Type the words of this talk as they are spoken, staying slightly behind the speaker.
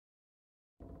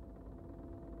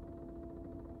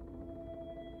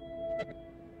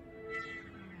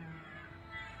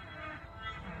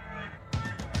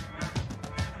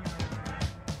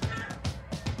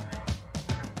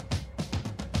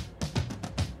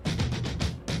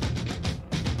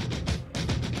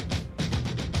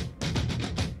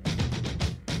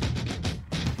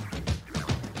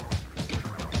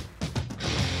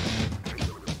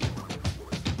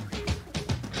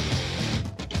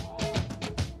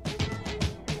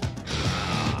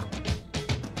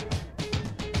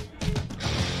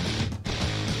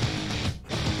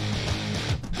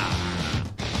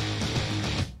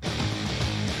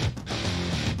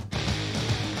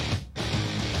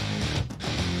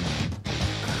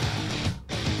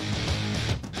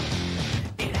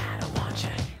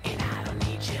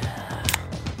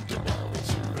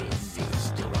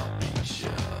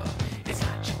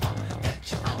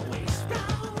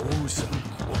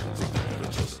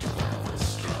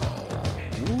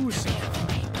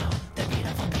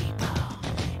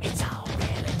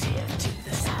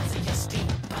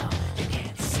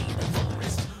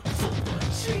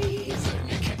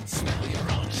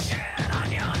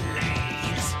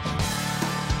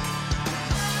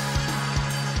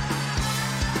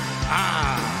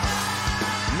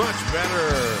Much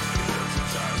better.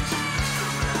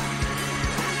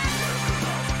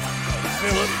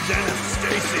 Philip, Dennis,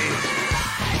 Stacy.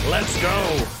 Let's go.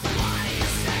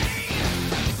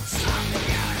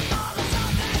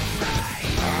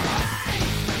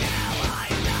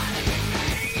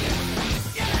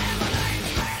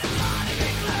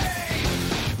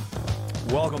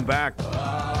 Welcome back.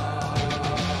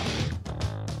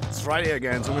 It's Friday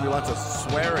again, so we're going to do lots of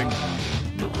swearing.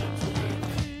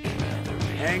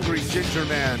 Angry ginger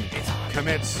man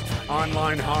commits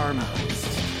online harm.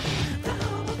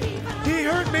 He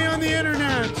hurt me on the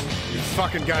internet. You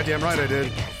fucking goddamn right I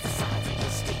did.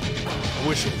 I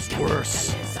wish it was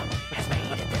worse.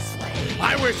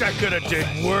 I wish I could have did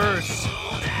worse.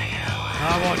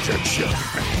 I want your children.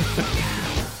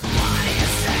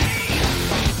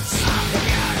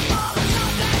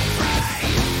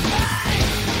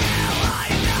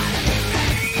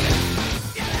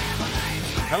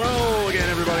 Hello again,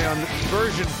 everybody, on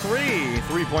version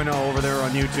 3.0 over there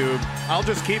on YouTube. I'll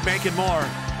just keep making more.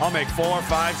 I'll make 4,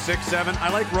 5, 6, 7. I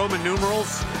like Roman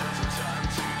numerals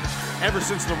ever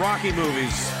since the Rocky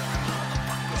movies.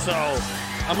 So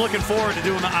I'm looking forward to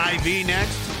doing the IV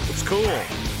next. It's cool.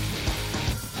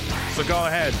 So go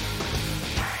ahead.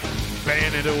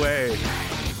 Ban it away.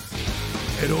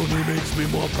 It only makes me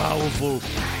more powerful.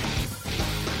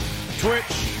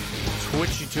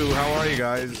 Twitchy2, how are you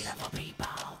guys?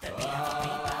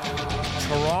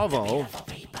 Taravo,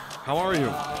 how are you?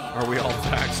 Are we all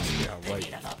vaxxed? Yeah,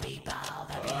 right.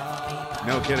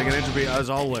 No kidding, an entropy as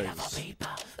always.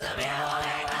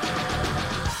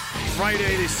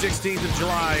 Friday the 16th of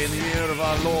July in the year of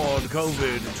our Lord,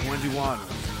 COVID-21.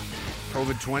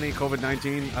 COVID-20,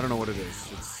 COVID-19, I don't know what it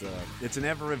is. It's an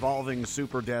ever-evolving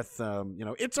super death,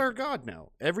 it's our God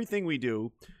now. Everything we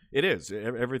do, it is.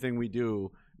 Everything we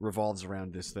do revolves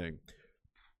around this thing.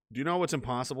 Do you know what's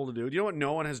impossible to do? Do you know what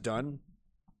no one has done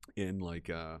in like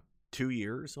 2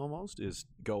 years almost? Is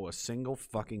go a single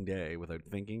fucking day without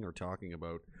thinking or talking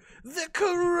about the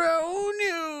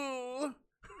corona.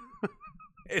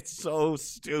 It's so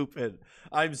stupid.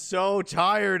 I'm so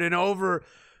tired and over.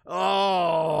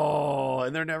 Oh,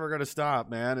 and they're never gonna stop,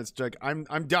 man. It's like I'm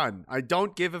done. I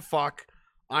don't give a fuck.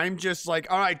 I'm just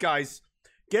like, all right, guys,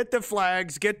 get the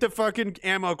flags, get the fucking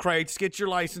ammo crates, get your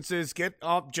licenses, get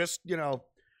up,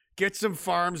 get some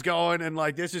farms going, and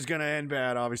like this is gonna end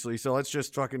bad, obviously. So let's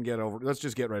just fucking let's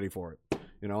just get ready for it.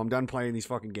 I'm done playing these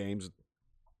fucking games.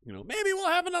 Maybe we'll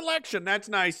have an election. That's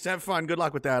nice. Have fun. Good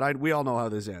luck with that. We all know how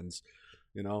this ends.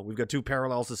 We've got two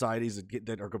parallel societies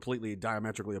that are completely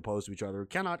diametrically opposed to each other.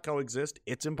 Cannot coexist.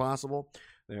 It's impossible.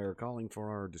 They're calling for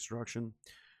our destruction.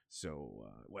 So,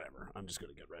 whatever. I'm just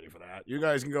going to get ready for that. You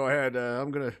guys can go ahead.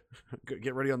 I'm going to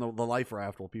get ready on the life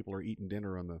raft while people are eating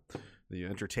dinner on the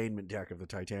entertainment deck of the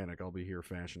Titanic. I'll be here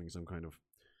fashioning some kind of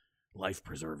life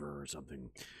preserver or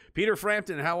something. Peter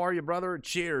Frampton, how are you, brother?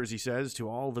 Cheers, he says, to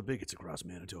all the bigots across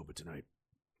Manitoba tonight.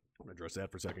 I'm going to address that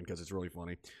for a second because it's really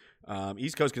funny.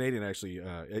 East Coast Canadian actually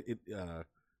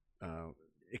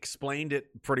explained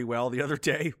it pretty well the other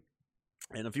day.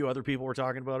 And a few other people were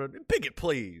talking about it. Bigot,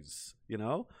 please.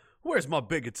 Where's my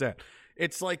bigots at?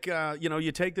 It's like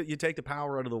you take the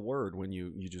power out of the word when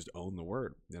you just own the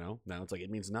word. Now it's like it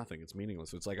means nothing. It's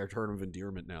meaningless. It's like our term of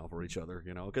endearment now for each other.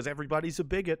 Because everybody's a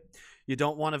bigot. You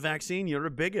don't want a vaccine, you're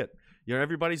a bigot.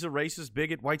 Everybody's a racist,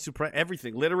 bigot, white supremacist,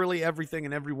 everything. Literally everything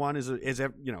and everyone is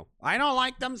I don't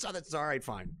like them, so that's all right,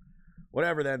 fine.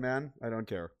 Whatever then, man. I don't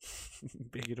care.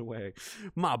 Bigot away.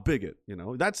 My bigot,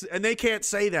 and they can't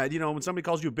say that. When somebody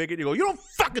calls you a bigot, you go, you don't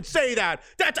fucking say that.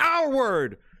 That's our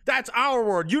word. That's our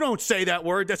word. You don't say that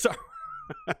word. That's our...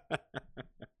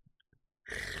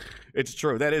 It's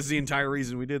true. That is the entire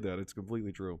reason we did that. It's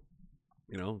completely true.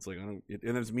 It's like, and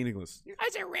it's meaningless. You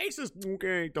guys are racist.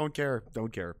 Okay, don't care.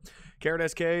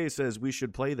 Carrot SK says we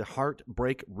should play the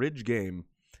Heartbreak Ridge game.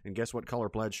 And guess what color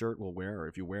plaid shirt we'll wear?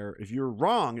 If you're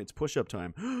wrong, it's push-up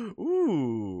time.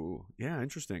 Ooh, yeah,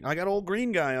 interesting. I got old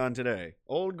green guy on today.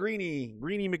 Old Greenie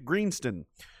McGreenston.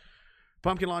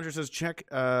 Pumpkin Launcher says check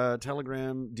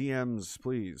Telegram DMs,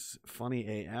 please.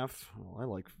 Funny AF.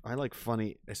 Oh, I like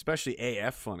funny, especially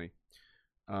AF funny.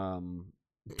 That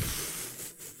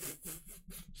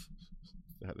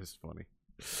is funny.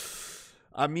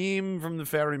 A meme from the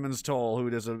Ferryman's Toll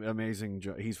who does an amazing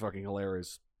job. He's fucking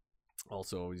hilarious.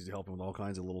 Also, he's helping with all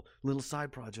kinds of little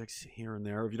side projects here and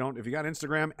there. If you got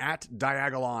Instagram, at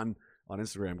Diagolon on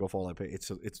Instagram, go follow that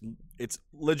page. It's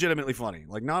legitimately funny.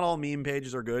 Like, not all meme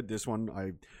pages are good. This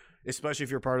one, especially if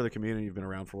you're part of the community, you've been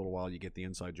around for a little while, you get the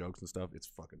inside jokes and stuff. It's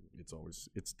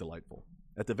delightful.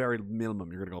 At the very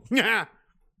minimum, you're gonna go, yeah,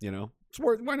 It's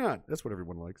worth. Why not? That's what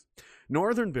everyone likes.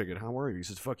 Northern Bigot, how are you? He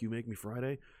says, "Fuck you, make me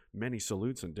Friday. Many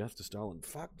salutes and death to Stalin."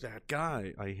 Fuck that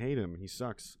guy. I hate him. He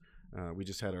sucks. We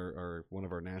just had our one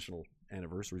of our national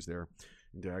anniversaries there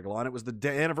in Diagolon. It was the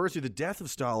anniversary of the death of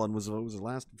Stalin. Was the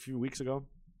last few weeks ago.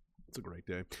 It's a great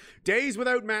day. Days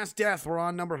without mass death. We're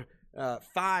on number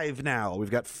 5 now.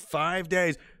 We've got 5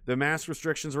 days. The mask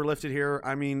restrictions were lifted here.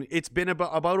 I mean, it's been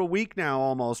about a week now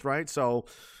almost, right? So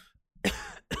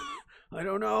I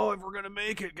don't know if we're gonna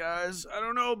make it, guys. I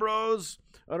don't know, bros.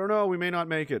 I don't know. We may not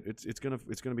make it. It's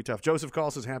gonna be tough. Joseph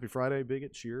Call says, "Happy Friday,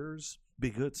 Bigot. Cheers,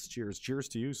 Bigots. Cheers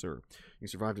to you, sir. You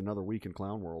survived another week in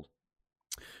Clown World."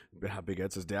 Big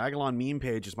Ed says, "Diagolon meme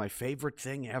page is my favorite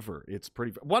thing ever. It's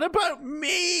pretty. What about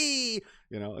me?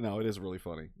 You know, no, it is really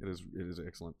funny. It is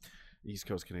excellent. East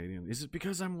Coast Canadian. Is it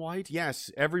because I'm white?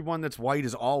 Yes. Everyone that's white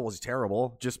is always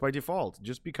terrible, just by default.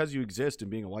 Just because you exist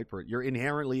and being a white person, you're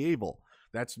inherently evil.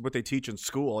 That's what they teach in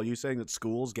school. Are you saying that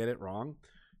schools get it wrong?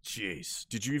 Jeez.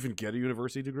 Did you even get a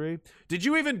university degree? Did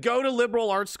you even go to liberal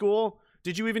arts school?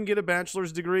 Did you even get a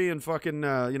bachelor's degree in fucking,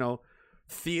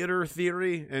 theater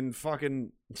theory and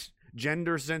fucking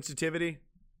gender sensitivity?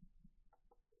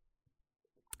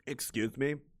 Excuse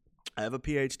me. I have a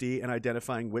PhD in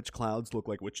identifying which clouds look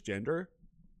like which gender.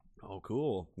 Oh,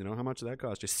 cool. You know how much that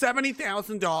cost you?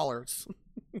 $70,000.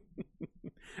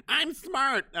 I'm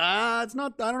smart. It's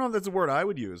not. I don't know if that's a word I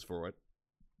would use for it.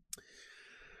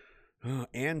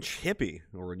 Ann Chippy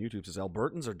over on YouTube says,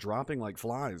 "Albertans are dropping like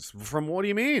flies." From what do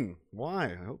you mean?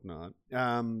 Why? I hope not.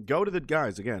 Go to the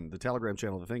guys again. The Telegram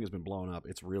channel. The thing has been blown up.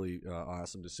 It's really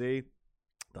awesome to see.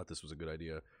 Thought this was a good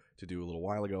idea to do a little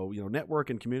while ago. You know,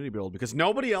 network and community build because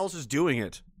nobody else is doing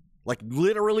it. Like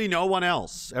literally no one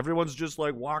else. Everyone's just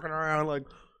like walking around like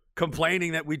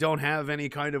complaining that we don't have any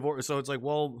kind of so it's like,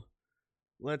 well,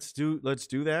 let's do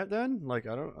that then. Like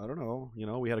I don't know. You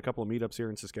know, we had a couple of meetups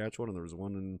here in Saskatchewan and there was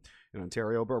one in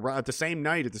Ontario, but at the same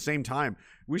night, at the same time,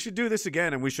 we should do this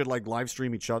again and we should like live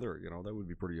stream each other. You know, that'd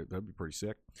be pretty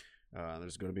sick.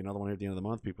 There's going to be another one at the end of the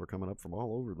month. People are coming up from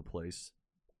all over the place,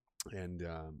 and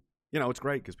you know, it's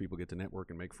great because people get to network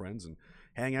and make friends and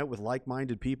hang out with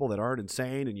like-minded people that aren't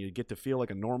insane, and you get to feel like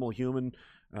a normal human,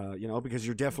 you know, because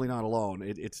you're definitely not alone.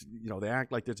 It's, you know, they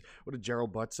act like this. What did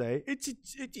Gerald Butt say? It's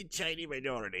a tiny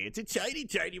minority. It's a tiny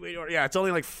minority. Yeah, it's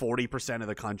only like 40% of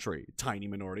the country. Tiny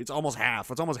minority. It's almost half.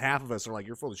 It's almost half of us are like,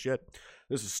 you're full of shit.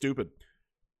 This is stupid.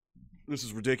 This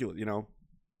is ridiculous, you know.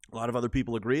 A lot of other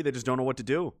people agree. They just don't know what to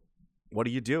do. What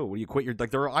do you do? What do you quit your,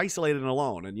 like, they're isolated and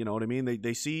alone, and you know what I mean?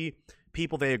 They see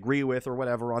people they agree with or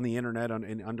whatever on the internet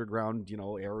in underground, you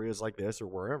know, areas like this or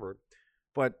wherever.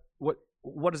 But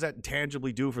what does that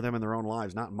tangibly do for them in their own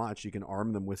lives? Not much. You can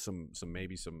arm them with some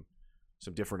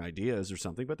different ideas or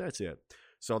something, but that's it.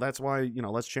 So that's why, you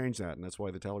know, let's change that, and that's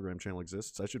why the Telegram channel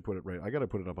exists. I should put it right. I got to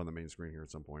put it up on the main screen here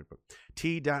at some point. But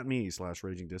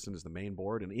t.me/ragingdissident is the main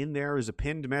board, and in there is a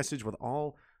pinned message with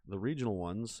all the regional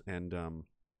ones. And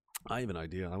I have an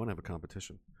idea. I want to have a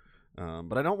competition.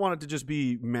 But I don't want it to just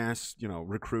be mass, you know,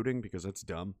 recruiting because that's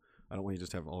dumb. I don't want you to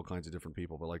just have all kinds of different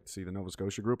people. But like, see the Nova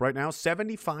Scotia group right now,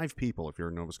 75 people if you're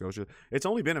in Nova Scotia. It's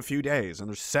only been a few days, and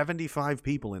there's 75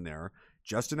 people in there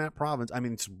just in that province. I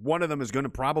mean, one of them is going to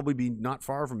probably be not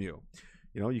far from you.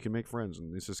 You know, you can make friends.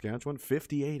 In Saskatchewan,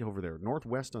 58 over there.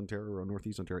 Northwest Ontario or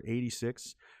Northeast Ontario,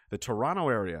 86. The Toronto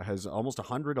area has almost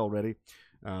 100 already.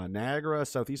 Niagara,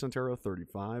 Southeast Ontario,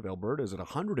 35. Alberta is at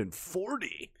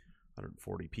 140.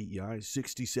 140 PEI,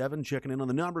 67. Checking in on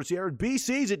the numbers here.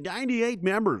 BC's at 98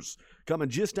 members, coming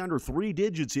just under 3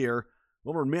 digits here.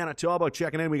 Over in Manitoba,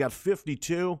 checking in, we got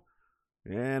 52.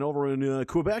 And over in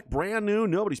Quebec, brand new.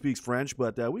 Nobody speaks French,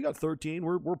 but we got 13.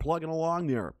 We're plugging along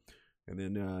there. And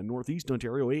then Northeast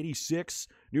Ontario, 86.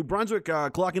 New Brunswick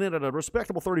clocking in at a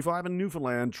respectable 35. And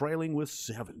Newfoundland trailing with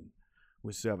 7.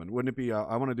 Wouldn't it be?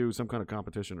 I want to do some kind of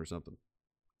competition or something.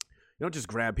 You don't just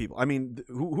grab people. I mean,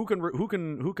 who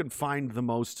can find the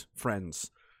most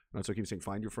friends? That's what I keep saying.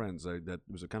 Find your friends. That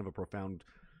was a kind of a profound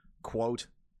quote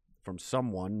from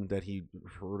someone that he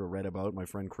heard or read about. My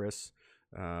friend Chris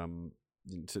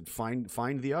said,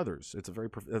 "Find the others." It's a very.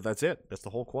 That's it. That's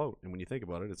the whole quote. And when you think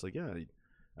about it, it's like, yeah.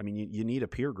 I mean, you need a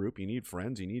peer group. You need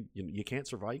friends. You can't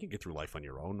survive. You can get through life on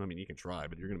your own. I mean, you can try,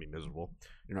 but you're going to be miserable.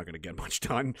 You're not going to get much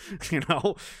done. You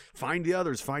know, find the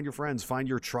others. Find your friends. Find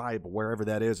your tribe, wherever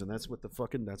that is. And that's what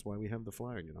that's why we have the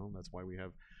flag. You know, that's why we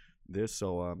have this.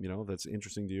 So, you know, that's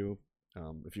interesting to you.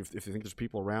 If you think there's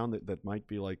people around that might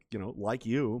be like, you know, like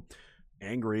you,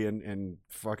 angry and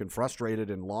fucking frustrated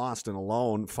and lost and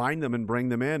alone, find them and bring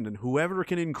them in. And whoever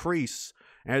can increase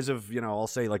as of, you know, I'll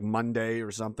say like Monday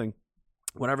or something.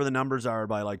 Whatever the numbers are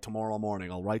by like tomorrow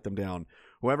morning, I'll write them down.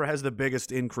 Whoever has the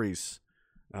biggest increase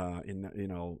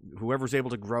in whoever's able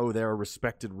to grow their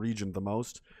respected region the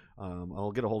most.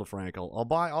 I'll get a hold of Frank.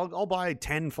 I'll buy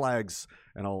 10 flags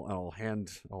and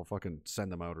I'll fucking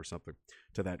send them out or something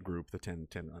to that group. The 10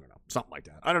 I don't know, something like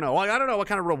that. I don't know. I don't know what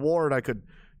kind of reward I could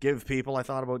give people. I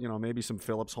thought about maybe some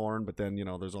Phillips horn, but then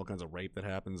there's all kinds of rape that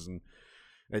happens, and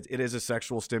it is a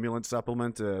sexual stimulant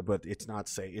supplement, but it's not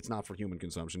safe. It's not for human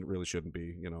consumption. It really shouldn't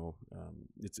be.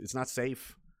 It's not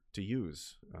safe to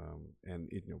use, and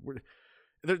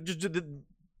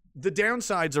the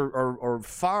downsides are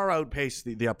far outpace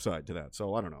the upside to that.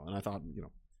 So I don't know. And I thought,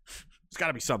 it's got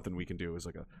to be something we can do as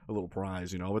like a little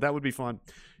prize, but that would be fun.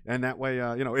 And that way,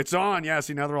 it's on. Yeah,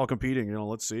 see, now they're all competing.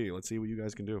 Let's see what you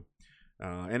guys can do.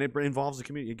 And it involves the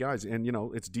community, guys. And,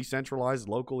 it's decentralized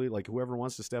locally. Like whoever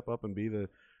wants to step up and be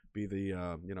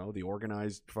the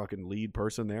organized fucking lead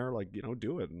person there, like,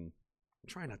 do it. And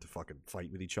try not to fucking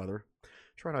fight with each other.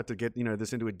 Try not to get,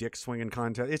 this into a dick swinging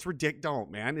contest. It's ridiculous.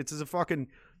 Don't, man. It's a fucking...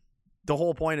 The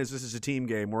whole point is this is a team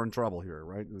game. We're in trouble here,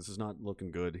 right? This is not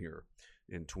looking good here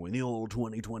in the old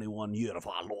 2021 year of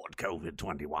our Lord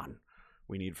COVID-21.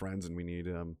 We need friends, and we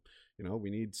need, we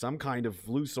need some kind of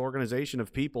loose organization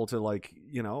of people to, like,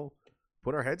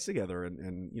 put our heads together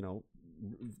and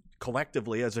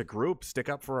collectively as a group stick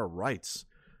up for our rights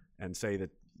and say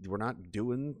that we're not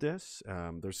doing this.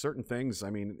 There's certain things. I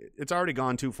mean, it's already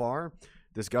gone too far.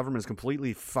 This government is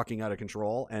completely fucking out of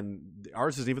control, and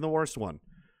ours is even the worst one.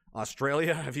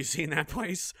 Australia, have you seen that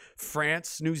place?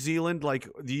 France, New Zealand, like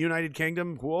the United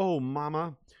Kingdom. Whoa,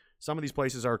 mama. Some of these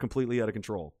places are completely out of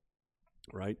control,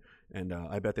 right? And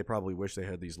I bet they probably wish they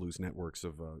had these loose networks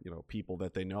of, people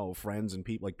that they know, friends and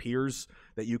people, like peers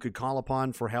that you could call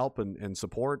upon for help and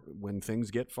support when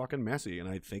things get fucking messy. And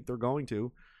I think they're going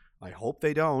to. I hope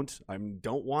they don't. I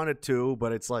don't want it to,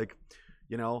 but it's like,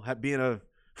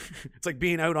 it's like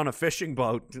being out on a fishing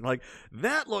boat. Like,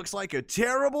 that looks like a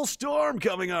terrible storm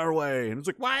coming our way. And it's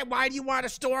like, why do you want a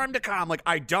storm to come? Like,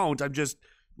 I don't. I'm just,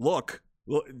 look,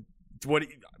 what it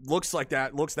looks like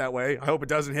looks that way. I hope it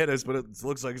doesn't hit us, but it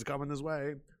looks like it's coming this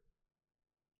way.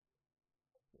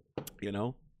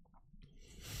 Anyway.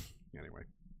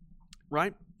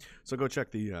 Right? So go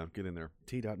check get in there.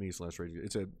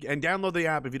 t.me/radio. And download the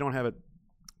app if you don't have it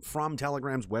from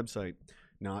Telegram's website,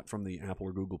 not from the Apple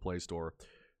or Google Play Store.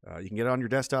 You can get it on your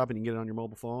desktop and you can get it on your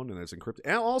mobile phone, and it's encrypted.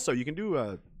 And also, you can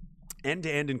do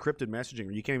end-to-end encrypted messaging,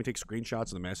 where you can't even take screenshots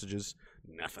of the messages.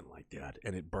 Nothing like that.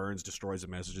 And it destroys the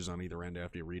messages on either end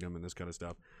after you read them and this kind of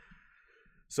stuff.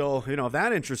 So, if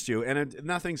that interests you, and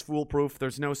nothing's foolproof.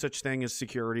 There's no such thing as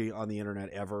security on the internet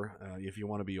ever. If you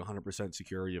want to be 100%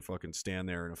 secure, you fucking stand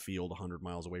there in a field 100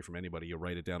 miles away from anybody. You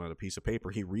write it down on a piece of paper.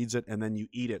 He reads it, and then you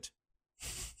eat it.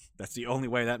 That's the only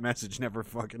way that message never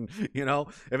fucking,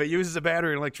 if it uses a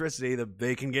battery and electricity,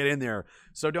 they can get in there.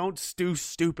 So don't do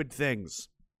stupid things.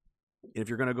 If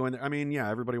you're going to go in there, I mean, yeah,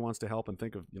 everybody wants to help and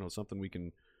think of,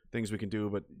 things we can do,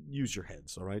 but use your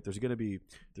heads, all right? There's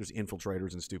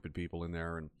infiltrators and stupid people in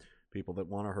there, and people that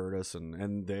want to hurt us,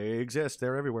 and they exist.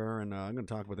 They're everywhere, and I'm going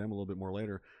to talk about them a little bit more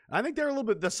later. I think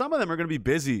some of them are going to be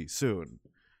busy soon.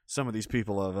 Some of these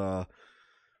people have,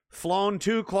 flown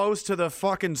too close to the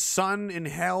fucking sun in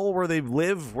hell where they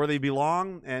live, where they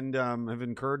belong, and have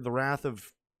incurred the wrath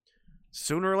of...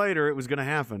 Sooner or later, it was going to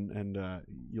happen, and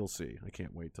you'll see. I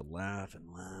can't wait to laugh and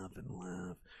laugh and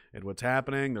laugh at what's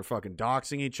happening. They're fucking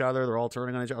doxing each other. They're all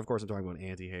turning on each other. Of course, I'm talking about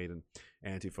anti-hate and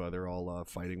Antifa. They're all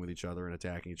fighting with each other and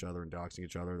attacking each other and doxing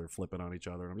each other. They're flipping on each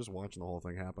other. And I'm just watching the whole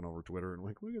thing happen over Twitter, and I'm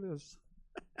like, look at this.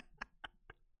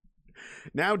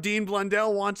 Now Dean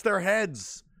Blundell wants their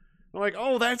heads. I'm like,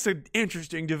 oh, that's an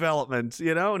interesting development,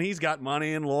 and he's got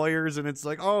money and lawyers, and it's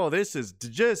like, oh, this is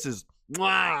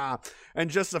mwah. And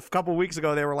just a couple weeks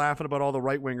ago, they were laughing about all the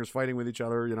right wingers fighting with each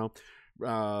other,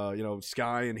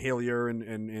 Sky and Hillier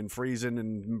and Friesen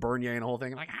and Bernier and the whole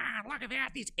thing. Like, look at that,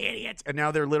 these idiots. And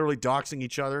now they're literally doxing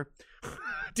each other.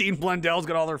 Dean Blundell's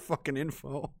got all their fucking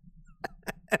info.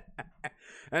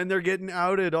 And they're getting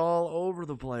outed all over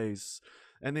the place.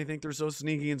 And they think they're so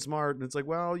sneaky and smart. And it's like,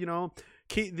 well,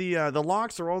 the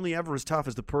locks are only ever as tough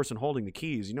as the person holding the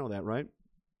keys. You know that, right?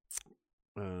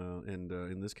 And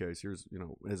in this case, here's,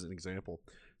 as an example,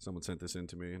 someone sent this in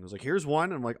to me and was like, here's one.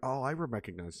 And I'm like, oh, I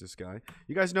recognize this guy.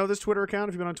 You guys know this Twitter account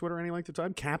if you've been on Twitter any length of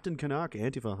time? Captain Canuck,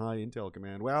 Antifa High Intel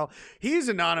Command. Well, he's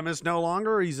anonymous no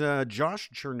longer. He's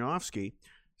Josh Chernovsky,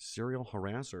 serial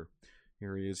harasser.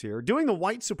 Here he is here, doing the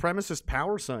white supremacist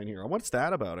power sign here. What's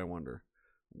that about, I wonder?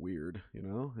 Weird,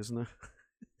 isn't it?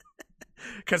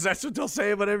 Because that's what they'll say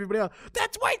about everybody else.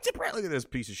 That's white supremacy. Look at this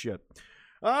piece of shit.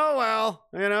 Oh,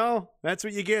 well, that's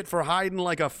what you get for hiding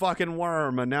like a fucking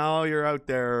worm. And now you're out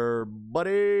there,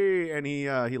 buddy. And he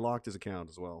locked his account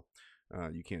as well.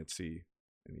 You can't see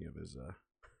any of his.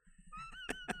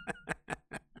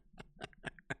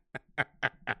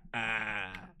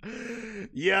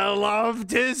 You love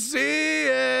to see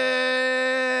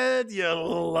it. You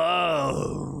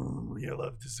love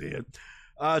to see it.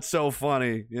 It's so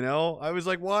funny, you know. I was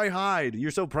like, "Why hide? You're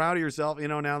so proud of yourself." You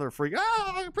know, now they're freaking.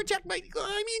 Oh, protect my.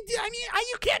 I mean,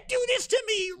 you can't do this to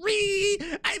me, Ree.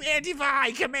 I'm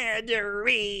Antifa Commander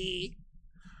Ree.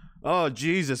 Oh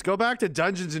Jesus, go back to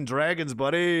Dungeons and Dragons,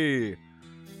 buddy.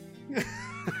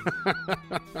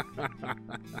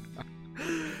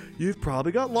 You've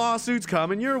probably got lawsuits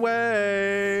coming your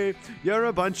way. You're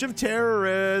a bunch of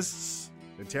terrorists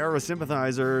and terrorist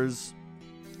sympathizers.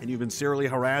 And you've been serially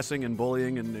harassing and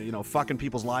bullying and, you know, fucking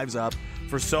people's lives up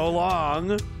for so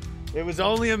long. It was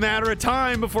only a matter of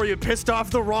time before you pissed off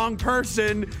the wrong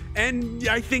person, and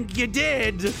I think you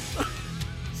did.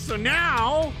 So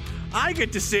now I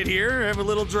get to sit here, have a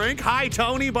little drink. Hi,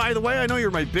 Tony, by the way. I know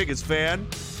you're my biggest fan.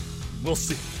 We'll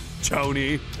see,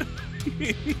 Tony.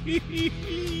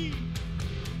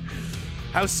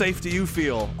 How safe do you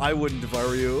feel? I wouldn't if I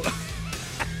were you.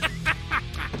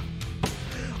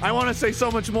 I want to say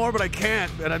so much more, but I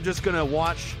can't, and I'm just gonna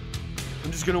watch.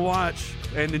 I'm just gonna watch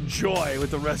and enjoy with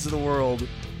the rest of the world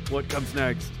what comes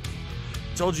next.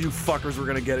 Told you fuckers were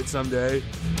gonna get it someday.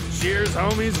 Cheers,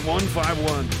 homies.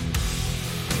 151.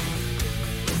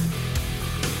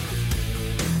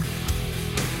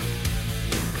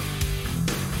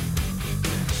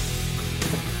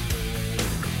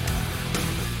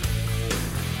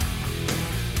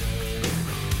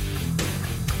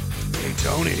 Hey,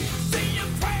 Tony.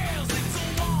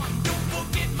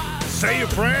 Say your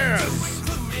prayers.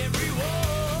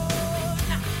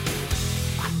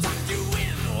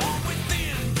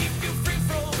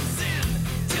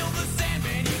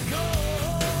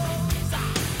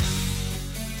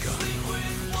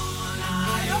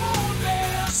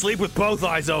 Sleep with both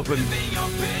eyes open.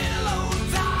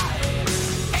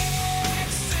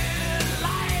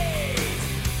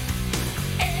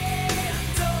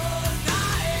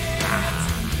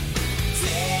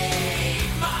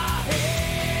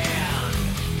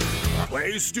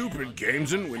 Play stupid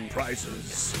games and win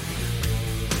prizes.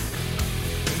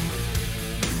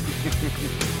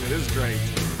 It is great.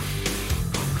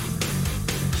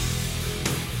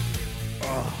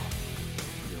 Oh,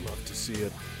 you love to see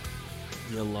it.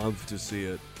 You love to see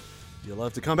it. You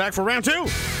love to come back for round 2.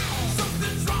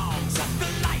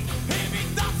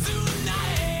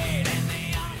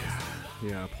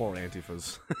 Yeah, poor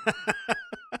Antifas.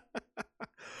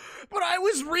 But I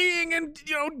was reading and,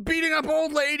 you know, beating up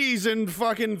old ladies and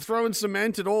fucking throwing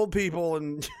cement at old people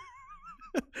and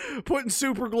putting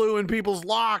super glue in people's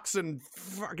locks and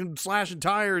fucking slashing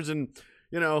tires and,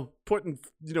 you know, putting,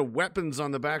 you know, weapons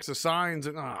on the backs of signs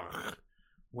and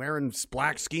wearing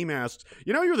black ski masks.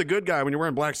 You know you're the good guy when you're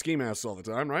wearing black ski masks all the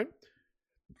time, right?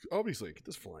 Obviously, get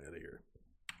this fly out of here.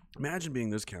 Imagine being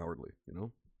this cowardly, you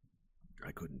know?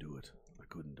 I couldn't do it. I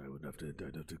couldn't.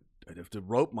 I'd have to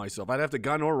rope myself. I'd have to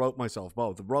gun or rope myself,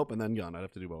 both. The rope and then gun. I'd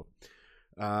have to do both.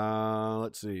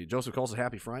 Let's see. Joseph calls it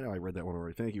Happy Friday. I read that one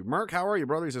already. Thank you. Mark, how are you,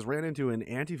 brother? He says, ran into an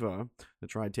Antifa that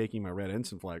tried taking my red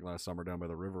ensign flag last summer down by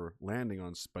the river, landing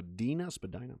on Spadina.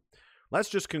 Let's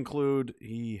just conclude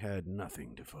he had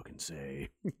nothing to fucking say.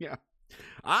 Yeah.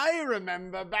 I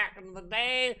remember back in the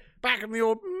day, back in the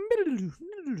old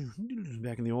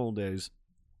days,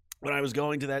 when I was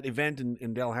going to that event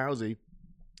in Dalhousie,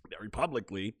 very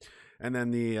publicly, and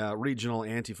then the regional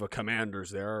Antifa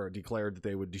commanders there declared that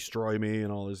they would destroy me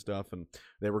and all this stuff, and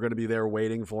they were going to be there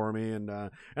waiting for me, and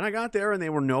I got there, and they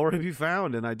were nowhere to be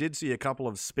found, and I did see a couple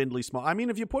of spindly small... I mean,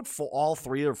 if you put all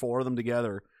 3 or 4 of them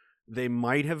together, they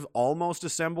might have almost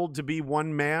assembled to be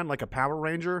one man, like a Power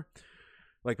Ranger.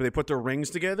 Like, they put their rings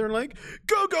together and like,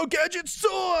 go gadget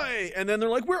soy! And then they're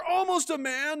like, we're almost a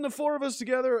man, the 4 of us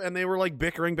together. And they were like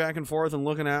bickering back and forth and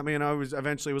looking at me. And I was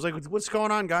eventually was like, what's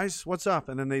going on, guys? What's up?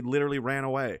 And then they literally ran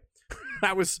away.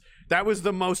 That was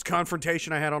the most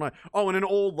confrontation I had all night. Oh, and an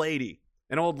old lady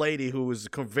who was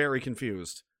very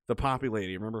confused. The Poppy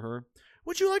lady, remember her?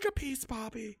 Would you like a piece,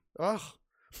 Poppy? Ugh.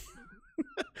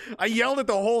 I yelled at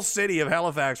the whole city of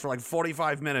Halifax for like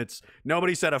 45 minutes.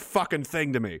 Nobody said a fucking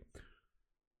thing to me.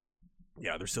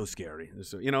 Yeah, they're so scary.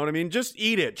 You know what I mean? Just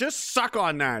eat it. Just suck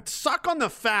on that. Suck on the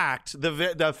fact, the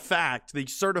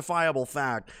certifiable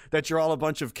fact that you're all a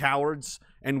bunch of cowards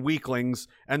and weaklings,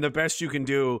 and the best you can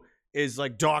do is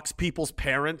like dox people's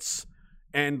parents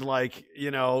and like, you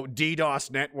know,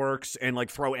 DDoS networks and like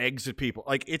throw eggs at people.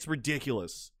 Like, it's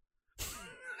ridiculous.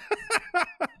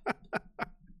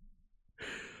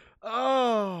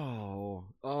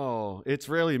 Oh, it's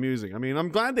really amusing. I mean, I'm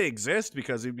glad they exist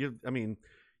because, I mean,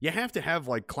 You have to have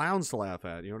like clowns to laugh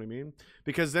at. You know what I mean?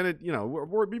 Because then it,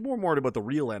 we're be more worried about the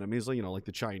real enemies, like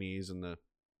the Chinese and the,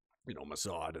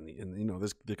 Mossad and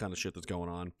the kind of shit that's going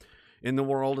on in the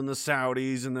world, and the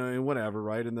Saudis and the whatever,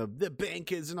 right? And the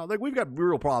bankers and all. Like, we've got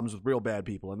real problems with real bad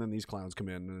people, and then these clowns come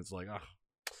in, and it's like,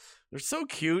 they're so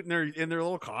cute in their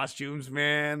little costumes,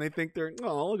 man. They think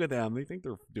look at them. They think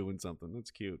they're doing something. That's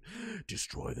cute.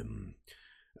 Destroy them.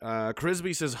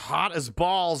 Crisby says, hot as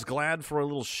balls, glad for a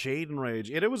little shade and rage.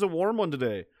 It was a warm one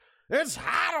today. It's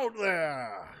hot out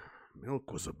there.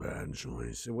 Milk was a bad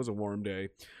choice. It was a warm day.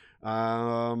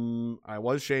 I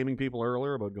was shaming people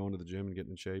earlier about going to the gym and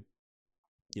getting in shape.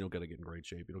 You don't got to get in great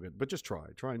shape. But just try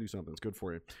and do something. It's good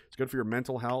for you. It's good for your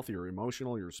mental health, your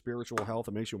emotional, your spiritual health.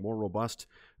 It makes you a more robust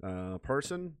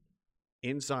person,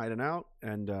 inside and out.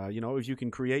 And if you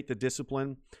can create the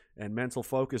discipline and mental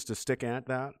focus to stick at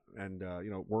that, and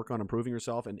work on improving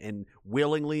yourself, and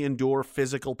willingly endure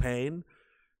physical pain.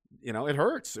 It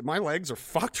hurts. My legs are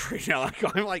fucked right now.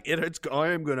 I'm like, I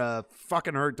am gonna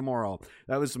fucking hurt tomorrow.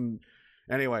 That was some,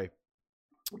 anyway.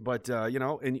 But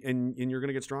and you're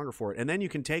gonna get stronger for it, and then you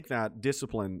can take that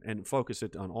discipline and focus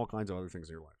it on all kinds of other things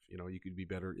in your life. You could be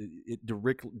better. It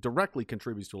directly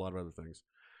contributes to a lot of other things.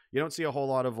 You don't see a whole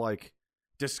lot of like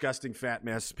disgusting fat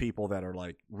mess people that are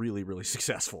like really, really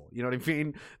successful. You know what I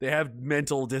mean? They have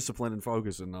mental discipline and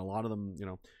focus, and a lot of them,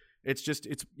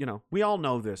 it's we all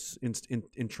know this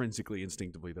intrinsically,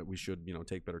 instinctively, that we should,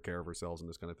 take better care of ourselves and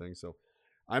this kind of thing. So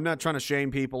I'm not trying to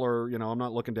shame people, or, I'm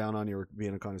not looking down on you or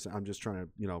being a condescending. I'm just trying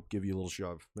to, give you a little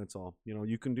shove. That's all.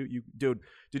 You can do, dude.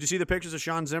 Did you see the pictures of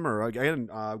Sean Zimmer? Again,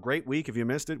 great week. If you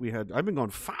missed it, I've been going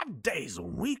 5 days a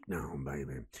week now,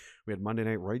 baby. We had Monday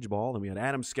Night Rage Ball, and we had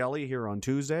Adam Skelly here on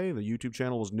Tuesday. The YouTube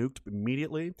channel was nuked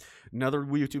immediately. Another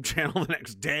YouTube channel the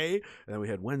next day. And then we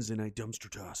had Wednesday Night Dumpster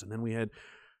Toss. And then we had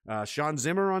Sean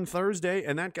Zimmer on Thursday,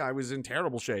 and that guy was in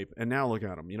terrible shape. And now look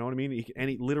at him. You know what I mean?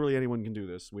 Literally anyone can do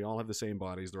this. We all have the same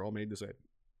bodies. They're all made the same.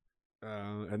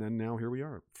 And then now here we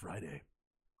are, Friday.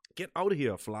 Get out of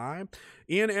here, fly.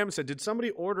 Ian M said, did somebody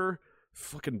order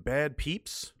fucking bad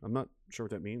peeps? I'm not sure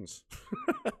what that means.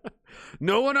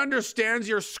 No one understands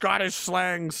your Scottish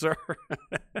slang, sir.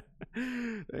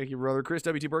 Thank you, brother. Chris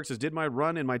W.T. Burke says, did my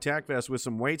run in my tack vest with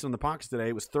some weights on the pockets today.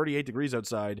 It was 38 degrees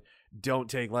outside. Don't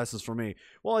take lessons from me.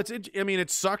 Well, it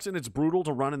sucks and it's brutal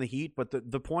to run in the heat, but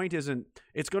the point isn't,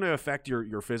 it's going to affect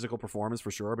your physical performance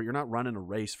for sure, but you're not running a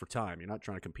race for time. You're not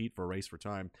trying to compete for a race for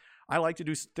time. I like to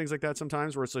do things like that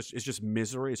sometimes where it's just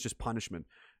misery. It's just punishment.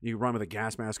 You run with a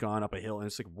gas mask on up a hill, and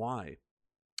it's like, why?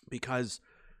 Because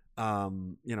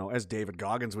as David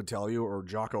Goggins would tell you, or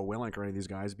Jocko Willink, or any of these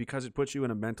guys, because it puts you in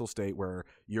a mental state where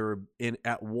you're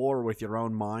at war with your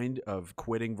own mind of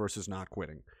quitting versus not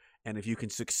quitting. And if you can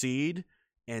succeed,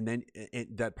 and then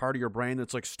that part of your brain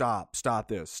that's like, stop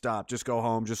this, just go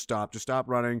home, just stop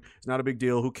running. It's not a big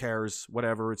deal. Who cares?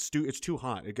 Whatever. It's too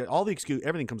hot. All the excuse,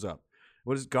 everything comes up.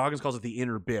 Goggins calls it the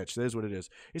inner bitch. That is what it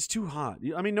is. It's too hot.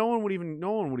 I mean, no one would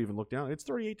even look down. It's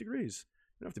 38 degrees.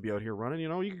 You don't have to be out here running.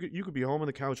 You could be home on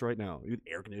the couch right now. You have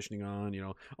air conditioning on.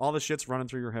 All the shit's running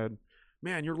through your head.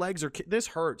 Man, your legs are. This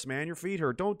hurts, man. Your feet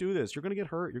hurt. Don't do this. You're gonna get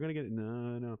hurt. You're gonna get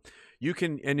no. You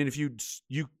can, and then if you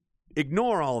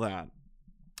ignore all that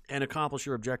and accomplish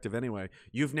your objective anyway,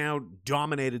 you've now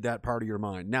dominated that part of your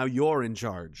mind. Now you're in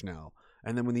charge now.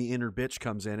 And then when the inner bitch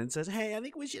comes in and says, "Hey, I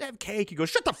think we should have cake," you go,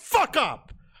 "Shut the fuck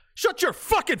up! Shut your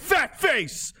fucking fat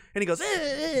face!" And he goes,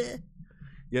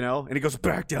 and he goes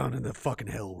back down in the fucking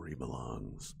hell where he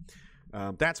belongs.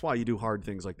 That's why you do hard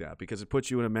things like that, because it puts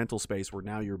you in a mental space where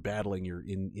now you're battling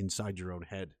inside your own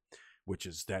head,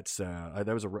 that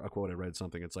was a quote I read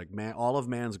something. It's like, man, all of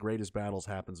man's greatest battles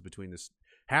happens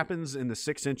in the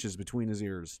 6 inches between his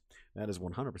ears. That is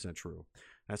 100% true.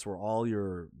 That's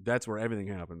where everything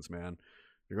happens, man.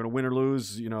 You're going to win or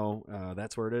lose,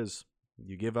 that's where it is.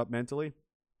 You give up mentally,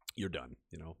 you're done.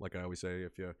 Like I always say,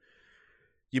 if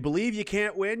you believe you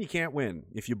can't win, you can't win.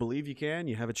 If you believe you can,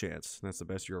 you have a chance. That's the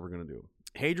best you're ever going to do.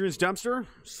 Hadrian's Dumpster,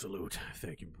 salute.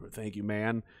 Thank you,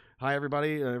 man. Hi,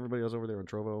 everybody. Everybody else over there on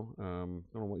Trovo. I don't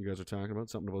know what you guys are talking about.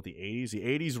 Something about the 80s. The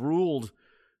 80s ruled.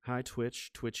 Hi,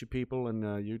 Twitchy people, and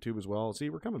YouTube as well. See,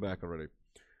 we're coming back already.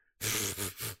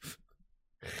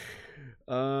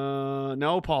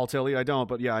 No, Paul Tilley, I don't.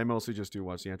 But yeah, I mostly just do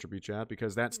watch the Entropy Chat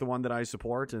because that's the one that I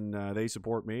support, and they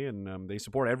support me, and they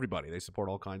support everybody. They support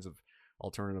all kinds of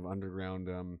alternative underground,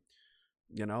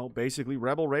 basically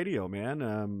rebel radio,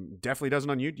 man. Definitely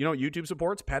doesn't on YouTube. YouTube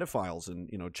supports pedophiles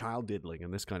and child diddling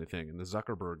and this kind of thing, and the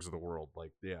Zuckerbergs of the world.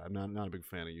 Like, yeah, I'm not a big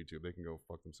fan of YouTube. They can go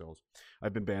fuck themselves.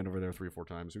 I've been banned over there 3 or 4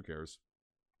 times. Who cares?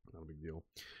 Not a big deal.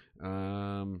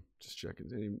 Just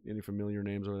checking any familiar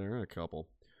names over there. A couple.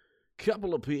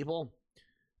 couple of people.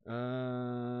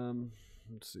 Let's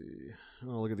see.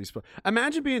 Oh, look at these.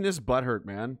 Imagine being this butthurt,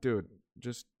 man. Dude,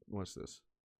 just what's this?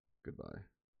 Goodbye.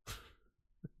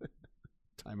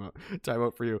 Time out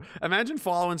for you. Imagine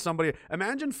following somebody.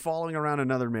 Imagine following around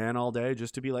another man all day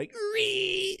just to be like,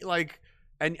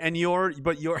 and you're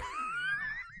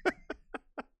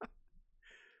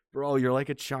bro, you're like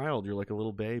a child. You're like a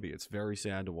little baby. It's very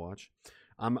sad to watch.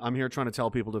 I'm here trying to tell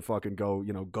people to fucking go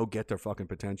get their fucking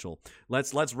potential.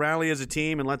 Let's rally as a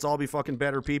team and let's all be fucking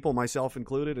better people, myself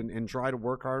included, and try to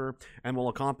work harder, and we'll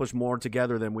accomplish more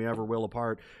together than we ever will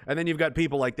apart. And then you've got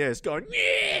people like this going,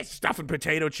 stuffing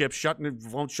potato chips,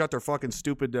 won't shut their fucking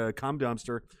stupid cum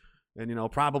dumpster,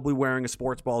 and probably wearing a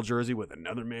sports ball jersey with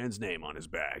another man's name on his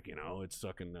back. It's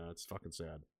fucking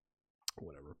sad.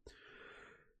 Whatever.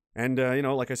 And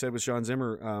like I said with Sean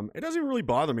Zimmer, it doesn't even really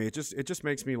bother me. It just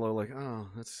makes me like, oh,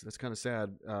 that's kind of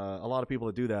sad. A lot of people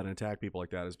that do that and attack people like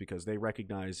that is because they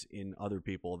recognize in other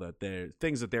people that they're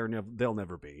things that they'll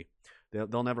never be.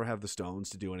 They'll never have the stones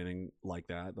to do anything like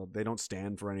that. They don't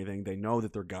stand for anything. They know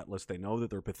that they're gutless. They know that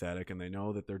they're pathetic, and they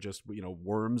know that they're just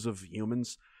worms of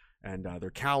humans, and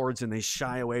they're cowards, and they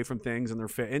shy away from things, and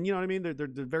and you know what I mean. They're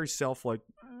very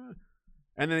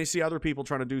and then they see other people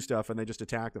trying to do stuff and they just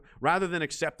attack them rather than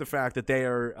accept the fact that they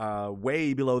are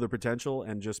way below their potential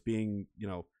and just being,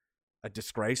 a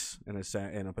disgrace and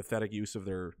a pathetic use of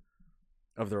their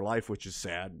life, which is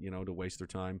sad, to waste their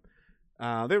time.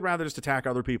 They'd rather just attack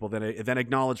other people than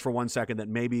acknowledge for 1 second that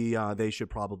maybe they should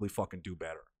probably fucking do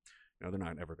better. They're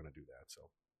not ever going to do that. So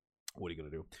what are you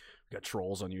going to do? We got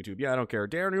trolls on YouTube. Yeah, I don't care.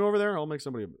 Darren, are you over there? I'll make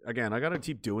somebody. Again, I got to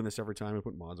keep doing this every time I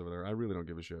put mods over there. I really don't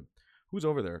give a shit. Who's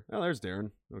over there? Oh, there's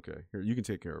Darren. Okay, here, you can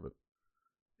take care of it.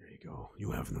 There you go.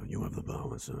 You have the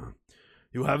power, son.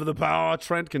 You have the power.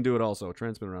 Trent can do it also.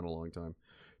 Trent's been around a long time.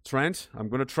 Trent, I'm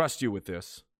going to trust you with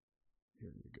this.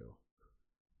 Here you go.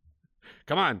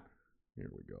 Come on.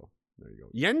 Here we go. There you go.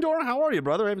 Yendor, how are you,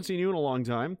 brother? I haven't seen you in a long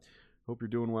time. Hope you're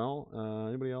doing well.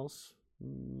 Anybody else?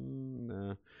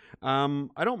 Nah.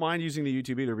 I don't mind using the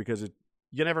YouTube either because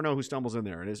you never know who stumbles in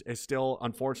there. And it's still,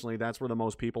 unfortunately, that's where the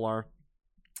most people are.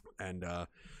 And,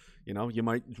 you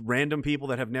might random people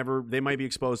that they might be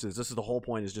exposed to this. This is the whole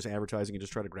point, is just advertising and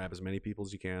just try to grab as many people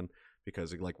as you can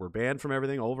because we're banned from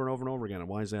everything over and over and over again. And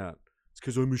why is that? It's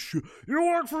because you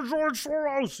work for George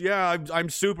Soros. Yeah, I'm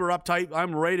super uptight.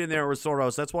 I'm right in there with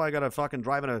Soros. That's why I got to fucking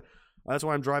that's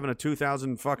why I'm driving a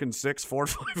 2006 Ford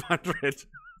 500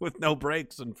 with no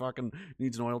brakes and fucking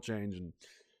needs an oil change. And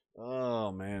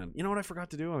oh man, you know what I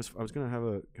forgot to do? I was going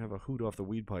to have a hoot off the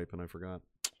weed pipe and I forgot.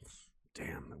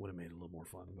 Damn, that would have made it a little more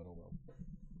fun, but oh well.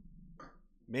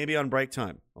 Maybe on break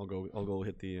time, I'll go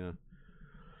hit the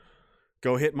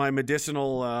hit my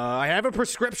medicinal. I have a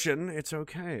prescription. It's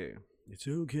okay. It's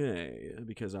okay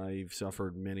because I've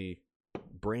suffered many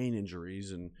brain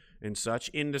injuries and such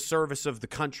in the service of the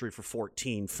country for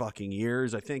 14 fucking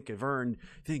years. I think I've earned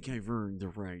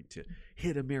the right to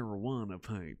hit a marijuana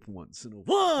pipe once in a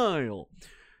while.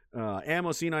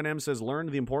 Ammo C9M says, learn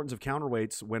the importance of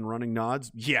counterweights when running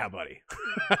nods. Yeah, buddy.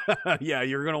 Yeah,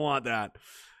 you're going to want that.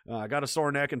 I got a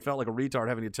sore neck and felt like a retard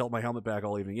having to tilt my helmet back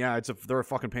all evening. Yeah, they're a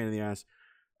fucking pain in the ass.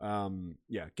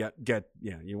 Yeah,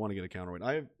 you want to get a counterweight.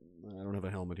 I don't have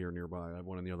a helmet here nearby. I have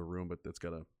one in the other room, but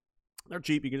they're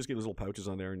cheap. You can just get those little pouches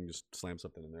on there and you just slam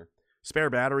something in there. Spare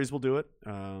batteries will do it.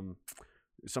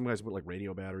 Some guys put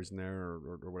radio batteries in there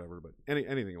or whatever, but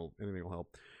anything will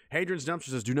help. Hadrian's Dumpster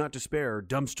says, do not despair.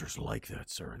 Dumpsters like that,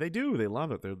 sir. They do. They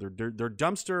love it. They're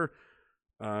dumpster,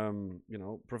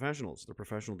 professionals. They're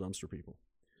professional dumpster people.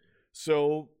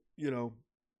 So,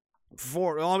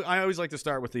 I always like to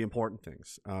start with the important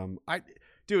things.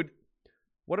 Dude,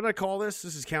 what did I call this?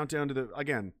 This is countdown to the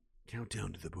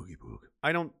boogie boog.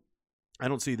 I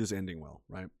don't see this ending well,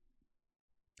 right?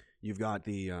 You've got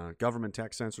the government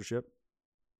tech censorship.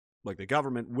 Like the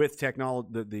government with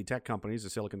technology, the tech companies, the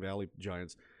Silicon Valley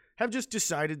giants, have just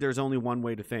decided there's only one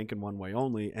way to think and one way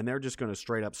only, and they're just going to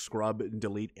straight up scrub and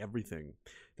delete everything.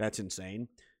 That's insane.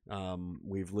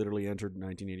 We've literally entered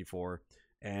 1984,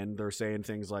 and they're saying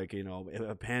things like,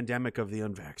 a pandemic of the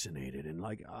unvaccinated, and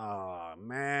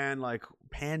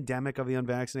pandemic of the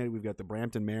unvaccinated. We've got the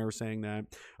Brampton mayor saying that.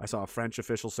 I saw a French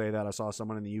official say that. I saw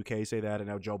someone in the UK say that, and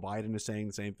now Joe Biden is saying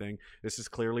the same thing. This is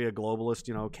clearly a globalist,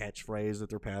 catchphrase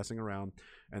that they're passing around,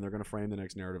 and they're going to frame the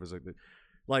next narrative as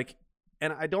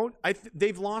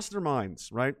they've lost their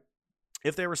minds, right?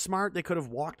 If they were smart, they could have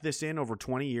walked this in over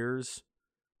 20 years.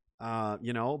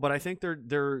 But I think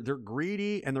they're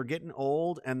greedy and they're getting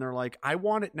old and they're like, I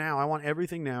want it now. I want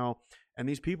everything now. And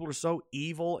these people are so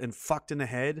evil and fucked in the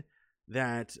head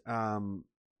that, and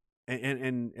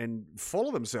and full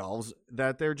of themselves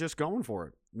that they're just going for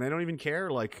it. And they don't even care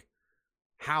like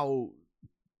how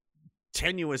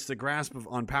tenuous the grasp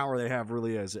on power they have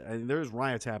really is. And there's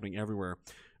riots happening everywhere.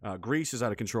 Greece is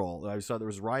out of control. I saw there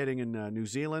was rioting in New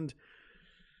Zealand.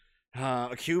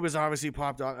 Cuba's obviously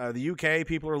popped up. The UK,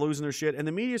 people are losing their shit, and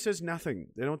the media says nothing.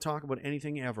 They don't talk about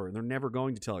anything ever, and they're never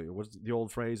going to tell you. What's the old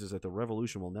phrase is that the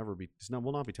revolution will not be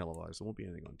televised. There won't be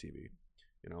anything on TV,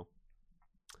 you know.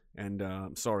 And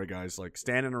I'm sorry, guys, like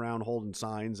standing around holding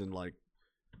signs and like,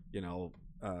 you know,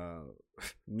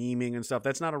 memeing and stuff.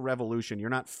 That's not a revolution. You're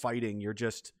not fighting.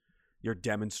 You're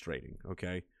demonstrating.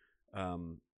 Okay,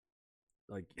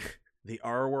 like. The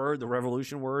R word, the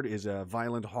revolution word, is a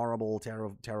violent, horrible,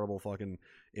 terrible fucking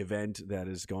event that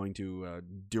is going to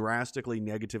drastically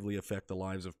negatively affect the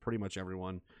lives of pretty much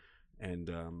everyone. And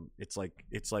it's like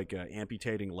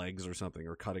amputating legs or something,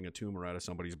 or cutting a tumor out of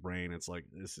somebody's brain. It's like,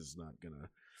 this is not gonna,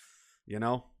 you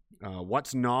know.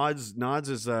 What's NODS? NODS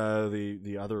is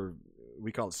the other,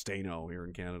 we call it Stano here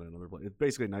in Canada. Another place. It's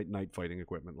basically night fighting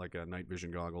equipment, like night vision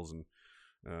goggles and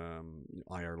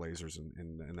IR lasers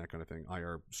and that kind of thing,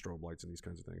 IR strobe lights and these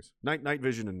kinds of things, night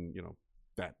vision and, you know,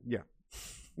 that. Yeah.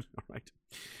 All right.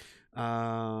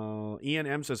 Ian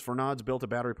M says, Fernod's built a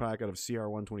battery pack out of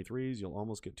CR123s. You'll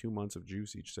almost get 2 months of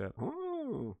juice each set.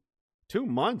 Oh, 2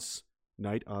 months.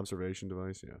 Night observation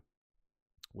device. Yeah.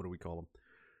 What do we call them?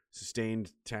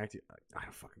 Sustained tactic. I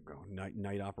don't fucking go.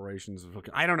 Night operations.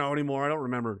 I don't know anymore. I don't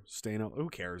remember. Stano. Who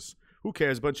cares? Who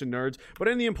cares? Bunch of nerds. But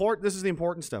this is the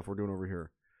important stuff we're doing over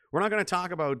here. We're not going to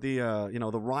talk about the, you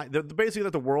know, basically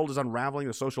that the world is unraveling,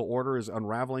 the social order is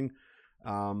unraveling,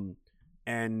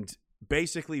 and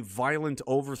basically violent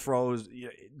overthrows,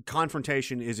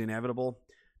 confrontation is inevitable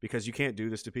because you can't do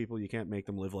this to people. You can't make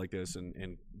them live like this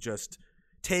and just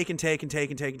take. We're going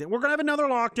to have another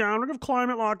lockdown. We're going to have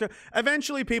climate lockdown.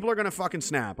 Eventually, people are going to fucking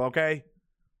snap, okay?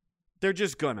 They're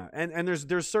just gonna. And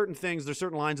there's certain things, there's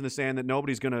certain lines in the sand that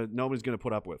nobody's gonna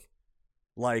put up with.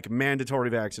 Like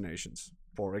mandatory vaccinations,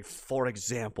 for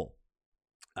example.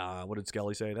 What did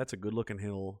Skelly say? That's a good-looking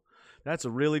hill. That's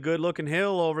a really good-looking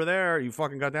hill over there. You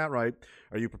fucking got that right.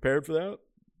 Are you prepared for that?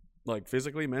 Like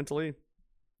physically, mentally?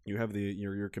 You have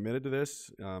you're committed to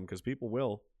this? Because people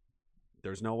will.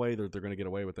 There's no way they're going to get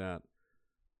away with that.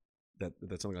 That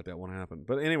something like that won't happen.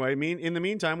 But anyway, in the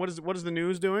meantime, what is the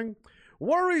news doing?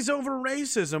 Worries over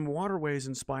racism. Waterways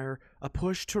inspire a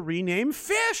push to rename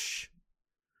fish.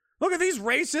 Look at these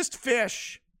racist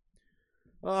fish.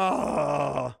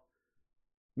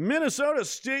 Minnesota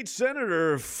State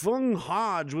Senator Fung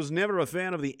Hodge was never a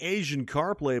fan of the Asian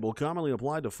carp label commonly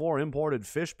applied to 4 imported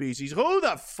fish species. Who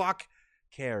the fuck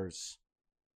cares?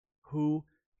 Who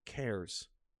cares?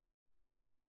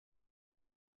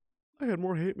 I had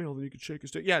more hate mail than you could shake a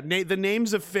stick. Yeah, the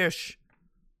names of fish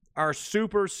are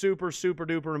super, super, super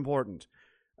duper important.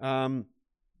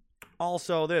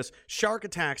 Also this, shark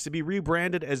attacks to be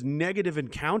rebranded as negative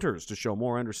encounters to show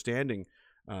more understanding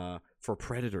for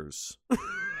predators.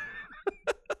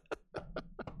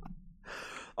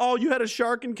 Oh, you had a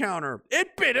shark encounter.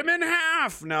 It bit him in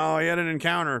half. No, he had an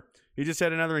encounter. He just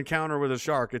had another encounter with a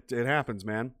shark. It happens,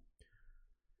 man.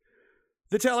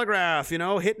 The Telegraph, you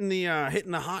know, hitting the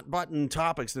hot button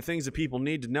topics, the things that people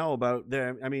need to know about.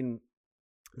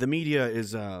 The media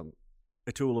is a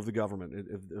tool of the government,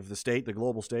 of the state, the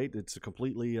global state. It's a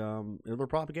completely they're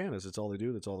propagandists. That's all they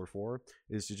do. That's all they're for,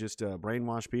 is to just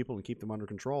brainwash people and keep them under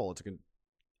control.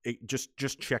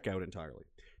 Just check out entirely.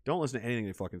 Don't listen to anything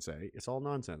they fucking say. It's all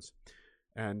nonsense.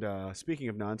 And speaking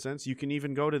of nonsense, you can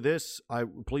even go to this.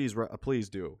 Please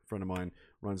do. A friend of mine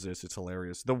runs this. It's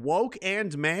hilarious. The Woke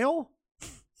and Mail.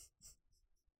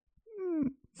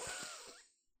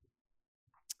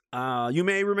 You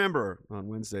may remember on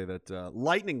Wednesday that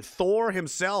Lightning Thor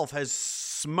himself has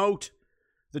smote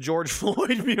the George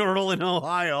Floyd mural in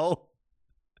Ohio.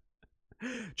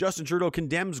 Justin Trudeau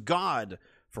condemns God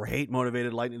for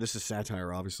hate-motivated lightning. This is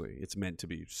satire, obviously. It's meant to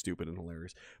be stupid and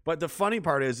hilarious. But the funny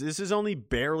part is, this is only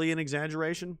barely an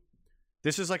exaggeration.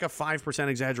 This is like a 5%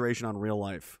 exaggeration on real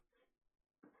life.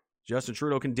 Justin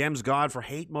Trudeau condemns God for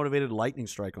hate-motivated lightning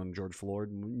strike on George Floyd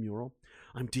mural.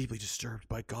 I'm deeply disturbed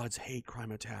by God's hate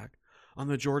crime attack on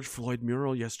the George Floyd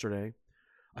mural yesterday.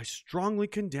 I strongly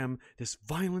condemn this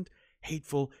violent,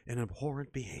 hateful, and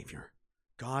abhorrent behavior.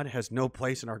 God has no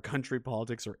place in our country,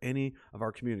 politics, or any of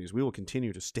our communities. We will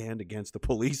continue to stand against the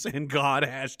police and God.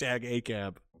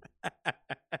 #ACAB.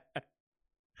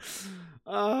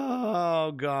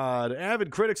 Oh, God.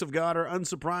 Avid critics of God are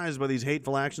unsurprised by these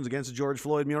hateful actions against the George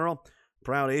Floyd mural.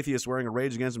 Proud atheist wearing a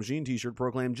Rage Against the Machine t-shirt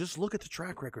proclaimed, "Just look at the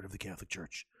track record of the Catholic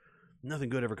Church. Nothing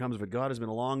good ever comes of it. God has been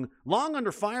long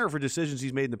under fire for decisions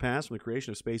he's made in the past, from the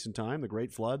creation of space and time, the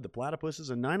Great Flood, the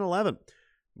platypuses, and 9/11.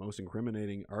 Most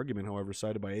incriminating argument, however,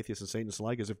 cited by atheists and Satanists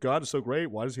alike is, if God is so great,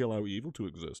 why does he allow evil to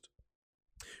exist?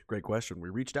 Great question. We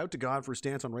reached out to God for a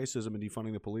stance on racism and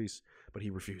defunding the police, but he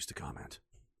refused to comment.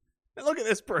 And look at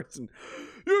this person.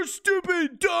 You're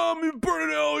stupid, dumb, you burn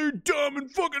it out, you're dumb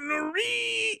and fucking...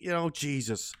 You know,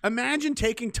 Jesus. Imagine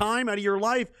taking time out of your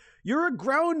life. You're a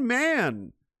grown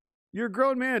man. You're a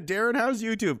grown man. Darren, how's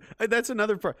YouTube? That's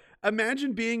another part.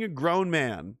 Imagine being a grown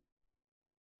man,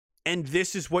 and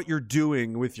this is what you're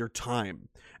doing with your time.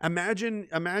 Imagine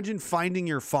finding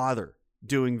your father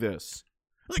doing this.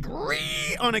 Like,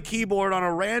 on a keyboard on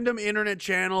a random internet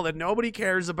channel that nobody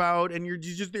cares about, and you're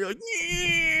just there like,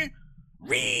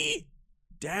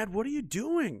 Dad, what are you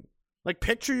doing? Like,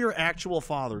 picture your actual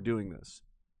father doing this.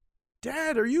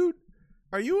 Dad, are you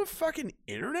a fucking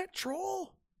internet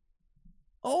troll?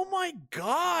 Oh my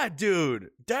God,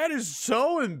 dude. That is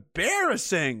so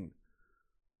embarrassing.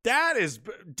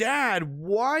 Dad,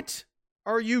 what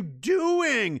are you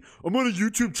doing? I'm on a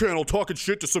YouTube channel talking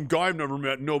shit to some guy I've never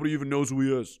met and nobody even knows who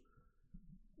he is.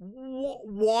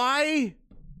 Why?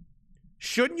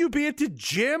 Shouldn't you be at the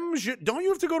gym? Don't you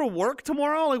have to go to work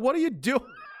tomorrow? Like, what are you doing?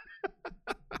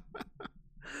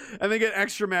 And they get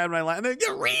extra mad when I laugh. And they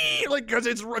get like,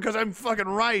 because I'm fucking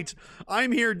right.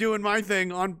 I'm here doing my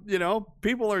thing on, you know,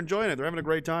 people are enjoying it. They're having a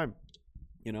great time,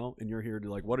 you know, and you're here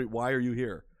to like, why are you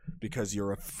here? Because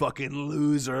you're a fucking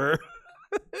loser.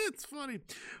 It's funny.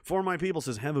 For my people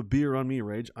says, have a beer on me,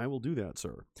 Rage. I will do that,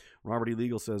 sir. Robert E.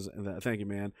 Legal says, thank you,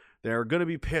 man. They're going to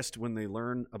be pissed when they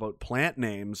learn about plant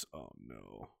names. Oh,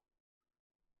 no.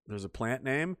 There's a plant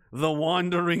name? The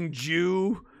Wandering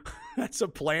Jew? That's a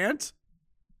plant?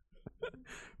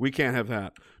 We can't have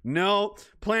that. No,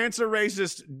 plants are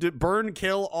racist.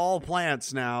 Kill all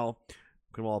plants now.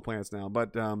 Kill all plants now.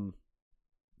 But, oh,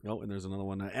 and there's another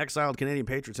one. Exiled Canadian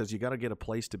Patriot says, you got to get a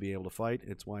place to be able to fight.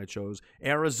 It's why I chose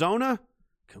Arizona.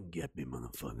 Come get me,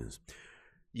 motherfuckers.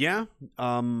 Yeah.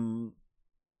 Well,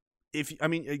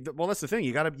 that's the thing.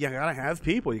 You gotta have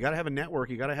people. You gotta have a network.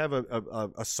 You gotta have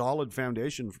a solid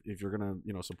foundation if you're gonna,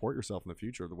 you know, support yourself in the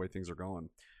future. The way things are going,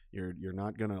 you're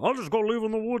not gonna. I'll just go live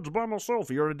in the woods by myself.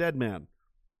 You're a dead man.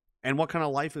 And what kind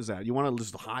of life is that? You want to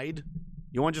just hide?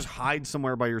 You want to just hide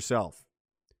somewhere by yourself?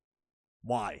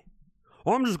 Why?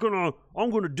 I'm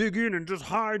gonna dig in and just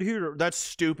hide here. That's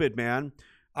stupid, man.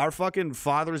 Our fucking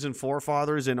fathers and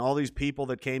forefathers and all these people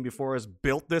that came before us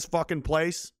built this fucking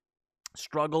place.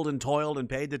 Struggled and toiled and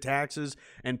paid the taxes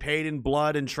and paid in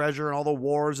blood and treasure and all the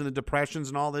wars and the depressions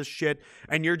and all this shit,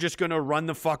 and you're just gonna run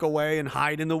the fuck away and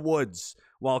hide in the woods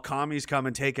while commies come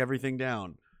and take everything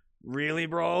down. Really,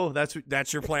 bro?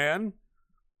 That's your plan?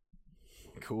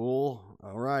 Cool.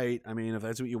 All right. I mean, if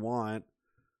that's what you want,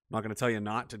 I'm not gonna tell you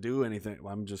not to do anything.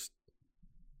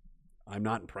 I'm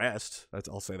not impressed.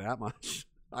 I'll say that much.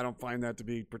 I don't find that to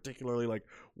be particularly like,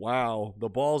 wow, the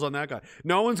ball's on that guy.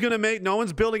 No one's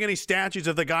building any statues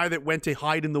of the guy that went to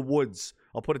hide in the woods.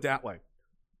 I'll put it that way.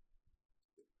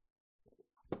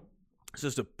 It's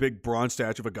just a big bronze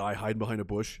statue of a guy hiding behind a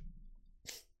bush.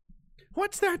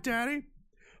 What's that, Daddy?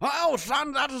 Oh,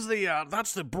 son,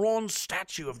 that's the bronze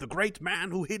statue of the great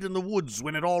man who hid in the woods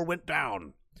when it all went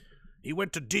down. He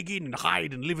went to dig in and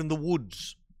hide and live in the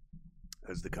woods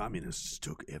as the communists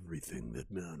took everything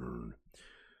that man earned.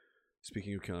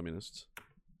 Speaking of communists,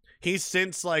 he's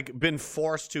since been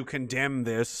forced to condemn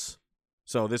this.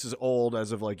 So this is old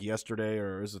as of yesterday,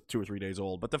 or is it 2 or 3 days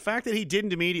old? But the fact that he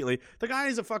didn't immediately, the guy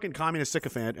is a fucking communist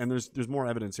sycophant, and there's more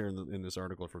evidence here in this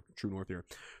article for True North here.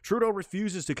 Trudeau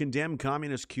refuses to condemn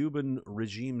communist Cuban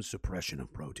regime suppression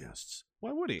of protests.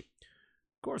 Why would he?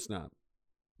 Of course not.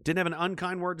 Didn't have an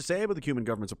unkind word to say about the Cuban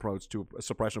government's approach to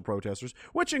suppression of protesters,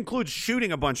 which includes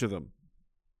shooting a bunch of them.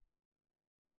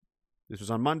 This was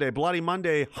on Monday, Bloody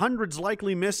Monday, hundreds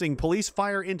likely missing, police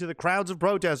fire into the crowds of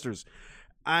protesters.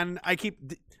 And I'm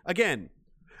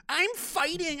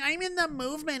fighting, I'm in the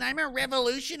movement, I'm a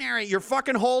revolutionary. You're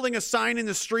fucking holding a sign in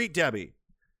the street, Debbie.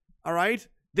 All right?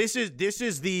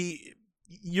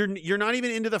 You're not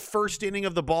even into the first inning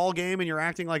of the ball game, and you're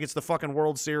acting like it's the fucking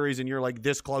World Series, and you're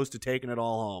this close to taking it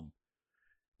all home.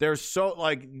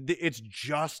 It's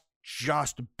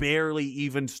just barely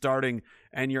even starting,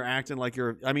 and you're acting like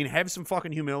have some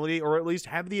fucking humility, or at least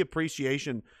have the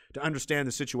appreciation to understand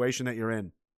the situation that you're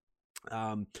in.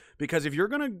 Because if you're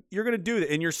gonna do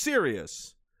that and you're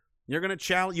serious, you're gonna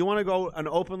you want to go and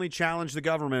openly challenge the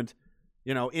government,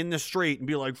 in the street and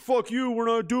be like, fuck you, we're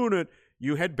not doing it.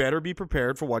 You had better be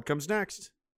prepared for what comes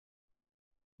next.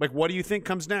 What do you think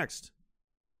comes next?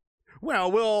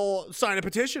 Well, we'll sign a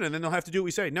petition and then they'll have to do what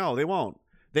we say. No, they won't.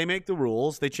 They make the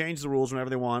rules. They change the rules whenever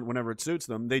they want, whenever it suits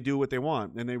them. They do what they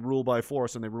want, and they rule by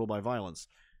force and they rule by violence.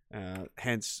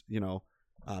 Hence,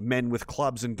 men with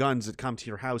clubs and guns that come to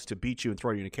your house to beat you and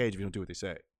throw you in a cage if you don't do what they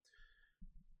say.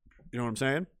 You know what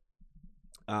I'm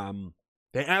saying?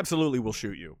 They absolutely will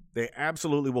shoot you. They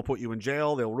absolutely will put you in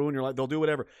jail. They'll ruin your life. They'll do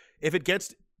whatever. If it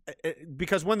gets,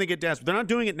 because when they get desperate, they're not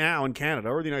doing it now in Canada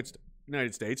or the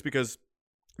United States because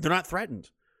they're not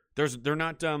threatened. There's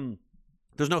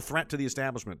no threat to the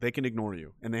establishment. They can ignore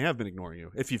you, and they have been ignoring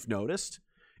you. If you've noticed,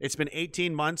 it's been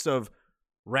 18 months of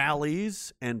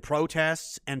rallies and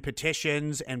protests and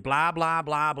petitions and blah, blah,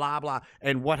 blah, blah, blah.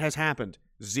 And what has happened?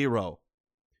 Zero.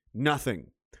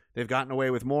 Nothing. They've gotten away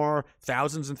with more.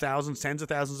 Thousands and thousands, tens of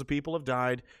thousands of people have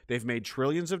died. They've made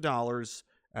trillions of dollars,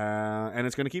 and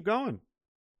it's going to keep going.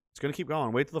 It's going to keep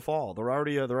going. Wait till the fall. They're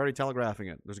already telegraphing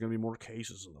it. There's going to be more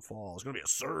cases in the fall. There's going to be a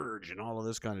surge and all of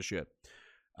this kind of shit.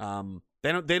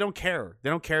 They don't care. They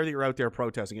don't care that you're out there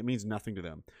protesting. It means nothing to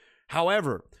them.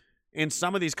 However, in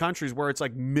some of these countries where it's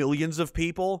like millions of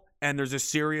people and there's a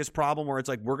serious problem where it's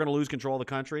like we're going to lose control of the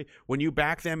country, when you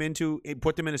back them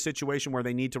put them in a situation where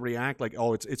they need to react like,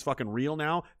 oh, it's fucking real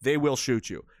now, they will shoot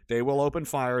you. They will open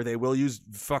fire. They will use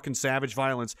fucking savage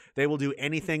violence. They will do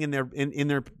anything in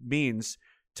their means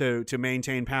to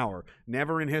maintain power.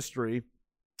 Never in history,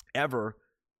 ever,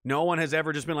 no one has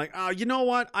ever just been like, oh, you know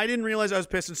what? I didn't realize I was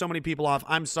pissing so many people off.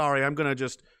 I'm sorry. I'm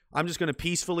just going to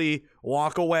peacefully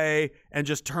walk away and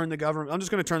just turn the government. I'm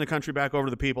just going to turn the country back over to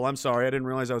the people. I'm sorry. I didn't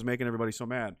realize I was making everybody so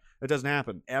mad. It doesn't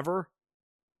happen ever.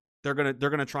 They're going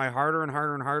to try harder and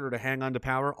harder and harder to hang on to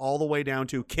power, all the way down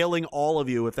to killing all of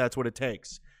you if that's what it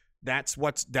takes. That's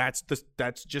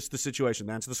just the situation.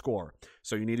 That's the score.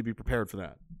 So you need to be prepared for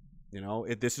that.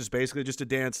 This is basically just a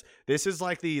dance. This is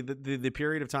like the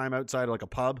period of time outside of like a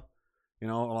pub. A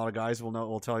lot of guys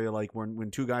will tell you like when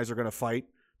two guys are going to fight.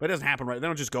 But it doesn't happen right. They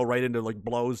don't just go right into like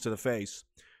blows to the face.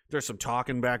 There's some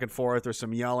talking back and forth. There's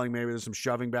some yelling. Maybe there's some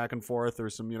shoving back and forth.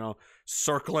 There's some,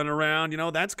 circling around.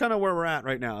 That's kind of where we're at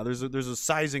right now. There's a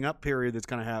sizing up period that's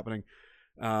kind of happening.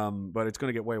 But it's going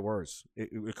to get way worse.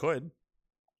 It could.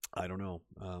 I don't know.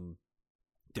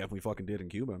 Definitely fucking did in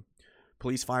Cuba.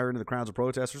 Police fire into the crowds of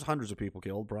protesters. Hundreds of people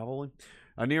killed, probably.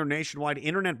 A near nationwide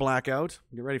internet blackout.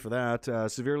 Get ready for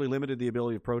that. Severely limited the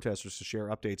ability of protesters to share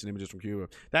updates and images from Cuba.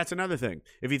 That's another thing.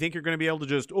 If you think you're going to be able to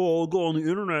just, go on the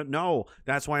internet, no.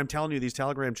 That's why I'm telling you, these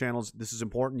Telegram channels, this is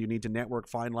important. You need to network,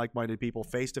 find like-minded people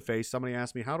face to face. Somebody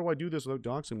asked me, how do I do this without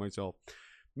doxing myself?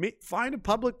 Find a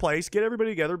public place, get everybody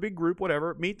together, big group,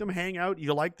 whatever. Meet them, hang out.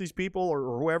 You like these people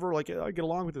or whoever. Like, I get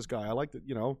along with this guy. I like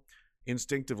that,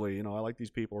 instinctively, I like these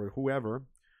people or whoever.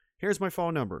 Here's my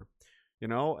phone number,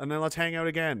 and then let's hang out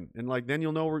again. And like, then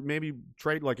you'll know, maybe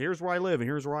trade, like, here's where I live and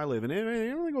here's where I live. And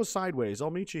it only goes sideways.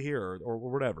 I'll meet you here or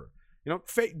whatever.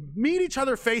 Meet each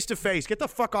other face to face. Get the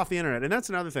fuck off the internet. And that's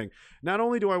another thing. Not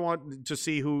only do I want to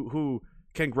see who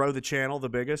can grow the channel the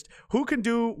biggest,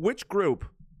 which group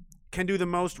can do the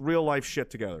most real life shit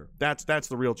together. That's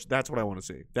what I want to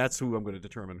see. That's who I'm going to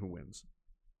determine who wins.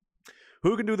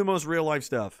 Who can do the most real life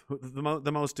stuff?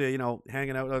 The most,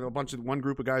 hanging out. One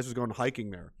group of guys was going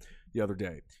hiking there the other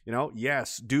day.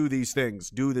 Yes, do these things,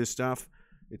 do this stuff.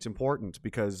 It's important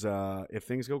because if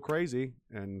things go crazy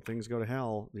and things go to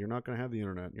hell, you're not going to have the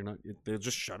internet. They'll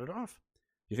just shut it off.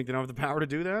 You think they don't have the power to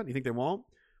do that? You think they won't?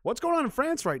 What's going on in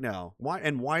France right now? Why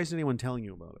isn't anyone telling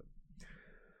you about it?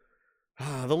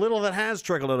 The little that has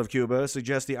trickled out of Cuba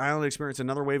suggests the island experienced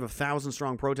another wave of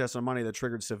thousand-strong protests on Monday that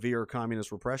triggered severe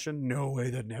communist repression. No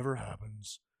way, that never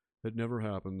happens. It never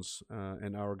happens,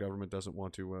 and our government doesn't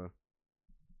want to,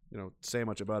 say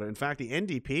much about it. In fact, the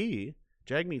NDP,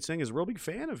 Jagmeet Singh, is a real big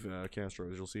fan of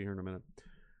Castro, as you'll see here in a minute.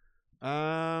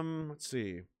 Let's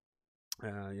see.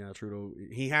 Trudeau.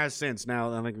 He has since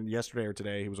now. I think yesterday or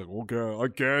today, he was like, "Okay, I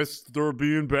guess they're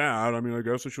being bad. I mean, I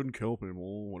guess I shouldn't kill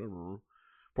people. Whatever."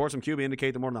 Reports from Cuba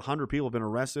indicate that more than 100 people have been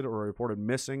arrested or reported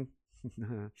missing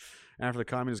after the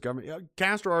communist government.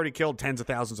 Castro already killed tens of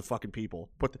thousands of fucking people.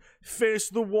 Face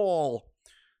the wall.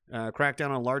 Crackdown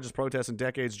on largest protests in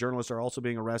decades. Journalists are also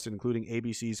being arrested, including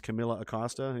ABC's Camila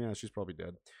Acosta. Yeah, she's probably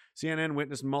dead. CNN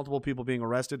witnessed multiple people being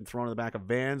arrested and thrown in the back of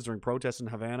vans during protests in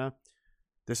Havana.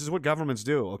 This is what governments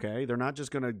do, okay? They're not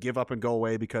just going to give up and go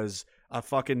away because a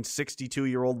fucking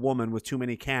 62-year-old woman with too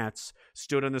many cats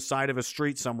stood on the side of a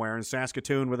street somewhere in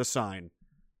Saskatoon with a sign.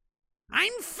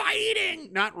 I'm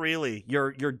fighting! Not really.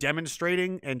 You're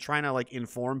demonstrating and trying to, like,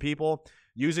 inform people.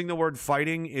 Using the word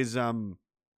fighting is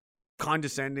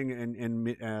condescending and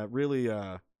really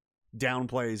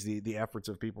downplays the efforts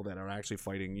of people that are actually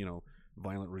fighting,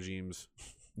 violent regimes,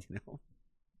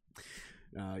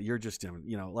 You're just,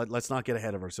 let's not get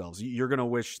ahead of ourselves. You're going to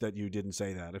wish that you didn't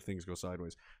say that if things go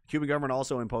sideways. The Cuban government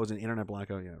also imposed an internet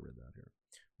blackout. Yeah, I read that here.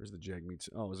 Where's the Jag meets?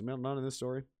 Oh, is it not in this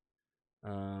story?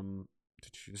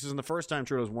 This isn't the first time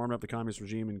Trudeau's warmed up the communist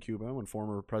regime in Cuba. When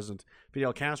former President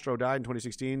Fidel Castro died in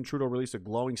 2016, Trudeau released a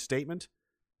glowing statement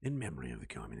in memory of the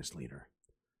communist leader.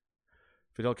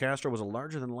 Fidel Castro was a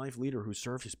larger-than-life leader who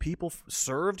served his people,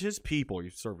 he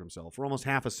served himself, for almost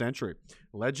half a century.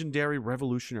 Legendary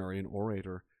revolutionary and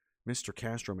orator, Mr.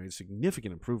 Castro made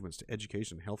significant improvements to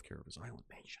education and healthcare of his island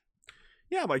nation.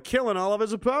 Yeah, by killing all of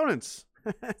his opponents.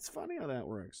 It's funny how that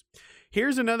works.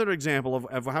 Here's another example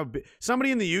of how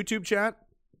somebody in the YouTube chat,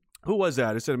 who was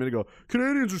that? I said a minute ago,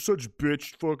 Canadians are such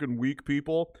bitch fucking weak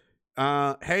people.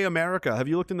 Hey, America, have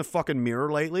you looked in the fucking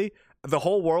mirror lately? The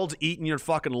whole world's eating your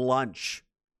fucking lunch.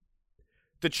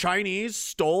 The Chinese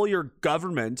stole your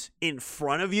government in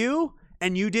front of you,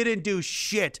 and you didn't do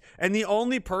shit. And the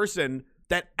only person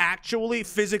that actually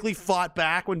physically fought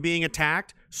back when being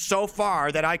attacked so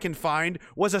far that I can find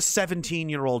was a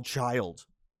 17-year-old child.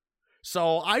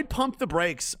 So I'd pump the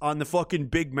brakes on the fucking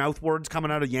big mouth words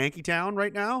coming out of Yankeetown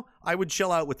right now. I would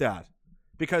chill out with that.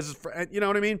 Because, you know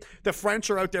what I mean? The French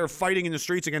are out there fighting in the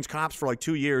streets against cops for like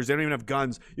 2 years. They don't even have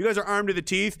guns. You guys are armed to the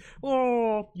teeth.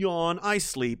 Oh, yawn. I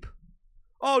sleep.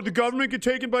 Oh, the government get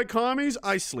taken by commies?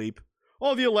 I sleep.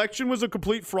 Oh, the election was a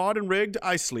complete fraud and rigged?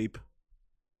 I sleep.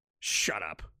 Shut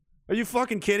up. Are you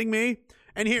fucking kidding me?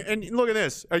 And look at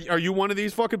this. Are you one of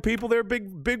these fucking people there,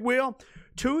 big wheel?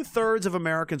 2/3 of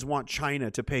Americans want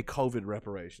China to pay COVID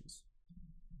reparations.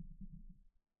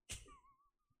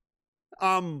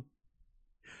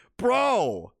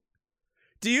 Bro,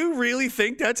 do you really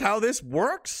think that's how this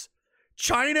works?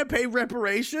 China pay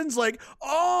reparations? Like,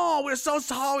 oh, we're so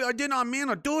sorry. I did not mean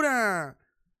to do that.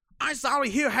 I'm sorry.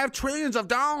 Here, have trillions of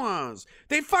dollars.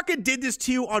 They fucking did this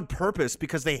to you on purpose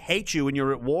because they hate you and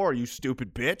you're at war, you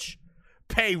stupid bitch.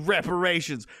 Pay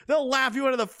reparations. They'll laugh you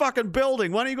out of the fucking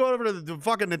building. Why don't you go over to the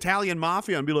fucking Italian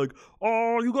mafia and be like,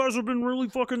 oh, you guys have been really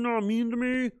fucking mean to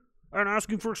me and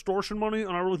asking for extortion money,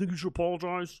 and I really think you should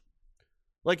apologize.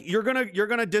 Like, you're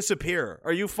gonna disappear.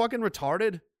 Are you fucking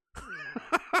retarded?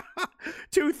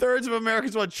 2/3 of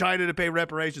Americans want China to pay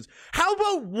reparations. How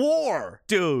about war,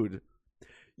 dude?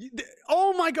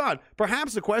 Oh my God.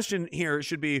 Perhaps the question here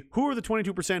should be, who are the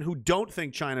 22% who don't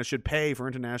think China should pay for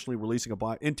intentionally releasing a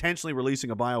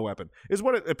bioweapon? Is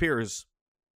what it appears.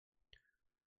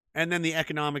 And then the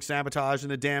economic sabotage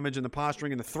and the damage and the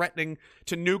posturing and the threatening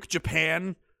to nuke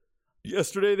Japan.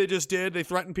 Yesterday they just did. They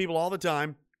threaten people all the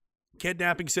time. They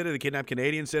kidnap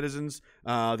Canadian citizens,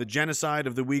 the genocide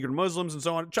of the Uyghur Muslims and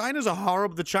so on.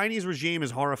 The Chinese regime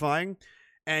is horrifying.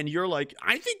 And you're like,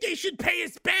 I think they should pay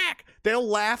us back. They'll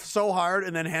laugh so hard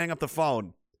and then hang up the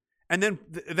phone. And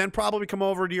then probably come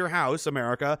over to your house,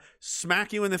 America,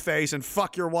 smack you in the face and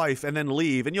fuck your wife and then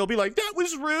leave. And you'll be like, that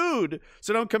was rude.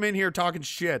 So don't come in here talking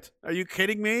shit. Are you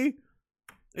kidding me?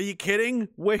 Are you kidding?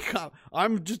 Wake up.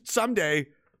 Someday,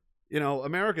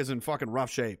 America's in fucking rough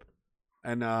shape.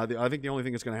 And I think the only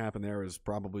thing that's going to happen there is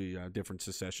probably different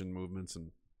secession movements,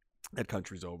 and that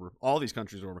country's over. All these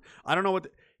countries are over. I don't know what...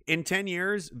 In 10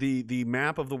 years, the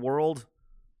map of the world,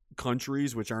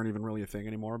 countries, which aren't even really a thing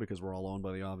anymore because we're all owned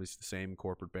by the same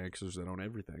corporate bankers that own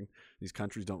everything. These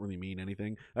countries don't really mean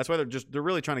anything. That's why they're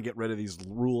really trying to get rid of these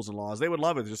rules and laws. They would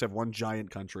love it to just have one giant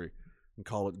country and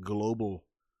call it global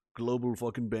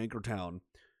fucking banker town.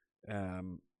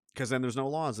 Because then there's no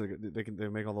laws. They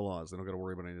make all the laws. They don't got to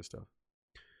worry about any of this stuff.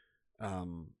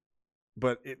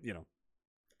 But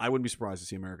I wouldn't be surprised to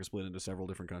see America split into several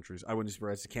different countries. I wouldn't be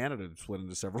surprised to see Canada split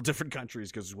into several different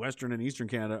countries because Western and Eastern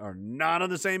Canada are not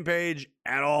on the same page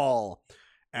at all.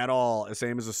 At all. The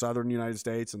same as the Southern United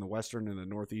States and the Western and the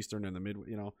Northeastern and the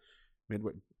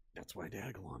Midway. That's why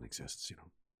Diagolon exists,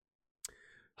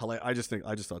 I just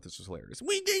thought this was hilarious.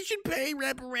 They should pay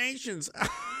reparations.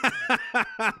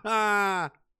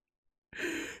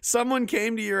 Someone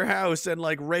came to your house and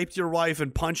raped your wife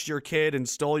and punched your kid and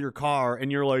stole your car,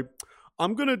 and you're like,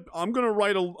 I'm gonna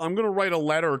write a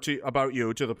letter about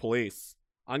you to the police.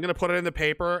 I'm gonna put it in the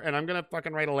paper and I'm gonna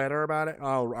fucking write a letter about it.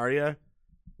 Oh, are you?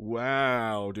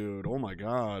 Wow, dude. Oh my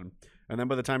God. And then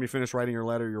by the time you finish writing your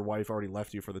letter, your wife already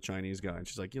left you for the Chinese guy, and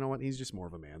she's like, you know what? He's just more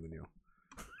of a man than you.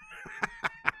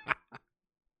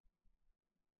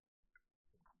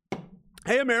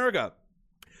 Hey, America.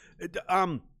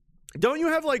 Don't you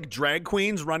have drag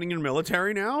queens running your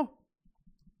military now?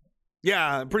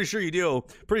 Yeah, I'm pretty sure you do.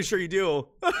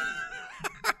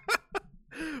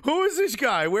 Who is this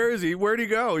guy? Where is he? Where'd he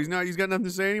go? He's got nothing to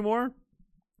say anymore?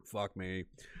 Fuck me.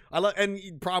 And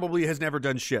he probably has never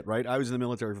done shit, right? I was in the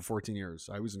military for 14 years.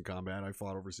 I was in combat. I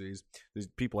fought overseas. There's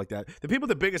people like that. The people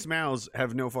with the biggest mouths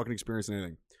have no fucking experience in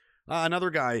anything. Another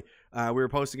guy, we were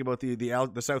posting about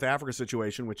the South Africa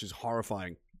situation, which is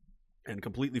horrifying and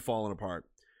completely fallen apart.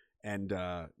 And,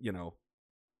 you know,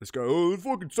 this guy, oh,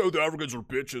 fucking South Africans are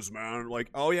bitches, man. Like,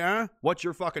 oh, yeah? What's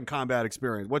your fucking combat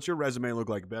experience? What's your resume look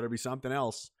like? It better be something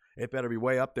else. It better be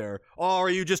way up there. Oh, are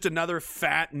you just another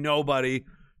fat nobody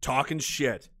talking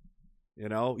shit? You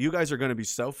know, you guys are going to be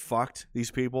so fucked,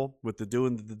 these people, with the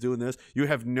doing this. You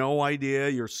have no idea.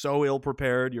 You're so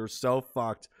ill-prepared. You're so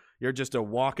fucked. You're just a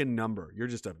walking number. You're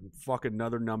just a fucking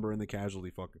another number in the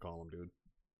casualty fucking column, dude.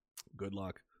 Good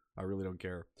luck. I really don't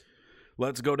care.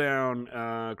 Let's go down.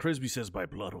 Crisby says, by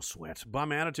blood or sweat.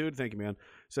 Bum attitude. Thank you, man.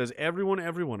 Says, everyone.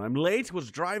 I'm late.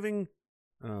 Was driving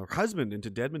husband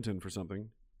into Dedmonton for something.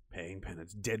 Paying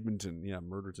penance. Dedmonton. Yeah,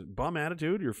 murder. Bum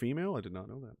attitude. You're female? I did not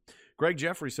know that. Greg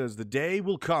Jeffrey says, the day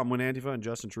will come when Antifa and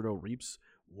Justin Trudeau reaps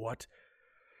what?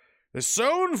 They're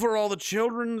sown for all the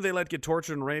children they let get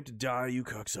tortured and raped. Die, you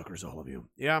cocksuckers, all of you.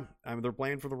 Yeah, I mean, they're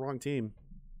playing for the wrong team.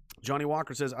 Johnny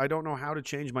Walker says, I don't know how to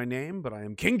change my name, but I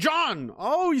am King John.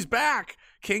 Oh, he's back.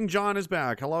 King John is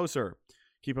back. Hello, sir.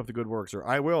 Keep up the good work, sir.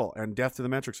 I will. And death to the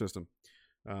metric system.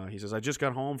 He says, I just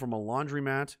got home from a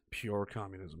laundromat. Pure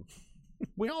communism.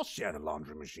 We all share the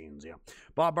laundry machines, yeah.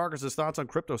 Bob Barker says, thoughts on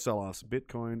crypto sell-offs.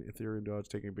 Bitcoin, Ethereum, Doge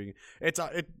taking a beating.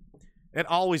 It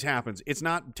always happens. It's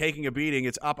not taking a beating.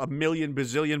 It's up 1,000,000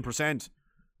 bazillion %.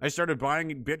 I started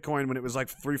buying Bitcoin when it was like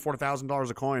 $3,000-$4,000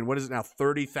 a coin. What is it now?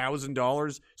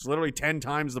 $30,000? It's literally 10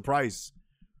 times the price.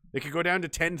 It could go down to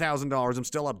 $10,000. I'm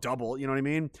still up double. You know what I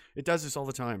mean? It does this all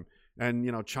the time. And,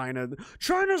 you know,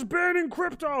 China's banning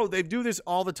crypto. They do this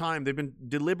all the time. They've been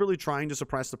deliberately trying to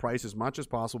suppress the price as much as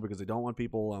possible because they don't want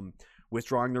people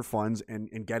withdrawing their funds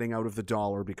and getting out of the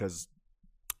dollar, because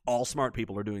all smart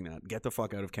people are doing that. Get the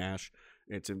fuck out of cash.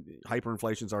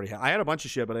 Hyperinflation's already I had a bunch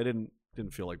of shit, but I didn't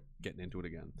feel like getting into it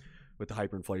again with the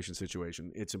hyperinflation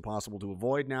situation. It's impossible to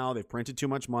avoid now. They've printed too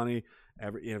much money.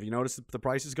 Have you noticed the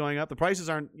prices going up? The prices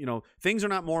aren't, things are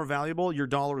not more valuable. Your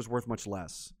dollar is worth much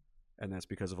less. And that's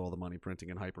because of all the money printing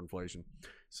and hyperinflation.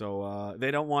 So they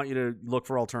don't want you to look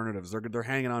for alternatives. They're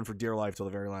hanging on for dear life till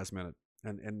the very last minute.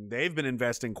 And they've been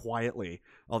investing quietly.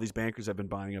 All these bankers have been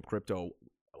buying up crypto,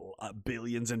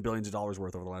 billions and billions of dollars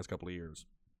worth over the last couple of years.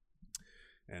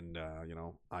 And,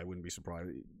 I wouldn't be surprised.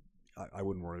 I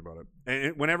wouldn't worry about it.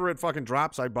 And whenever it fucking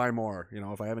drops, I'd buy more.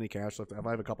 If I have any cash left, if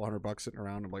I have a couple $100 sitting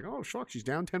around, I'm like, oh, shuck, she's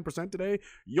down 10% today.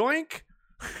 Yoink!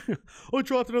 I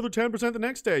dropped another 10% the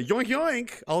next day. Yoink,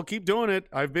 yoink! I'll keep doing it.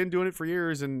 I've been doing it for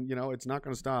years, and, it's not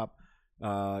going to stop.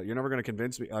 You're never going to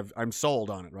convince me. I'm sold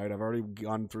on it, right? I've already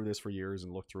gone through this for years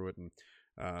and looked through it, and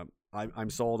I'm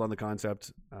sold on the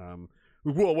concept.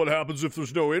 Well, what happens if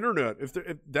there's no internet? If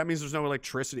that means there's no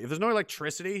electricity. If there's no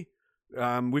electricity,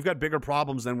 we've got bigger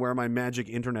problems than where my magic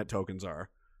internet tokens are.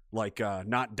 Like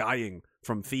not dying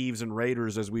from thieves and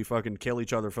raiders as we fucking kill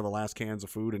each other for the last cans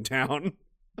of food in town.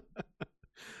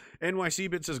 NYC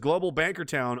Bit says, global banker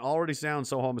town already sounds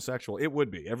so homosexual. It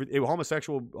would be.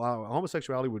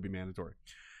 Homosexuality would be mandatory.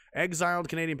 Exiled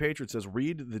Canadian Patriot says,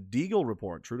 read the Deagle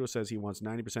report. Trudeau says he wants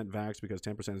 90% vax because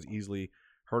 10% is easily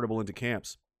herdable into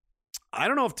camps. I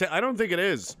don't know I don't think it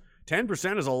is.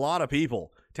 10% is a lot of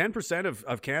people. 10%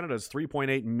 of Canada is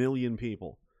 3.8 million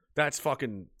people. That's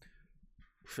fucking.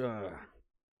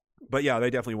 But yeah, they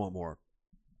definitely want more.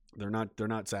 They're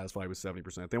not satisfied with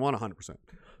 70%. They want 100%,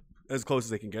 as close as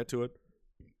they can get to it.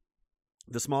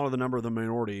 The smaller the number of the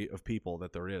minority of people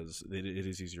that there is, it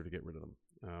is easier to get rid of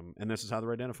them. And this is how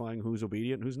they're identifying who's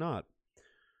obedient and who's not.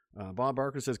 Bob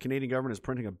Barker says Canadian government is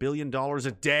printing $1 billion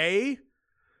a day.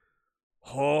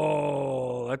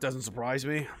 Oh, that doesn't surprise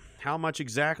me. How much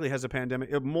exactly has a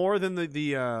pandemic? More than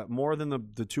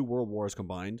the two world wars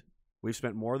combined. We've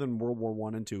spent more than World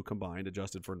War I and II combined,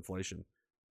 adjusted for inflation,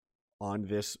 on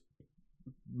this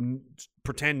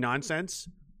pretend nonsense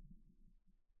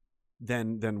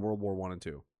than World War I and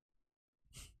II.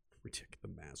 Ridiculous. The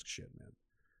mask shit, man.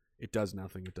 It does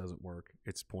nothing. It doesn't work.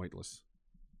 It's pointless.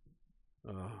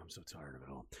 Oh, I'm so tired of it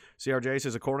all. CRJ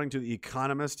says, according to The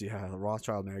Economist, the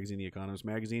Rothschild magazine, The Economist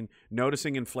magazine,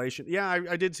 noticing inflation. Yeah,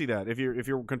 I did see that. If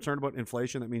you're concerned about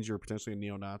inflation, that means you're potentially a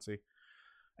neo-Nazi.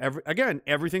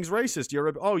 Everything's racist.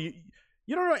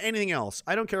 You don't know anything else.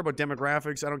 I don't care about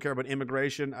demographics. I don't care about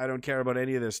immigration. I don't care about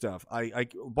any of this stuff.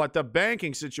 But the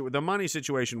banking situation, the money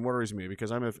situation worries me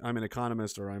because I'm an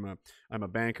economist, or I'm a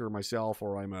banker myself,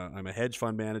 or I'm a hedge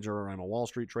fund manager, or I'm a Wall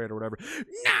Street trader, or whatever.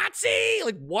 Nazi!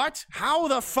 Like what? How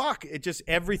the fuck?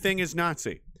 Everything is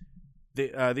Nazi.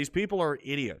 These people are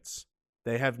idiots.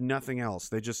 They have nothing else.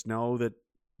 They just know that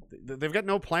they've got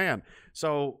no plan.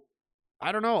 So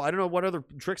I don't know. I don't know what other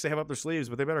tricks they have up their sleeves,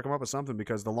 but they better come up with something,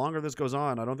 because the longer this goes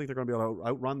on, I don't think they're going to be able to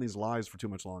outrun these lies for too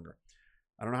much longer.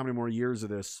 I don't know how many more years of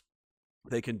this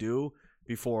they can do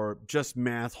before just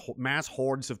mass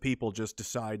hordes of people just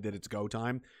decide that it's go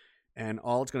time. And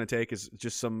all it's going to take is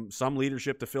just some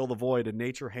leadership to fill the void, and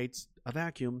nature hates a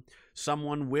vacuum.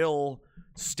 Someone will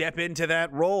step into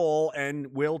that role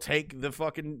and will take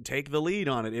the lead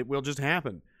on it. It will just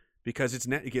happen, because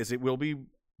because it will be,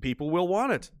 people will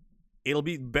want it. It'll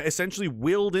be essentially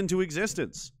willed into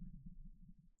existence.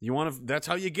 You want to? That's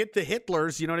how you get the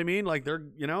Hitlers. You know what I mean? Like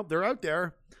they're out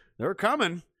there, they're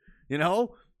coming.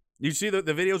 You see the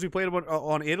videos we played about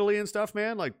on Italy and stuff,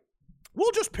 man. Like,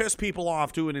 we'll just piss people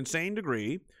off to an insane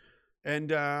degree,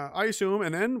 and I assume,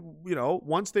 and then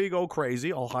once they go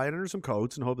crazy, I'll hide under some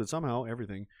coats and hope that somehow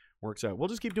everything works out. We'll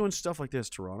just keep doing stuff like this,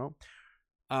 Toronto.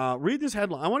 Read this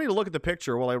headline. I want you to look at the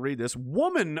picture while I read this.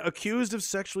 Woman accused of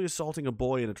sexually assaulting a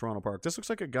boy in a Toronto park. This looks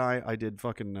like a guy I did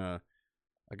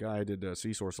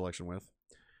C-Source selection with.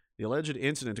 The alleged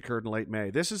incident occurred in late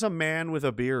May. This is a man with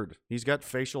a beard. He's got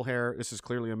facial hair. This is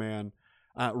clearly a man.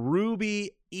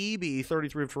 Ruby Eby,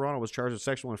 33, of Toronto, was charged with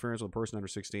sexual interference with a person under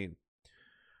 16.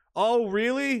 Oh,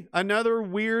 really? Another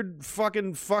weird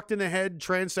fucking fucked in the head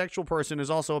transsexual person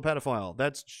is also a pedophile.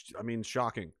 That's,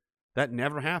 shocking. That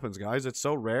never happens, guys. It's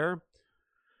so rare.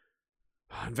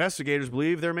 Investigators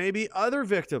believe there may be other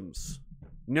victims.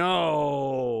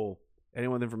 No.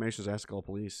 Anyone with information is asked to call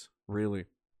police. Really?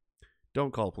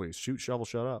 Don't call police. Shoot, shovel,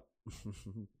 shut up.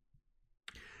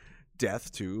 Death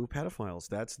to pedophiles.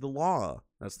 That's the law.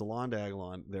 That's the law in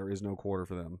Dagalon. There is no quarter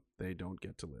for them. They don't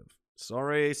get to live.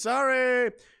 Sorry.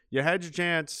 You had your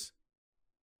chance.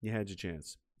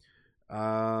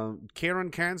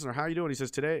 Karen Kanzler, how you doing? He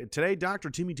says, today, Dr.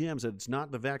 Timmy Tam said it's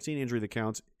not the vaccine injury that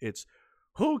counts. It's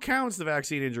who counts the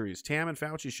vaccine injuries. Tam and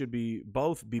Fauci should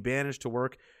both be banished to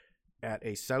work at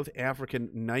a South African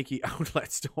Nike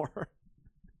outlet store.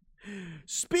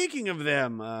 Speaking of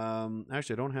them,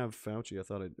 actually, I don't have Fauci.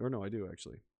 I do,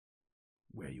 actually.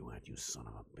 Where you at, you son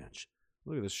of a bitch?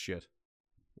 Look at this shit.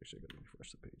 Actually, I gotta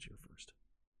refresh the page here first.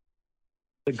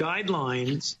 The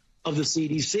guidelines of the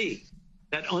CDC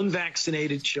that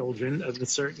unvaccinated children of a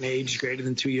certain age, greater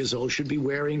than 2 years old, should be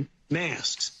wearing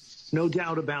masks. No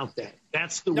doubt about that.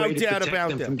 That's the way to protect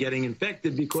them from getting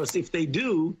infected, because if they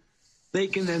do, they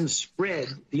can then spread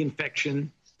the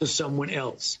infection to someone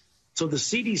else. So the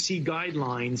CDC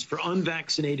guidelines for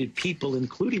unvaccinated people,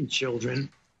 including children,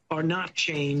 are not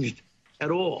changed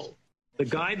at all. The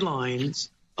guidelines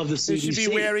of the CDC. They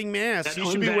should be wearing masks.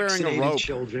 You should be wearing a rope.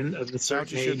 Children of a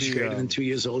certain age, greater than 2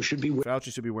 years old,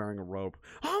 Fauci should be wearing a rope.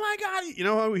 Oh my God! You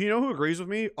know who agrees with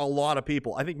me? A lot of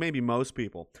people. I think maybe most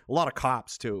people. A lot of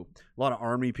cops too. A lot of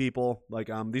army people. Like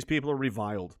these people are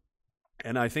reviled.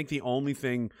 And I think the only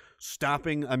thing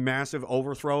stopping a massive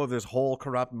overthrow of this whole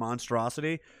corrupt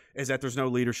monstrosity is that there's no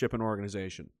leadership and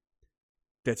organization.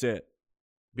 That's it.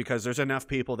 Because there's enough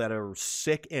people that are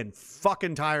sick and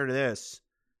fucking tired of this.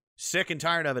 Sick and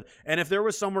tired of it. And if there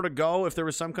was somewhere to go, if there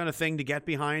was some kind of thing to get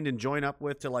behind and join up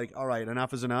with to all right,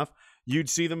 enough is enough, you'd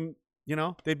see them,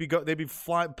 they'd be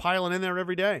piling in there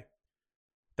every day.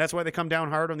 That's why they come down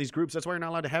hard on these groups. That's why you're not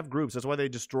allowed to have groups. That's why they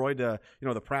destroyed, the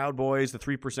Proud Boys, the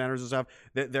 3%ers and stuff.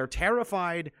 They're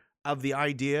terrified of the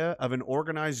idea of an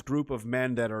organized group of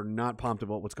men that are not pumped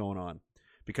about what's going on,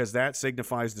 because that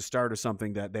signifies the start of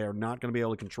something that they are not going to be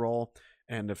able to control.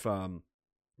 And if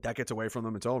that gets away from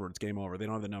them, it's over. It's game over. They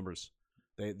don't have the numbers.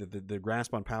 The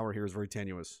grasp on power here is very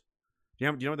tenuous. Do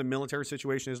you know what the military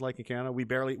situation is like in Canada?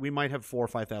 We might have 4,000 or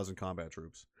 5,000 combat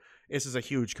troops. This is a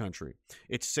huge country.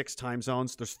 It's 6 time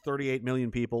zones. There's 38 million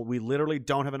people. We literally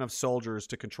don't have enough soldiers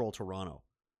to control Toronto.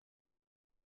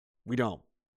 We don't.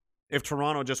 If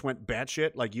Toronto just went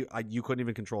batshit, you couldn't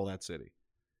even control that city.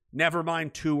 Never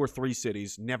mind 2 or 3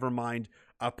 cities. Never mind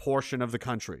a portion of the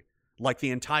country. Like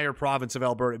the entire province of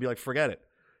Alberta. It'd be like, forget it.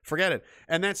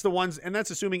 And that's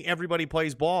that's assuming everybody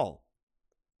plays ball.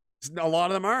 A lot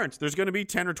of them aren't. There's going to be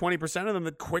 10 or 20% of them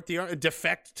that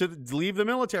defect to leave the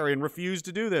military and refuse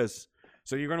to do this.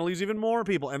 So you're going to lose even more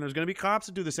people. And there's going to be cops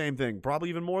that do the same thing, probably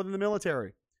even more than the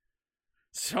military.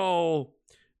 So,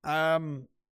 I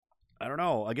don't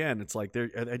know. Again, it's like,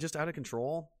 are they just out of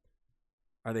control?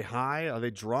 Are they high? Are they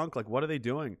drunk? What are they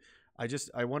doing?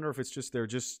 I wonder if it's just, they're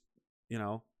just,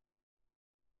 the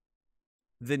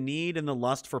need and the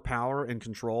lust for power and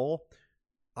control.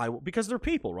 Because they're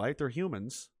people, right? They're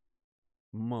humans.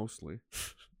 Mostly.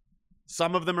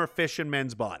 Some of them are fish in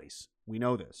men's bodies. We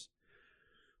know this.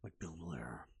 Like Bill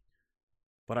Blair.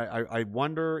 But I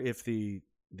wonder if the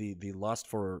lust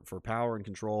for power and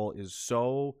control is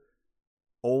so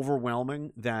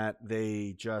overwhelming that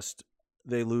they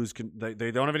lose.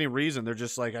 They don't have any reason. They're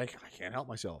just like, I can't help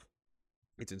myself.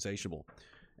 It's insatiable.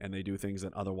 And they do things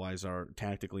that otherwise are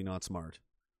tactically not smart.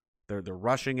 They're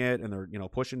rushing it, and they're,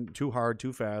 pushing too hard,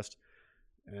 too fast.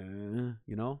 I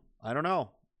don't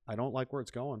know. I don't like where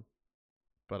it's going,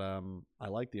 but I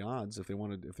like the odds if they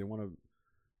want to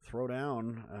throw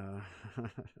down,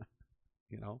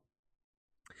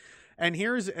 And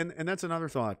here's and that's another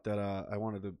thought that I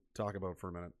wanted to talk about for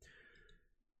a minute.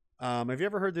 Have you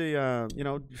ever heard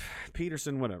the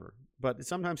Peterson, whatever? But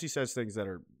sometimes he says things that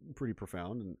are pretty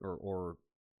profound or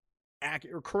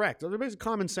accurate or correct. They're basically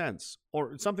common sense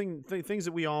or something. Things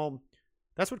that we all.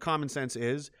 That's what common sense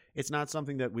is. It's not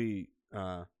something that we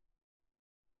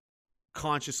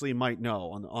consciously might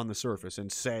know on the surface and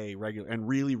say regular and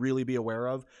really be aware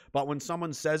of. But when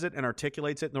someone says it and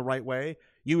articulates it in the right way,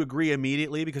 you agree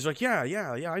immediately because like, yeah,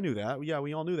 I knew that. Yeah,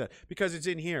 we all knew that because it's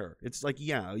in here. It's like,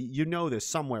 yeah, you know this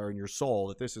somewhere in your soul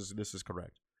that this is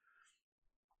correct.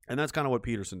 And that's kind of what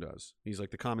Peterson does. He's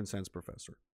like the common sense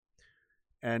professor.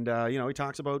 And he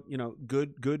talks about,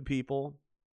 good people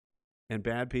and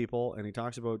bad people, and he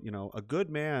talks about, a good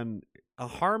man, a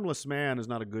harmless man is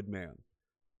not a good man.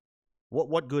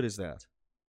 What good is that?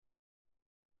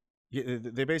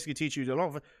 They basically teach you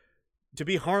to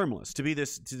be harmless, to be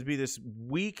this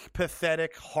weak,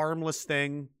 pathetic, harmless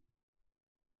thing.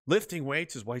 Lifting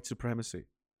weights is white supremacy.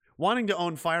 Wanting to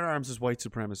own firearms is white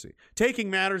supremacy. Taking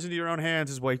matters into your own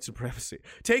hands is white supremacy.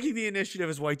 Taking the initiative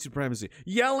is white supremacy.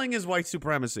 Yelling is white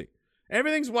supremacy.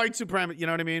 Everything's white supremacy. You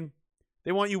know what I mean?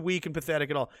 They want you weak and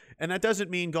pathetic at all. And that doesn't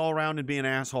mean go around and be an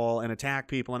asshole and attack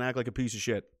people and act like a piece of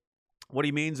shit. What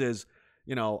he means is,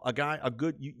 this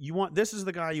is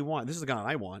the guy you want. This is the guy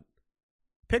I want.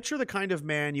 Picture the kind of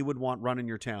man you would want running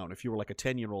your town if you were like a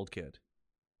 10-year-old kid,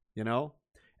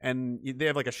 and they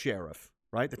have like a sheriff,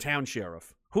 right? The town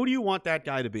sheriff. Who do you want that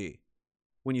guy to be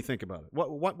when you think about it?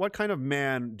 What kind of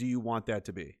man do you want that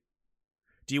to be?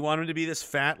 Do you want him to be this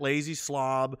fat, lazy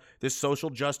slob, this social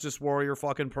justice warrior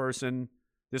fucking person,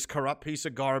 this corrupt piece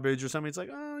of garbage or something? It's like,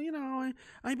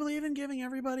 I believe in giving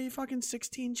everybody fucking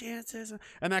 16 chances.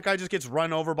 And that guy just gets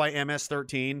run over by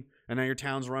MS-13, and now your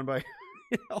town's run by,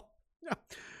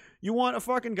 You want a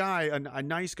fucking guy, a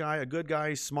nice guy, a good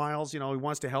guy, smiles, he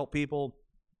wants to help people,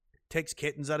 takes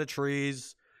kittens out of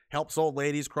trees, helps old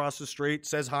ladies cross the street,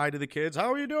 says hi to the kids.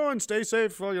 How are you doing? Stay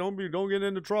safe. Don't get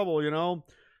into trouble,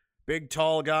 Big,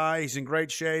 tall guy. He's in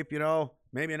great shape,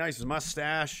 Maybe a nice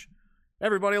mustache.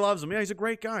 Everybody loves him. Yeah, he's a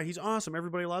great guy. He's awesome.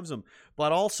 Everybody loves him.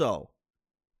 But also,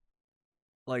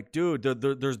 like, dude,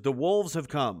 the wolves have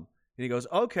come. And he goes,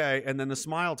 okay. And then the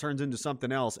smile turns into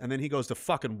something else. And then he goes to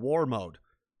fucking war mode,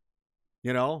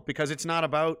 because it's not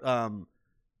about,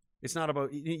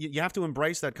 you have to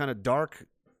embrace that kind of dark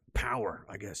power,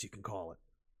 I guess you can call it.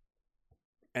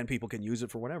 And people can use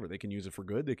it for whatever. They can use it for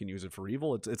good. They can use it for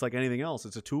evil. It's like anything else.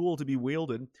 It's a tool to be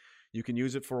wielded. You can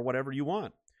use it for whatever you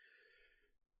want.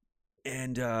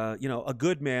 And, a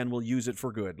good man will use it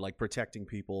for good, like protecting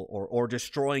people or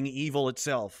destroying evil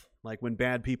itself. Like when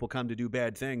bad people come to do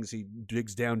bad things, he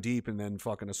digs down deep and then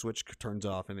fucking a switch turns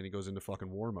off and then he goes into fucking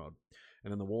war mode.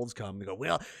 And then the wolves come and they go,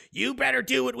 well, you better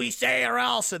do what we say or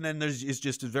else. And then it's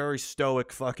just a very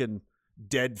stoic fucking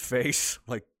dead face.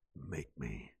 Like, make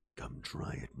me come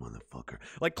try it, motherfucker.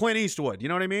 Like Clint Eastwood, you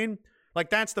know what I mean? Like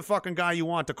that's the fucking guy you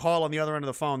want to call on the other end of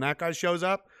the phone. That guy shows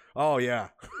up. Oh, yeah.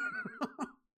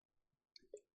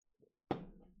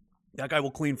 That guy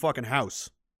will clean fucking house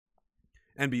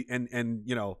and be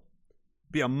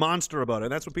a monster about it.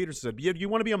 That's what Peterson said. You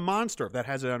want to be a monster that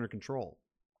has it under control.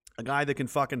 A guy that can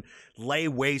fucking lay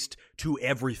waste to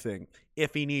everything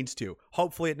if he needs to.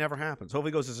 Hopefully it never happens.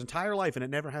 Hopefully he goes his entire life and it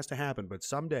never has to happen. But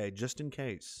someday, just in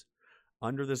case,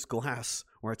 under this glass,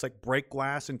 where it's like break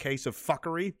glass in case of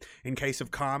fuckery, in case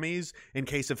of commies, in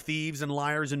case of thieves and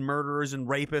liars and murderers and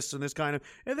rapists and this kind of,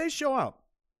 and they show up.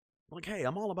 Like, hey,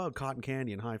 I'm all about cotton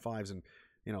candy and high fives and,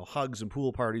 hugs and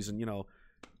pool parties and,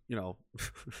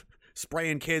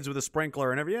 spraying kids with a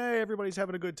sprinkler and everybody's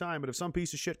having a good time. But if some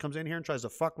piece of shit comes in here and tries to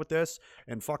fuck with this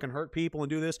and fucking hurt people and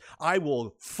do this, I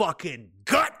will fucking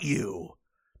gut you.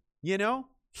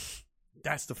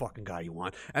 That's the fucking guy you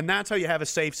want. And that's how you have a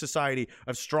safe society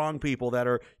of strong people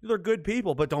they're good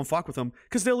people, but don't fuck with them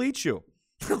because they'll eat you.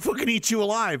 They'll fucking eat you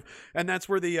alive. And that's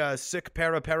where the sic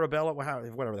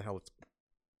parabellum, whatever the hell it's.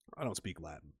 I don't speak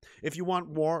Latin. If you want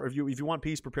war, if you want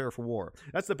peace, prepare for war.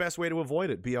 That's the best way to avoid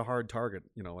it. Be a hard target.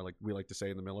 We like to say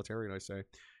in the military, and I say,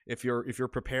 if you're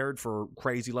prepared for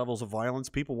crazy levels of violence,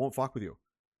 people won't fuck with you.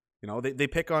 They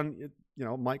pick on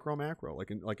micro macro,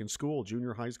 like in school,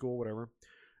 junior high school, whatever.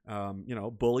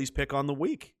 Bullies pick on the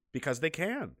weak because they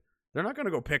can. They're not going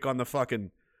to go pick on the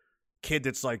fucking kid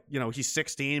that's like, you know, he's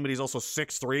 16, but he's also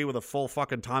 6'3" with a full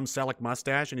fucking Tom Selleck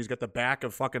mustache, and he's got the back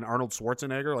of fucking Arnold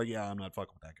Schwarzenegger. Like, yeah, I'm not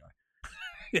fucking with that guy.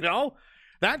 You know?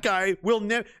 That guy will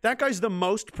never, that guy's the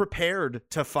most prepared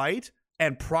to fight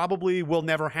and probably will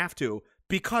never have to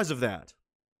because of that.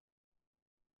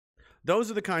 Those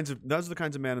are the kinds of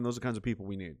men and those are the kinds of people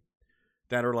we need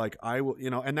that are like, I will, you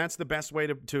know, and that's the best way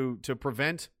to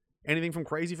prevent anything from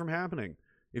crazy from happening.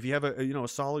 If you have a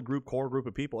solid core group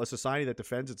of people, a society that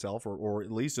defends itself or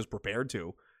at least is prepared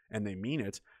to, and they mean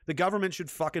it, the government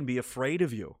should fucking be afraid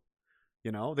of you.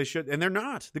 You know, they should, and they're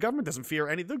not. The government doesn't fear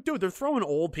anything. Dude, they're throwing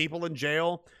old people in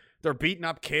jail. They're beating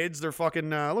up kids. They're fucking,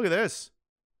 look at this.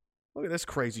 Look at this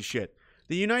crazy shit.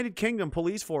 The United Kingdom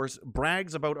police force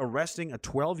brags about arresting a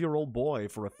 12-year-old boy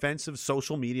for offensive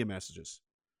social media messages.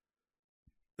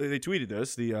 They tweeted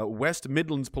this. The West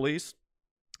Midlands police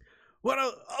were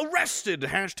arrested,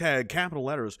 hashtag capital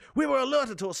letters. We were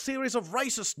alerted to a series of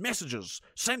racist messages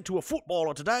sent to a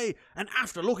footballer today, and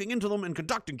after looking into them and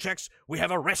conducting checks, we have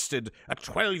arrested a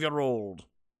 12-year-old.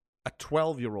 A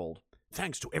 12-year-old.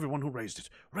 Thanks to everyone who raised it.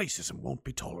 Racism won't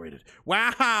be tolerated.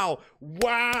 Wow.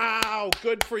 Wow.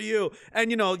 Good for you. And,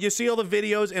 you know, you see all the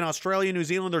videos in Australia, New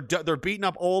Zealand, they're beating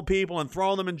up old people and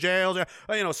throwing them in jail.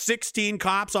 You know, 16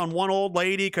 cops on one old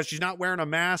lady because she's not wearing a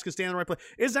mask and standing in the right place.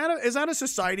 Is that a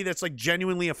society that's, like,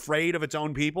 genuinely afraid of its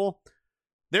own people?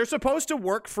 They're supposed to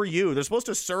work for you. They're supposed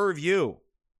to serve you.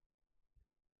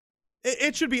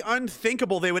 It should be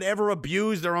unthinkable they would ever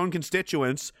abuse their own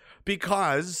constituents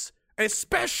because...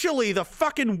 especially the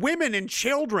fucking women and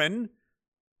children.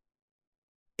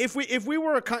 If we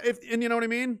were and you know what I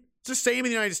mean? It's the same in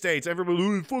the United States.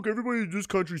 Everybody, fuck everybody in this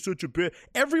country's such a bitch.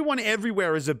 Everyone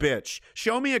everywhere is a bitch.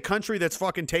 Show me a country that's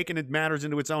fucking taken matters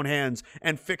into its own hands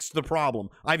and fixed the problem.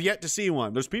 I've yet to see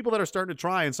one. There's people that are starting to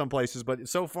try in some places, but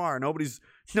so far nobody's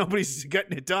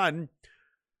getting it done.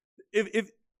 If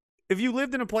you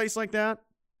lived in a place like that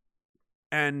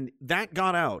and that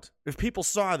got out, if people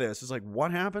saw this, it's like, what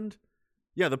happened?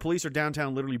 Yeah, the police are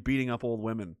downtown literally beating up old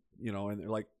women, you know, and they're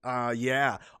like,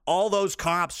 yeah, all those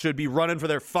cops should be running for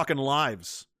their fucking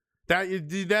lives. That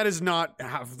is not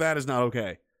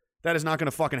okay. That is not going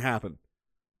to fucking happen.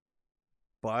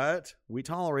 But we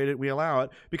tolerate it, we allow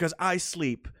it, because I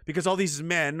sleep, because all these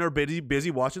men are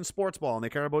busy watching sports ball, and they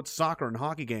care about soccer and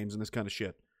hockey games and this kind of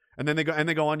shit. And then they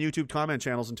go on YouTube comment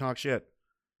channels and talk shit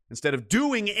instead of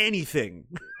doing anything.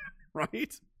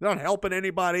 Right? They're not helping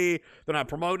anybody. They're not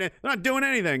promoting it. They're not doing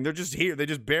anything. They're just here. They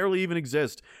just barely even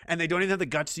exist. And they don't even have the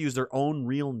guts to use their own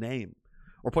real name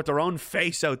or put their own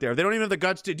face out there. They don't even have the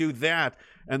guts to do that.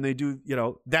 And they do, you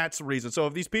know, that's the reason. So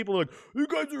if these people are like, you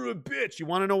guys are a bitch, you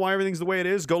want to know why everything's the way it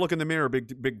is? Go look in the mirror,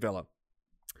 big fella.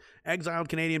 Exiled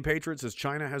Canadian patriot says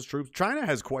China has troops. China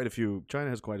has quite a few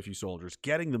soldiers.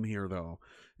 Getting them here, though,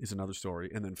 is another story.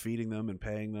 And then feeding them and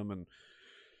paying them and...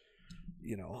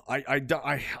 You know,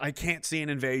 I can't see an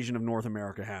invasion of North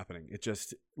America happening. It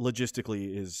just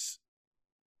logistically is,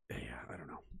 yeah, I don't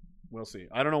know. We'll see.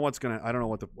 I don't know what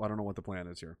the plan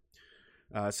is here.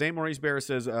 St. Maurice Bear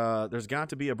says, there's got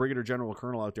to be a brigadier general or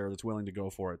colonel out there that's willing to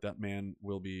go for it. That man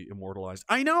will be immortalized.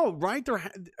 I know, right?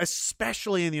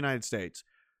 Especially in the United States,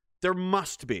 there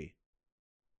must be.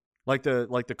 Like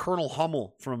the Colonel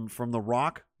Hummel from The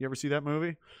Rock. You ever see that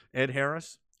movie? Ed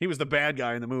Harris. He was the bad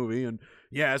guy in the movie, and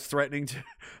yes, threatening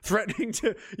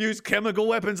to use chemical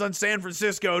weapons on San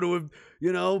Francisco to have,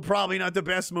 you know, probably not the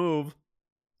best move.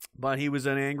 But he was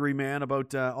an angry man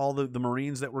about all the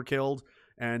Marines that were killed,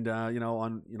 and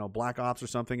on black ops or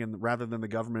something. And rather than the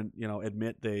government,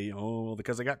 admit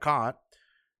because they got caught,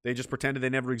 they just pretended they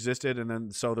never existed, and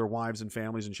then so their wives and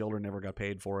families and children never got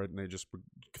paid for it, and they just were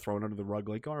thrown under the rug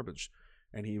like garbage.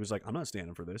 And he was like, I'm not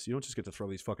standing for this. You don't just get to throw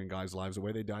these fucking guys' lives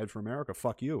away. They died for America.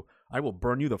 Fuck you. I will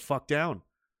burn you the fuck down.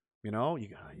 You know, you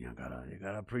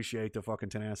gotta appreciate the fucking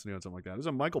tenacity on something like that. It was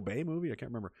a Michael Bay movie. I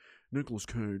can't remember. Nicolas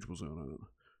Cage was in it.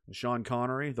 And Sean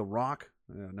Connery, The Rock,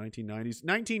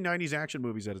 1990s action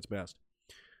movies at its best.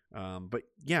 But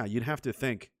yeah, you'd have to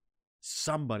think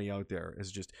somebody out there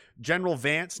is just General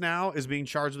Vance now is being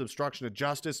charged with obstruction of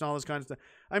justice and all this kind of stuff.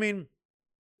 I mean,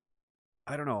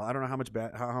 I don't know how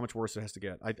much worse it has to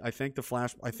get. I think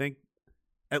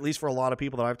at least for a lot of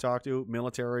people that I've talked to,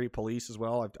 military, police as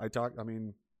well.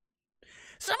 Someone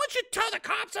should tell the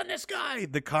cops on this guy.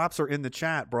 The cops are in the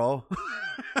chat, bro.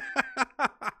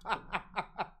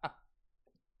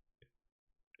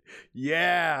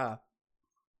 Yeah.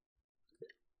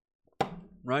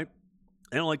 Right?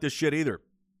 I don't like this shit either.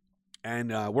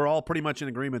 And we're all pretty much in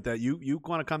agreement that you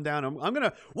want to come down.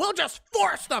 We'll just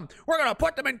force them. We're going to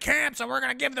put them in camps and we're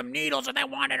going to give them needles if they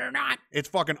want it or not. It's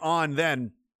fucking on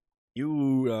then.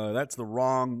 That's the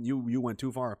wrong. You went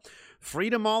too far.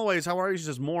 Freedom always. How are you? She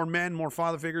says more men, more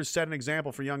father figures. Set an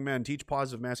example for young men. Teach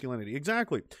positive masculinity.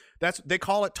 Exactly. They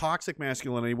call it toxic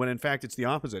masculinity when in fact it's the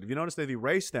opposite. If you notice, they've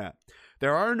erased that.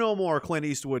 There are no more Clint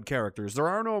Eastwood characters. There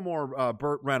are no more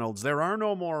Burt Reynolds. There are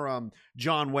no more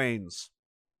John Waynes.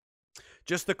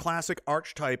 Just the classic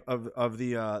archetype of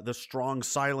the strong,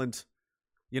 silent.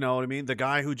 You know what I mean? The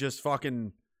guy who just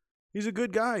fucking. He's a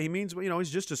good guy. He means, he's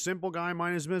just a simple guy,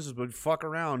 mind his business, but fuck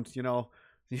around,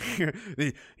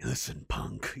 Listen,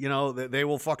 punk, they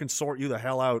will fucking sort you the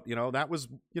hell out. That was,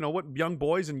 what young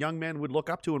boys and young men would look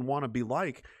up to and want to be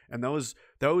like. And those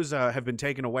have been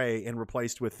taken away and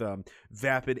replaced with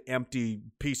vapid, empty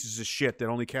pieces of shit that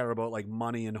only care about like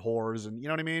money and whores and, you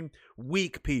know what I mean?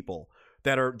 Weak people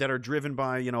that are driven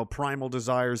by, primal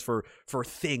desires for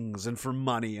things and for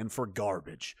money and for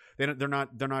garbage. They're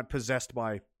not possessed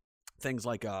by things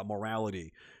like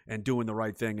morality and doing the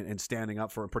right thing and standing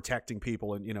up for and protecting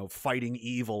people and, fighting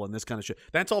evil and this kind of shit.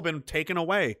 That's all been taken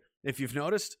away. If you've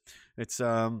noticed, it's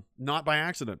not by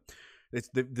accident. It's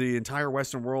the entire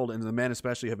Western world, and the men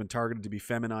especially, have been targeted to be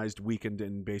feminized, weakened,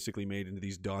 and basically made into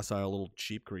these docile little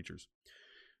sheep creatures.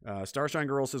 Starshine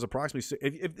Girl says approximately,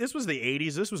 if this was the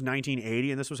 80s, this was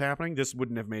 1980 and this was happening, this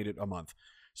wouldn't have made it a month.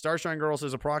 Starshine Girl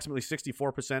says approximately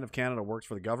 64% of Canada works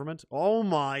for the government. Oh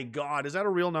my God, is that a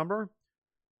real number?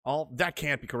 That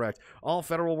can't be correct. All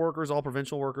federal workers, all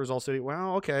provincial workers, all city.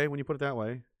 Well, okay, when you put it that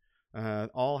way.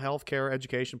 All healthcare,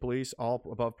 education, police, all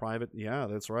above private. Yeah,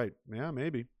 that's right. Yeah,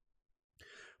 maybe.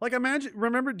 Like,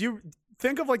 remember, do you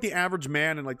think of like the average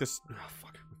man and like this? Oh,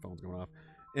 fuck, my phone's going off.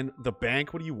 In the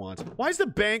bank, what do you want? Why is the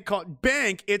bank called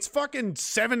bank? It's fucking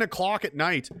 7 o'clock at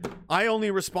night. I only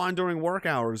respond during work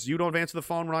hours. You don't answer the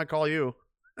phone when I call you.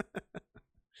 I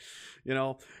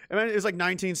mean, it's like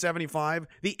 1975.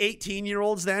 The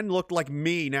 18-year-olds then looked like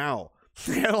me now.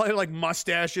 They had like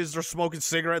mustaches. They're smoking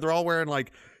cigarettes. They're all wearing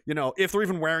like, if they're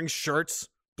even wearing shirts,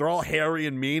 they're all hairy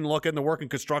and mean looking. They're working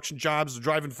construction jobs. They're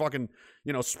driving fucking,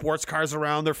 sports cars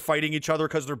around. They're fighting each other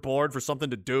because they're bored for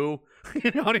something to do.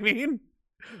 You know what I mean?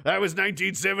 That was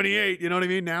 1978, you know what I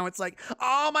mean? Now it's like,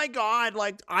 oh my God,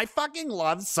 like, I fucking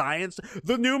love science.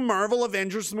 The new Marvel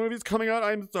Avengers movie's coming out.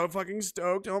 I'm so fucking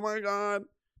stoked. Oh my God.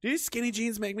 Do these skinny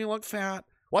jeans make me look fat?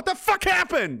 What the fuck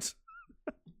happened?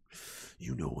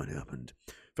 You know what happened.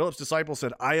 Philip's disciple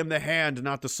said, I am the hand,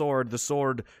 not the sword. The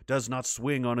sword does not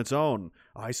swing on its own.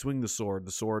 I swing the sword.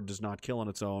 The sword does not kill on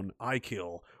its own. I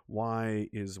kill. Why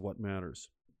is what matters.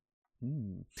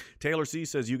 Taylor C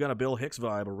says, you got a Bill Hicks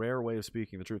vibe, a rare way of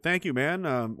speaking the truth. Thank you, man.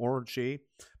 Or she.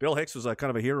 Bill Hicks was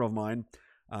kind of a hero of mine.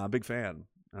 Big fan.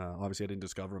 Obviously, I didn't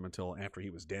discover him until after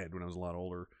he was dead when I was a lot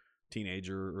older.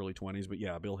 Teenager, early 20s. But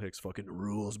yeah, Bill Hicks fucking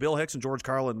rules. Bill Hicks and George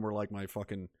Carlin were like my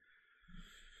fucking...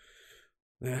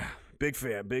 big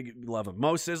fan. Big love him.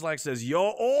 Mo Sislak says,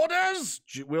 your orders?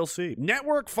 We'll see.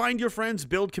 Network, find your friends,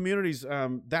 build communities.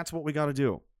 That's what we got to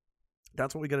do.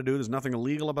 That's what we got to do. There's nothing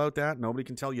illegal about that. Nobody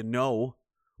can tell you no.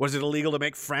 Was it illegal to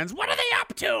make friends? What are they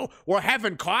up to? We're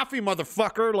having coffee,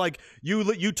 motherfucker. Like,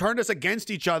 you turned us against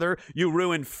each other. You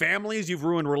ruined families. You've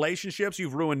ruined relationships.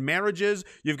 You've ruined marriages.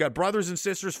 You've got brothers and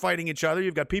sisters fighting each other.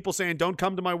 You've got people saying, don't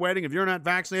come to my wedding if you're not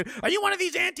vaccinated. Are you one of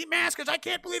these anti-maskers? I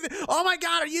can't believe it. Oh, my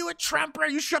God, are you a Trumper?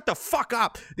 You shut the fuck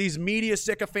up. These media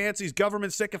sycophants, these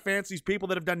government sycophants, these people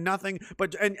that have done nothing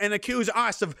but and accuse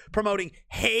us of promoting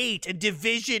hate and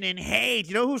division and hate.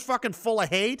 You know who's fucking full of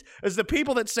hate? Is the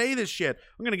people that say this shit.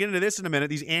 I'm going to get into this in a minute.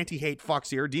 These anti-hate fucks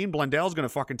here. Dean Blundell's going to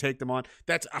fucking take them on.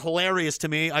 That's hilarious to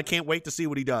me. I can't wait to see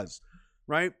what he does.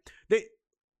 Right?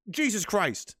 Jesus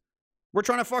Christ. We're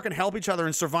trying to fucking help each other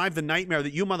and survive the nightmare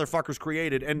that you motherfuckers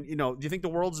created. And, do you think the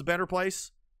world's a better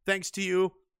place? Thanks to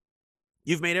you.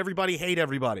 You've made everybody hate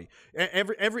everybody.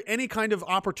 Any kind of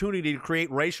opportunity to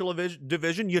create racial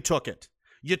division, you took it.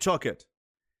 You took it.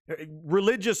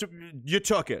 Religious, you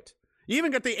took it. You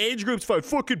even got the age groups for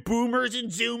fucking boomers and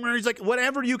zoomers, like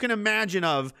whatever you can imagine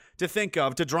to think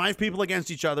of to drive people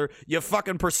against each other, you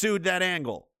fucking pursued that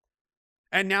angle.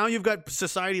 And now you've got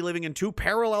society living in two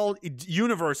parallel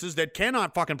universes that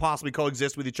cannot fucking possibly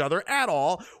coexist with each other at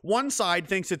all. One side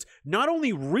thinks it's not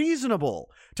only reasonable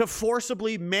to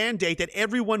forcibly mandate that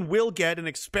everyone will get an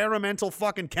experimental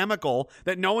fucking chemical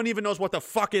that no one even knows what the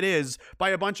fuck it is by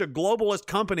a bunch of globalist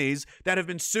companies that have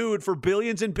been sued for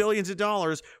billions and billions of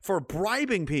dollars for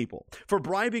bribing people, for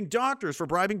bribing doctors, for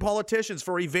bribing politicians,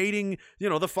 for evading,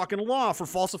 the fucking law, for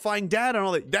falsifying data and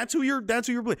all that. That's who you're.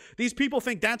 These people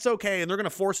think that's okay, and they're going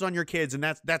to force it on your kids. And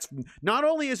that's not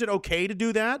only is it okay to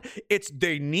do that,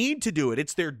 they need to do it.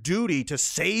 It's their duty to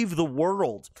save the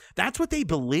world. That's what they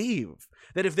believe.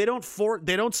 That if they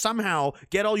don't somehow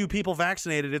get all you people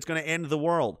vaccinated, it's going to end the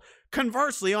world.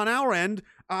 Conversely, on our end,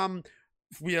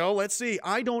 let's see.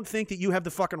 I don't think that you have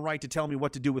the fucking right to tell me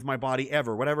what to do with my body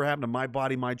ever. Whatever happened to my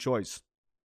body, my choice.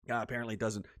 Apparently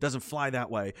it doesn't fly that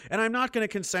way. And I'm not going to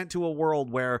consent to a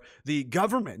world where the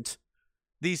government,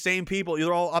 these same people,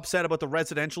 you're all upset about the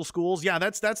residential schools. Yeah,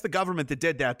 that's the government that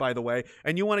did that, by the way.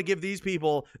 And you want to give these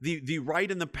people the right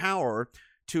and the power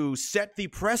to set the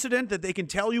precedent that they can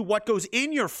tell you what goes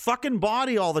in your fucking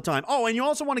body all the time. Oh, and you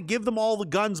also want to give them all the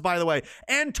guns, by the way,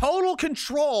 and total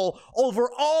control over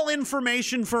all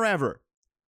information forever.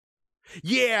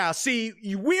 Yeah, see,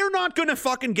 we're not going to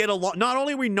fucking get along. Not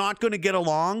only are we not going to get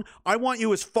along, I want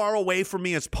you as far away from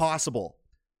me as possible.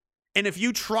 And if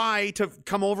you try to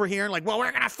come over here and well,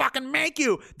 we're going to fucking make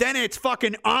you, then it's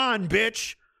fucking on,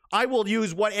 bitch. I will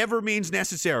use whatever means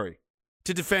necessary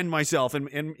to defend myself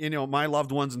and my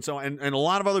loved ones and so on. And a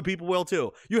lot of other people will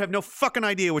too. You have no fucking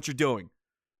idea what you're doing.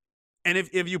 And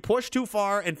if you push too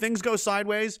far and things go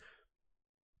sideways,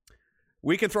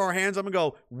 we can throw our hands up and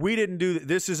go, we didn't do this.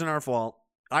 This isn't our fault.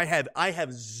 I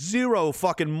have zero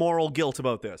fucking moral guilt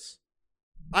about this.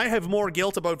 I have more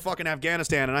guilt about fucking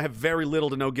Afghanistan, and I have very little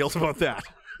to no guilt about that.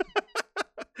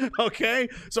 Okay?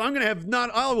 So I'm going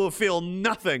to I will feel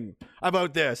nothing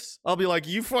about this. I'll be like,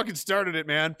 you fucking started it,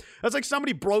 man. That's like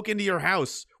somebody broke into your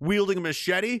house wielding a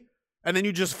machete, and then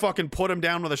you just fucking put him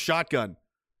down with a shotgun.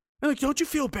 And don't you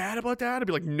feel bad about that? I'd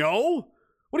be like, no.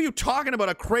 What are you talking about?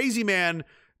 A crazy man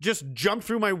just jumped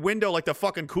through my window like the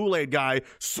fucking Kool-Aid guy,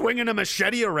 swinging a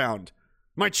machete around.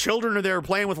 My children are there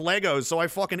playing with Legos, so I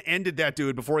fucking ended that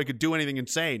dude before he could do anything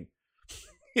insane.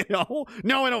 No,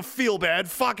 I don't feel bad.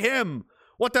 Fuck him.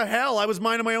 What the hell? I was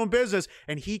minding my own business,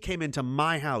 and he came into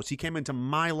my house. He came into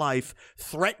my life,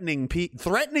 threatening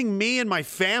me and my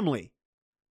family.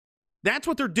 That's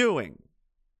what they're doing.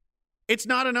 It's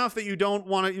not enough that you don't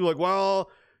want to. You're like, well,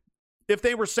 if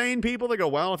they were sane people, they go,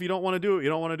 well, if you don't want to do it, you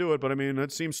don't want to do it. But I mean,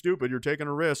 that seems stupid. You're taking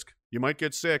a risk. You might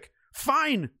get sick.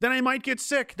 Fine. Then I might get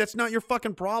sick. That's not your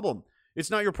fucking problem. It's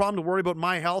not your problem to worry about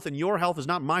my health, and your health is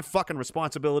not my fucking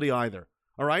responsibility either.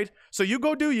 All right? So you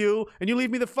go do you, and you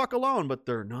leave me the fuck alone. But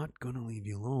they're not going to leave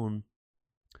you alone.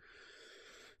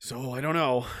 So I don't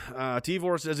know.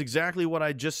 Tvor says exactly what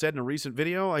I just said in a recent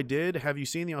video I did. Have you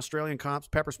seen the Australian cops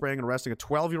pepper spraying and arresting a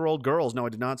 12-year-old girl? No, I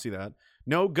did not see that.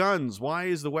 No guns. Why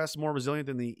is the West more resilient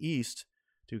than the East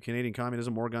to Canadian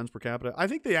communism? More guns per capita. I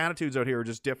think the attitudes out here are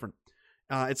just different.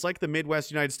 It's like the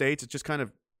Midwest United States. It's just kind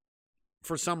of,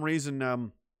 for some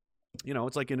reason,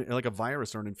 it's like like a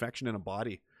virus or an infection in a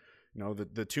body.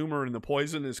 The tumor and the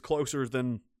poison is closer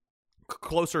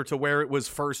to where it was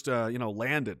first,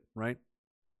 landed, right?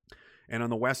 And on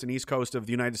the west and east coast of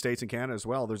the United States and Canada as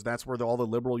well, that's where all the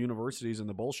liberal universities and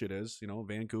the bullshit is.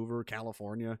 Vancouver,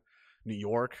 California, New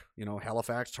York,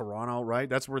 Halifax, Toronto, right?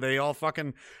 That's where they all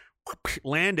fucking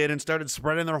landed and started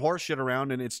spreading their horse shit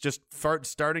around, and it's just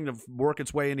starting to work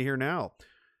its way into here now.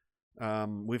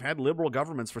 We've had liberal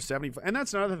governments for 75, and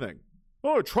that's another thing.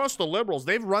 Oh, trust the liberals.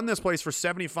 They've run this place for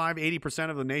 75, 80%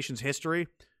 of the nation's history.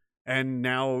 And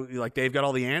now, they've got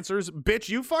all the answers. Bitch,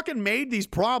 you fucking made these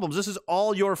problems. This is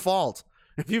all your fault.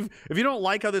 If you don't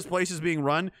like how this place is being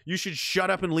run, you should shut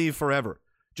up and leave forever.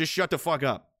 Just shut the fuck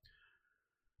up.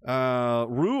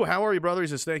 Rue, how are you, brother? He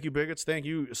says, thank you, bigots. Thank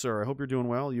you, sir. I hope you're doing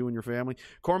well, you and your family.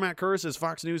 Cormac Kerr says,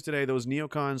 Fox News today, those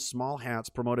neocons small hats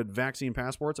promoted vaccine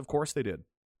passports. Of course they did.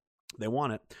 They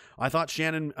want it. I thought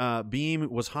Shannon Beam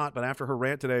was hot, but after her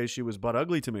rant today, she was butt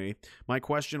ugly to me. My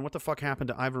question, what the fuck happened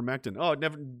to ivermectin? Oh,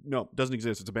 doesn't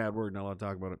exist. It's a bad word. Not allowed to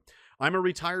talk about it. I'm a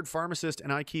retired pharmacist,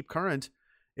 and I keep current.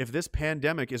 If this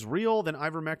pandemic is real, then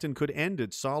ivermectin could end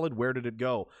it. Solid. Where did it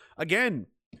go? Again,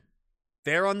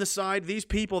 they're on the side, these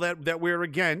people that we're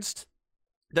against,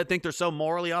 that think they're so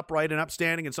morally upright and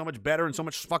upstanding and so much better and so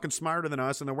much fucking smarter than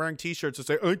us, and they're wearing t-shirts that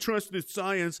say, I trust the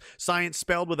science. Science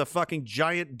spelled with a fucking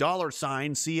giant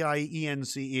 $sign,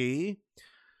 CIENCE.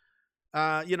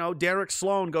 Derek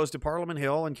Sloan goes to Parliament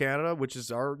Hill in Canada, which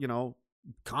is our,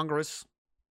 Congress,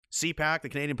 CPAC, the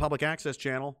Canadian Public Access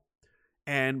Channel,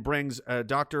 and brings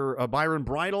Dr. Byron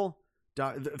Bridle,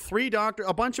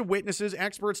 a bunch of witnesses,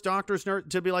 experts, doctors,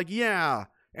 to be like, yeah.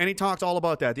 And he talks all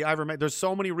about that. The ivermectin. There's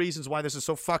so many reasons why this is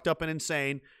so fucked up and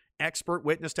insane. Expert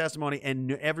witness testimony, and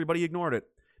everybody ignored it.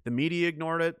 The media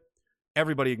ignored it.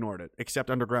 Everybody ignored it, except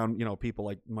underground, people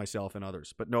like myself and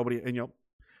others. But nobody,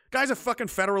 Guy's a fucking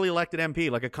federally elected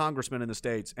MP, like a congressman in the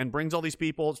States, and brings all these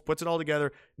people, puts it all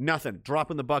together. Nothing.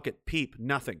 Drop in the bucket. Peep.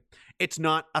 Nothing. It's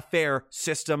not a fair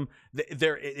system.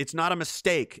 It's not a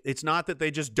mistake. It's not that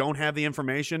they just don't have the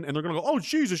information and they're going to go, oh,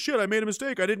 Jesus, shit, I made a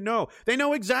mistake. I didn't know. They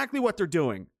know exactly what they're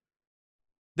doing.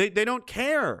 They don't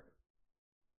care.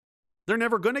 They're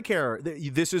never going to care.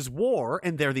 This is war,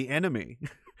 and they're the enemy.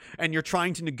 And you're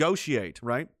trying to negotiate,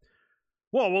 right?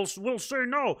 Well, we'll say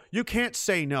no. You can't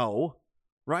say no.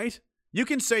 Right? You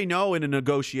can say no in a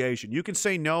negotiation. You can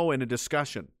say no in a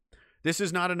discussion. This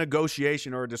is not a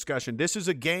negotiation or a discussion. This is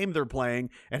a game they're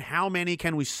playing, and how many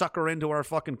can we sucker into our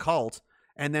fucking cult?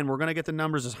 And then we're going to get the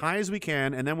numbers as high as we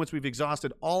can, and then once we've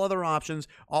exhausted all other options,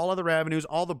 all other avenues,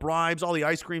 all the bribes, all the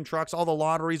ice cream trucks, all the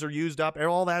lotteries are used up,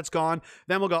 all that's gone,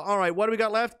 then we'll go, all right, what do we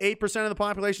got left? 8% of the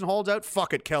population holds out?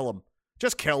 Fuck it, kill them.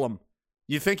 Just kill them.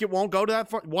 You think it won't go to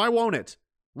that far? Why won't it?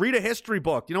 Read a history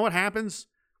book. You know what happens?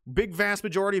 Big vast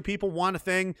majority of people want a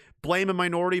thing, blame a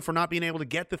minority for not being able to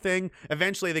get the thing.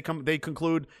 Eventually they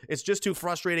conclude it's just too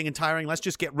frustrating and tiring. Let's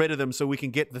just get rid of them so we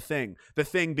can get the thing. The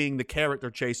thing being the carrot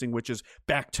they're chasing, which is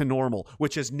back to normal,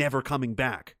 which is never coming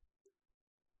back.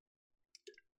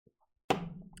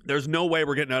 There's no way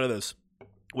we're getting out of this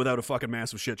without a fucking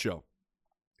massive shit show.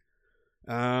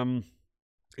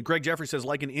 Greg Jeffrey says,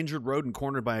 like an injured rodent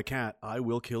cornered by a cat, I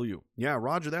will kill you. Yeah,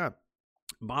 roger that.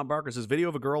 Bob Barker says, video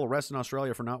of a girl arrested in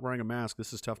Australia for not wearing a mask.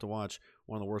 This is tough to watch.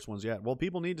 One of the worst ones yet. Well,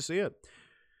 people need to see it.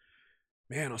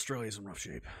 Man, Australia's in rough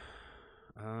shape.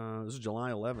 This is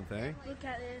July 11th, eh? Look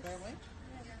at this.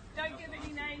 Don't give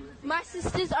any names. My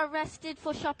sister's arrested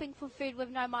for shopping for food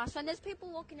with no mask. And there's people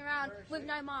walking around with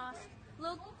no mask.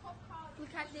 Look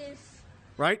at this.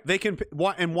 Right? They can.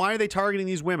 And why are they targeting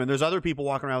these women? There's other people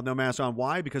walking around with no mask on.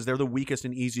 Why? Because they're the weakest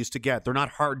and easiest to get. They're not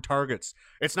hard targets.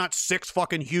 It's not 6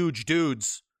 fucking huge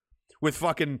dudes with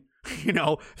fucking,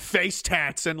 face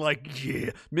tats and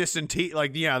missing teeth.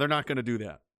 They're not going to do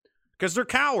that because they're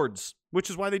cowards, which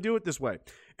is why they do it this way.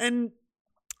 And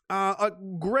a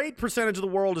great percentage of the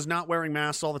world is not wearing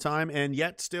masks all the time, and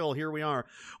yet still here we are.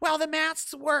 Well, the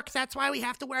masks work. That's why we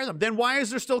have to wear them. Then why is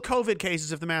there still COVID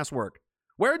cases if the masks work?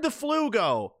 Where'd the flu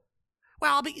go?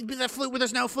 Well,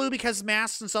 there's no flu because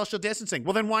masks and social distancing.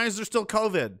 Well, then why is there still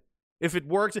COVID? If it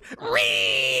works,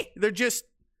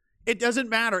 it doesn't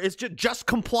matter. It's just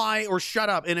comply or shut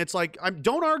up. And it's like,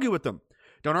 don't argue with them.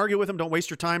 Don't argue with them. Don't waste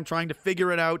your time trying to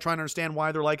figure it out, trying to understand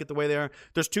why they're like it the way they are.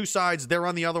 There's 2 sides. They're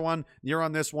on the other one. You're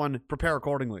on this one. Prepare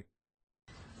accordingly.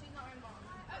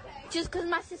 Just because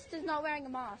my sister's not wearing a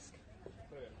mask.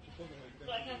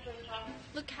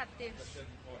 Look at this.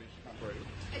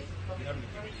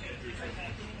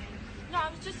 No, I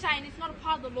was just saying it's not a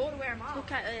part of the law to wear a mask.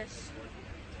 Look at this.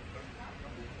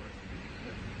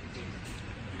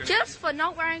 Just for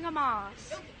not wearing a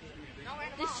mask.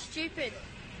 This is stupid.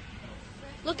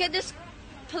 Look at this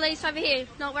police over here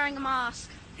not wearing a mask.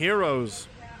 Heroes.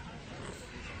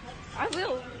 I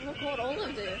will record all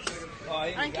of this.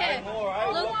 I don't care.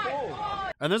 Look.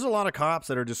 And there's a lot of cops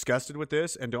that are disgusted with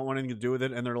this and don't want anything to do with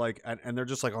it. And they're like, and they're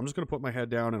just like, I'm just going to put my head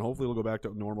down and hopefully it'll go back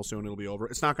to normal soon. It'll be over.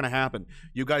 It's not going to happen.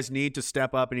 You guys need to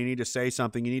step up and you need to say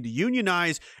something. You need to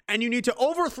unionize and you need to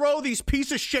overthrow these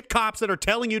piece of shit cops that are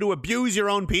telling you to abuse your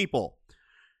own people.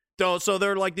 So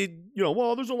they're like,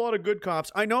 well, there's a lot of good cops.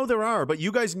 I know there are, but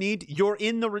you guys you're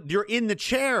in the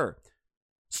chair.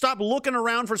 Stop looking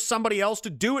around for somebody else to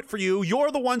do it for you.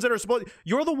 You're the ones that are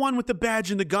you're the one with the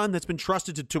badge and the gun that's been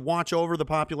trusted to watch over the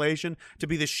population, to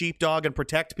be the sheepdog and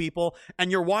protect people. And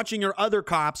you're watching your other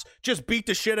cops just beat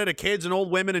the shit out of kids and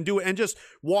old women and just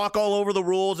walk all over the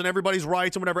rules and everybody's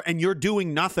rights and whatever. And you're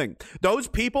doing nothing. Those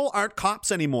people aren't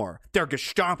cops anymore. They're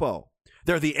Gestapo.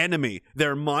 They're the enemy.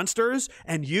 They're monsters.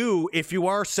 And you, if you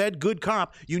are said good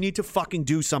cop, you need to fucking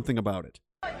do something about it.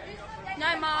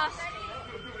 No mask.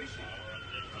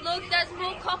 Look, there's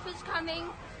more coppers coming.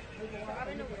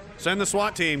 Send the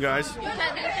SWAT team, guys. Look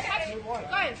at this. Go.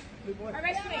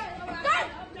 Arrest me. Go.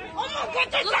 Oh my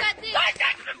God. Look at this. Stop.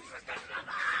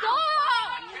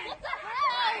 What the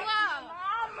hell?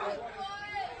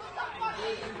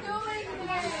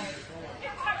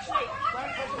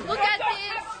 Look at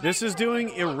this. This is doing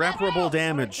irreparable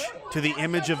damage to the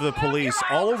image of the police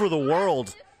all over the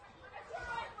world.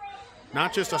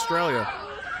 Not just Australia.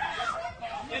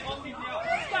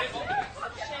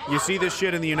 You see this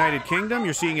shit in the United Kingdom.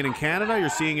 You're seeing it in Canada. You're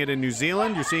seeing it in New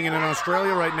Zealand. You're seeing it in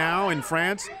Australia right now, in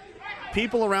France.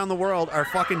 People around the world are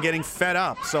fucking getting fed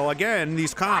up. So again,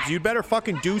 these cops, you'd better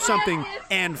fucking do something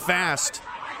and fast.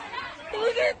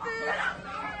 Look at this.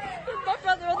 My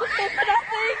brother on the phone for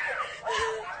nothing.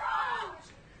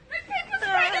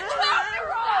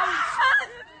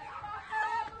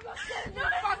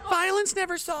 violence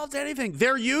never solves anything.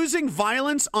 They're using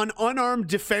violence on unarmed,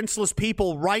 defenseless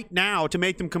people right now to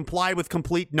make them comply with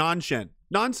complete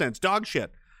nonsense, dog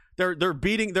shit. They're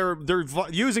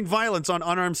using violence on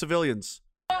unarmed civilians.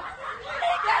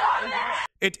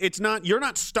 It's not, you're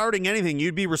not starting anything.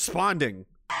 You'd be responding.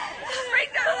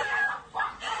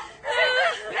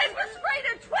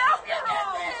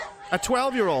 A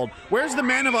 12-year-old. Where's the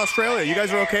men of Australia? You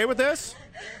guys are okay with this?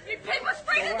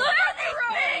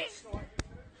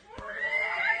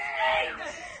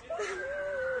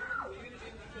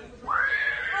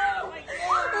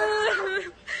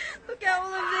 Look at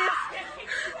all of this.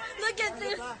 Look at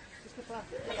this.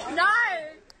 No.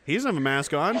 He doesn't have a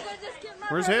mask on.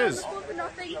 Where's his?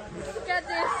 Look at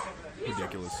this.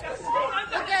 Ridiculous.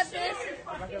 Look at this.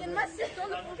 And my sister on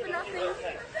the floor for nothing.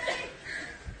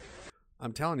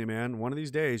 I'm telling you, man, one of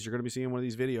these days you're going to be seeing one of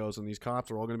these videos and these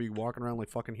cops are all going to be walking around like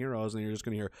fucking heroes and you're just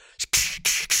going to hear,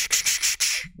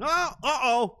 oh,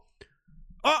 uh-oh,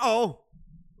 uh-oh,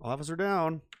 officer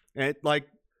down. Like,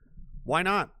 why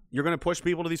not? You're going to push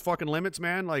people to these fucking limits,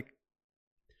 man? Like,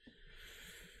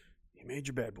 you made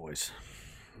your bed, boys.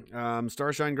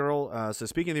 Starshine Girl says,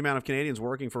 speaking of the amount of Canadians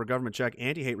working for a government check,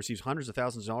 Anti-Hate receives hundreds of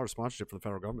thousands of dollars sponsorship from the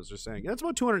federal government. It's just saying. That's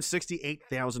about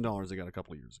 $268,000 they got a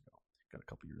couple of years ago.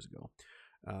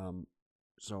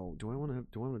 So do I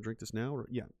want to drink this now? Or,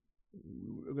 yeah,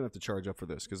 we're gonna have to charge up for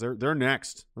this because they're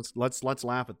next. Let's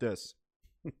laugh at this.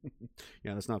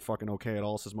 Yeah, that's not fucking okay at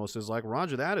all. Says Mo. Says like,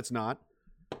 Roger that, it's not.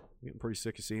 I'm getting pretty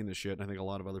sick of seeing this shit, and I think a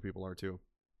lot of other people are too.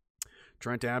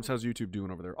 Trent Abs, how's YouTube doing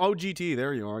over there? Oh, GT,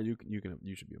 there you are. You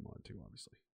should be a mod too,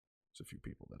 obviously. There's a few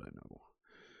people that I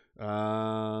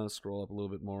know. Scroll up a little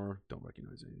bit more. Don't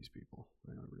recognize any of these people.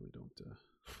 I really don't.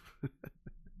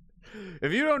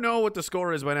 If you don't know what the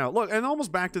score is by now, look, and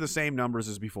almost back to the same numbers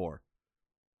as before.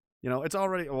 You know, it's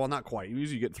already, well, not quite. You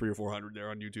usually get 300 or 400 there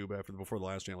on YouTube before the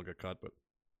last channel got cut, but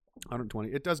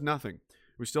 120. It does nothing.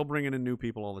 We're still bringing in new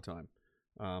people all the time.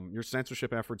 Your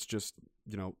censorship efforts just,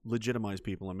 you know, legitimize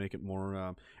people and make it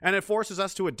more, and it forces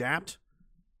us to adapt.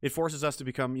 It forces us to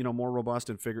become, you know, more robust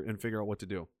and figure out what to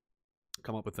do.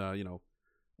 Come up with,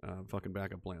 fucking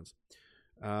backup plans.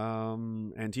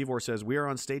 And Tivor says, we are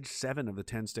on stage 7 of the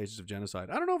 10 stages of genocide.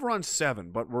 I don't know if we're on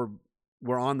 7, but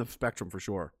we're on the spectrum for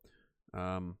sure.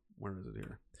 Where is it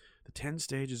here? The 10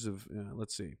 stages of,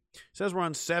 let's see. It says we're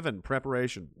on 7,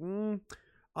 preparation.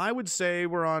 I would say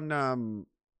we're on,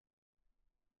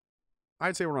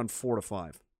 I'd say we're on 4 to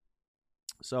 5.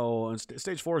 So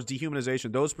stage 4 is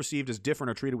dehumanization. Those perceived as different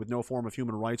are treated with no form of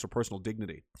human rights or personal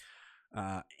dignity.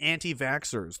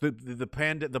 Anti-vaxxers,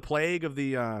 the plague of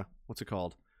the what's it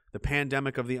called? The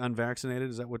pandemic of the unvaccinated.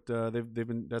 Is that what they've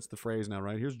been? That's the phrase now,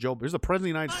 right? Here's the president of the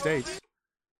United States.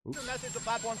 Oops.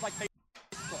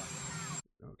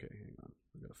 Okay, hang on.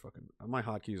 I gotta fucking my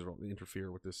hotkeys will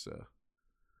interfere with this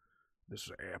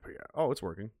app here. Oh, it's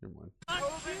working. Never mind.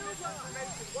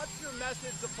 What's your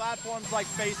message to platforms like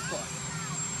Facebook?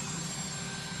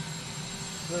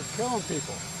 They're killing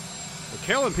people. They're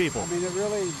killing people. I mean, it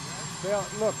really.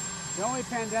 Look, the only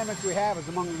pandemic we have is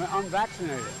among the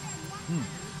unvaccinated,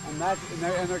 and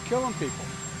they're killing people.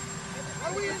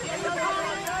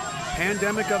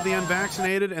 Pandemic of the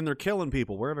unvaccinated, and they're killing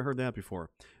people. Where have I heard that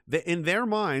before? In their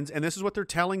minds, and this is what they're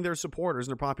telling their supporters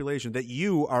and their population, that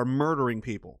you are murdering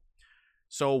people.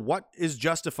 So what is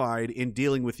justified in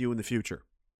dealing with you in the future?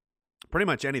 Pretty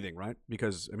much anything, right?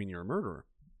 Because, I mean, you're a murderer,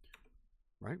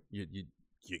 right? You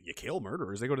kill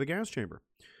murderers. They go to the gas chamber.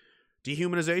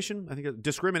 Dehumanization, I think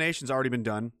discrimination's already been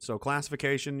done. So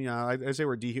classification, yeah, I say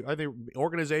I think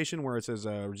organization, where it says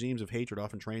regimes of hatred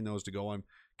often train those to go and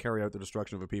carry out the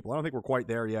destruction of a people. I don't think we're quite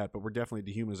there yet, but we're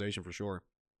definitely dehumanization for sure.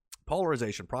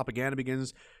 Polarization, propaganda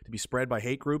begins to be spread by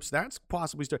hate groups. That's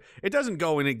possibly it doesn't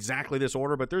go in exactly this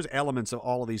order, but there's elements of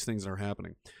all of these things that are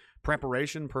happening.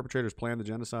 Preparation, perpetrators plan the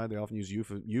genocide. They often use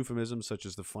euphemisms such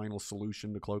as the final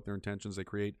solution to cloak their intentions. They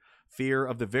create fear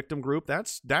of the victim group.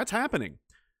 That's happening.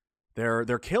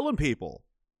 They're killing people.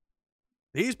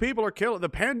 These people are killing. The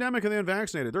pandemic of the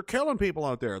unvaccinated. They're killing people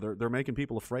out there. They're making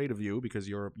people afraid of you because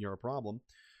you're a problem.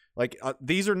 Like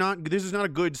this is not a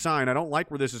good sign. I don't like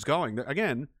where this is going.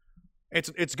 Again,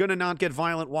 it's gonna not get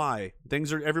violent. Why?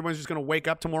 Everyone's just gonna wake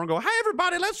up tomorrow and go, "Hey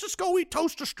everybody, let's just go eat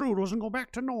toaster strudels and go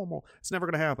back to normal." It's never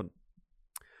gonna happen.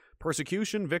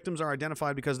 Persecution, victims are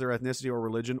identified because of their ethnicity or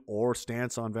religion or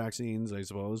stance on vaccines, I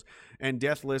suppose. And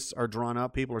death lists are drawn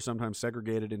up. People are sometimes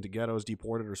segregated into ghettos,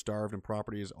 deported or starved, and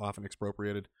property is often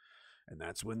expropriated. And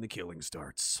that's when the killing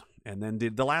starts. And then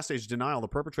the last stage is denial. The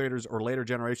perpetrators or later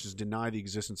generations deny the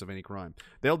existence of any crime.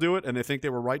 They'll do it, and they think they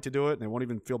were right to do it, and they won't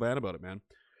even feel bad about it, man.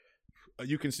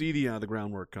 You can see the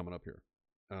groundwork coming up here.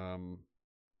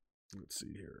 Let's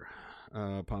see here.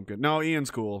 Pumpkin. No,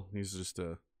 Ian's cool. He's just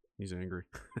he's angry.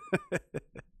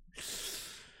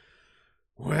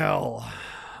 Well,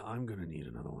 I'm gonna need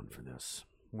another one for this.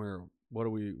 What do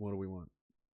we want?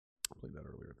 I played that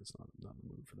earlier. That's not in the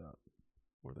mood for that.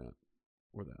 Or that.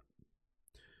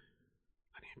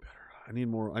 I need better. I need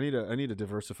more. I need to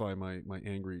diversify my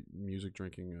angry music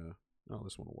drinking. Oh,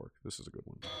 this one will work. This is a good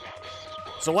one.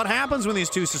 So what happens when these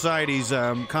two societies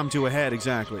come to a head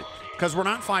exactly? Because we're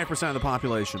not 5% of the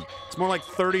population. It's more like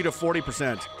 30 to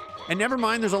 40%. And never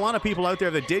mind, there's a lot of people out there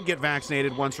that did get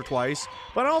vaccinated once or twice,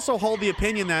 but I also hold the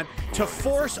opinion that to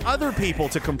force other people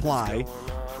to comply,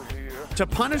 to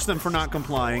punish them for not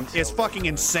complying, is fucking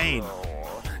insane.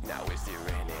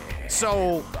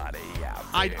 So,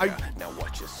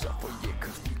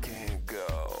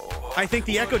 I think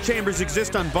the echo chambers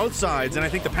exist on both sides, and I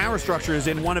think the power structure is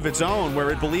in one of its own, where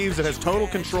it believes it has total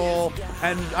control,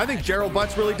 and I think Gerald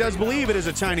Butts really does believe it is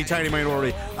a tiny, tiny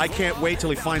minority. I can't wait till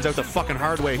he finds out the fucking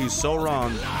hard way. He's so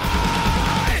wrong. You ready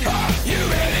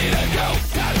to go?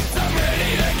 'Cause I'm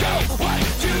ready to go. What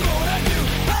you gonna do,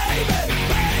 baby,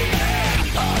 baby?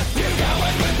 You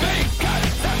going with me?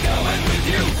 'Cause I'm going with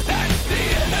you. That's the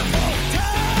end of all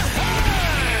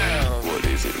time. What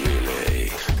is it really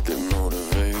that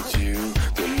motivates you?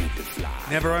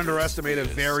 Never underestimate a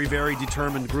very, very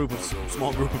determined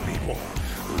small group of people.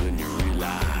 When you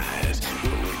realize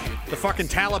the fucking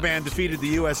Taliban defeated the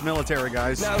U.S. military,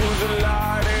 guys. Now who's the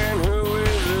light and who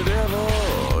is the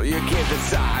devil? You can't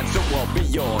decide, so I'll be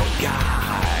your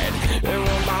guide. And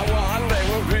one by one, they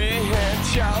will be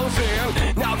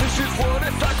chosen. Now this is what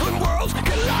it's like when worlds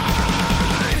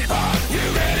collide. Are you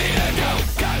ready to go?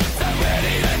 'Cause I'm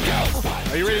ready to go.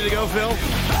 Are you ready to go, Phil? Baby,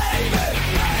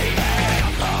 baby,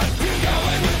 are you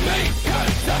going with me?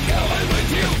 'Cause I'm going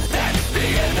with you. That's the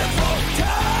end of all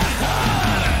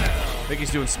time. I think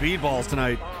he's doing speedballs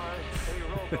tonight.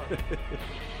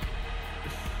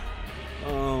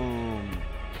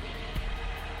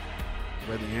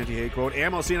 Read the anti-hate quote.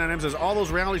 Ammo C9M says, all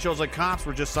those reality shows like Cops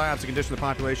were just psyops to condition the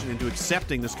population into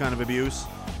accepting this kind of abuse.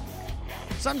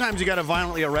 Sometimes you got to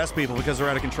violently arrest people because they're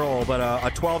out of control, but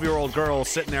a 12-year-old girl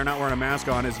sitting there not wearing a mask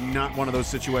on is not one of those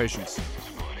situations.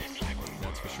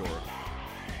 That's for sure.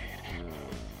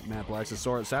 Matt Black says,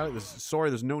 sorry,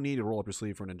 there's no need to roll up your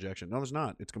sleeve for an injection. No, there's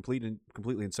not. It's completely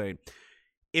insane.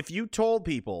 If you told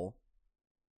people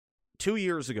 2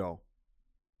 years ago,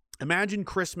 imagine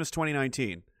Christmas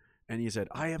 2019, and you said,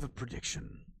 I have a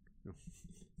prediction. Let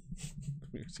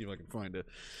me see if I can find it.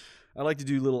 I like to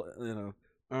do little,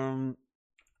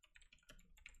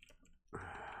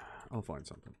 I'll find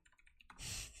something.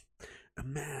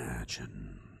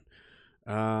 Imagine.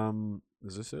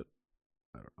 Is this it?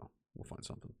 I don't know. We'll find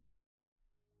something.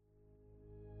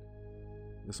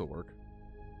 This'll work.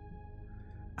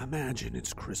 Imagine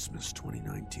it's Christmas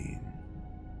 2019,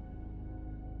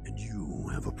 and you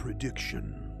have a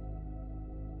prediction.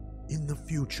 In the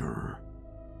future,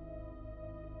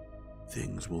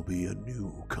 things will be a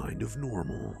new kind of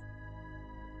normal.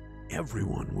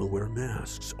 Everyone will wear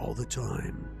masks all the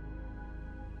time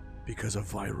because a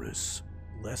virus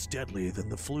less deadly than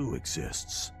the flu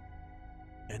exists,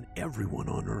 and everyone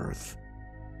on Earth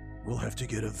will have to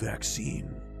get a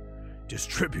vaccine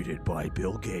distributed by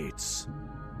Bill Gates.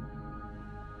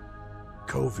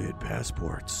 COVID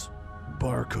passports,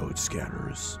 barcode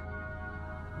scanners.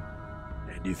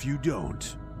 And if you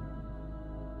don't,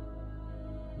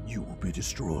 you will be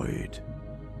destroyed.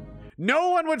 No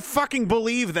one would fucking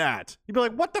believe that. You'd be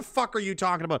like, what the fuck are you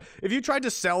talking about? If you tried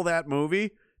to sell that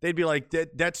movie, they'd be like,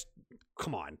 that's,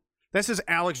 come on. This is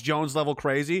Alex Jones level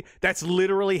crazy. That's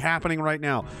literally happening right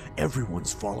now.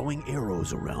 Everyone's following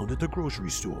arrows around at the grocery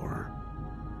store.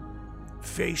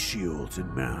 Face shields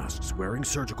and masks, wearing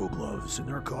surgical gloves in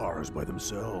their cars by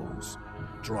themselves,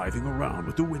 driving around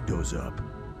with the windows up,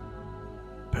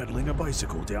 pedaling a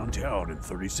bicycle downtown in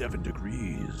 37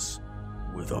 degrees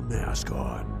with a mask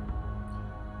on.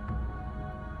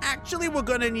 Actually, we're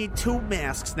gonna need 2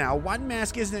 masks now. 1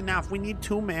 mask isn't enough. We need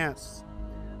 2 masks.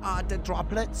 The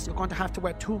droplets, you're going to have to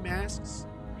wear 2 masks.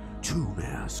 2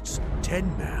 masks,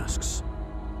 10 masks.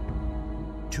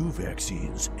 2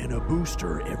 vaccines and a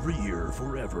booster every year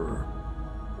forever,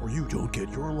 or you don't get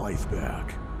your life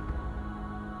back.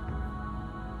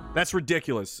 That's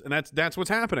ridiculous, and that's what's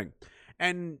happening.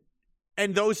 And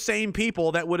those same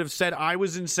people that would have said I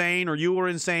was insane or you were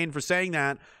insane for saying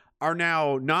that are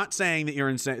now not saying that you're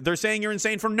insane. They're saying you're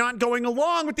insane for not going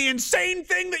along with the insane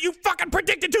thing that you fucking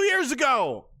predicted 2 years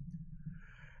ago.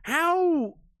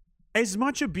 How, as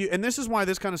much abuse, and this is why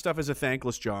this kind of stuff is a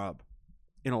thankless job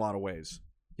in a lot of ways.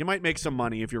 You might make some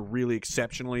money if you're really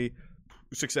exceptionally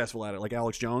successful at it, like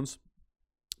Alex Jones.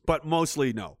 but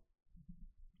mostly no.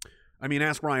 I mean,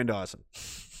 ask Ryan Dawson.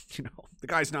 You know, the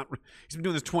guy's not. He's been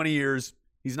doing this 20 years.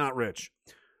 He's not rich.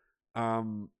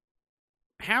 How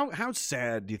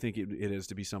sad do you think it is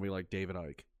to be somebody like David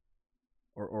Icke,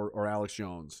 or Alex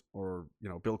Jones, or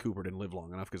Bill Cooper didn't live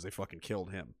long enough because they fucking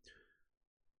killed him.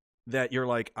 That you're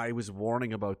like, I was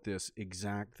warning about this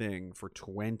exact thing for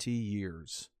 20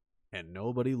 years, and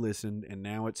nobody listened, and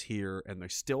now it's here, and they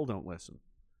still don't listen,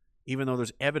 even though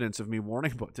there's evidence of me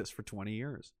warning about this for 20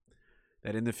 years.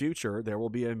 That in the future there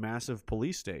will be a massive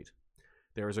police state.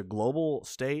 There is a global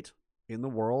state in the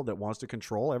world that wants to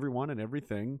control everyone and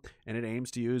everything, and it aims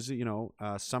to use,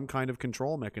 some kind of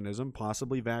control mechanism,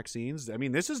 possibly vaccines. I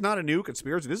mean, this is not a new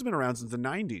conspiracy. This has been around since the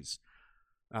 90s.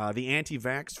 The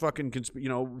anti-vax fucking,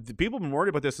 the people have been worried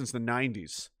about this since the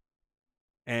 90s.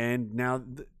 And now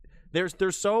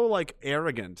they're so, like,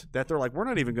 arrogant that they're like, we're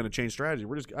not even going to change strategy.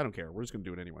 I don't care. We're just going to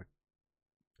do it anyway.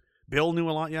 Bill knew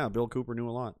a lot. Yeah, Bill Cooper knew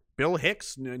a lot. Bill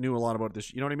Hicks knew a lot about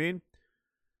this. You know what I mean?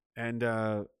 And,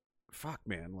 fuck,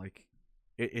 man. Like,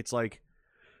 it's like,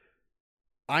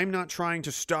 I'm not trying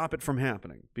to stop it from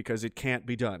happening because it can't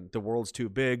be done. The world's too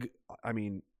big. I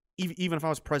mean, even if I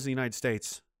was president of the United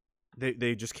States,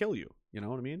 they just kill you. You know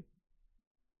what I mean?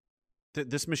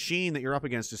 This machine that you're up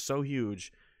against is so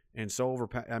huge and so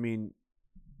I mean,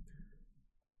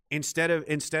 instead of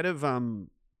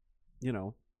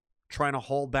trying to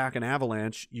hold back an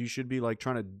avalanche, you should be like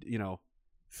trying to,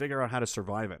 figure out how to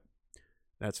survive it.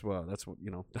 That's what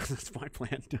that's my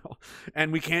plan now.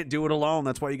 And we can't do it alone.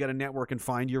 That's why you got to network and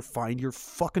find your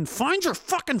fucking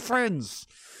friends.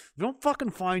 If you don't fucking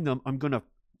find them, I'm going to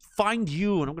find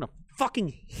you and I'm going to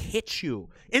fucking hit you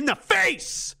in the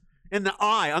face, in the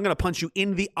eye. I'm going to punch you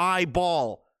in the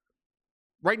eyeball.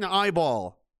 Right in the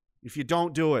eyeball. If you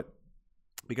don't do it.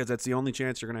 Because that's the only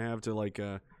chance you're going to have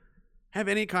to have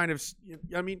any kind of,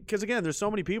 I mean, because again, there's so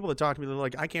many people that talk to me. They're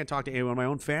like, I can't talk to anyone in my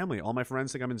own family. All my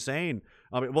friends think I'm insane.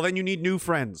 Well, then you need new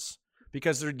friends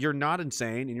because you're not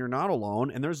insane and you're not alone.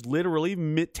 And there's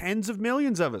literally tens of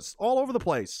millions of us all over the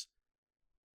place.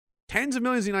 Tens of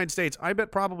millions in the United States. I bet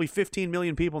probably 15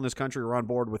 million people in this country are on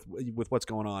board with what's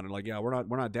going on. And like, yeah, we're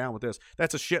not down with this.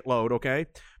 That's a shitload, okay?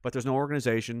 But there's no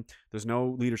organization. There's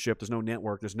no leadership. There's no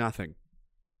network. There's nothing.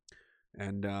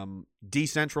 And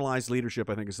decentralized leadership,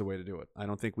 I think, is the way to do it. I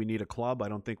don't think we need a club. I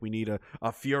don't think we need a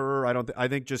Fuhrer. I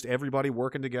think just everybody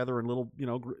working together in little,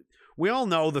 we all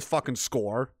know the fucking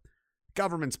score.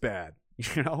 Government's bad.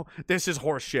 This is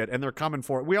horse shit, and they're coming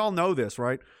for it. We all know this,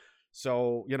 right?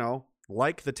 So,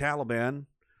 like the Taliban,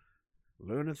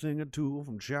 learn a thing or two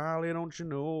from Charlie, don't you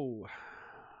know?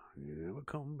 You never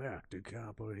come back to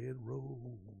Copperhead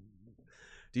Road.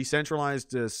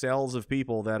 Decentralized cells of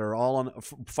people that are all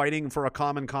fighting for a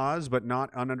common cause, but not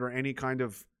under any kind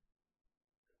of.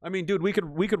 I mean, dude, we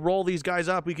could roll these guys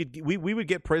up. We would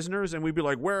get prisoners, and we'd be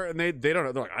like, where? And they don't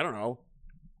know. They're like, I don't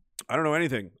know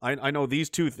anything. I know these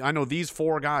two. I know these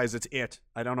four guys. It's it.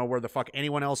 I don't know where the fuck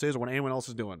anyone else is or what anyone else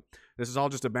is doing. This is all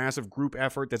just a massive group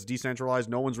effort that's decentralized.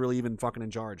 No one's really even fucking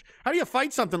in charge. How do you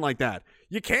fight something like that?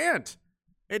 You can't.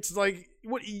 It's like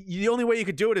the only way you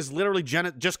could do it is literally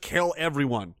just kill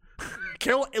everyone.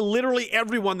 Kill literally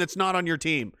everyone that's not on your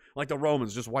team. Like the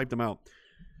Romans, just wipe them out.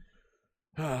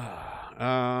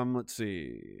 Let's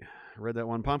see. I read that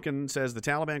one. Pumpkin says the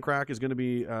Taliban crack is going to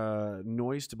be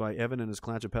noised by Evan and his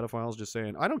clutch of pedophiles. Just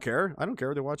saying, I don't care.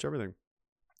 They watch everything.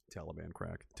 Taliban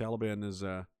crack. Taliban is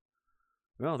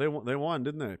well, they won,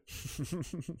 didn't they?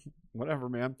 Whatever,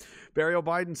 man. Barry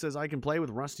O'Biden says, I can play with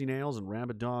rusty nails and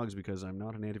rabid dogs because I'm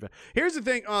not an anti-vax. Here's the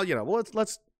thing. Well,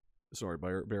 let's. Sorry,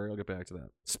 Barry, I'll get back to that.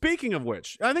 Speaking of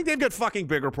which, I think they've got fucking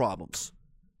bigger problems.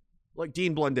 Like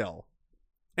Dean Blundell.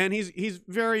 And he's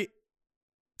very.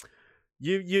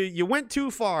 You went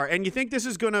too far, and you think this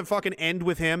is going to fucking end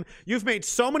with him. You've made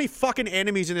so many fucking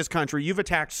enemies in this country. You've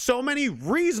attacked so many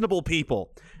reasonable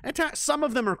people. Some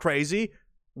of them are crazy.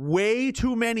 Way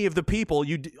too many of the people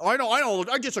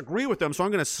I disagree with them, so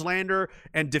I'm going to slander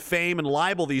and defame and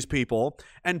libel these people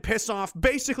and piss off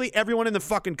basically everyone in the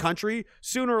fucking country.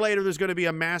 Sooner or later, there's going to be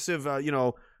a massive,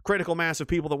 critical mass of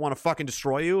people that want to fucking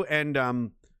destroy you.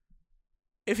 And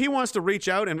if he wants to reach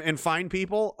out and find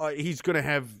people, he's going to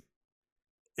have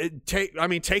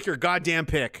take your goddamn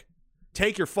pick.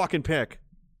 Take your fucking pick,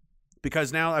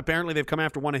 because now apparently they've come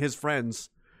after one of his friends.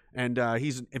 And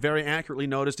he's very accurately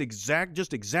noticed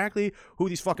exactly who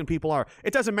these fucking people are.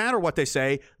 It doesn't matter what they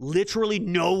say. Literally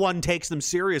no one takes them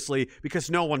seriously because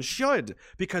no one should,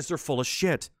 because they're full of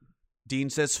shit. Dean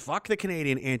says, fuck the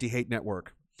Canadian Anti-Hate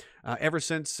Network. Ever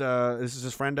since, this is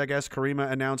his friend, I guess, Karima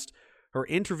announced her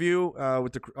interview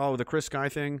with the Chris Sky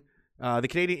thing. The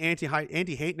Canadian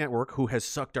Anti-Hate Network, who has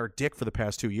sucked our dick for the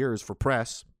past 2 years for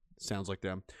press, sounds like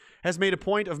them, has made a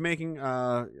point of making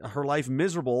her life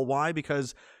miserable. Why?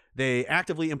 Because they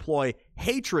actively employ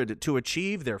hatred to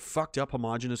achieve their fucked up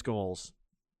homogenous goals.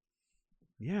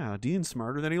 Yeah, Dean's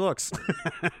smarter than he looks.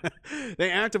 They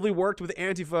actively worked with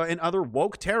Antifa and other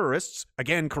woke terrorists.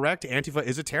 Again, correct, Antifa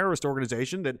is a terrorist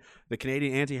organization that the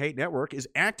Canadian Anti-Hate Network is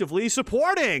actively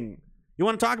supporting. You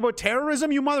want to talk about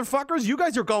terrorism, you motherfuckers? You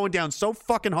guys are going down so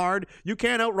fucking hard. You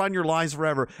can't outrun your lies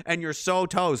forever, and you're so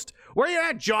toast. Where you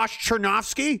at, Josh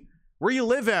Chernovsky? Where you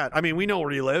live at? I mean, we know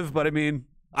where you live, but I mean,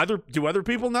 do other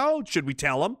people know? Should we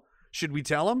tell them?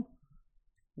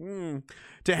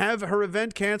 To have her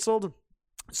event canceled,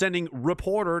 sending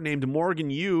reporter named Morgan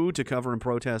Yu to cover and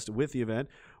protest with the event.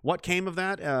 What came of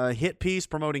that? A hit piece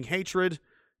promoting hatred.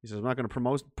 He says, I'm not going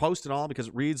to post it all because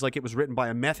it reads like it was written by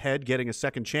a meth head getting a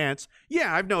second chance.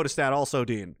 Yeah, I've noticed that also,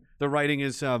 Dean. The writing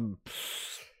is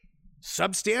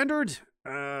substandard,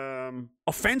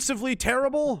 offensively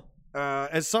terrible.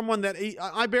 As someone that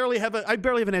I barely have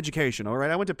an education, all right?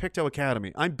 I went to Pictou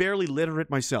Academy. I'm barely literate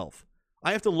myself.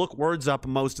 I have to look words up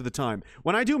most of the time.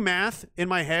 When I do math in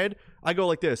my head, I go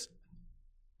like this.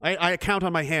 I count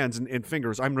on my hands and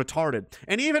fingers. I'm retarded.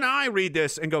 And even I read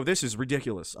this and go, this is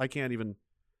ridiculous. I can't even,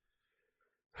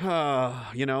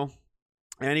 you know.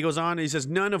 And he goes on and he says,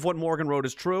 none of what Morgan wrote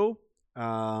is true.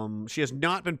 She has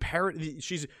not been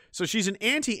she's an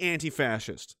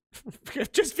anti-fascist.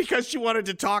 Just because she wanted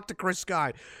to talk to Chris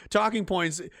Sky. Talking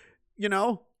points, you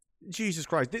know, Jesus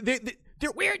Christ.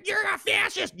 They're weird. You're a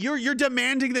fascist. You're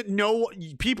demanding that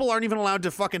people aren't even allowed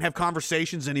to fucking have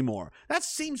conversations anymore. That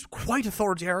seems quite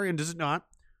authoritarian, does it not?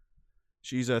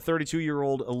 She's a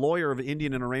 32-year-old lawyer of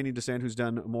Indian and Iranian descent who's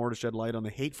done more to shed light on the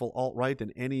hateful alt-right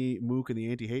than any mook in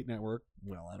the anti-hate network.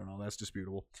 Well, I don't know. That's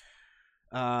disputable.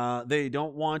 They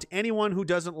don't want anyone who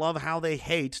doesn't love how they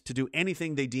hate to do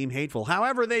anything they deem hateful.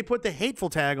 However, they put the hateful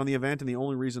tag on the event, and the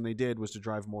only reason they did was to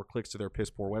drive more clicks to their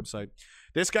piss-poor website.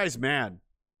 This guy's mad.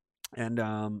 And,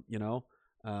 you know,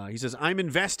 he says, I'm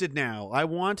invested now. I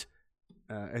want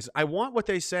what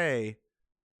they say.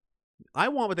 I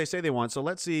want what they say they want. So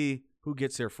let's see who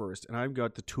gets there first. And I've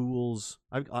got the tools.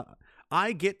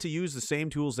 I get to use the same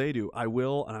tools they do. I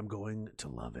will, and I'm going to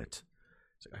love it.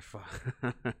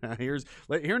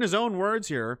 Hearing his own words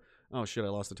here. Oh, shit, I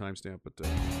lost the timestamp. But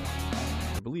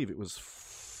I believe it was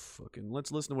fucking...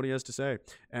 Let's listen to what he has to say.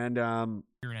 And year and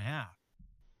a half.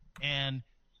 And...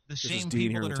 the this same is Dean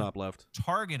people here in that the are top left.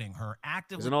 targeting her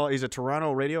actively. He's a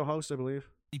Toronto radio host, I believe.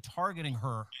 Targeting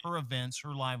her events,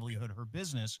 her livelihood, her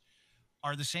business,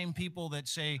 are the same people that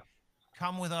say,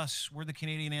 "Come with us. We're the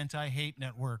Canadian Anti-Hate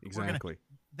Network." Exactly.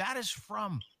 That is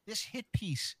from this hit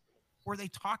piece where they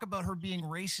talk about her being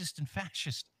racist and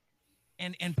fascist,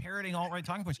 and parroting alt-right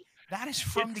talking points. That is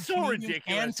from the Canadian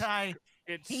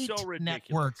Anti-Hate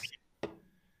Network.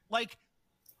 Like,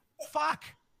 fuck.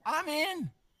 I'm in.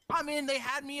 They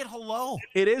had me at hello.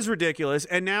 It is ridiculous,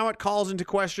 and now it calls into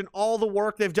question all the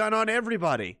work they've done on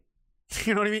everybody.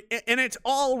 You know what I mean? And it's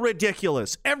all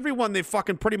ridiculous. Everyone they've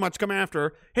fucking pretty much come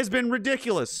after has been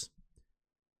ridiculous.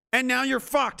 And now you're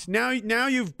fucked. Now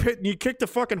you kicked the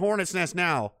fucking hornet's nest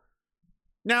now.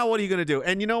 Now what are you going to do?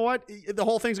 And you know what? The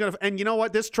whole thing's going to... And you know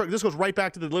what? This goes right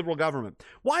back to the Liberal government.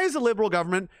 Why is the Liberal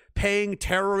government paying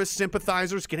terrorist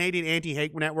sympathizers, Canadian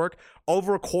Anti-Hate Network,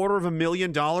 over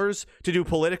 $250,000 to do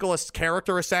political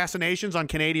character assassinations on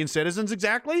Canadian citizens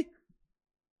exactly?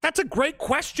 That's a great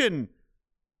question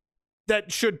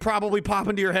that should probably pop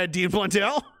into your head, Dean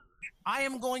Blundell. I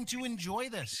am going to enjoy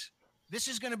this. This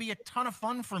is going to be a ton of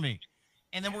fun for me.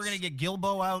 And then we're going to get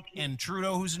Guilbeault out and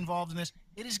Trudeau, who's involved in this.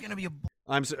 It is going to be a...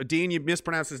 Dean, you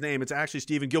mispronounced his name. It's actually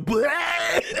Stephen Guilbeault.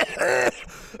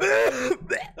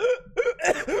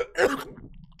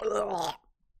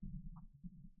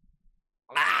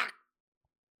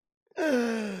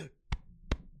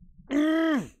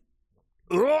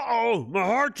 Uh-oh, my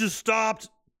heart just stopped.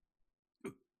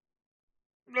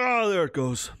 Oh, there it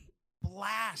goes.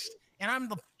 Blast. And I'm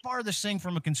the farthest thing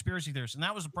from a conspiracy theorist. And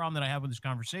that was the problem that I had with this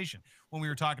conversation when we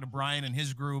were talking to Brian and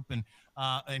his group and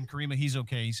Karima. He's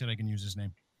okay. He said I can use his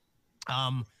name.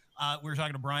 We were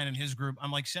talking to Brian and his group.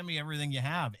 I'm like, send me everything you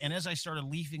have. And as I started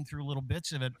leafing through little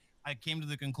bits of it, I came to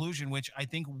the conclusion, which I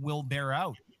think will bear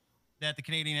out, that the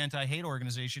Canadian Anti-Hate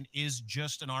Organization is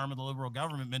just an arm of the Liberal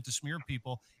government meant to smear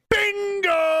people.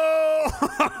 Bingo!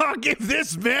 Give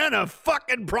this man a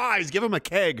fucking prize. Give him a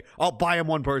keg. I'll buy him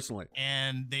one personally.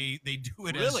 And they do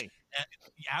it really?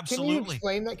 Absolutely. Can you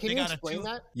explain that? Can you explain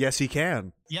that? Yes, he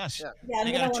can. Yes. Yeah,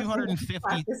 they got a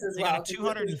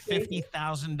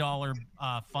 $250,000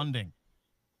 funding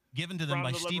given to them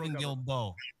by Stephen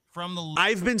Guilbeault from the.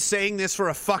 I've been saying this for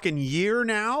a fucking year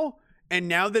now. And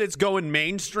now that it's going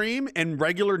mainstream and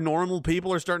regular normal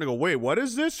people are starting to go, wait, what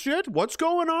is this shit? What's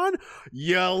going on?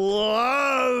 You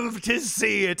love to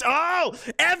see it. Oh,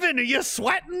 Evan, are you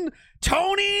sweating?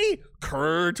 Tony?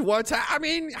 Kurt, what's I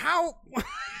mean, how?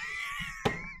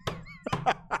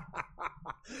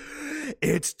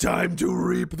 It's time to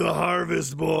reap the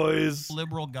harvest, boys.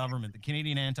 Liberal government, the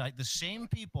Canadian the same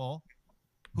people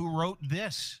who wrote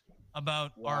this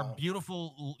about our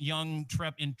beautiful young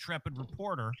intrepid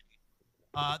reporter.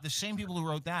 The same people who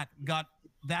wrote that got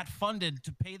that funded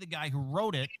to pay the guy who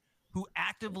wrote it, who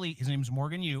actively, his name's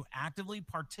Morgan Yu, actively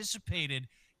participated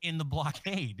in the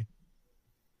blockade.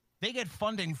 They get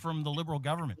funding from the Liberal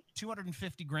government,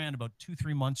 $250,000 about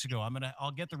 2-3 months ago.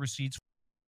 I'll get the receipts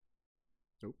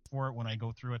for it when I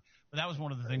go through it. But that was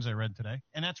one of the things I read today,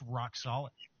 and that's rock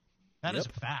solid. That is a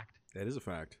fact. That is a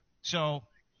fact. So,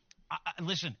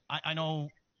 listen, I know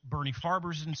Bernie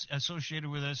Farber's associated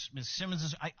with this. Ms. Simmons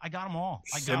is. I got them all.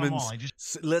 I got them all.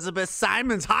 Elizabeth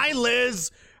Simons. Hi,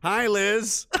 Liz. Hi,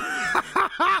 Liz.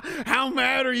 How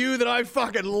mad are you that I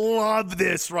fucking love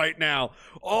this right now?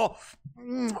 Oh,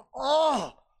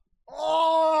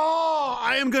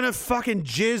 I am going to fucking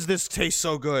jizz. This tastes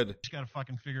so good. Just got to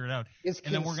fucking figure it out. Is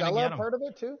Kinsella part of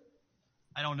it, too?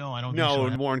 I don't know. No,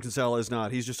 Warren Kinsella is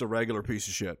not. He's just a regular piece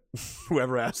of shit.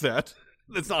 Whoever asked that.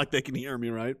 It's not like they can hear me,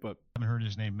 right? But I haven't heard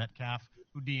his name. Metcalf,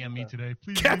 who DM'd me today.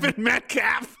 Please, Kevin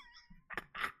Metcalf.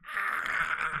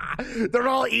 They're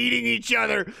all eating each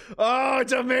other. Oh,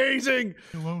 it's amazing.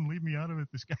 Alone, leave me out of it.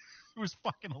 This guy was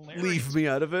fucking hilarious. Leave me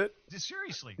out of it?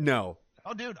 Seriously? No.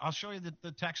 Oh, dude, I'll show you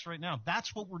the text right now.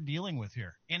 That's what we're dealing with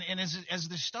here. And as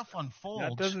this stuff unfolds,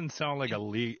 that doesn't sound like a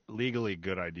legally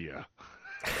good idea.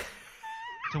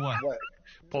 To what?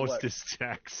 Post his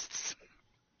texts.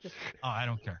 Oh, I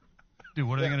don't care. Dude,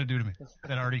 what are they going to do to me?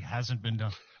 That already hasn't been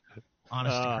done.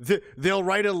 Honestly. They'll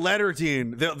write a letter,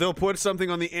 Dean. They'll put something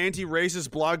on the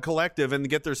Anti-Racist Blog Collective and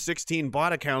get their 16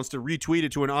 bot accounts to retweet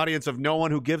it to an audience of no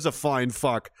one who gives a flying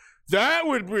fuck. That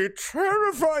would be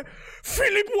terrifying.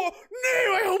 Philip, no,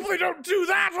 I hope they don't do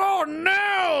that. Oh,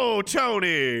 no,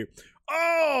 Tony.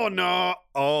 Oh, no.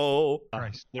 Oh.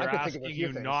 Christ. They're asking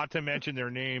you not to mention their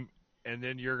name. And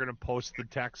then you're going to post the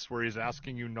text where he's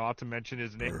asking you not to mention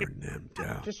his name. Burn them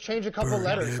down. Just change a couple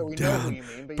letters so we know who you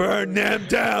mean. But Burn them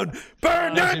down.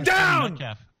 Burn them down.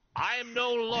 I am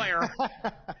no lawyer.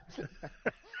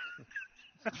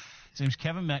 His name's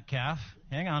Kevin Metcalf.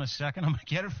 Hang on a second. I'm going to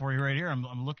get it for you right here.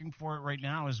 I'm looking for it right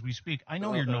now as we speak. I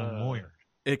know you're no lawyer.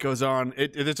 It goes on.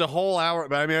 It's a whole hour.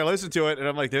 But I mean, I listened to it, and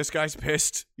I'm like, this guy's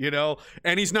pissed, you know?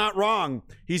 And he's not wrong.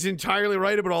 He's entirely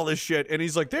right about all this shit. And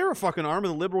he's like, they're a fucking arm of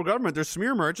the Liberal government. They're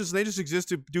smear merchants, and they just exist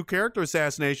to do character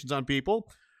assassinations on people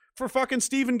for fucking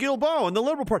Stephen Guilbeault and the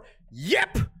Liberal Party.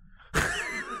 Yep!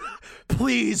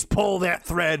 Please pull that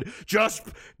thread. Just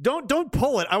don't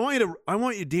pull it. I want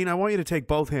you, Dean, I want you to take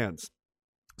both hands.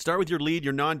 Start with your lead,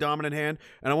 your non-dominant hand,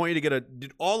 and I want you to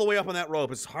get all the way up on that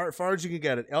rope as far as you can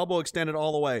get it. Elbow extended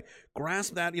all the way.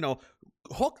 Grasp that,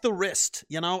 hook the wrist,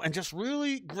 and just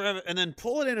really grab it, and then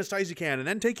pull it in as tight as you can, and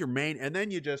then take your main, and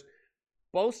then you just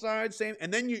both sides same,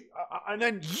 and then and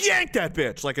then yank that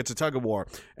bitch like it's a tug of war,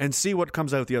 and see what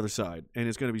comes out the other side. And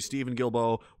it's going to be Stephen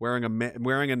Guilbeault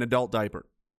wearing an adult diaper,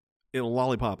 a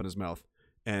lollipop in his mouth,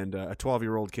 and a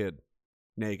 12-year-old kid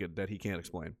naked that he can't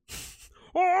explain.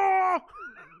 Oh!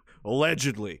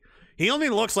 Allegedly. He only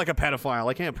looks like a pedophile.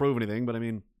 I can't prove anything, but I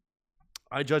mean,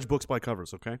 I judge books by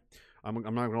covers, okay? I'm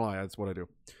not going to lie. That's what I do.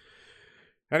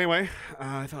 Anyway,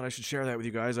 I thought I should share that with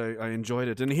you guys. I enjoyed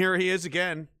it. And here he is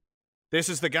again. This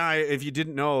is the guy, if you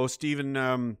didn't know, Stephen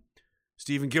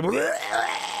Guilbeault.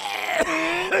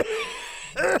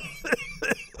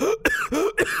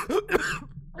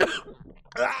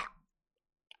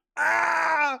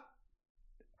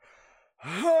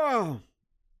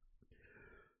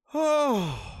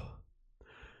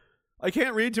 I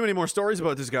can't read too many more stories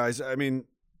about this, guys. I mean,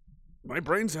 my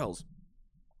brain cells.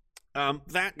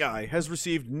 That guy has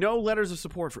received no letters of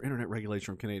support for internet regulation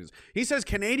from Canadians. He says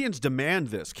Canadians demand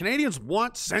this. Canadians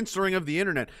want censoring of the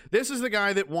internet. This is the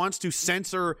guy that wants to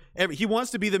censor he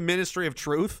wants to be the Ministry of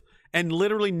Truth, and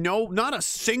literally not a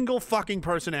single fucking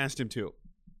person asked him to.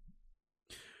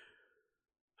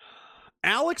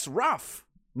 Alex Ruff,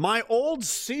 my old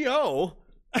CO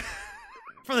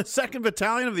from the 2nd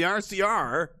Battalion of the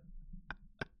RCR.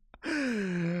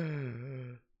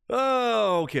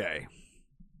 Okay.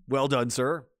 Well done,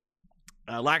 sir.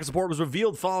 Lack of support was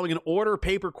revealed following an order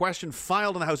paper question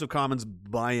filed in the House of Commons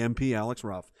by MP Alex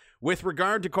Ruff. With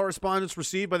regard to correspondence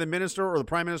received by the Minister or the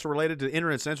Prime Minister related to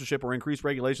internet censorship or increased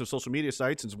regulation of social media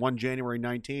sites since 1 January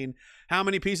 19, how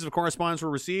many pieces of correspondence were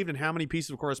received and how many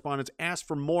pieces of correspondence asked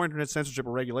for more internet censorship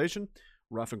or regulation?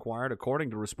 Ruff inquired,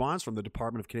 according to response from the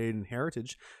Department of Canadian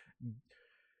Heritage.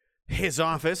 His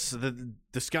office, the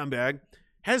scumbag,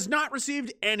 has not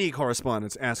received any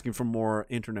correspondence asking for more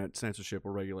internet censorship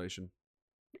or regulation.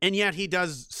 And yet he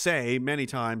does say many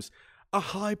times, a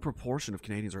high proportion of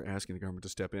Canadians are asking the government to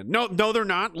step in. No, they're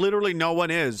not. Literally no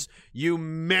one is. You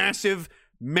massive,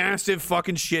 massive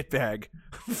fucking shitbag.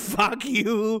 Fuck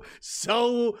you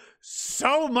so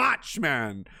much,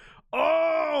 man.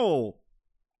 Oh,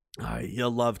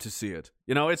 you'll love to see it.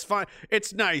 You know, it's fine.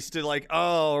 It's nice to like,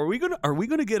 oh, are we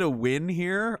gonna get a win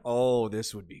here? Oh,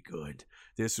 this would be good.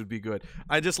 This would be good.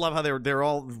 I just love how they're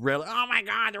all really, oh my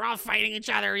God, they're all fighting each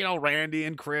other. You know, Randy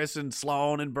and Chris and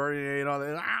Sloan and Bernie and all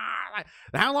that.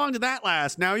 How long did that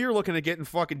last? Now you're looking at getting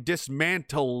fucking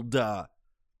dismantled. What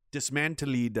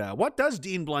does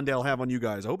Dean Blundell have on you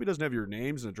guys? I hope he doesn't have your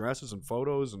names and addresses and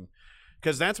photos, and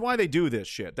because that's why they do this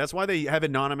shit. That's why they have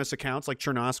anonymous accounts like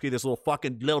Chernosky, this little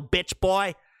bitch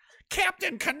boy.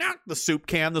 Captain Canuck, the soup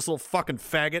can, this little fucking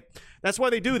faggot. That's why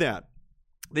they do that.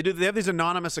 They have these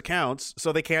anonymous accounts,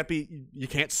 so you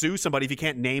can't sue somebody if you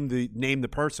can't name the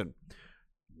person.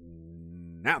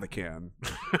 Now they can.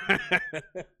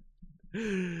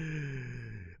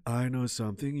 I know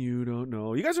something you don't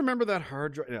know. You guys remember that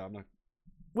hard drive? Yeah, I'm not.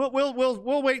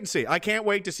 We'll wait and see. I can't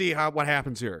wait to see what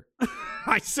happens here.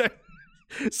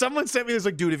 Someone sent me this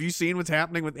like, dude, have you seen what's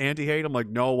happening with anti-hate? I'm like,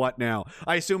 no, what now?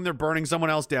 I assume they're burning someone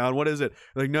else down. What is it?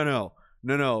 Like, no.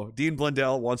 Dean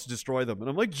Blundell wants to destroy them. And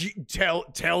I'm like,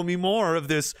 tell me more of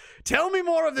this. Tell me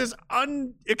more of this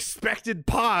unexpected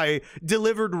pie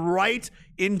delivered right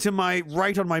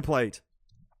on my plate.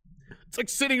 It's like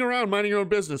sitting around minding your own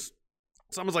business.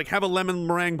 Someone's like, have a lemon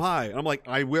meringue pie. And I'm like,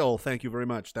 I will. Thank you very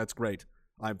much. That's great.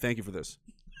 Thank you for this.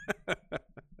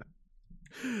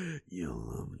 You'll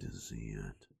love to see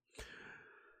it.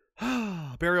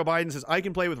 Barry O'Biden says, I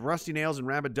can play with rusty nails and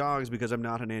rabid dogs because I'm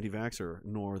not an anti-vaxxer,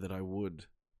 nor that I would.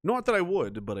 Not that I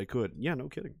would, but I could. Yeah, no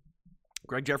kidding.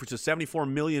 Greg Jeffrey says, 74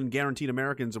 million guaranteed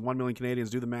Americans and 1 million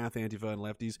Canadians. Do the math, Antifa and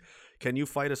lefties. Can you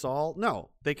fight us all? No,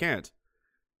 they can't.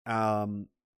 And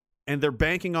they're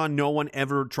banking on no one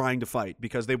ever trying to fight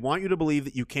because they want you to believe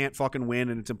that you can't fucking win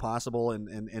and it's impossible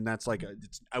and that's like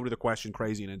it's out of the question,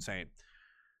 crazy and insane.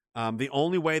 The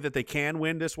only way that they can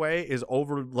win this way is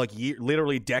over like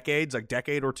literally decades, like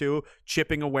decade or two,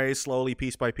 chipping away slowly,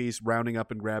 piece by piece, rounding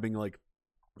up and grabbing like,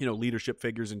 you know, leadership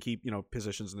figures and keep, you know,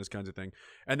 positions and this kinds of thing.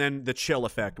 And then the chill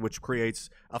effect, which creates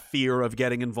a fear of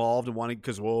getting involved and wanting,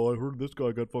 because, well, I heard this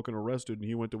guy got fucking arrested and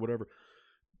he went to whatever.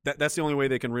 That's the only way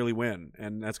they can really win.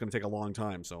 And that's going to take a long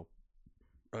time. So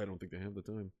I don't think they have the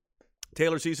time.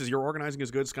 Taylor C says, your organizing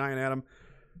is good. Sky and Adam.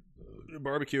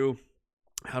 Barbecue.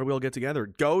 How do we all get together?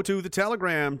 Go to the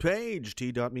Telegram page.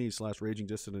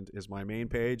 t.me/ragingdissident is my main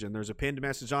page. And there's a pinned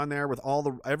message on there with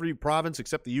every province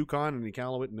except the Yukon and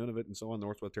Iqaluit and Nunavut and so on,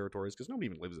 Northwest Territories, because nobody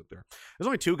even lives up there. There's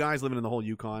only 2 guys living in the whole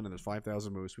Yukon, and there's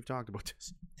 5,000 moose. We've talked about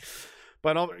this.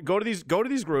 But I'll go to these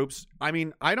groups. I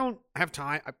mean, I don't have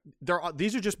time.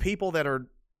 These are just people that are.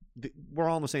 We're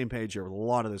all on the same page here with a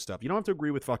lot of this stuff. You don't have to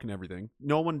agree with fucking everything.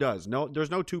 No one does. No,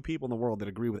 there's no 2 people in the world that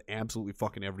agree with absolutely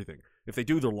fucking everything. If they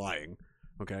do, they're lying.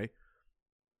 Okay.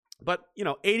 But, you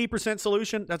know, 80%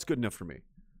 solution, that's good enough for me.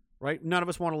 Right? None of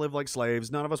us want to live like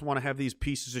slaves. None of us want to have these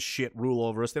pieces of shit rule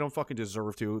over us. They don't fucking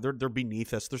deserve to. They're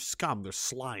beneath us. They're scum. They're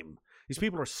slime. These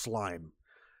people are slime.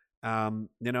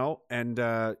 You know, and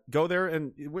go there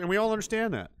and we all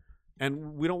understand that.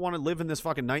 And we don't want to live in this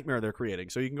fucking nightmare they're creating.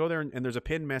 So you can go there and there's a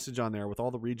pinned message on there with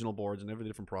all the regional boards and every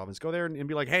different province. Go there and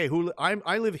be like, hey,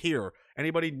 I live here.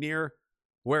 Anybody near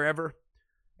wherever?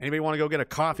 Anybody want to go get a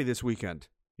coffee this weekend?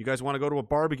 You guys want to go to a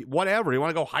barbecue? Whatever. You want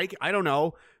to go hike? I don't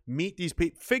know. Meet these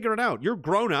people. Figure it out. You're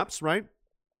grown-ups, right?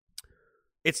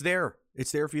 It's there.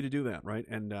 It's there for you to do that, right?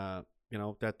 And you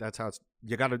know, that's how it's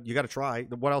you gotta try.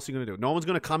 What else are you gonna do? No one's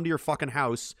gonna come to your fucking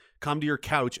house, come to your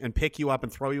couch and pick you up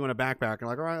and throw you in a backpack and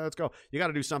like, all right, let's go. You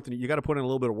gotta do something. You gotta put in a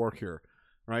little bit of work here.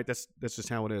 Right? That's just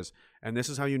how it is. And this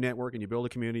is how you network and you build a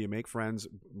community, you make friends,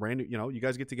 you know, you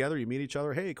guys get together, you meet each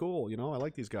other. Hey, cool. You know, I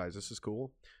like these guys. This is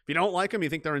cool. If you don't like them, you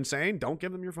think they're insane, don't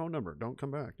give them your phone number. Don't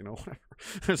come back. You know, whatever.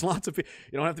 There's lots of people.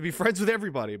 You don't have to be friends with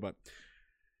everybody, but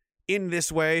in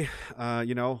this way,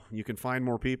 you know, you can find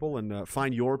more people and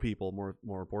find your people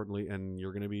more importantly, and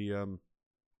you're going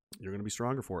to be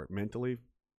stronger for it mentally,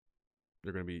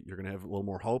 You're gonna have a little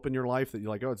more hope in your life that you're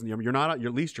like, oh, you're not.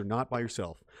 At least you're not by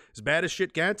yourself. As bad as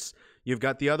shit gets, you've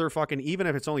got the other fucking. Even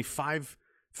if it's only five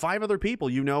other people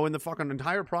in the fucking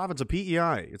entire province of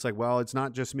PEI. It's like, well, it's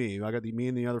not just me. I got me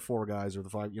and the other 4 guys or the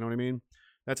 5. You know what I mean?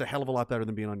 That's a hell of a lot better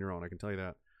than being on your own. I can tell you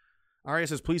that. Aria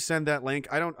says, please send that link.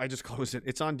 I just closed it.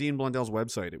 It's on Dean Blundell's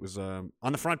website. It was on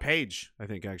the front page, I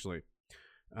think, actually.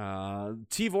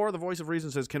 Tivor, the voice of reason,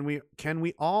 says, can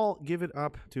we all give it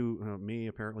up to me,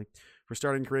 apparently, for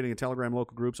starting creating a Telegram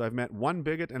local groups? I've met one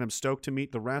bigot and I'm stoked to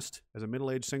meet the rest. As a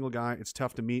middle-aged single guy, it's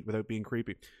tough to meet without being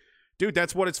creepy. Dude,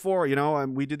 that's what it's for, you know.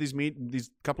 We did these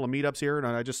couple of meetups here, and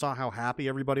I just saw how happy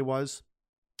everybody was.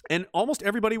 And almost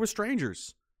everybody was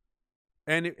strangers.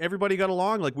 And everybody got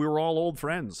along like we were all old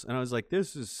friends. And I was like,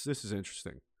 this is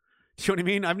interesting. You know what I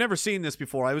mean? I've never seen this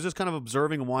before. I was just kind of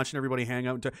observing and watching everybody hang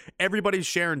out. Everybody's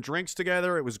sharing drinks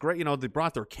together. It was great. You know, they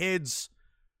brought their kids,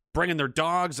 bringing their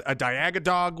dogs. A Diaga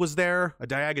dog was there. A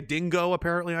Diaga dingo,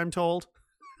 apparently, I'm told.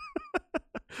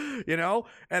 You know?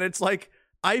 And it's like,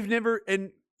 I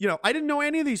didn't know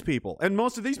any of these people. And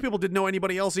most of these people didn't know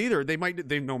anybody else either.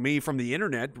 They know me from the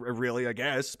internet, really, I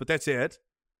guess. But that's it.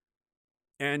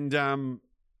 And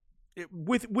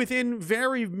within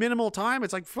very minimal time,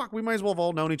 it's like, fuck, we might as well have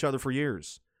all known each other for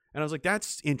years. And I was like,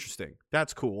 that's interesting.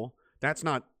 That's cool. That's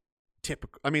not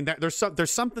typical. I mean, there's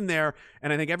something there,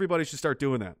 and I think everybody should start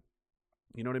doing that.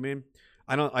 You know what I mean?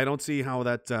 I don't see how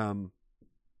that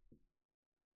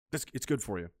it's good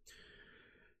for you.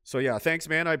 So yeah, thanks,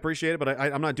 man. I appreciate it, but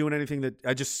I'm not doing anything that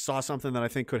I just saw something that I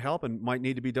think could help and might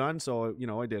need to be done. So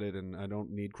I did it, and I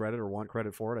don't need credit or want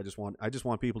credit for it. I just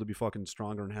want people to be fucking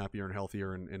stronger and happier and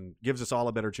healthier, and gives us all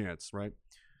a better chance, right?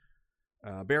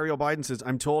 Barry O'Biden says,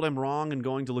 I'm told I'm wrong and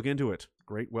going to look into it.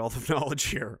 Great wealth of knowledge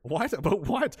here. What? About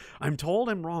what? I'm told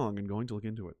I'm wrong and going to look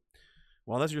into it.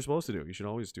 Well, that's what you're supposed to do. You should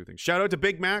always do things. Shout out to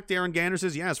Big Mac. Darren Gander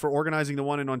says, yes, for organizing the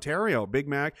one in Ontario. Big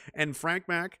Mac and Frank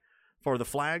Mac for the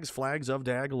flags of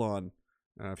Dagalon.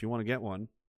 If you want to get one.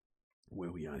 Where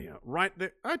are we at here? Right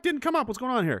there. It didn't come up. What's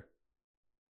going on here?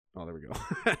 Oh, there we go.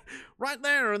 Right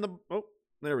there in the... Oh,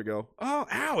 there we go. Oh,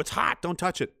 ow, it's hot. Don't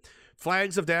touch it.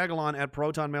 Flags of Dagalon at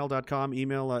protonmail.com.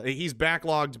 Email. He's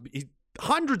backlogged.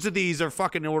 Hundreds of these are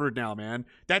fucking ordered now, man.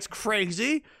 That's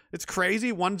crazy. It's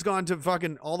crazy. One's gone to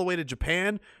fucking all the way to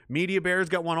Japan. Media Bear's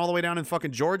got one all the way down in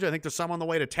fucking Georgia. I think there's some on the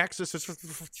way to Texas.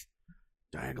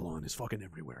 Diagolon is fucking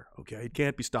everywhere. Okay, it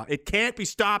can't be stopped. It can't be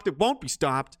stopped. It won't be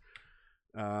stopped.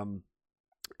 I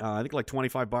think like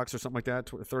 $25 or something like that,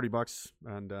 $30,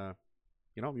 and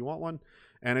if you want one,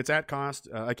 and it's at cost.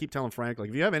 I keep telling Frank, like,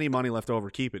 if you have any money left over,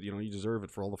 keep it. You deserve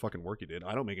it for all the fucking work you did.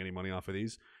 I don't make any money off of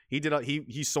these. He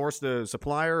sourced the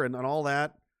supplier and all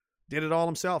that, did it all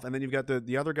himself. And then you've got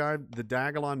the other guy, the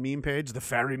Dagalon meme page, the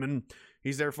Ferryman.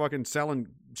 He's there fucking selling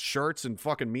shirts and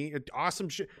fucking awesome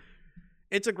shit.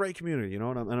 It's a great community, and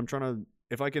I'm trying to,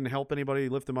 if I can help anybody,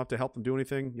 lift them up to help them do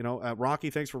anything, Rocky,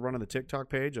 thanks for running the TikTok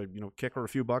page. I, kick her a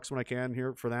few bucks when I can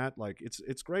here for that. Like,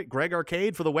 it's great. Greg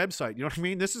Arcade for the website. You know what I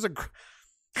mean? This is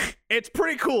it's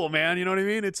pretty cool, man. You know what I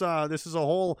mean? It's, there's a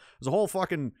whole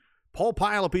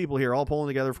pile of people here all pulling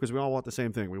together because we all want the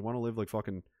same thing. We want to live like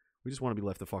fucking, we just want to be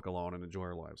left the fuck alone and enjoy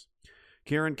our lives.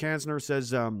 Kieran Kansner says,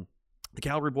 the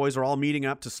Calgary boys are all meeting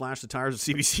up to slash the tires of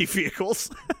CBC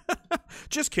vehicles.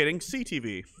 Just kidding.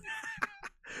 CTV.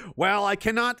 Well, I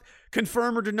cannot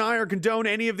confirm or deny or condone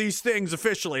any of these things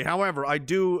officially. However, I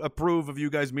do approve of you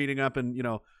guys meeting up and,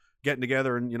 getting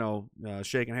together and,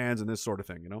 shaking hands and this sort of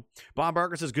thing, Bob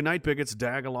Barker says, good night, bigots.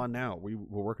 Dagalon now. We're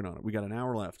working on it. We got an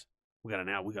hour left. We got an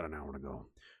hour to go.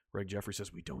 Greg Jeffrey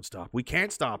says, we don't stop. We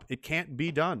can't stop. It can't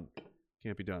be done.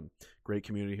 Can't be done. Great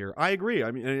community here. I agree.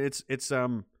 I mean,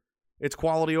 it's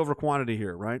quality over quantity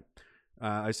here, right?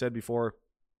 I said before,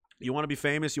 you want to be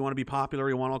famous, you want to be popular,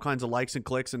 you want all kinds of likes and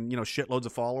clicks and, shitloads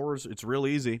of followers. It's real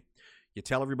easy. You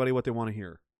tell everybody what they want to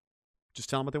hear.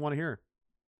 Just tell them what they want to hear.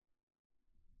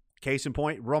 Case in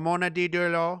point, Ramona Di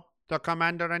Dulo, the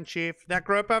commander-in-chief, that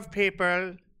group of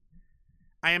people.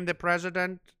 I am the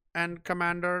president and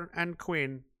commander and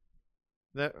queen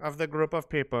of the group of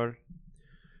people.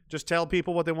 Just tell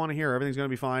people what they want to hear. Everything's going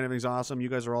to be fine. Everything's awesome. You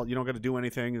guys are you don't got to do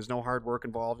anything. There's no hard work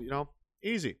involved,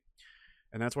 easy.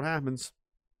 And that's what happens.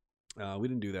 We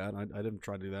didn't do that. I didn't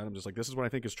try to do that. I'm just like, this is what I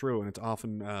think is true. And it's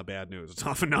often bad news. It's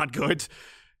often not good.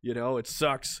 It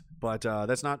sucks, but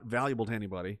that's not valuable to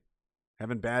anybody.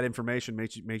 Having bad information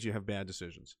makes you have bad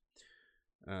decisions.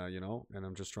 And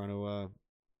I'm just trying to,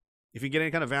 if you get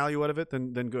any kind of value out of it,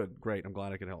 then good. Great. I'm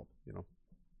glad I could help,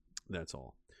 that's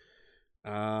all.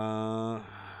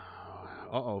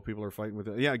 People are fighting with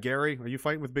it. Yeah, Gary, are you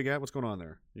fighting with Big Ed? What's going on there?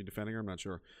 Are you defending her? I'm not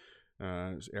sure.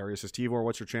 Area says, Tivor,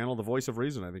 what's your channel? The Voice of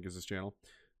Reason, I think, is his channel.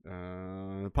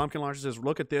 Pumpkin Launcher says,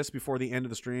 look at this before the end of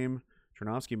the stream.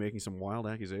 Chernovsky making some wild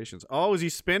accusations. Oh, is he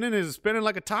spinning? Is it spinning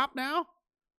like a top now?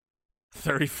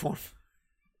 34.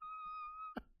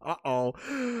 Uh-oh.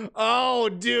 Oh,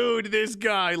 dude, this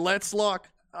guy. Let's look.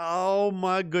 Oh,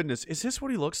 my goodness. Is this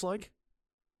what he looks like?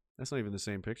 That's not even the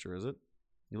same picture, is it?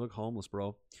 You look homeless,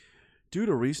 bro. Due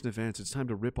to recent events, it's time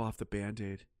to rip off the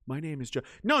Band-Aid. My name is Joe.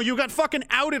 No, you got fucking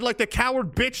outed like the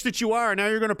coward bitch that you are. Now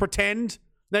you're going to pretend?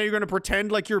 Now you're going to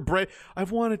pretend like you're brave?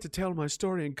 I've wanted to tell my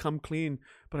story and come clean,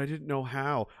 but I didn't know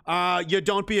how. You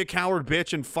don't be a coward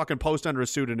bitch and fucking post under a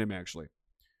pseudonym, actually.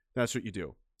 That's what you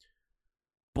do.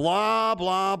 Blah,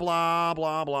 blah, blah,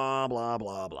 blah, blah, blah,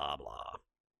 blah, blah, blah.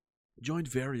 Joined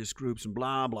various groups and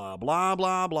blah, blah, blah,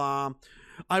 blah, blah.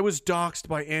 I was doxxed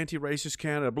by Anti-Racist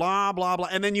Canada, blah, blah, blah.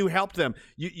 And then you help them.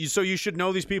 So you should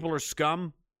know these people are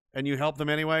scum, and you help them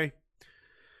anyway?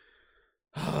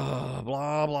 Blah,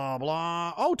 blah,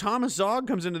 blah. Oh, Thomas Zog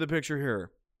comes into the picture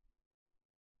here.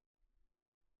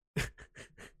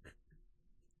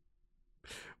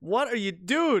 What are you,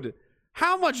 dude?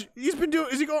 How much he's been doing?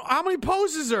 Is he going? How many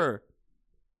poses are?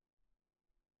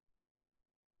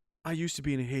 I used to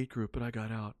be in a hate group, but I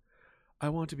got out. I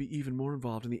want to be even more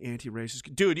involved in the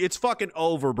anti-racist. Dude, it's fucking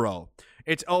over, bro.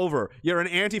 It's over. You're an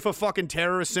Antifa fucking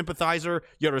terrorist sympathizer.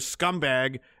 You're a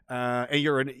scumbag. And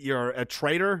you're a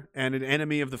traitor and an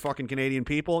enemy of the fucking Canadian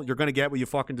people. You're gonna get what you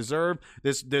fucking deserve.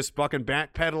 This fucking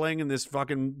backpedaling and this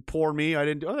fucking poor me. I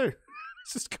didn't do. Oh,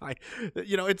 this guy.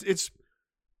 You know, it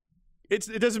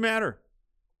doesn't matter.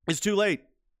 It's too late.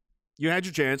 You had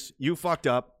your chance. You fucked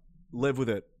up. Live with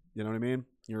it. You know what I mean?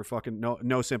 You're fucking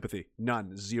no sympathy.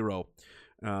 None. Zero.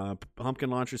 Pumpkin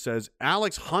Launcher says,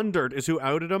 Alex Hundert is who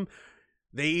outed him.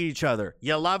 They eat each other.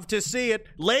 You love to see it.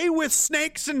 Lay with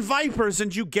snakes and vipers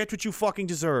and you get what you fucking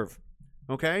deserve.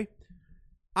 Okay?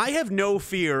 I have no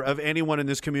fear of anyone in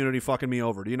this community fucking me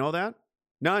over. Do you know that?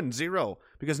 None. Zero.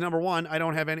 Because number one, I've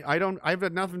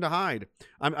got nothing to hide.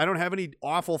 I don't have any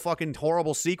awful fucking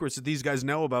horrible secrets that these guys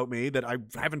know about me that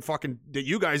that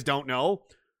you guys don't know.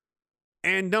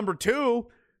 And number two,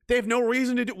 they have no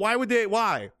reason to do.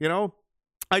 Why? You know?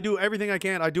 I do everything I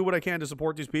can. I do what I can to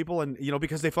support these people, and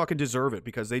because they fucking deserve it,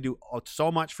 because they do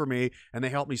so much for me and they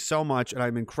help me so much, and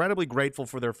I'm incredibly grateful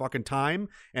for their fucking time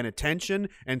and attention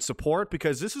and support,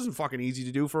 because this isn't fucking easy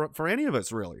to do for any of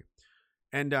us, really.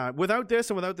 And without this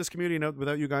and without this community and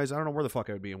without you guys, I don't know where the fuck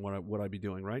I would be and what I'd be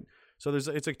doing, right? So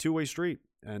it's a two-way street,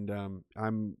 and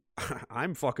I'm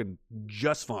fucking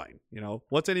just fine.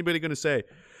 What's anybody gonna say?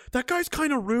 That guy's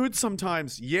kind of rude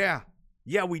sometimes. Yeah,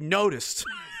 we noticed.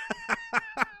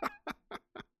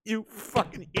 You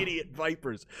fucking idiot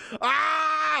vipers.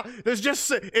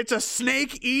 It's a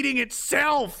snake eating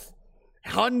itself.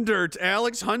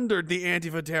 Alex Hundert, the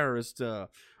Antifa terrorist.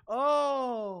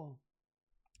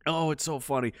 It's so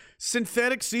funny.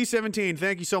 Synthetic C17,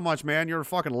 thank you so much, man. You're a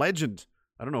fucking legend.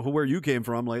 I don't know where you came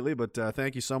from lately, but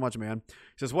thank you so much, man. He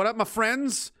says, what up, my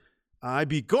friends? I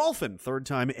be golfing. Third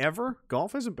time ever.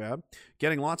 Golf isn't bad.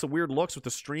 Getting lots of weird looks with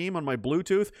the stream on my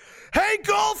Bluetooth. Hey,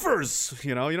 golfers!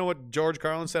 You know what George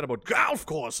Carlin said about golf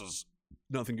courses?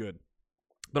 Nothing good.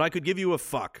 But I could give you a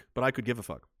fuck.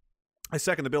 I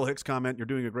second the Bill Hicks comment. You're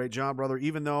doing a great job, brother.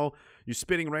 Even though your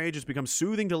spitting rage has become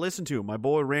soothing to listen to. My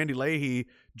boy Randy Leahy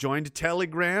joined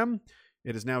Telegram.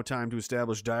 It is now time to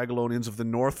establish Diagolonians of the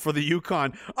North for the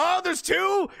Yukon. Oh, there's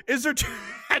two? Is there two?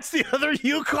 That's the other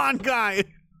Yukon guy.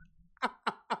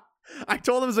 I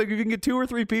told him, if you can get 2 or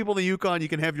 3 people in the Yukon, you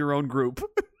can have your own group.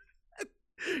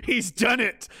 He's done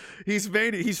it. He's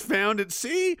made it. He's found it.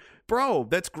 See? Bro,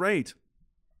 that's great.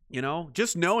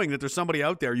 Just knowing that there's somebody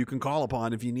out there you can call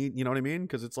upon if you need, you know what I mean?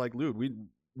 Because it's like, dude,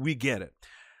 we get it.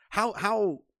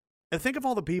 And think of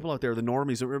all the people out there, the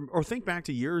normies, or think back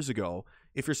to years ago.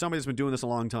 If you're somebody that's been doing this a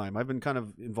long time, I've been kind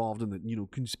of involved in the,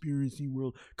 conspiracy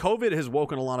world. COVID has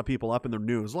woken a lot of people up, and they're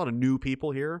new. There's a lot of new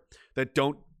people here that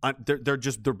don't,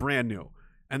 they're brand new.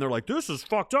 And they're like, this is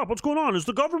fucked up. What's going on? Is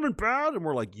the government bad? And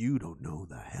we're like, you don't know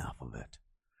the half of it.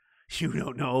 You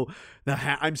don't know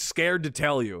I'm scared to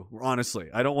tell you, honestly.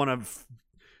 I don't want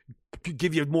to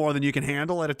give you more than you can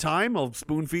handle at a time. I'll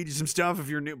spoon feed you some stuff if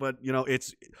you're new, but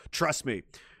trust me.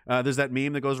 There's that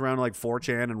meme that goes around like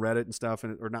 4chan and Reddit and stuff,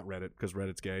 or not Reddit because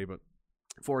Reddit's gay, but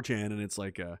 4chan, and it's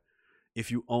like,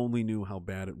 if you only knew how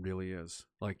bad it really is.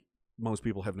 Like, most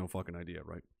people have no fucking idea,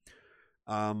 right?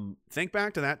 Think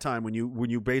back to that time when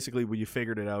you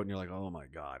figured it out and you're like, oh my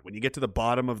God. When you get to the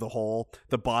bottom of the hole,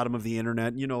 the bottom of the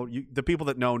internet, the people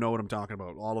that know what I'm talking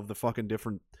about. All of the fucking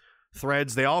different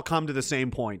threads, they all come to the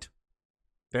same point.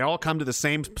 They all come to the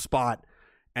same spot.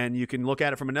 And you can look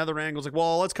at it from another angle. It's like,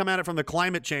 well, let's come at it from the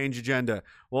climate change agenda.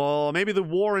 Well, maybe the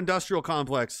war industrial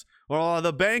complex. or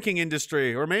the banking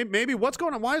industry, or maybe what's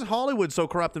going on? Why is Hollywood so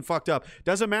corrupt and fucked up?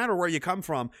 Doesn't matter where you come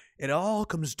from. It all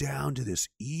comes down to this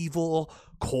evil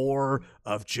core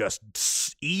of just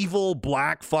evil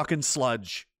black fucking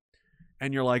sludge.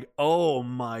 And you're like, oh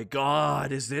my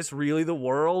God, is this really the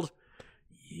world?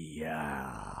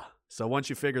 Yeah. So once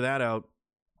you figure that out,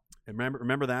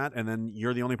 remember that, and then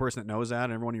you're the only person that knows that,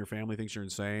 and everyone in your family thinks you're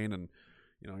insane, and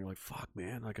you're like, fuck,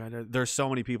 man. Like, there's so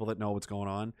many people that know what's going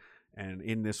on. And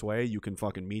in this way, you can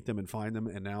fucking meet them and find them.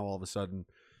 And now all of a sudden,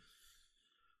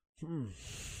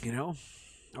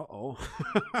 uh-oh.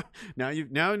 now you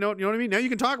know what I mean? Now you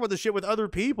can talk about this shit with other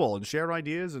people and share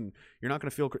ideas, and you're not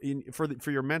going to feel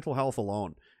for your mental health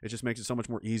alone. It just makes it so much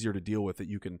more easier to deal with, that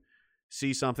you can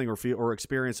see something or feel or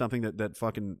experience something that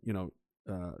fucking,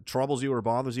 troubles you or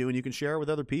bothers you, and you can share it with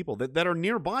other people that are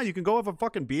nearby. You can go have a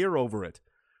fucking beer over it,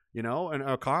 and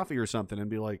a coffee or something, and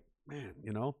be like, man,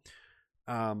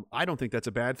 I don't think that's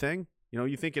a bad thing.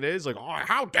 You think it is? Like, oh,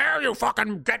 how dare you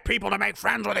fucking get people to make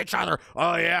friends with each other?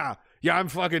 Oh, yeah. Yeah, I'm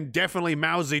fucking definitely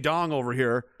Mao Zedong over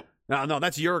here. No,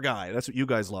 that's your guy. That's what you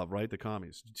guys love, right? The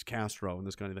commies. It's Castro and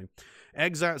this kind of thing.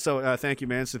 Exile. So thank you,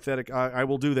 man. Synthetic. I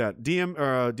will do that.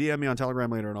 DM me on Telegram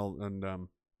later, and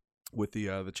with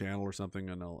the channel or something,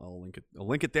 and I'll link it. I'll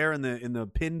link it there in the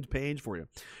pinned page for you.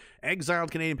 Exiled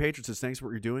Canadian Patriot says, thanks for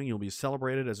what you're doing. You'll be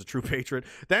celebrated as a true patriot.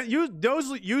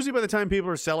 Those usually by the time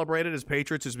people are celebrated as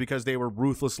patriots is because they were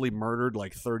ruthlessly murdered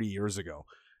like 30 years ago.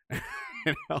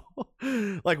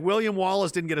 Like William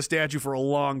Wallace didn't get a statue for a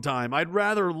long time. I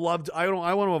want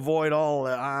to avoid all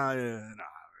that.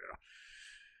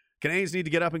 Canadians need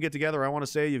to get up and get together. I want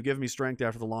to say you've given me strength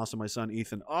after the loss of my son,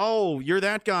 Ethan. Oh, you're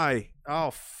that guy. Oh,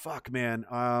 fuck, man.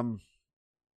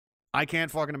 I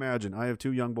can't fucking imagine. I have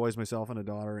 2 young boys myself and a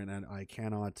daughter, and I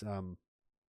can't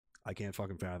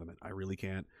fucking fathom it. I really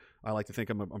can't. I like to think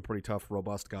I'm a pretty tough,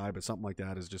 robust guy, but something like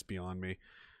that is just beyond me.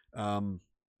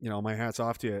 My hat's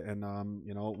off to you, and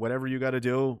whatever you got to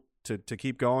do to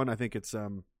keep going. I think it's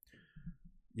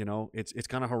it's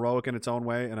kind of heroic in its own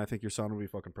way, and I think your son will be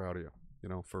fucking proud of you,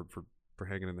 for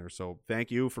hanging in there. So thank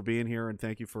you for being here, and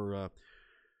thank you for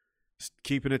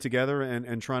keeping it together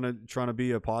and trying to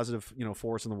be a positive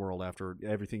force in the world after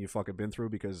everything you fucking been through,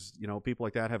 because people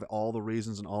like that have all the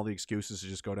reasons and all the excuses to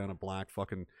just go down a black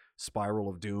fucking spiral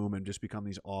of doom and just become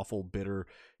these awful, bitter,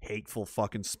 hateful,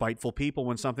 fucking spiteful people.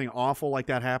 When something awful like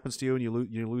that happens to you and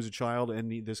you lose a child,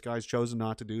 and this guy's chosen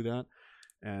not to do that,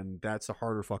 and that's the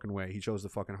harder fucking way. He chose the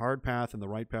fucking hard path and the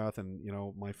right path, and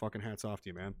my fucking hat's off to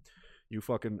you, man.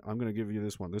 I'm gonna give you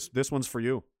this one. This one's for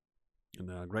you.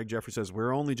 And Greg Jeffrey says,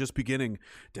 we're only just beginning.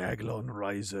 Daglon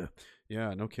Rise.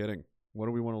 Yeah, no kidding. What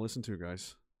do we want to listen to,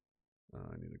 guys?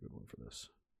 I need a good one for this.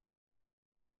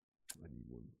 I need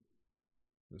one.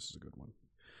 This is a good one.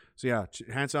 So yeah,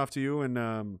 hats off to you,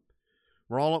 and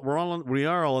we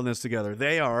are all in this together.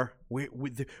 They are.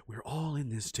 We're all in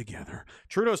this together.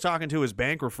 Trudeau's talking to his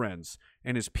banker friends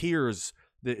and his peers,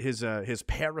 his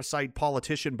parasite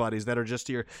politician buddies that are just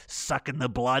here sucking the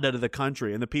blood out of the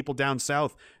country, and the people down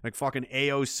south like fucking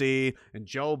AOC and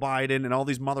Joe Biden and all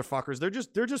these motherfuckers.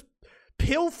 They're just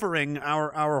pilfering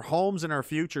our homes and our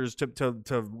futures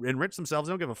to enrich themselves.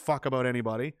 They don't give a fuck about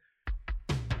anybody.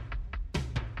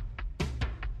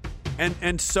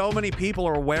 And so many people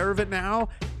are aware of it now,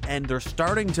 and they're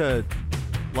starting to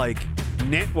like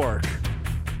network,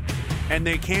 and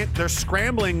they're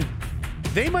scrambling.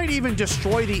 They might even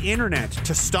destroy the internet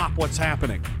to stop what's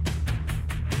happening.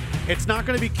 It's not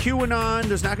going to be QAnon.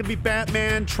 There's not going to be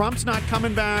Batman. Trump's not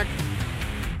coming back.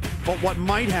 But what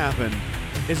might happen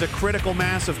is a critical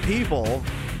mass of people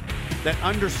that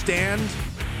understand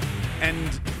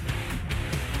and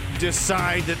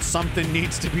decide that something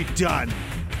needs to be done.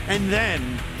 And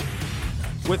then,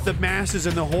 with the masses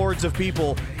and the hordes of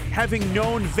people having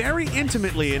known very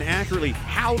intimately and accurately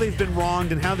how they've been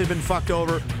wronged and how they've been fucked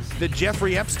over, the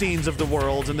Jeffrey Epsteins of the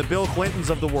world and the Bill Clintons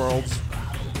of the world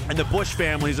and the Bush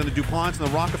families and the DuPonts and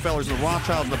the Rockefellers and the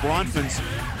Rothschilds and the Bronfmans,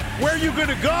 where are you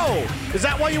gonna go? Is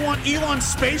that why you want Elon's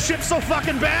spaceship so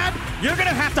fucking bad? You're gonna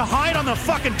have to hide on the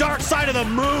fucking dark side of the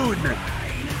moon.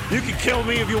 You can kill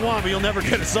me if you want, but you'll never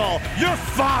get us all. You're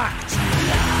fucked.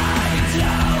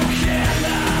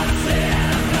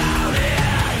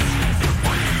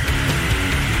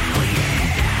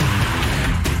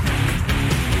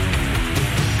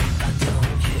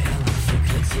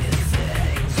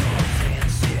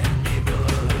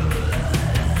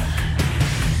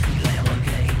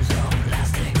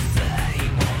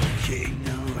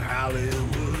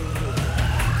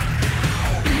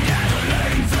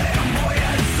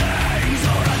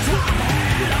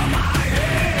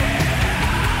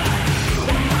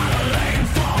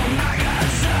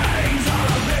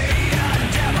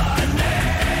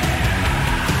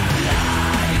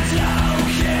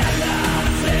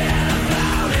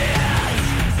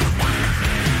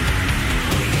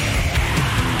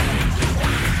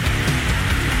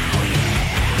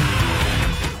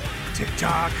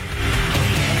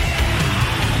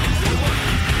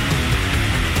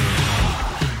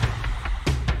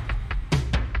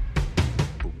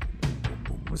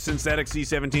 Synthetic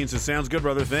C17 says, sounds good,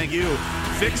 brother. Thank you.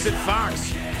 Fix It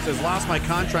Fox says, lost my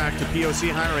contract to POC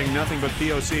hiring. Nothing but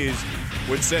POCs.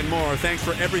 Would send more. Thanks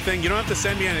for everything. You don't have to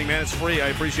send me anything, man. It's free. I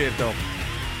appreciate it, though.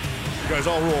 You guys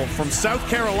all rule. From South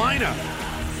Carolina,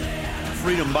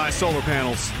 freedom buy solar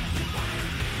panels.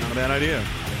 Not a bad idea.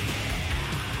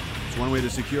 It's one way to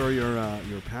secure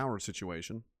your power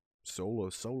situation. Solar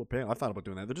panel. I thought about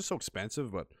doing that. They're just so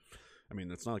expensive, but I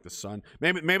mean, it's not like the sun.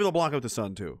 Maybe they'll block out the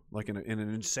sun too, like in an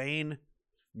insane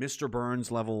Mr.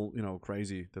 Burns level,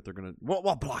 crazy that they're gonna.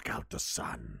 We'll block out the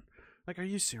sun. Like, are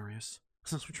you serious?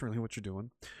 That's really what you're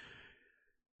doing.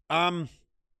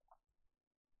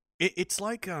 It's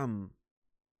like not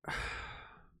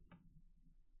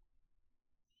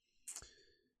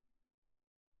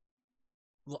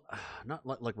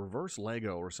like reverse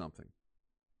Lego or something,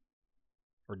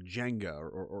 or Jenga,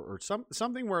 or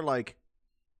something where, like,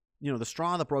 the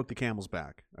straw that broke the camel's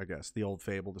back, I guess, the old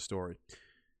fable, the story.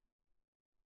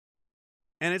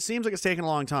 And it seems like it's taken a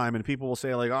long time, and people will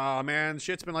say, like, oh, man,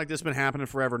 shit's been like this, been happening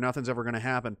forever. Nothing's ever going to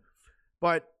happen.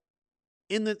 But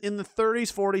in the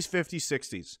 30s, 40s, 50s,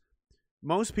 60s,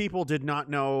 most people did not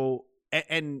know,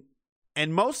 and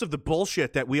most of the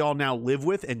bullshit that we all now live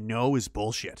with and know is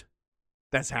bullshit.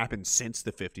 That's happened since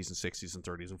the 50s and 60s and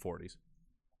 30s and 40s.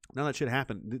 None of that shit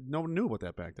happened. No one knew about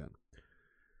that back then.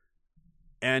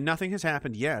 And nothing has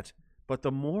happened yet, but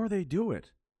the more they do it,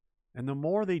 and the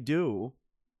more they do,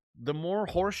 the more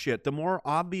horseshit, the more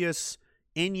obvious,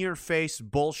 in-your-face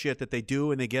bullshit that they do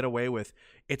and they get away with,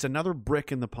 it's another brick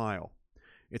in the pile.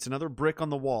 It's another brick on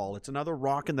the wall. It's another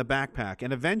rock in the backpack.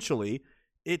 And eventually,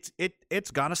 it's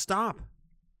got to stop.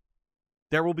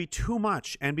 There will be too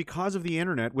much. And because of the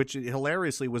internet, which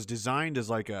hilariously was designed as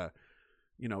like a,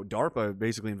 DARPA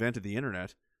basically invented the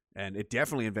internet, and it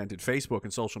definitely invented Facebook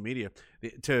and social media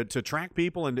to track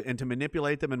people and to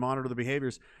manipulate them and monitor their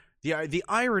behaviors. The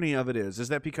irony of it is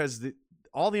that because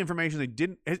all the information they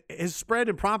didn't has spread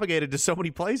and propagated to so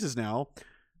many places now,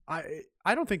 I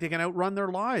don't think they can outrun their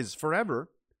lies forever.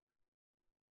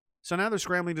 So now they're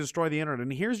scrambling to destroy the internet.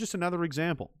 And here's just another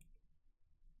example,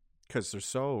 because they're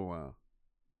so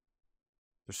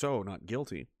not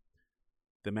guilty.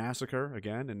 The massacre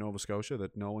again in Nova Scotia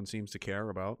that no one seems to care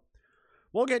about.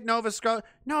 We'll get Nova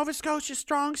Scotia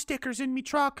strong stickers in me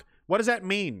truck. What does that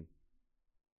mean?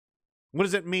 What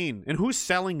does it mean? And who's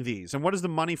selling these? And what is the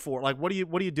money for? Like, what are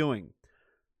you doing?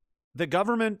 The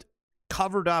government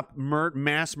covered up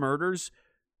mass murders,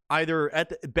 either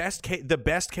at the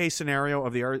best case scenario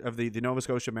of the Nova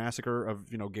Scotia massacre of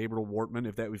Gabriel Wortman,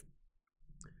 if that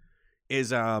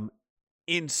is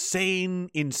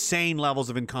insane levels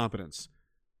of incompetence,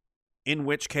 in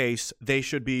which case they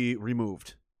should be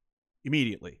removed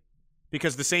immediately.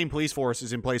 Because the same police force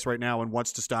is in place right now and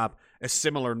wants to stop a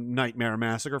similar nightmare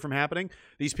massacre from happening.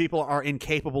 These people are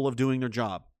incapable of doing their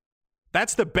job.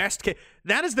 That's the best case.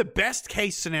 That is the best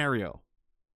case scenario.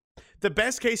 The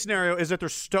best case scenario is that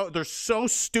they're so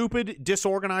stupid,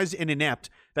 disorganized, and inept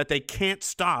that they can't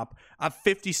stop a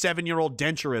 57-year-old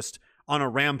denturist on a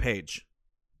rampage.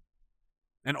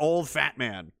 An old fat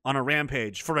man on a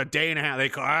rampage for a day and a half.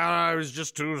 It was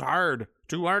just too hard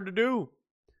to do.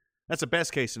 That's the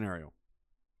best case scenario.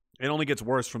 It only gets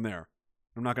worse from there.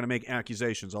 I'm not going to make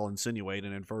accusations. I'll insinuate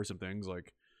and infer some things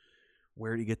like,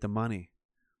 where do you get the money?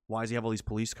 Why does he have all these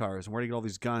police cars? And where do you get all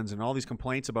these guns? And all these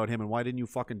complaints about him? And why didn't you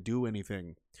fucking do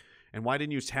anything? And why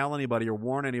didn't you tell anybody or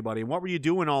warn anybody? And what were you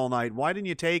doing all night? Why didn't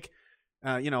you take,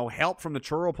 help from the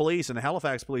Truro police and the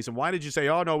Halifax police? And why did you say,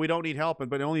 oh, no, we don't need help,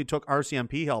 but only took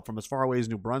RCMP help from as far away as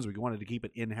New Brunswick? You wanted to keep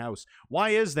it in-house. Why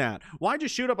is that? Why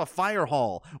just shoot up a fire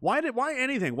hall? Why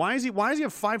anything? Why does he have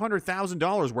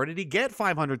 $500,000? Where did he get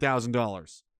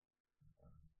 $500,000?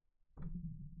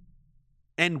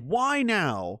 And why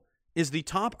now is the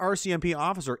top RCMP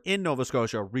officer in Nova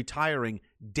Scotia retiring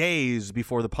days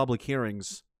before the public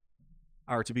hearings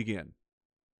are to begin?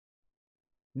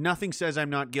 Nothing says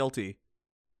I'm not guilty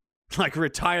like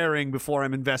retiring before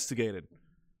I'm investigated.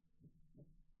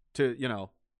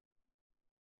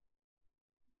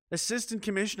 Assistant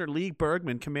Commissioner Lee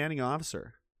Bergman, commanding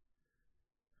officer.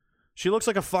 She looks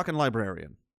like a fucking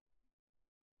librarian.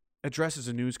 Addresses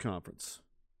a news conference.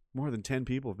 More than 10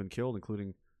 people have been killed,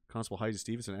 including Constable Heidi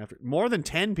Stevenson. More than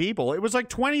 10 people? It was like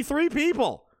 23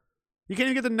 people. You can't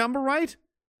even get the number right?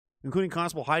 Including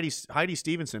Constable Heidi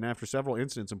Stevenson after several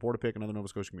incidents in Portapique and other Nova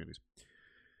Scotia communities.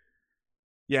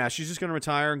 Yeah, she's just going to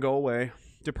retire and go away.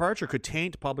 Departure could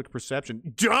taint public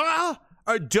perception. Duh!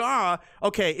 Duh!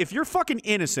 Okay, if you're fucking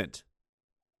innocent,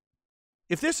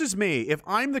 if this is me, if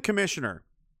I'm the commissioner,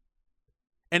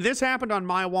 and this happened on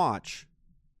my watch,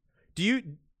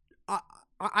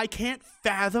 I can't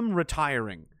fathom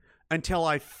retiring. until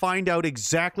I find out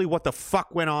exactly what the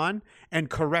fuck went on and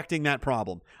correcting that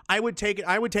problem. I would take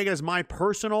it as my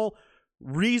personal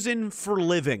reason for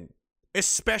living,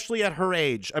 especially at her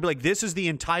age. I'd be like, this is the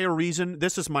entire reason.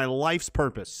 This is my life's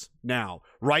purpose now.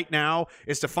 Right now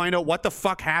is to find out what the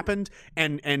fuck happened,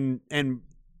 and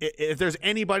if there's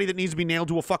anybody that needs to be nailed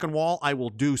to a fucking wall, I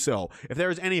will do so. If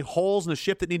there's any holes in the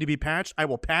ship that need to be patched, I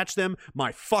will patch them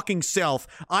my fucking self.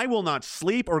 I will not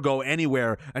sleep or go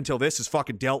anywhere until this is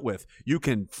fucking dealt with. You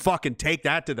can fucking take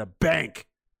that to the bank.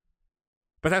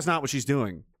 But that's not what she's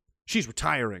doing. She's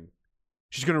retiring.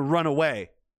 She's going to run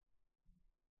away.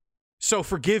 So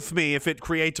forgive me if it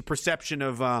creates a perception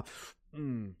of,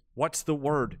 what's the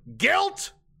word?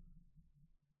 Guilt?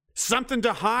 Something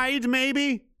to hide,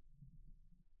 maybe?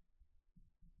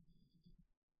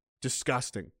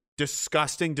 Disgusting.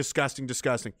 Disgusting, disgusting,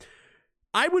 disgusting.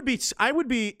 I would be,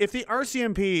 if the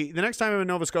RCMP, the next time I'm in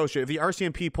Nova Scotia, if the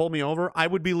RCMP pulled me over, I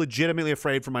would be legitimately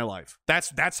afraid for my life.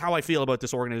 That's how I feel about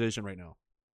this organization right now.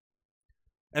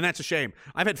 And that's a shame.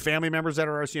 I've had family members that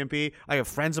are RCMP. I have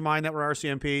friends of mine that were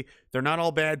RCMP. They're not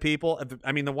all bad people.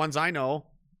 I mean, the ones I know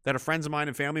that are friends of mine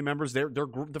and family members, they're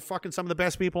fucking some of the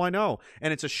best people I know.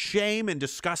 And it's a shame and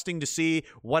disgusting to see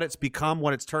what it's become,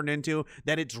 what it's turned into,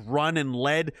 that it's run and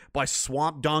led by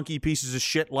swamp donkey pieces of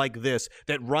shit like this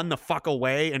that run the fuck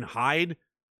away and hide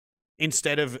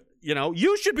instead of,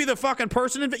 you should be the fucking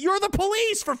person. You're the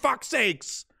police, for fuck's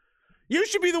sakes. You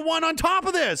should be the one on top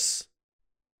of this.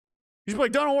 He's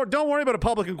like, don't worry about a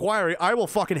public inquiry. I will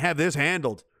fucking have this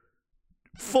handled.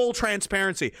 Full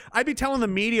transparency. I'd be telling the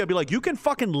media, I'd be like, you can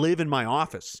fucking live in my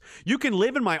office. You can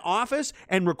live in my office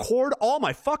and record all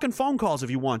my fucking phone calls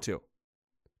if you want to.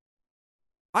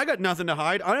 I got nothing to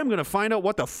hide. I am going to find out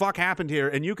what the fuck happened here,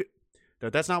 and you could...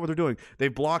 That's not what they're doing.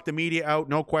 They've blocked the media out,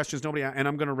 no questions, nobody, and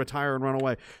I'm going to retire and run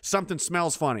away. Something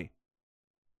smells funny.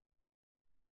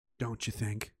 Don't you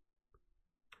think?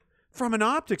 From an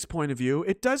optics point of view,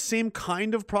 it does seem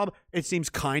kind of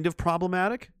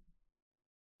problematic.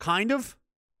 Kind of.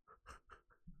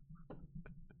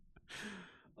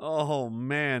 Oh,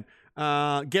 man.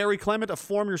 Gary Clement, a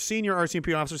former senior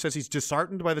RCMP officer, says he's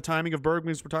disheartened by the timing of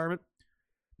Bergman's retirement.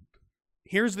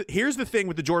 Here's the thing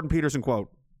with the Jordan Peterson quote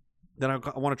that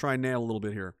I want to try and nail a little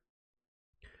bit here.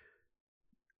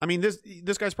 I mean,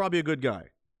 this guy's probably a good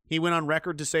guy. He went on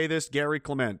record to say this, Gary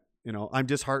Clement, I'm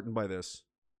disheartened by this.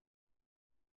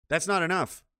 That's not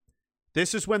enough.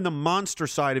 This is when the monster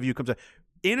side of you comes out.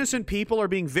 Innocent people are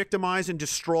being victimized and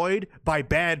destroyed by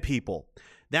bad people.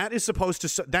 That is supposed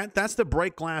to, that's the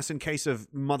break glass in case of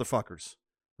motherfuckers,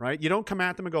 right? You don't come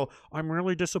at them and go, I'm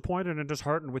really disappointed and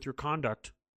disheartened with your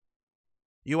conduct.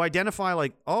 You identify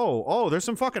like, oh, there's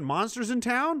some fucking monsters in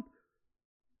town.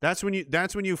 That's when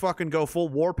you fucking go full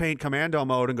war paint commando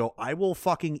mode and go, I will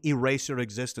fucking erase your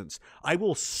existence. I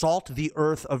will salt the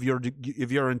earth of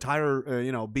your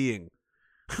entire, being.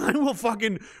 I will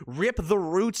fucking rip the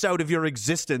roots out of your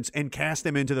existence and cast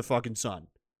them into the fucking sun.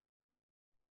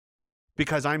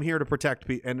 Because I'm here to protect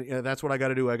people, and that's what I got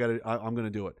to do. I'm going to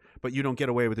do it. But you don't get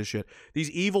away with this shit. These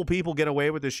evil people get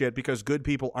away with this shit because good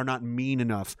people are not mean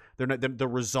enough. They're not. The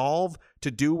resolve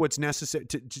to do what's necessary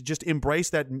to just embrace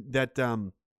that.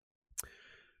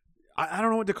 I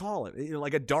don't know what to call it.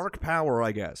 Like a dark power,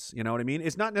 I guess. You know what I mean?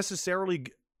 It's not necessarily.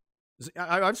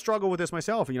 I've struggled with this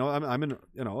myself. I'm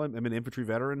an infantry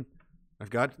veteran. I've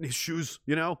got issues,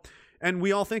 and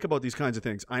we all think about these kinds of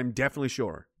things. I'm definitely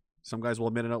sure. Some guys will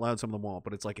admit it out loud, some of them won't.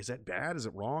 But it's like, is that bad? Is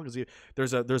it wrong?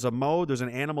 There's a mode, there's an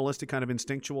animalistic kind of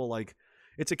instinctual, like,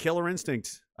 it's a killer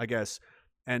instinct, I guess.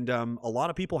 And a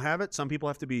lot of people have it. Some people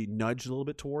have to be nudged a little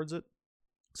bit towards it.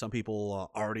 Some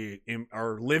people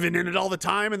are living in it all the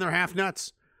time and they're half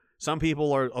nuts. Some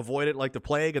people avoid it like the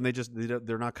plague and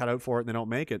they're not cut out for it and they don't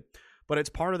make it. But it's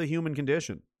part of the human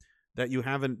condition that you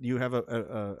have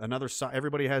another side.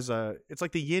 Everybody has it's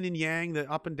like the yin and yang,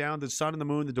 the up and down, the sun and the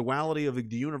moon, the duality of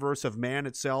the universe, of man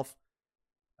itself.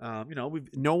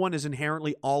 No one is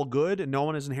inherently all good and no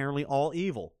one is inherently all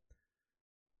evil.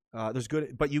 There's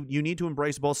good, but you need to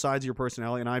embrace both sides of your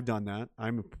personality, and I've done that.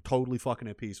 I'm totally fucking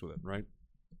at peace with it, right?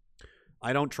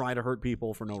 I don't try to hurt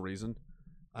people for no reason.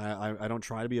 I don't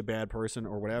try to be a bad person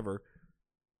or whatever,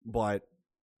 but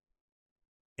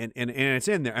and it's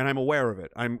in there, and I'm aware of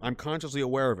it. I'm consciously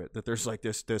aware of it, that there's like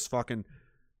this fucking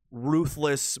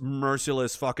ruthless,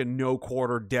 merciless, fucking no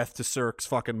quarter death to Cirques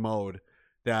fucking mode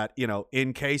that,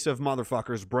 in case of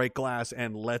motherfuckers, break glass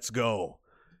and let's go.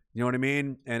 You know what I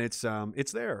mean? And it's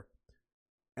there.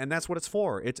 And that's what it's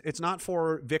for. It's not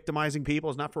for victimizing people.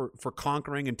 It's not for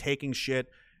conquering and taking shit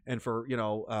and for,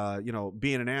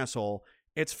 being an asshole.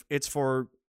 It's for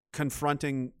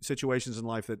confronting situations in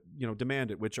life that,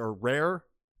 demand it, which are rare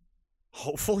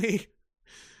hopefully.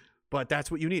 But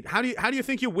that's what you need. How do you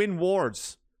think you win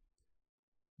wars?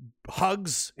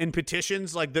 Hugs and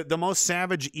petitions, like the most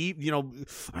savage,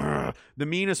 the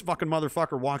meanest fucking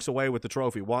motherfucker walks away with the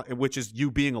trophy, which is you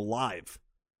being alive.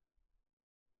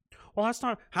 Well, that's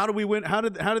not. How do we win? How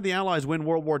did the Allies win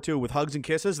World War II with hugs and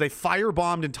kisses? They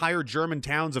firebombed entire German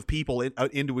towns of people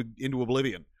into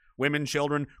oblivion. Women,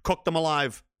 children, cooked them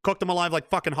alive like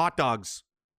fucking hot dogs.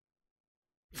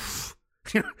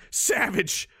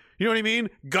 Savage. You know what I mean?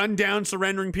 Gunned down,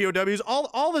 surrendering POWs.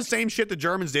 All the same shit the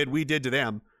Germans did, we did to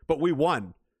them, but we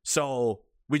won. So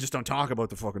we just don't talk about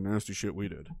the fucking nasty shit we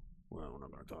did. Well, we're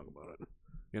not going to talk about it.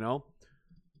 You know?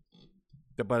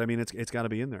 But I mean, it's got to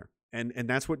be in there. And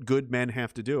that's what good men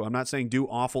have to do. I'm not saying do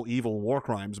awful, evil war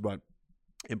crimes, but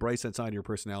embrace that side of your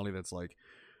personality that's like,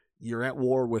 you're at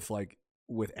war with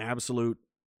absolute,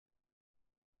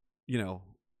 they'll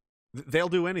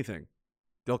do anything.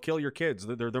 They'll kill your kids.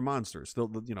 They're monsters.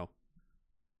 I'm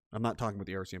not talking about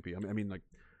the RCMP. I mean, like,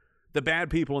 the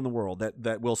bad people in the world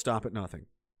that will stop at nothing.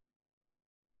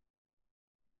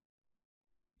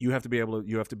 You have to be able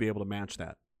to match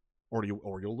that, or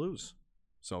you'll lose.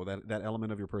 So that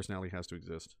element of your personality has to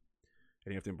exist,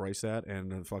 and you have to embrace that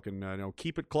and fucking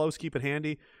keep it close, keep it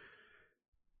handy,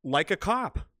 like a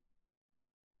cop.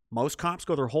 Most cops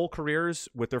go their whole careers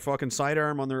with their fucking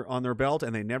sidearm on their belt,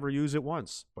 and they never use it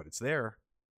once, but it's there.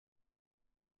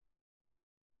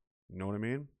 You know what I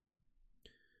mean?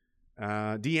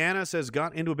 Deanna says,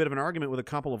 got into a bit of an argument with a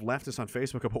couple of leftists on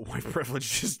Facebook about white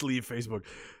privilege. Just leave Facebook.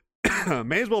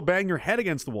 May as well bang your head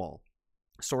against the wall.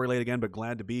 Sorry late again, but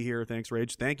glad to be here. Thanks,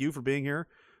 Rage. Thank you for being here.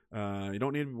 You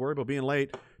don't need to worry about being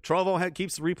late. Trovo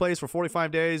keeps the replays for 45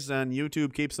 days, and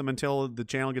YouTube keeps them until the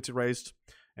channel gets erased.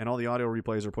 And all the audio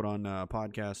replays are put on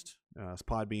podcast,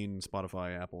 Podbean,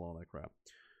 Spotify, Apple, all that crap.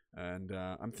 And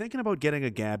I'm thinking about getting a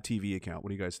Gab TV account. What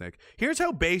do you guys think? Here's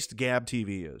how based Gab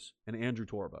TV is. And Andrew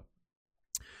Torba.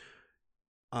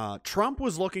 Trump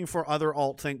was looking for other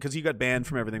alt thing because he got banned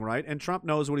from everything, right? And Trump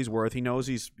knows what he's worth. He knows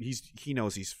he's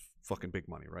fucking big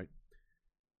money, right?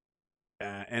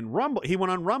 And Rumble, he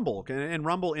went on Rumble, and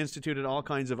Rumble instituted all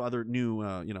kinds of other new,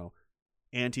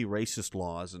 anti-racist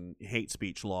laws and hate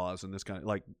speech laws and this kind of,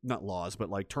 like, not laws, but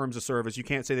like terms of service. You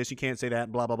can't say this, you can't say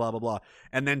that, blah, blah, blah, blah, blah.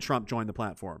 And then Trump joined the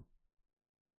platform.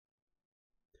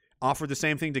 Offered the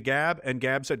same thing to Gab, and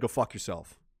Gab said, go fuck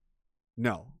yourself.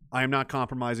 No, I am not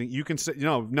compromising. You can say,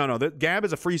 no. Gab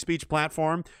is a free speech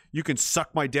platform. You can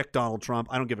suck my dick, Donald Trump.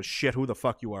 I don't give a shit who the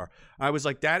fuck you are. I was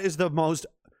like, that is the most,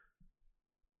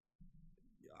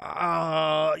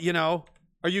 are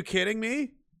you kidding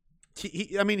me?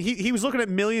 He was looking at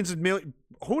millions and millions.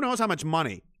 Who knows how much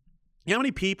money? You know how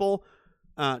many people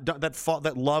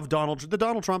that love Donald? The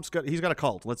Donald Trump's he's got a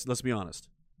cult. Let's be honest.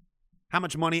 How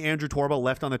much money Andrew Torba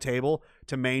left on the table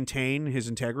to maintain his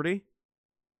integrity?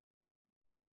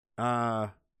 Andrew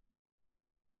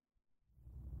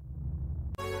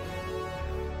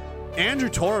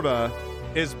Torba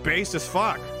is based as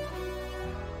fuck.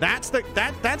 That's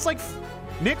like.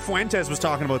 Nick Fuentes was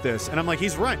talking about this, and I'm like,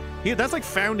 he's right. That's like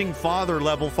founding father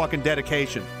level fucking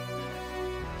dedication.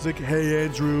 It's like, hey,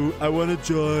 Andrew, I want to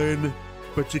join,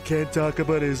 but you can't talk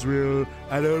about Israel.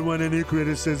 I don't want any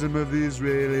criticism of the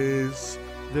Israelis.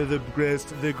 They're the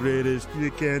best, the greatest.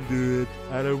 You can't do it.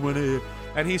 I don't want to.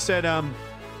 And he said,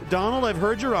 Donald, I've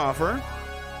heard your offer,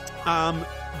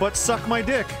 but suck my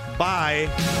dick. Bye.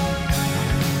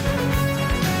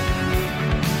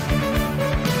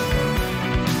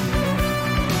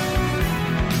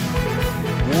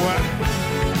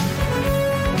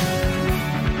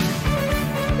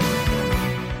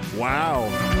 Wow.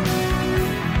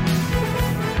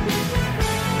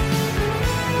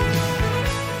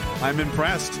 I'm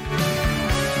impressed.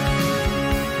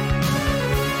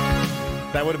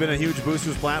 That would have been a huge boost to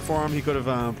his platform. He could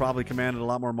have probably commanded a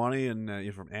lot more money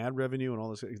and from ad revenue and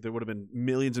all this. There would have been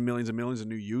millions and millions and millions of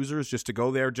new users just to go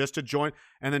there, just to join.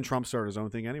 And then Trump started his own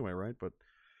thing anyway, right? But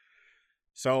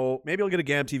so maybe I'll get a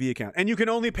Gab TV account. And you can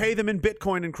only pay them in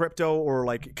Bitcoin and crypto or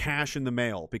like cash in the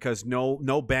mail because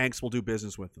no banks will do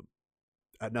business with them.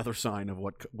 Another sign of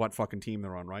what fucking team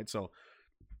they're on, right? So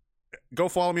go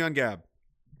follow me on Gab.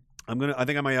 I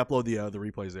think I might upload the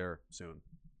replays there soon.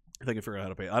 If I can figure out how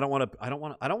to pay. I don't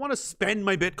want to spend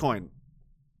my Bitcoin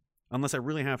unless I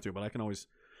really have to, but I can always.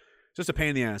 It's just a pain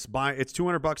in the ass. It's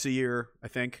 $200 a year, I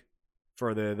think,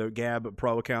 for the Gab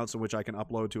Pro accounts, which I can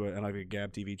upload to it, and I have a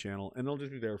Gab TV channel, and it'll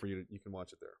just be there for you. You can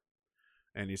watch it there,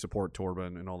 and you support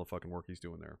Torben and all the fucking work he's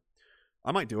doing there.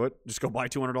 I might do it. Just go buy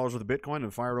 $200 worth of Bitcoin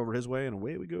and fire it over his way, and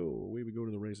away we go. Away we go to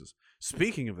the races.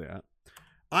 Speaking of that,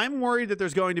 I'm worried that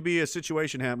there's going to be a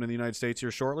situation happening in the United States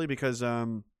here shortly because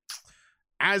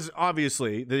as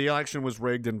obviously the election was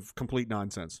rigged and complete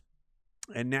nonsense.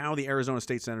 And now the Arizona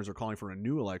state senators are calling for a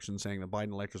new election, saying the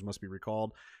Biden electors must be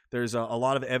recalled. There's a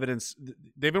lot of evidence.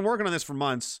 They've been working on this for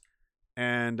months,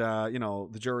 and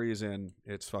the jury is in.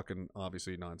 It's fucking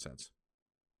obviously nonsense.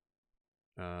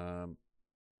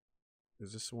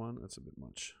 Is this one? That's a bit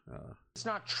much. It's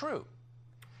not true.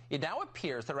 It now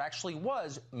appears there actually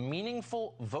was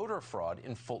meaningful voter fraud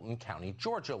in Fulton County,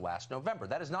 Georgia last November.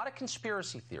 That is not a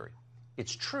conspiracy theory.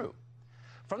 It's true.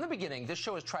 From the beginning, this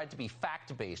show has tried to be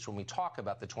fact-based when we talk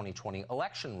about the 2020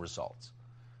 election results.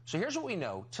 So here's what we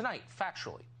know tonight,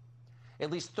 factually.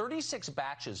 At least 36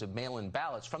 batches of mail-in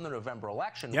ballots from the November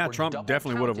election were Trump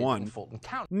definitely would have won. In Fulton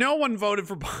County. No one voted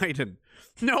for Biden.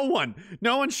 No one.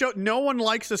 No one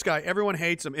likes this guy. Everyone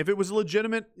hates him. If it was a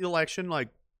legitimate election, like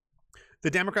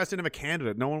the Democrats didn't have a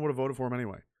candidate, no one would have voted for him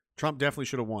anyway. Trump definitely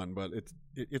should have won, but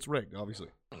it's rigged, obviously.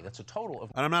 That's a total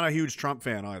of... And I'm not a huge Trump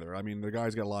fan either. I mean, the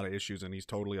guy's got a lot of issues, and he's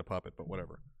totally a puppet, but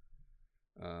whatever.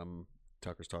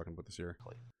 Tucker's talking about this here.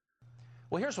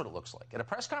 Well, here's what it looks like. At a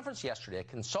press conference yesterday, a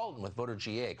consultant with Voter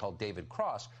GA called David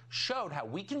Cross showed how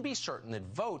we can be certain that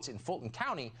votes in Fulton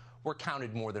County were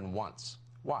counted more than once.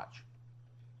 Watch.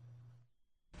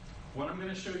 What I'm going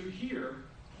to show you here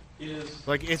is...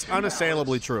 Like, it's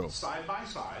unassailably true. Side by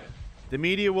side. The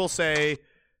media will say...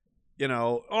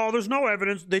 oh, there's no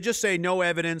evidence. They just say no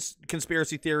evidence,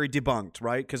 conspiracy theory debunked,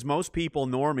 right? Because most people,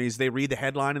 normies, they read the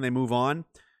headline and they move on,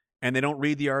 and they don't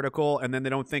read the article, and then they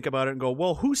don't think about it and go,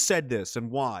 well, who said this and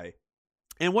why?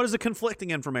 And what is the conflicting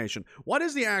information? What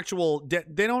is the actual?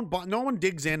 No one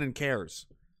digs in and cares.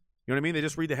 You know what I mean? They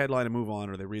just read the headline and move on,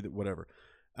 or they read it, whatever.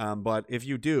 But if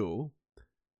you do,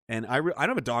 and I don't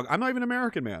have a dog. I'm not even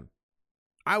American, man.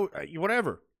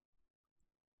 Whatever.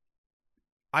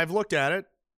 I've looked at it.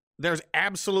 There's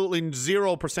absolutely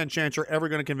 0% chance you're ever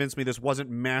going to convince me this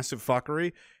wasn't massive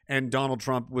fuckery and Donald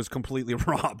Trump was completely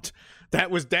robbed.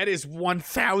 That is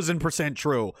 1000%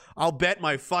 true. I'll bet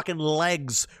my fucking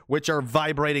legs, which are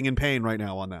vibrating in pain right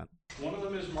now, on that. One of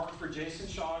them is marked for Jason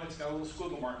Shaw, and it's got a little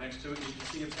squiggle mark next to it. You can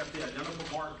see it's got the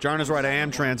identical mark. Jarna's right. I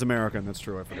am trans-American. That's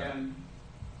true. I forgot. And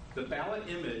the ballot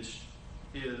image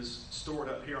is stored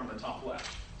up here on the top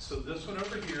left. So this one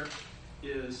over here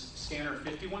is scanner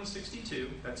 5162,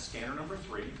 that's scanner number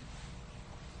 3,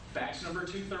 fax number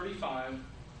 235,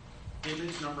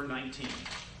 image number 19.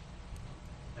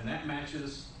 And that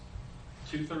matches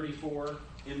 234,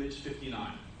 image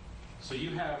 59. So you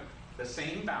have the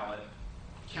same ballot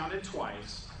counted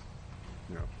twice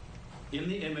in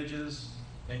the images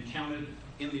and counted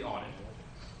in the audit.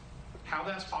 How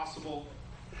that's possible,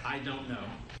 I don't know.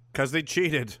 Because they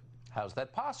cheated. How's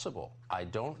that possible? I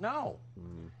don't know.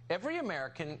 Every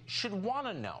American should want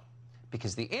to know,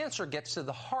 because the answer gets to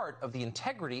the heart of the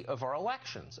integrity of our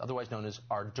elections, otherwise known as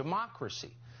our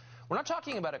democracy. We're not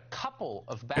talking about a couple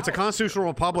of ballots. It's a constitutional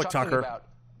republic, Tucker. We're talking about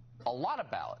a lot of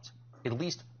ballots, at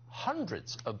least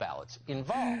hundreds of ballots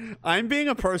involved. I'm being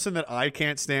a person that I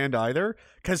can't stand either,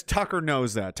 because Tucker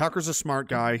knows that. Tucker's a smart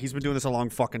guy. He's been doing this a long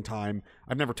fucking time.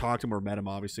 I've never talked to him or met him,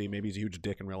 obviously. Maybe he's a huge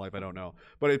dick in real life. I don't know.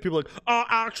 But if people are like,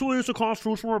 actually, it's a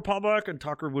constitutional republic. And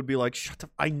Tucker would be like, shut the...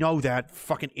 I know that,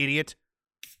 fucking idiot.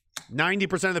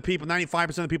 90% of the people, 95%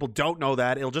 of the people don't know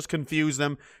that. It'll just confuse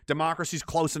them. Democracy's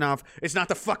close enough. It's not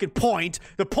the fucking point.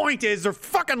 The point is they're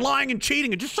fucking lying and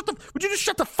cheating. And would you just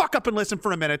shut the fuck up and listen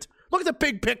for a minute? Look at the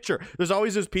big picture. There's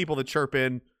always those people that chirp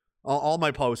in all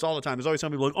my posts all the time. There's always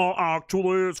some people like, oh,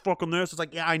 actually, it's fucking this. It's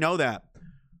like, yeah, I know that.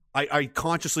 I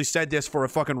consciously said this for a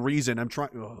fucking reason. I'm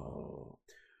trying.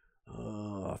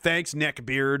 Thanks, Nick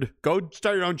Beard. Go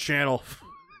start your own channel.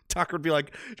 Tucker would be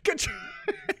like,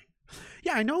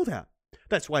 yeah, I know that.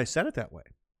 That's why I said it that way.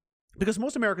 Because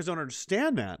most Americans don't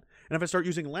understand that. And if I start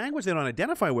using language they don't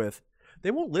identify with,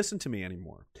 they won't listen to me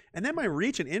anymore. And then my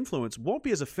reach and influence won't be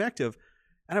as effective,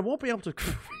 and I won't be able to...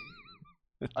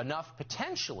 enough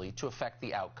potentially to affect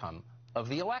the outcome of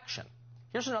the election.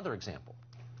 Here's another example.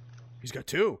 He's got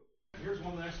two. Here's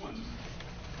one of the next ones.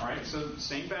 All right, so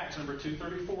same fax number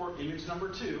 234, image number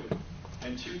 2,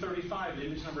 and 235,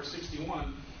 image number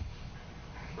 61.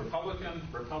 Republican,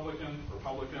 Republican,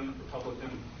 Republican,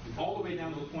 Republican, all the way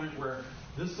down to the point where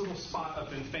this little spot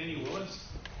up in Fannie Willis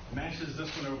matches this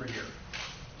one over here.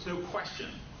 There's no question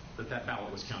that that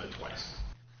ballot was counted twice.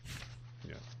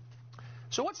 Yeah.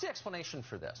 So what's the explanation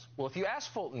for this? Well, if you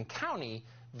ask Fulton County,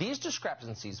 these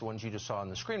discrepancies, the ones you just saw on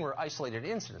the screen, were isolated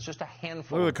incidents, just a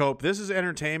handful. Look at the Cope. This is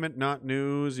entertainment, not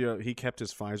news. You know, he kept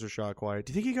his Pfizer shot quiet.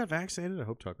 Do you think he got vaccinated? I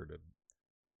hope Tucker did.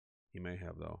 He may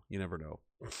have, though. You never know.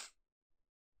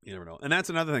 You never know. And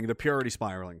that's another thing, the purity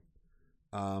spiraling.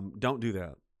 Don't do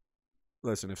that.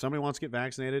 Listen, if somebody wants to get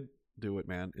vaccinated, do it,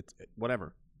 man. It's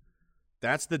whatever.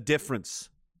 That's the difference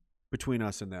between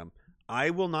us and them. I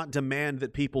will not demand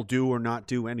that people do or not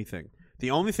do anything.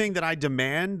 The only thing that I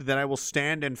demand, that I will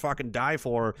stand and fucking die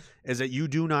for, is that you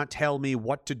do not tell me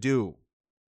what to do.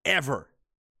 Ever.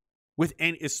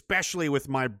 Especially with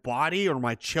my body or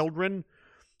my children.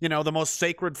 You know, the most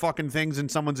sacred fucking things in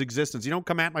someone's existence. You don't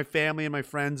come at my family and my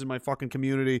friends and my fucking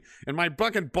community and my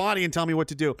fucking body and tell me what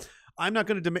to do. I'm not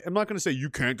going to say you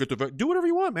can't get the vaccine. Do whatever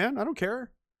you want, man. I don't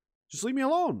care. Just leave me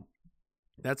alone.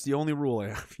 That's the only rule I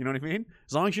have. You know what I mean?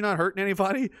 As long as you're not hurting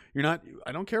anybody,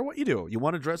 I don't care what you do. You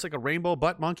want to dress like a rainbow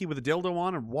butt monkey with a dildo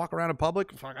on and walk around in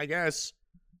public? Fuck, I guess.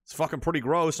 It's fucking pretty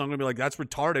gross. I'm going to be like, that's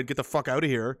retarded. Get the fuck out of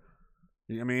here.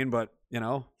 You know what I mean? But, you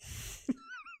know,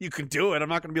 you can do it. I'm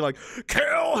not going to be like,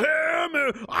 kill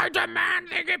him. I demand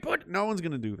they get put. No one's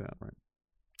going to do that, right?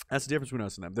 That's the difference between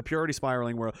us and them. The purity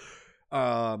spiraling where,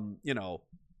 you know,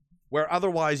 where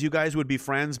otherwise you guys would be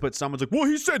friends, but someone's like, well,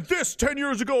 he said this 10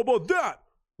 years ago about that.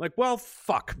 Like, well,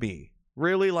 fuck me.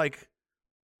 Really? Like,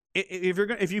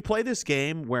 if you play this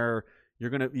game where you're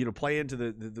gonna play into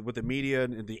the what the media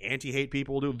and the anti-hate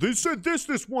people do, they said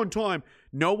this one time.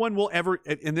 No one will ever,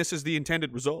 and this is the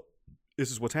intended result. This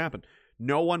is what's happened.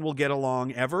 No one will get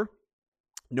along ever.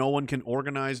 No one can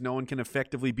organize. No one can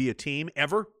effectively be a team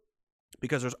ever,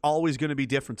 because there's always going to be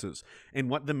differences.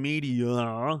 And what the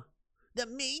media,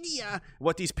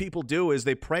 what these people do is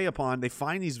they prey upon, they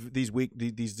find these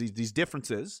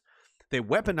differences, they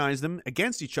weaponize them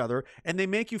against each other, and they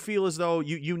make you feel as though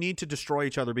you need to destroy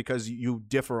each other because you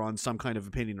differ on some kind of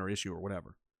opinion or issue or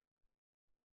whatever.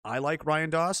 I like Ryan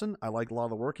Dawson. I like a lot of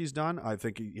the work he's done. I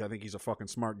think he's a fucking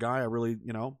smart guy. I really,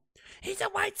 he's a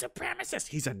white supremacist.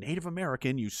 He's a Native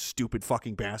American, you stupid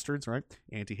fucking bastards, right?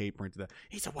 Anti-hate printed that.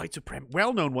 He's a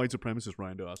well-known white supremacist,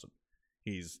 Ryan Dawson.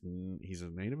 He's a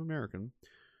Native American,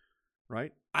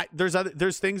 right?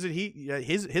 There's things that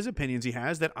his opinions he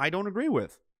has that I don't agree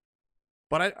with,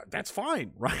 but that's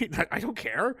fine, right? I don't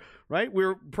care, right?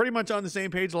 We're pretty much on the same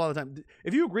page a lot of the time.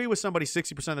 If you agree with somebody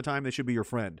 60% of the time, they should be your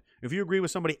friend. If you agree with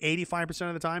somebody 85%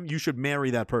 of the time, you should marry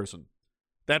that person.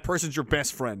 That person's your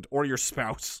best friend or your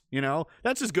spouse.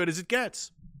 That's as good as it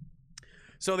gets.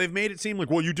 So they've made it seem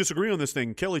like, well, you disagree on this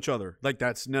thing, kill each other. Like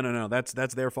that's no. That's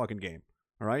their fucking game.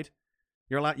 All right.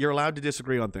 You're allowed to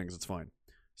disagree on things. It's fine.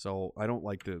 So I don't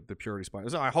like the purity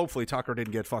spot. So hopefully Tucker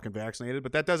didn't get fucking vaccinated,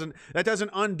 but that doesn't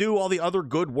undo all the other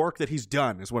good work that he's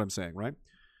done, is what I'm saying, right?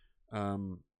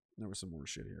 There was some more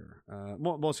shit here.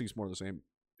 Mostly it's more the same.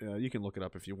 You can look it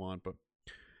up if you want, but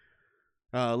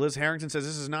Liz Harrington says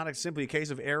this is not simply a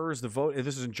case of errors.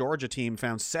 This is in Georgia team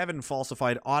found 7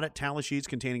 falsified audit tally sheets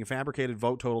containing fabricated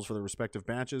vote totals for the respective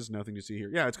batches. Nothing to see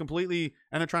here. Yeah, it's completely,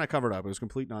 and they're trying to cover it up. It was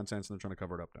complete nonsense, and they're trying to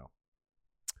cover it up now.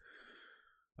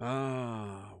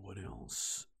 What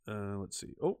else? Let's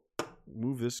see. Oh,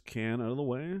 move this can out of the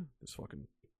way.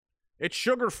 It's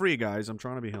sugar-free, guys. I'm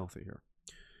trying to be healthy here.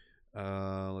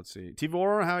 Let's see.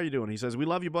 Tivor, how you doing? He says, we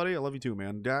love you, buddy. I love you too,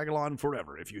 man. Dagalon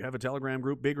forever. If you have a Telegram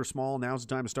group, big or small, now's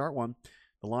the time to start one.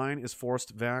 The line is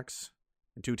forced vax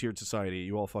and 2-tiered society.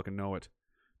 You all fucking know it.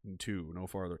 And 2, no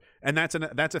farther. And that's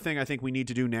a thing I think we need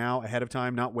to do now ahead of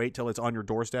time, not wait till it's on your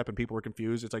doorstep and people are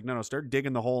confused. It's like, no, start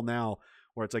digging the hole now,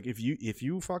 where it's like, if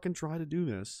you fucking try to do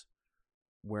this,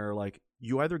 where like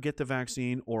you either get the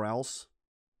vaccine or else,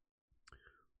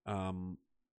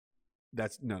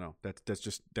 that's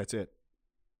it.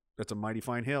 That's a mighty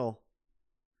fine hill.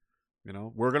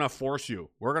 We're going to force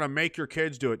you. We're going to make your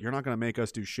kids do it. You're not going to make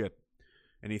us do shit.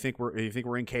 And you think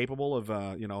we're incapable of,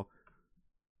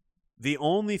 the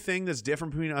only thing that's different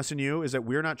between us and you is that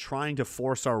we're not trying to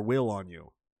force our will on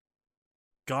you.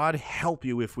 God help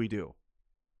you if we do.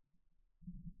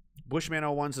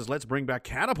 Bushman01 says, let's bring back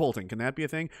catapulting. Can that be a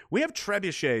thing? We have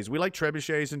trebuchets. We like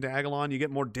trebuchets in Dagalon. You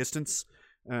get more distance.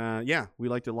 Yeah, we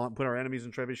like to put our enemies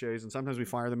in trebuchets, and sometimes we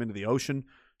fire them into the ocean.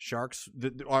 Shark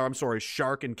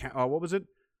what was it?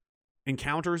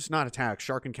 Encounters, not attacks.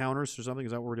 Shark encounters or something.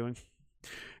 Is that what we're doing?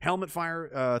 Helmet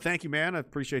fire. Thank you, man. I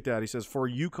appreciate that. He says, for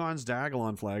Yukon's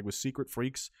Dagalon flag with secret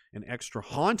freaks and extra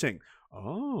haunting.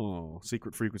 Oh,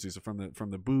 secret frequencies from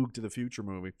the Boog to the Future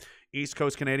movie. East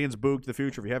Coast Canadians, Boog to the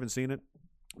Future. If you haven't seen it,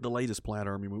 the latest Plaid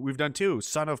Army movie. We've done 2.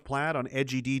 Son of Plaid on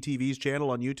Edgy DTV's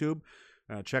channel on YouTube.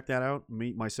 Check that out.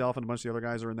 Myself and a bunch of the other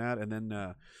guys are in that. And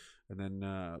then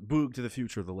Boog to the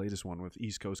Future, the latest one with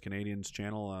East Coast Canadians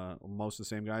channel. Most of the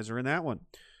same guys are in that one.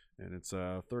 And it's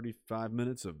 35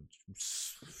 minutes of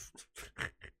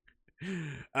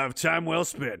time well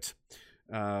spent.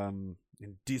 And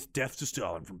death to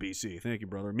Stalin from BC. Thank you,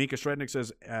 brother. Mika Shrednick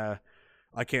says,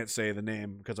 I can't say the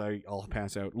name because I'll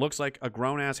pass out. Looks like a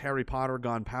grown-ass Harry Potter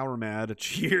gone power mad.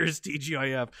 Cheers,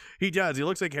 TGIF. He does. He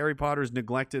looks like Harry Potter's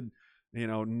neglected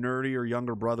nerdy or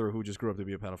younger brother who just grew up to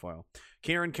be a pedophile.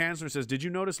 Karen Kanzler says, did you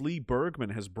notice Lee Bergman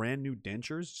has brand new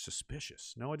dentures?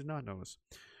 Suspicious. No, I did not notice.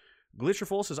 Glitcher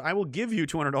Full says, I will give you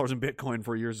 $200 in Bitcoin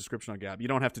for a year's subscription on Gab. You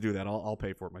don't have to do that. I'll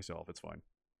pay for it myself. It's fine.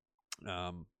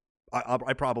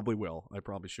 I probably will. I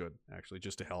probably should, actually,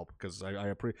 just to help, because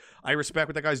I respect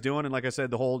what that guy's doing. And like I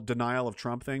said, the whole denial of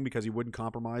Trump thing, because he wouldn't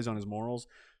compromise on his morals.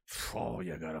 Oh,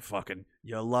 you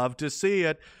love to see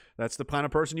it. That's the kind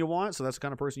of person you want, so that's the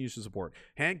kind of person you should support.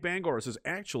 Hank Bangor says,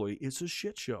 actually, it's a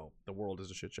shit show. The world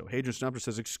is a shit show. Hadrian Stumper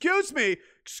says, excuse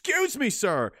me,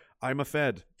 sir. I'm a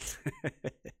Fed.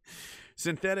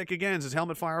 Synthetic again says,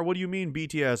 Helmet Fire, what do you mean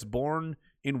BTS? Born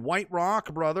in White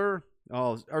Rock, brother.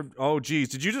 Oh, geez.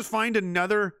 Did you just find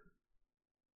another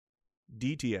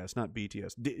DTS, not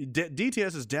BTS?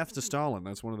 DTS is death to Stalin.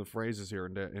 That's one of the phrases here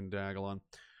in Dagalon.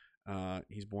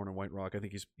 He's born in White Rock. I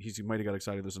think he might have got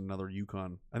excited. There's another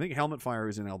Yukon. I think Helmet Fire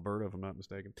is in Alberta, if I'm not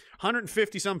mistaken.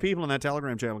 150 some people in that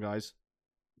Telegram channel, guys.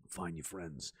 Find your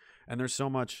friends. And there's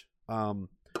so much. I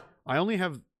only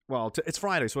have, it's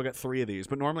Friday, so I got 3 of these,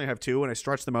 but normally I have 2, and I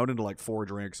stretch them out into like 4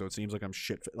 drinks, so it seems like I'm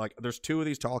shit. Like, there's 2 of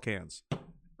these tall cans.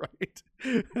 Right?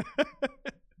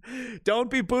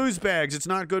 Don't be booze bags. It's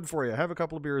not good for you. Have a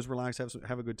couple of beers, relax,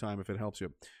 have a good time if it helps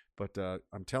you. But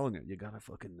I'm telling you, you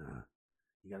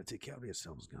gotta take care of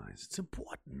yourselves, guys. It's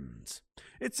important.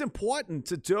 It's important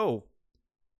to do.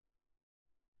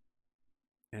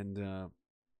 And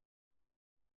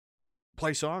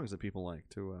play songs that people like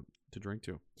to drink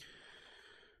to.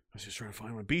 I was just trying to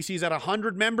find one. BC's at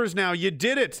 100 members now. You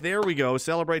did it. There we go.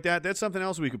 Celebrate that. That's something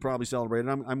else we could probably celebrate.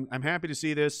 And I'm happy to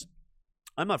see this.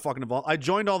 I'm not fucking involved. I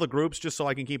joined all the groups just so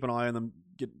I can keep an eye on them.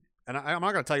 And I'm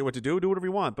not going to tell you what to do. Do whatever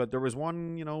you want. But there was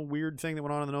one, weird thing that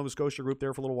went on in the Nova Scotia group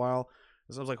there for a little while.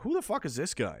 So I was like, who the fuck is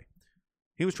this guy?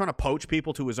 He was trying to poach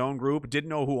people to his own group. Didn't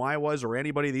know who I was or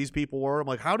anybody these people were. I'm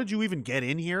like, how did you even get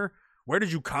in here? Where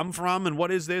did you come from? And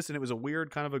what is this? And it was a weird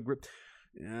kind of a group.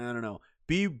 I don't know.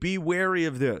 Be wary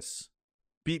of this.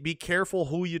 Be careful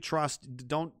who you trust.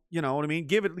 Don't, you know what I mean?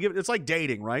 Give it. It's like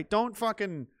dating, right? Don't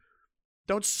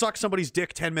suck somebody's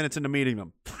dick 10 minutes into meeting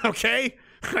them. Okay?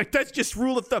 That's just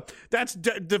rule of thumb. That's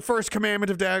the first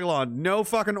commandment of Dagalon. No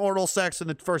fucking oral sex in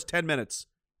the first 10 minutes.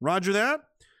 Roger that?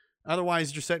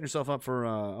 Otherwise, you're setting yourself up for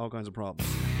all kinds of problems.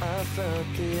 I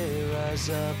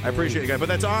appreciate it, guys. But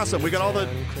that's awesome. We got all the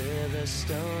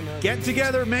get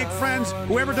together, make friends.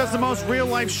 Whoever does the most real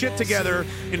life shit together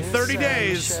in 30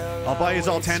 days, I'll buy you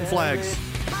all 10 flags.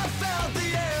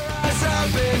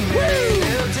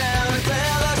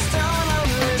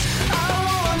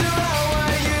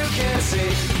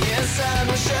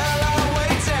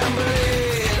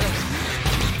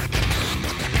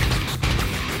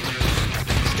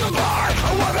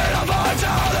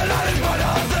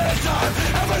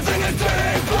 Everything is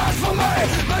being blasphemy.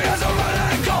 My ears are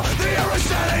running cold. The air is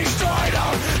standing straight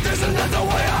up. This is not the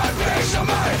way I picture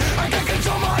me. I can't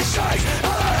control my shakes.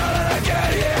 How the hell did I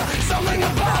get here? Something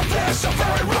about this so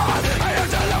very wrong. I have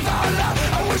to live out loud.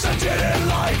 I wish I didn't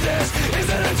like this. Is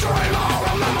it a dream or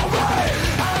a memory?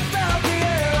 I felt the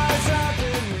air rise up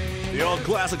in me. The old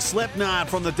classic Slipknot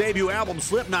from the debut album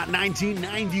Slipknot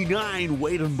 1999.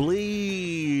 Wait and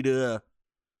Bleed.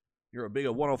 You're a big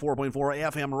 104.4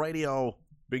 FM radio.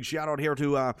 Big shout out here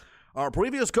to our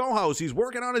previous co-host. He's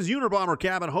working on his Unabomber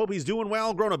cabin. Hope he's doing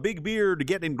well, growing a big beard,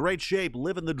 getting in great shape,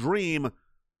 living the dream.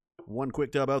 One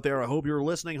quick dub out there. I hope you're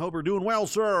listening. Hope you're doing well,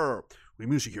 sir. We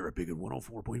miss you here at Big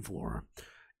 104.4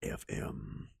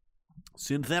 FM.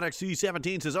 Synthetic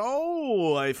C17 says,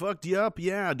 oh, I fucked you up.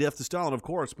 Yeah, death to Stalin, of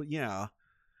course, but yeah.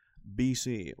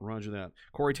 BC, roger that.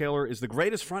 Corey Taylor is the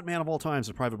greatest frontman of all time,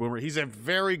 said Private Boomer. He's a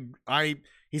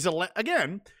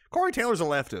again, Corey Taylor's a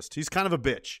leftist. He's kind of a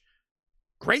bitch.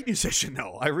 Great musician,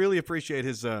 though. I really appreciate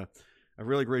his work,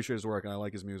 and I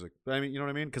like his music. But I mean, you know what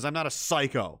I mean? Because I'm not a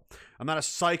psycho. I'm not a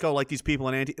psycho like these people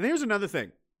in anti. And here's another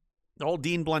thing. The whole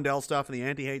Dean Blundell stuff and the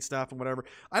anti-hate stuff and whatever.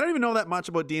 I don't even know that much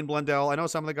about Dean Blundell. I know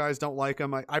some of the guys don't like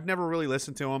him. I've never really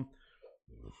listened to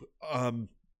him.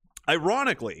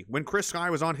 Ironically, when Chris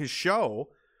Sky was on his show,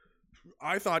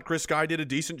 I thought Chris Sky did a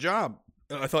decent job.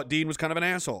 I thought Dean was kind of an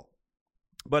asshole.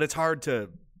 But it's hard to...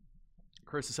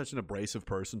 Chris is such an abrasive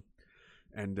person.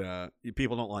 And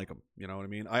people don't like him. You know what I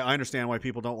mean? I understand why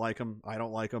people don't like him. I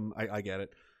don't like him. I get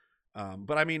it.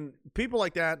 But I mean, people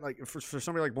like that, like for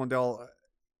somebody like Blundell...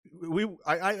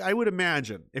 I would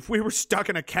imagine if we were stuck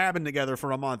in a cabin together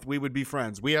for a month, we would be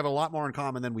friends. We have a lot more in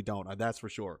common than we don't. That's for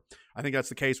sure. I think that's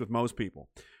the case with most people.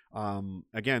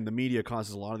 Again, the media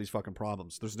causes a lot of these fucking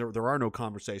problems. There are no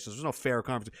conversations. There's no fair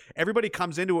conversation. Everybody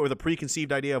comes into it with a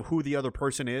preconceived idea of who the other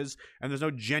person is, and there's no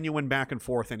genuine back and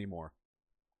forth anymore.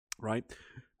 Right?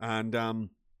 And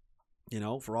You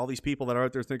know, for all these people that are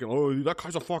out there thinking, oh, that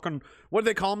guy's a fucking, what do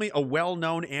they call me? A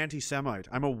well-known anti-Semite.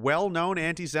 I'm a well-known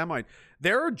anti-Semite.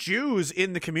 There are Jews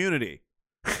in the community.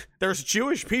 There's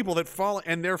Jewish people that follow,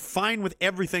 and they're fine with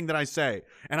everything that I say.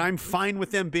 And I'm fine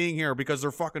with them being here because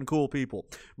they're fucking cool people.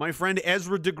 My friend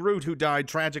Ezra DeGroot, who died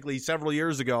tragically several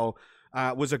years ago,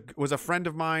 was a friend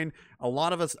of mine. A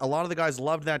lot of the guys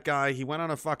loved that guy. He went on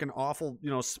a fucking awful,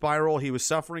 spiral. He was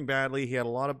suffering badly. He had a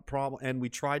lot of problems, and we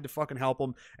tried to fucking help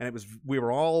him. And we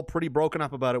were all pretty broken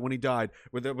up about it when he died.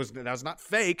 That was not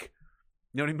fake.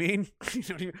 You know what I mean?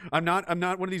 I'm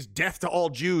not one of these death to all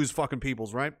Jews fucking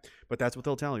peoples, right? But that's what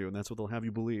they'll tell you, and that's what they'll have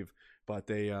you believe. But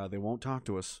they won't talk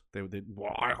to us.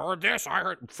 Well, I heard this. I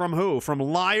heard from who? From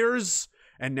liars.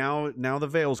 And now the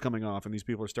veil's coming off, and these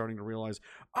people are starting to realize,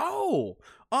 are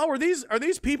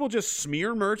these people just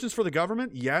smear merchants for the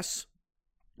government? Yes.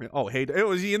 Oh, hey,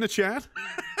 is he in the chat?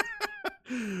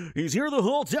 He's here the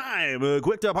whole time.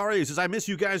 Quick Up Harry says, I miss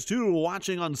you guys too,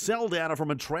 watching on cell data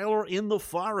from a trailer in the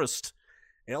forest.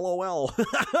 LOL.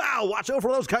 Watch out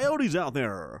for those coyotes out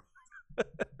there.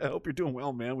 I hope you're doing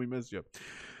well, man. We miss you.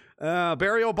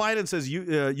 Barry O'Biden says,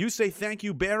 you say thank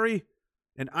you, Barry,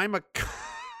 and I'm a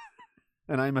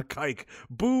kike.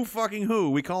 Boo fucking who?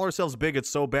 We call ourselves bigots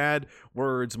so bad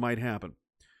words might happen.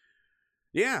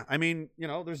 Yeah, I mean,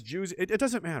 there's Jews. It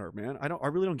doesn't matter, man. I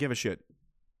really don't give a shit.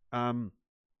 And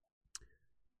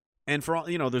for all,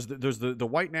 there's the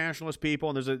white nationalist people,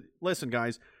 and listen,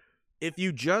 guys, if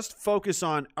you just focus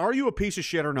on, are you a piece of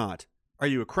shit or not? Are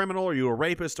you a criminal? Are you a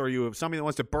rapist? Are you somebody that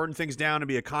wants to burn things down and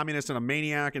be a communist and a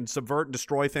maniac and subvert and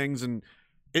destroy things? And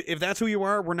if that's who you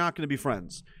are, we're not going to be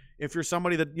friends. If you're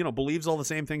somebody that, believes all the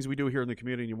same things we do here in the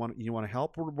community and you want to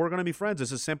help, we're going to be friends.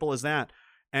 It's as simple as that.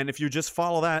 And if you just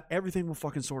follow that, everything will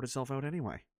fucking sort itself out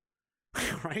anyway.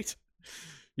 Right?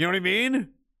 You know what I mean?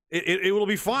 It will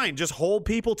be fine. Just hold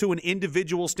people to an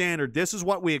individual standard. This is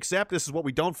what we accept. This is what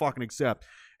we don't fucking accept.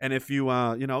 And if you,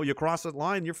 you cross that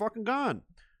line, you're fucking gone.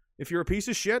 If you're a piece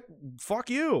of shit, fuck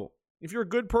you. If you're a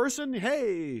good person,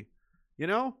 hey,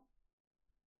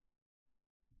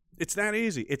 it's that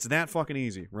easy. It's that fucking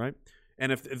easy, right?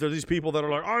 And if there's these people that are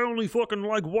like, I only fucking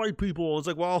like white people, it's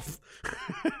like, well,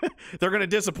 they're going to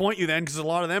disappoint you then because a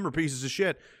lot of them are pieces of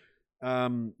shit.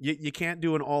 You can't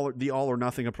do the all or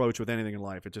nothing approach with anything in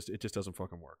life. It just doesn't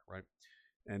fucking work, right?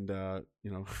 And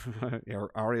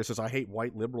Aria says, I hate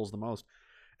white liberals the most.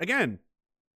 Again,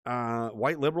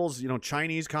 white liberals,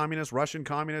 Chinese communists, Russian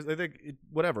communists, they think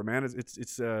whatever, man.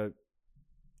 It's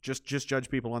just judge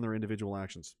people on their individual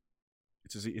actions.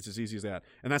 It's as easy as that.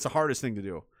 And that's the hardest thing to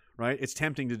do, right? It's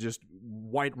tempting to just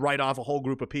write off a whole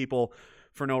group of people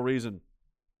for no reason.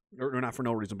 Or not for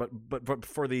no reason, but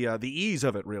for the ease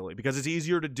of it, really, because it's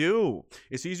easier to do.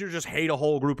 It's easier to just hate a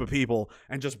whole group of people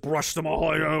and just brush them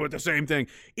all with the same thing.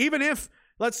 Even if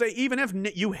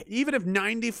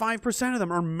 95% of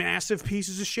them are massive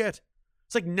pieces of shit.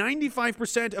 It's like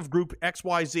 95% of group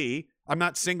XYZ. I'm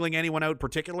not singling anyone out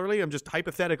particularly. I'm just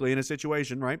hypothetically in a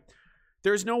situation, right?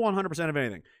 There's no 100% of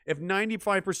anything. If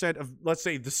 95% of, let's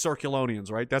say, the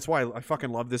Circulonians, right? That's why I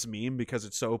fucking love this meme, because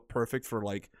it's so perfect for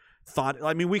thought.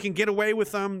 I mean, we can get away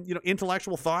with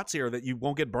intellectual thoughts here that you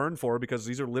won't get burned for, because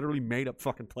these are literally made up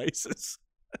fucking places.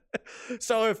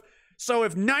 So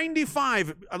if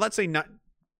 95, let's say not,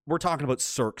 we're talking about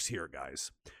Circs here, guys.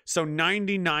 So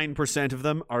 99% of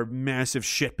them are massive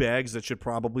shitbags that should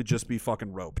probably just be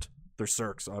fucking roped. They're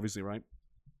Circs, obviously, right?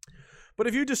 But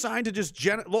if you decide to just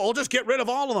I'll just get rid of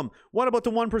all of them. What about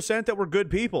the 1% that were good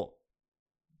people?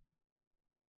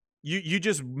 You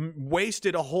just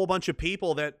wasted a whole bunch of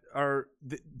people that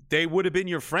they would have been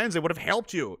your friends. They would have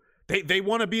helped you. They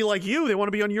want to be like you. They want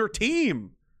to be on your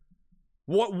team.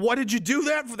 What did you do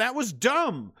that for? That was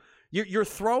dumb. You're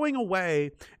throwing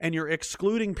away and you're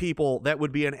excluding people that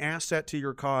would be an asset to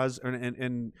your cause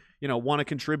and want to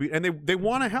contribute, and they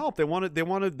want to help.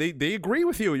 They agree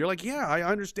with you. You're like, yeah, I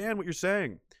understand what you're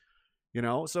saying.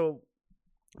 So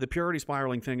the purity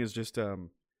spiraling thing is just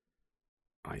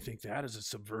I think that is a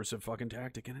subversive fucking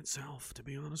tactic in itself, to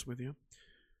be honest with you.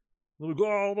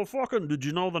 Did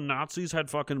you know the Nazis had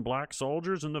fucking black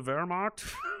soldiers in the Wehrmacht?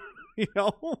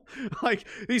 Like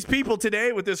these people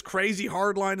today with this crazy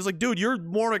hard line is like, dude, you're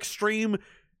more extreme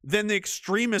than the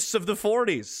extremists of the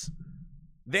 40s.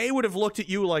 They would have looked at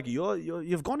you like,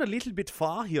 you've gone a little bit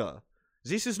far here.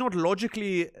 This is not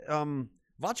logically,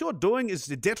 what you're doing is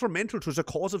detrimental to the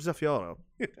cause of the Führer.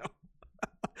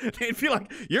 They'd feel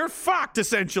like, you're fucked,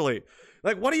 essentially.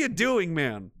 Like, what are you doing,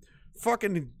 man?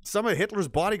 Fucking some of Hitler's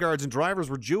bodyguards and drivers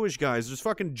were Jewish guys. There's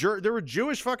fucking there were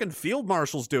Jewish fucking field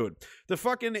marshals, dude. The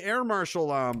fucking air marshal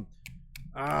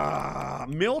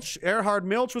Milch, Erhard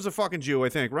Milch was a fucking Jew, I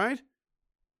think, right?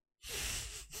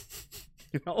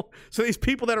 You know? So these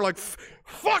people that are like,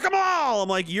 fuck them all. I'm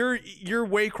like, you're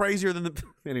way crazier than the...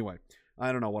 Anyway,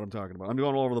 I don't know what I'm talking about. I'm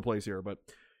going all over the place here, but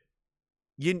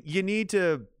you need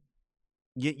to...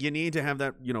 You need to have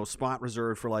that, you know, spot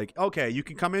reserved for like, okay, you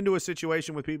can come into a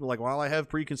situation with people like, well, I have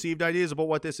preconceived ideas about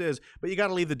what this is, but you got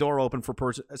to leave the door open for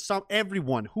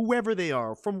everyone, whoever they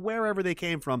are, from wherever they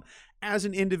came from, as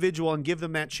an individual, and give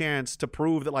them that chance to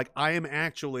prove that, like, I am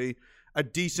actually a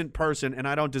decent person and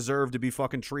I don't deserve to be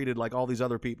fucking treated like all these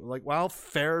other people. Like, well,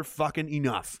 fair fucking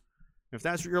enough. If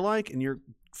that's what you're like, and you're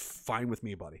fine with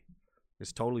me, buddy.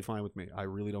 It's totally fine with me. I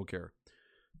really don't care.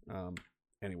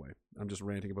 Anyway, I'm just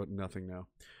ranting about nothing now.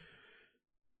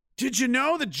 Did you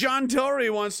know that John Tory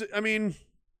wants to... I mean,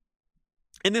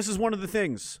 and this is one of the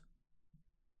things.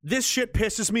 This shit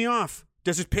pisses me off.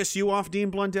 Does it piss you off,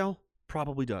 Dean Blundell?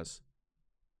 Probably does.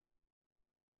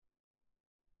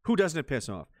 Who doesn't it piss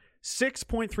off?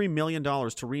 $6.3 million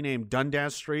to rename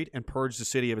Dundas Street and purge the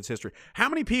city of its history. How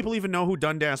many people even know who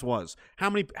Dundas was?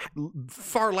 How many,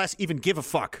 far less, even give a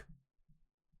fuck?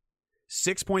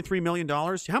 $6.3 million?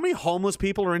 How many homeless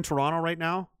people are in Toronto right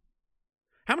now?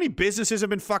 How many businesses have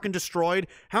been fucking destroyed?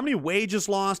 How many wages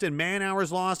lost and man hours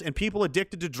lost and people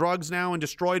addicted to drugs now and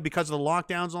destroyed because of the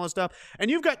lockdowns and all that stuff? And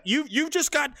you've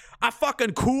just got a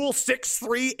fucking cool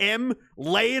 6'3"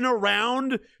 laying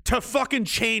around to fucking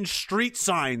change street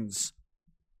signs.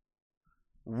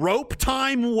 Rope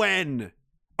time when?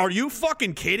 Are you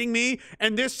fucking kidding me?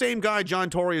 And this same guy, John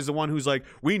Tory, is the one who's like,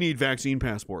 we need vaccine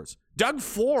passports. Doug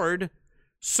Ford,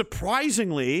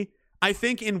 surprisingly, I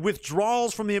think in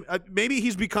withdrawals from the... maybe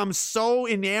he's become so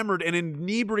enamored and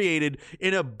inebriated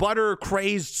in a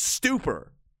butter-crazed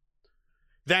stupor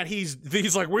that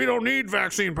he's like, we don't need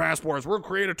vaccine passports. We'll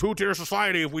create a two-tier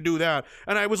society if we do that.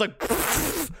 And I was like,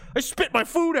 I spit my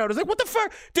food out. I was like, what the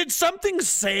fuck? Did something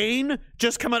sane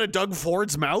just come out of Doug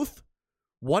Ford's mouth?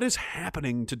 What is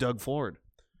happening to Doug Ford?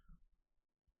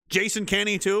 Jason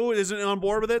Kenney, too, isn't on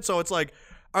board with it. So it's like,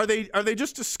 are they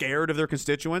just scared of their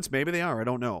constituents? Maybe they are. I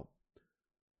don't know.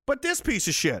 But this piece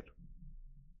of shit,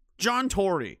 John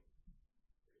Tory.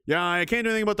 Yeah, I can't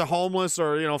do anything about the homeless,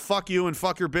 or, you know, fuck you and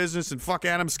fuck your business and fuck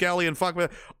Adam Skelly and fuck...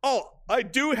 Oh, I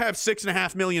do have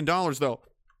 $6.5 million, though,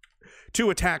 to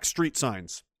attack street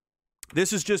signs.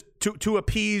 This is just to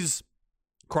appease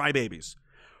crybabies.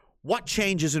 What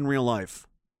changes in real life?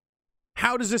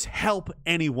 How does this help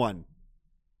anyone?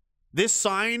 This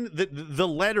sign, the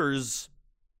letters...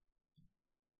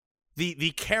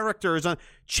 The characters on,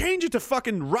 change it to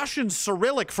fucking Russian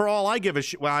Cyrillic for all I give a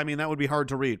shit. Well, I mean, that would be hard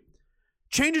to read.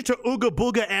 Change it to Ooga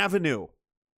Booga Avenue.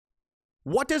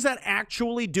 What does that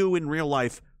actually do in real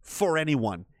life for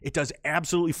anyone? It does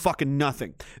absolutely fucking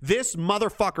nothing. This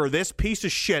motherfucker, this piece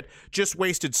of shit, just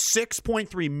wasted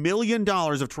 $6.3 million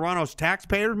of Toronto's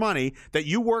taxpayer money that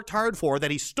you worked hard for,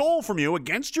 that he stole from you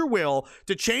against your will,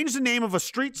 to change the name of a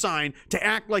street sign to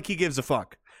act like he gives a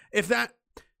fuck.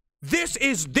 This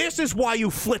is why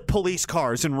you flip police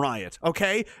cars and riot,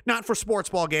 okay? Not for sports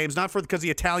ball games, not for because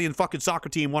the Italian fucking soccer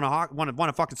team won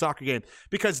a fucking soccer game.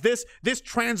 Because this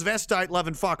transvestite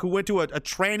loving fuck who went to a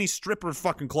tranny stripper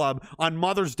fucking club on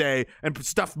Mother's Day and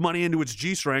stuffed money into its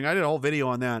G-string. I did a whole video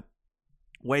on that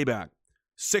way back.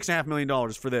 $6.5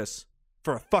 million for this,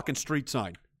 for a fucking street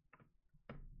sign.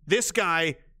 This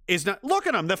guy is not... Look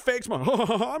at him, the fake smile.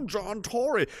 I'm John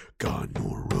Tory. Gun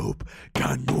nor rope,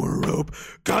 gun nor rope,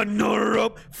 gun nor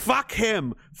rope. Fuck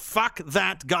him. Fuck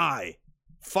that guy.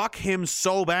 Fuck him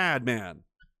so bad, man.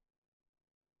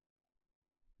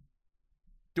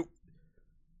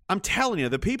 I'm telling you,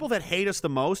 the people that hate us the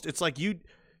most, it's like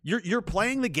you're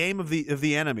playing the game of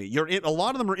the enemy. A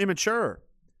lot of them are immature.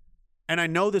 And I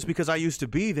know this because I used to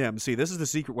be them. See, this is the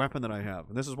secret weapon that I have.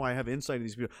 And this is why I have insight into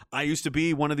these people. I used to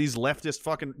be one of these leftist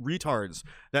fucking retards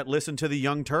that listen to the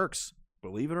Young Turks.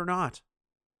 Believe it or not.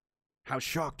 How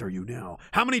shocked are you now?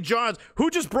 How many jaws? Who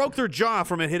just broke their jaw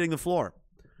from it hitting the floor?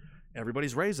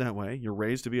 Everybody's raised that way. You're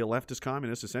raised to be a leftist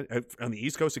communist on the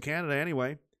east coast of Canada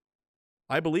anyway.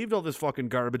 I believed all this fucking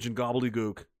garbage and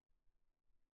gobbledygook.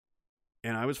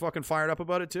 And I was fucking fired up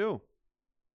about it too.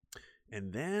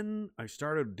 And then I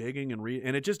started digging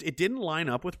and it didn't line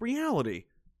up with reality.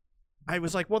 I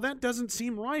was like, well, that doesn't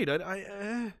seem right.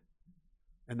 And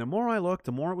the more I looked,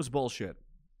 the more it was bullshit.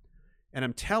 And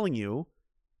I'm telling you,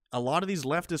 a lot of these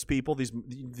leftist people,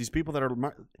 these people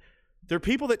that they're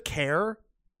people that care.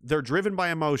 They're driven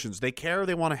by emotions. They care.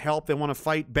 They want to help. They want to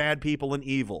fight bad people and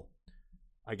evil.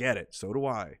 I get it. So do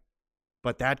I.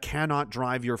 But that cannot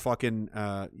drive your fucking,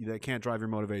 that can't drive your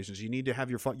motivations. You need to have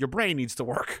your brain needs to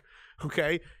work,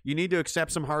 okay? You need to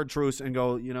accept some hard truths and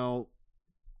go, you know,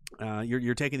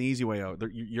 You're taking the easy way out.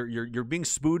 You're being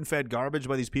spoon-fed garbage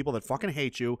by these people that fucking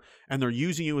hate you, and they're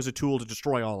using you as a tool to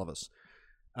destroy all of us.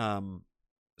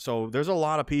 So there's a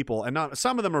lot of people, and not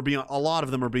some of them are beyond. A lot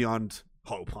of them are beyond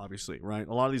hope, obviously, right?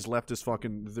 A lot of these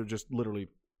leftists they're just literally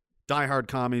diehard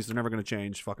commies. They're never going to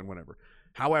change. Fucking whatever.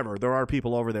 However, there are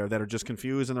people over there that are just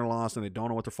confused and they're lost and they don't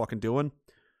know what they're fucking doing.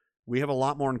 We have a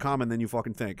lot more in common than you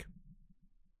fucking think.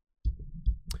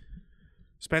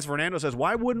 Spencer Fernando says,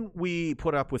 "Why wouldn't we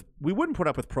put up with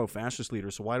pro-fascist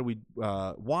leaders? So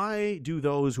why do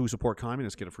those who support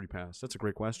communists get a free pass?" That's a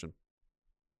great question.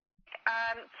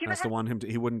 That's the one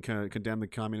he wouldn't condemn the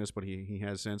communists, but he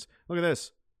has since. Look at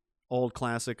this old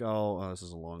classic. This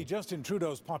is a long. Justin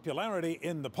Trudeau's popularity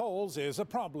in the polls is a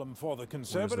problem for the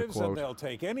Conservatives, and they'll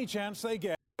take any chance they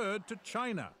get. To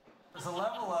China. There's a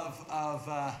level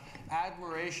of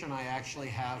admiration I actually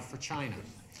have for China.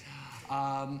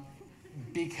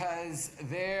 Because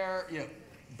their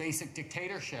basic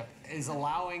dictatorship is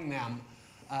allowing them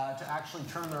to actually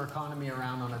turn their economy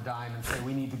around on a dime and say,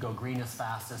 we need to go green as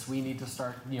fast as we need to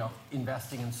start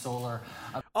investing in solar.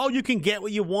 You can get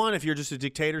what you want if you're just a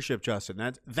dictatorship,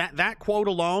 Justin. That quote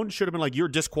alone should have been like, you're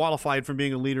disqualified from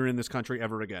being a leader in this country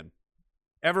ever again.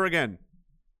 Ever again.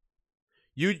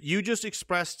 You just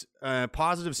expressed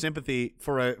positive sympathy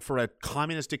for a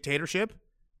communist dictatorship.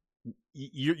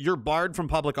 You're barred from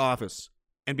public office,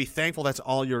 and be thankful that's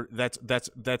all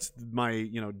that's my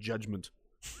judgment.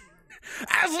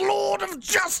 As Lord of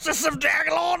Justice of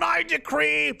Dagalon, I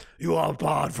decree you are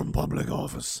barred from public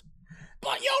office.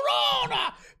 But Your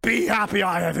Honor, be happy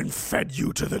I haven't fed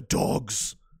you to the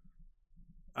dogs.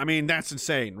 I mean, that's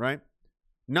insane, right?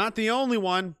 Not the only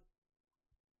one.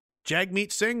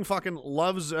 Jagmeet Singh fucking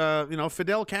loves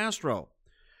Fidel Castro.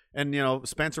 And,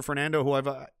 Spencer Fernando, who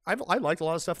I liked a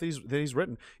lot of stuff that he's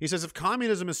written. He says, if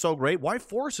communism is so great, why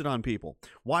force it on people?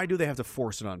 Why do they have to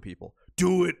force it on people?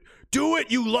 Do it. Do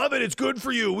it. You love it. It's good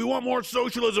for you. We want more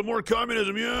socialism, more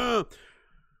communism. Yeah.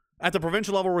 At the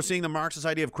provincial level, we're seeing the Marxist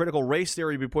idea of critical race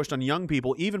theory be pushed on young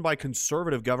people, even by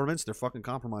conservative governments. They're fucking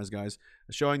compromised, guys.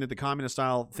 Showing that the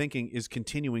communist-style thinking is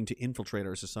continuing to infiltrate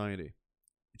our society.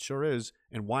 It sure is.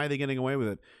 And why are they getting away with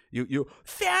it? You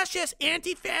fascists,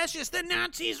 anti-fascists, the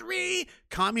Nazis,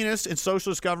 communist and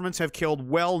socialist governments have killed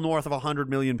well north of 100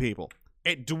 million people.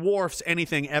 It dwarfs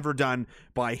anything ever done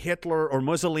by Hitler or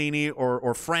Mussolini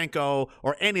or Franco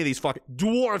or any of these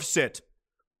dwarfs it.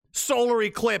 Solar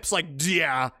eclipse,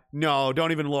 no,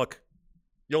 don't even look.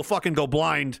 You'll fucking go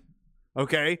blind.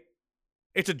 Okay?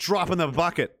 It's a drop in the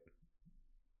bucket.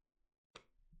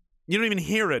 You don't even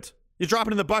hear it. You drop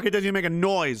it in the bucket, doesn't even make a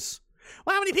noise.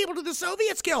 Well, how many people did the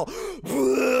Soviets kill?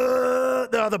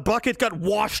 The bucket got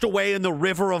washed away in the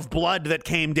river of blood that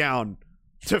came down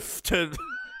to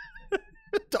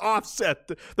to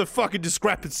offset the fucking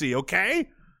discrepancy, okay?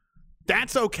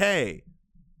 That's okay.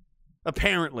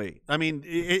 Apparently. I mean,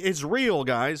 it's real,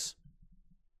 guys.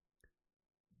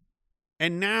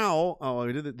 And now,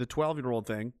 we did the 12-year-old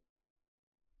thing.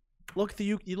 Look,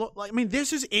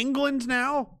 this is England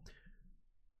now?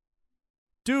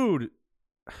 Dude,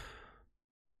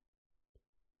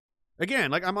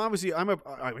 again,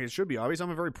 it should be obvious.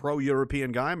 I'm a very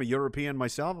pro-European guy. I'm a European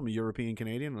myself. I'm a European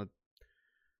Canadian.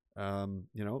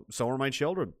 So are my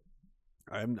children.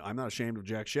 I'm not ashamed of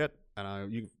jack shit,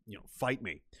 and you fight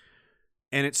me.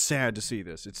 And it's sad to see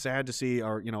this. It's sad to see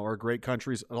our great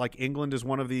countries like England is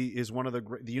one of the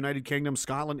the United Kingdom,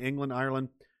 Scotland, England, Ireland.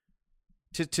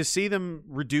 To see them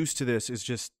reduced to this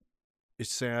it's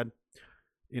sad.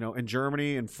 In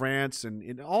Germany and France and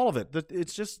in all of it.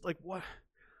 It's just like, what?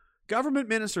 Government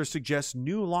minister suggests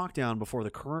new lockdown before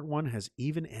the current one has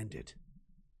even ended.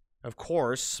 Of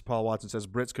course, Paul Watson says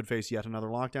Brits could face yet another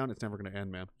lockdown. It's never going to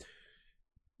end, man.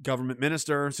 Government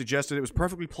minister suggested it was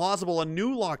perfectly plausible a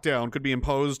new lockdown could be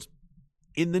imposed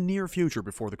in the near future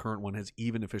before the current one has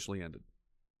even officially ended.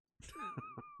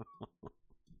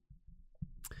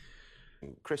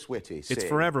 Chris Whitty it's saying,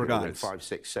 forever, guys. In 5,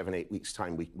 6, 7, 8 weeks'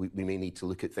 time, we may need to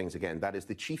look at things again. That is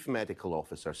the chief medical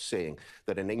officer saying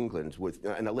that in England,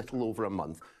 in a little over a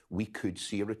month, we could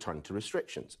see a return to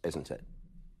restrictions, isn't it?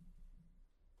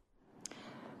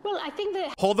 Well, I think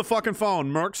that... Hold the fucking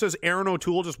phone. Merck says Aaron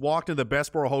O'Toole just walked into the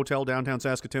Bessborough Hotel downtown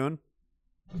Saskatoon.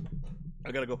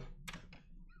 I gotta go.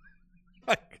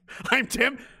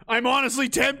 I'm honestly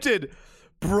tempted.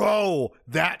 Bro,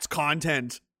 that's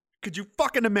content. Could you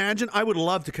fucking imagine? I would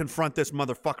love to confront this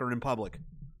motherfucker in public.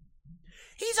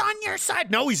 He's on your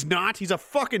side. No, he's not. He's a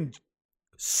fucking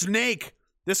snake.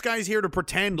 This guy's here to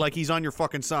pretend like he's on your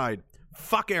fucking side.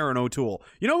 Fuck Aaron O'Toole.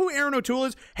 You know who Aaron O'Toole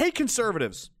is? Hey,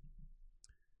 conservatives.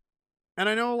 And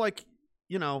I know,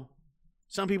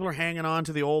 Some people are hanging on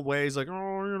to the old ways, like,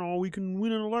 oh, you know, we can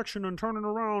win an election and turn it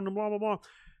around and blah, blah, blah.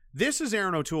 This is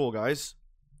Aaron O'Toole, guys.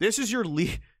 This is your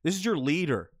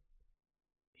leader.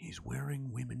 He's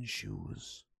wearing women's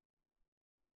shoes.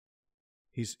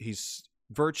 He's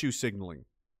virtue signaling.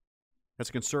 That's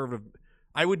a conservative.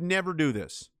 I would never do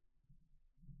this.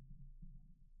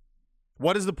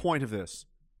 What is the point of this?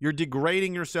 You're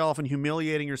degrading yourself and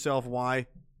humiliating yourself. Why?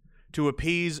 To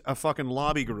appease a fucking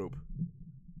lobby group.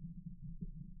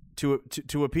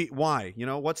 To appease. Why? You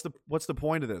know, what's the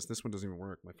point of this? This one doesn't even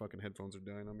work. My fucking headphones are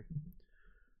dying on me.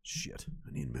 Shit.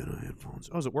 I need better headphones.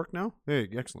 Oh, does it work now? Hey,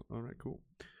 excellent. All right, cool.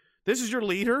 This is your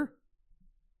leader?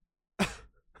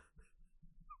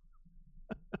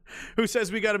 Who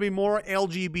says we got to be more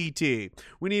LGBT.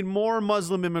 We need more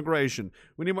Muslim immigration.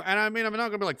 We need more, and I mean, I'm not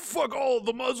going to be like, fuck all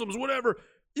the Muslims, whatever.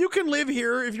 You can live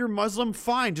here if you're Muslim,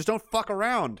 fine. Just don't fuck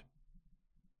around.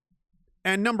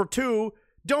 And number two,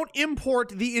 don't import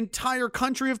the entire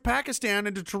country of Pakistan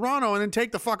into Toronto and then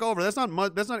take the fuck over. That's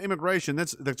not immigration.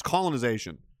 That's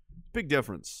colonization. Big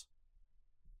difference.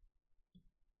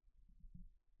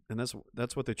 And that's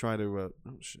what they try to.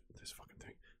 Oh shit! This fucking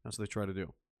thing. That's what they try to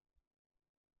do.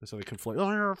 That's how they conflate.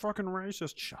 Oh, you're a fucking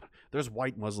racist. Shut up. There's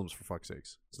white Muslims, for fuck's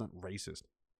sakes. It's not racist.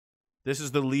 This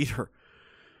is the leader.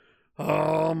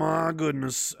 Oh my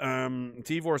goodness.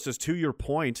 Tivor says, to your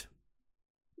point.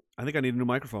 I think I need a new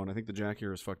microphone. I think the jack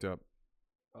here is fucked up.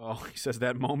 Oh, he says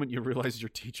that moment you realize your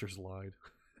teachers lied.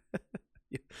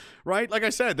 Yeah. Right? Like I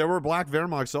said, there were black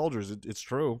Wehrmacht soldiers. It's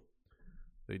true.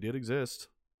 They did exist.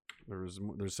 There's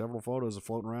several photos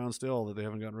floating around still that they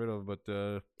haven't gotten rid of, but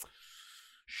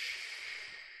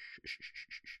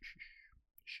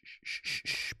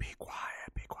be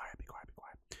quiet, be quiet, be quiet, be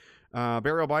quiet.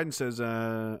 Barry Biden says,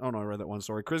 oh no, I read that one,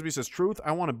 sorry. Crisby says, truth,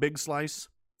 I want a big slice.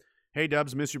 Hey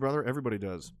Dubs, miss you, brother. Everybody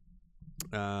does.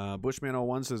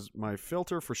 Bushman01 says, my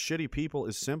filter for shitty people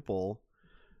is simple.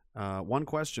 One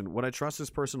question, would I trust this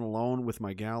person alone with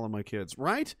my gal and my kids?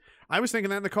 Right? I was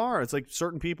thinking that in the car. It's like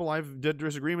certain people I've did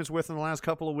disagreements with in the last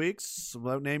couple of weeks,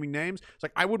 without naming names. It's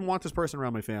like, I wouldn't want this person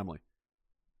around my family.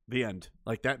 The end.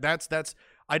 Like that's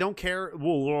I don't care.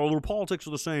 Well, their politics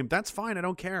are the same. That's fine. I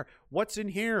don't care. What's in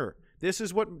here? This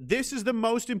is the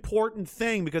most important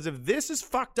thing, because if this is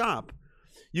fucked up,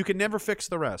 you can never fix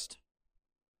the rest.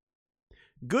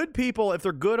 Good people, if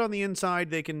they're good on the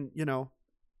inside, they can, you know,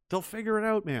 they'll figure it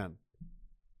out, man.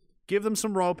 Give them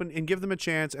some rope and give them a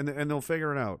chance, and they'll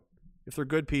figure it out. If they're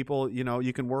good people, you know,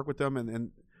 you can work with them,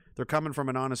 and they're coming from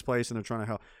an honest place and they're trying to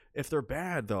help. If they're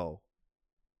bad, though,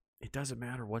 it doesn't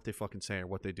matter what they fucking say or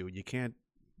what they do. You can't.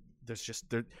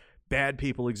 Bad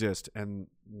people exist, and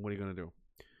what are you gonna do?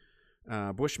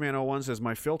 Bushman01 says,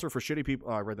 my filter for shitty people.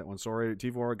 Oh, I read that one. Sorry,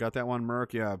 Tivor got that one.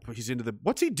 Merc, yeah, he's into the.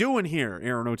 What's he doing here?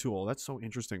 Aaron O'Toole. That's so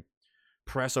interesting.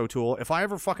 Press O'Toole. If I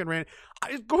ever fucking ran,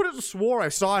 I could have swore I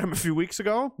saw him a few weeks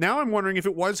ago. Now I'm wondering if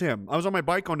it was him. I was on my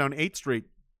bike going down 8th Street,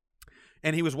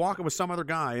 and he was walking with some other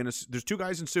guy, and there's two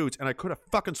guys in suits, and I could have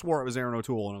fucking swore it was Aaron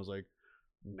O'Toole, and I was like,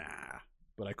 nah.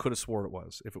 But I could have swore it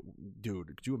was.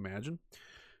 Dude, could you imagine?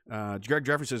 Greg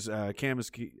Jeffrey says, Cam is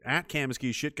key,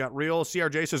 shit got real.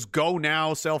 CRJ says, go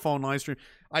now, cell phone live stream.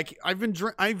 I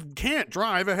can't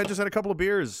drive. I just had a couple of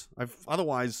beers.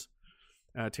 Otherwise,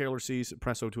 Taylor C.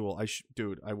 Press O'Toole.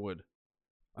 Dude, I would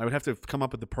have to come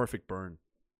up with the perfect burn,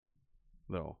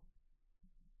 though.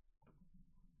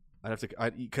 I'd have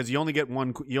to, because you only get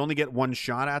one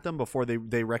shot at them before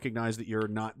they recognize that you're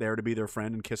not there to be their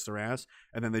friend and kiss their ass,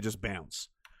 and then they just bounce.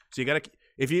 So you got to,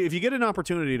 if you get an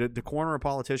opportunity to corner a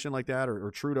politician like that,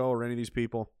 or Trudeau or any of these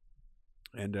people,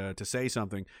 and to say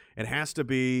something,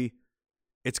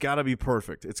 it's got to be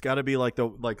perfect. It's got to be like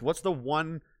what's the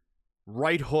one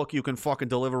right hook you can fucking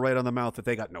deliver right on the mouth that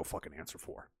they got no fucking answer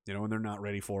for, you know, and they're not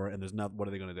ready for it, and there's not. What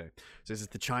are they going to do? So is it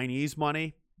the Chinese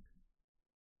money?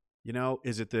 You know,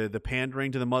 is it the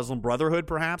pandering to the Muslim Brotherhood,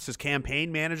 perhaps? His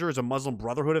campaign manager is a Muslim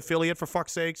Brotherhood affiliate, for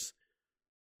fuck's sakes.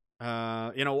 You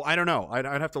know, I don't know. I'd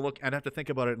have to think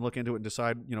about it and look into it and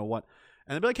decide, you know, what.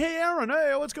 And they'd be like, hey, Aaron,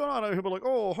 hey, what's going on? And he'll be like,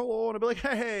 oh, hello. And I'd be like,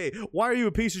 hey, why are you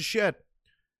a piece of shit?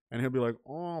 And he'll be like,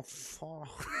 oh,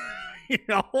 fuck. You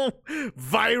know,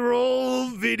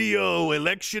 viral video,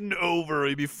 election over.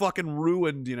 He'd be fucking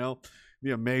ruined, you know. It'd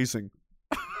be amazing.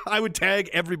 I would tag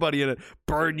everybody in it.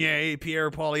 Bernier,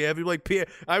 Pierre Poilievre. Be like, Pierre,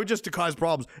 I would just to cause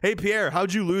problems. Hey, Pierre,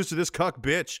 how'd you lose to this cuck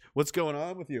bitch? What's going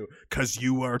on with you? Because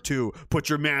you are too. Put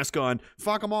your mask on.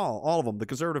 Fuck them all of them. The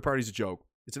Conservative Party's a joke.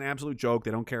 It's an absolute joke. They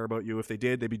don't care about you. If they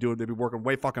did, they'd be working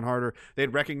way fucking harder.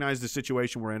 They'd recognize the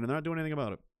situation we're in, and they're not doing anything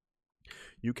about it.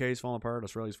 UK's falling apart.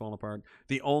 Australia's falling apart.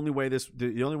 The only way this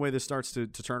starts to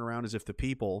turn around is if the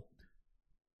people,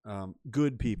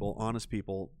 good people, honest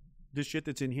people, the shit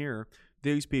that's in here,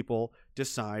 these people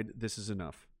decide this is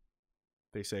enough.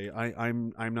 They say,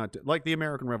 I'm not, like the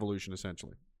American Revolution,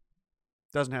 essentially.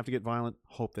 Doesn't have to get violent.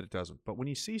 Hope that it doesn't. But when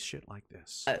you see shit like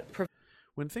this,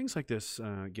 when things like this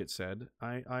get said,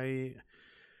 that's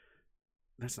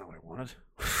not what I wanted.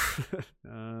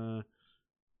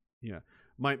 Yeah.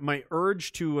 My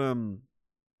urge to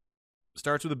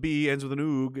starts with a B, ends with an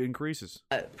oog, increases.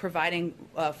 Providing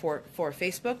for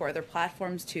Facebook or other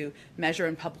platforms to measure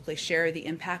and publicly share the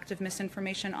impact of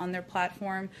misinformation on their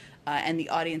platform and the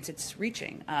audience it's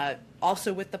reaching.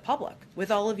 Also with the public,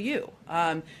 with all of you,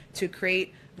 to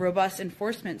create robust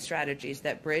enforcement strategies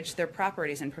that bridge their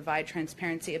properties and provide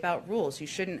transparency about rules. You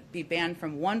shouldn't be banned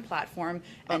from one platform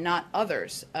and not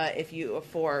others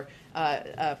for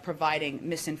providing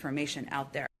misinformation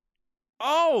out there.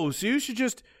 Oh, so you should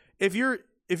just... If you're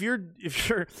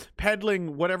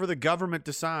peddling whatever the government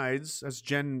decides, as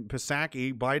Jen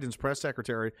Psaki, Biden's press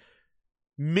secretary,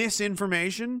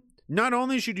 misinformation, not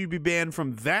only should you be banned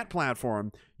from that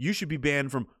platform, you should be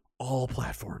banned from all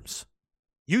platforms.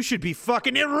 You should be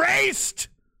fucking erased.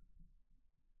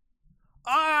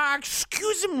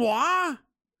 Excusez-moi.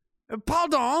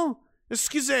 Pardon.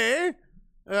 Excusez.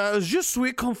 Je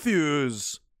suis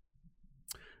confuse.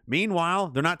 Meanwhile,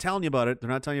 they're not telling you about it. They're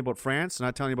not telling you about France. They're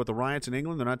not telling you about the riots in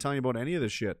England. They're not telling you about any of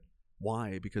this shit.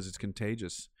 Why? Because it's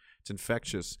contagious. It's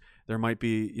infectious. There might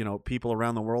be, people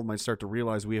around the world might start to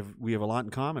realize we have a lot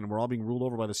in common, and we're all being ruled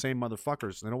over by the same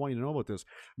motherfuckers. They don't want you to know about this.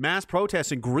 Mass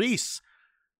protests in Greece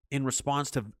in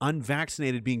response to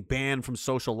unvaccinated being banned from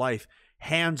social life.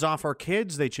 Hands off our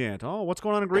kids, they chant. Oh, what's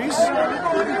going on in Greece?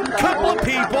 Couple of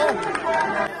people.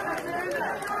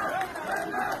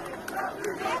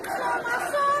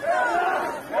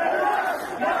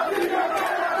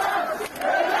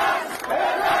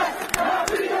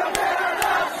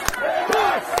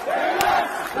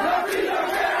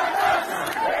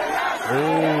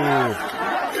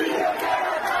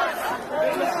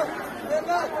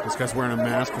 This guy's wearing a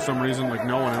mask for some reason, like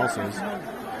no one else is.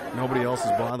 Nobody else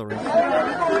is bothering.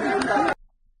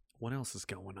 What else is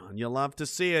going on? You'll love to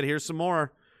see it. Here's some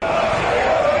more.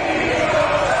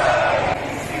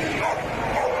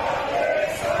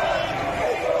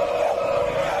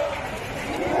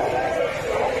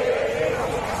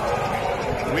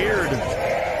 Weird.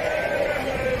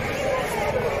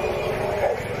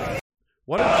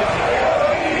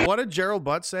 What did Gerald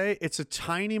Butt say? It's a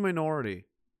tiny minority.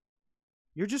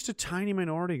 You're just a tiny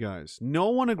minority, guys. No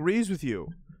one agrees with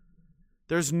you.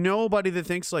 There's nobody that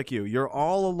thinks like you. You're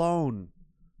all alone.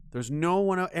 There's no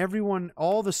one, everyone,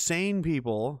 all the sane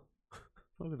people.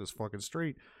 Look at this fucking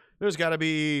street. There's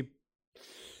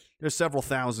several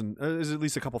thousand, there's at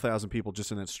least a couple thousand people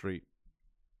just in that street.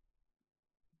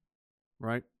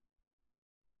 Right?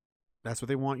 That's what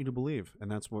they want you to believe. And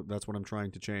that's what I'm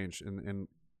trying to change. And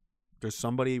there's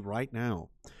somebody right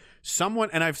now.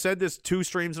 And I've said this 2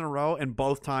 streams in a row, and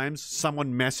both times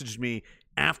someone messaged me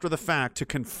after the fact to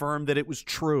confirm that it was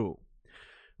true.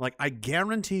 Like, I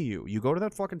guarantee you go to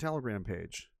that fucking Telegram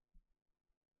page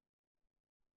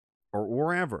or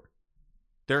wherever.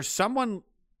 There's someone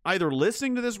either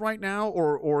listening to this right now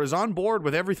or is on board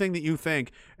with everything that you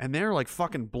think, and they're like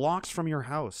fucking blocks from your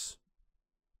house.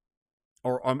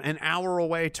 Or an hour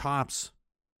away tops.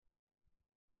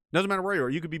 Doesn't matter where you are.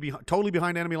 You could be totally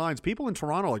behind enemy lines. People in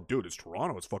Toronto are like, dude, it's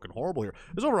Toronto. It's fucking horrible here.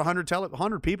 There's over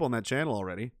 100 people in that channel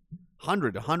already.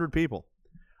 100 people.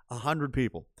 100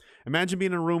 people. Imagine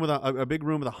being in a room with a big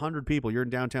room with 100 people. You're in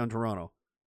downtown Toronto,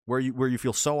 where you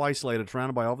feel so isolated,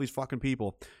 surrounded by all these fucking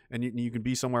people, and you can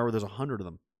be somewhere where there's 100 of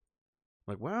them.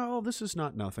 Like, well, this is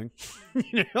not nothing.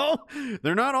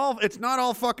 They're not all. It's not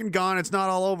all fucking gone. It's not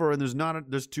all over. And there's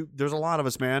a lot of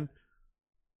us, man.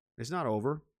 It's not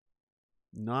over.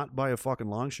 Not by a fucking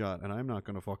long shot, and I'm not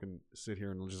going to fucking sit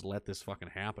here and just let this fucking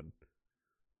happen.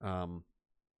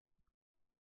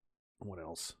 What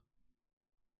else?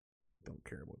 Don't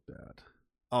care about that.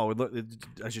 Oh,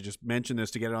 I should just mention this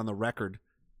to get it on the record.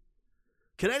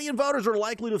 Canadian voters are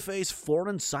likely to face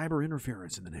foreign cyber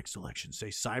interference in the next election, say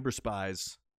cyber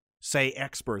spies, say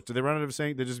experts. Did they run out of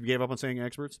saying, they just gave up on saying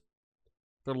experts?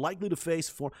 They're likely to face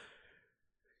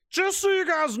Just so you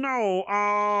guys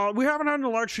know, we haven't had an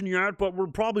election yet, but we're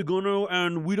probably going to,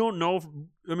 and we don't know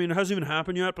it hasn't even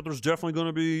happened yet, but there's definitely going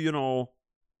to be,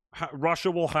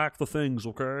 Russia will hack the things,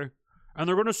 okay? And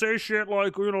they're going to say shit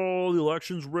like, the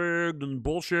election's rigged and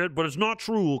bullshit, but it's not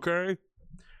true, okay?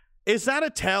 Is that a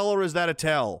tell or is that a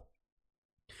tell?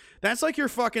 That's like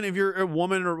if you're a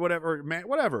woman or whatever, man,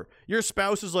 whatever. Your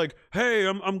spouse is like, hey,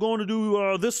 I'm going to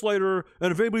do this later,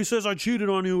 and if anybody says I cheated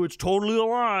on you, it's totally a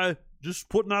lie. Just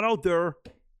putting that out there.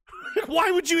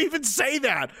 Why would you even say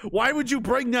that? Why would you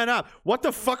bring that up? What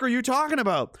the fuck are you talking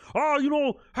about? Oh, you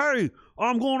know, hey,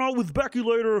 I'm going out with Becky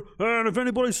later, and if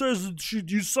anybody says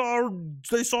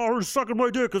they saw her sucking my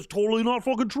dick, it's totally not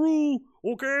fucking true.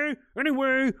 Okay?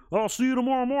 Anyway, I'll see you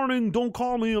tomorrow morning. Don't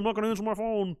call me. I'm not going to answer my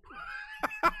phone.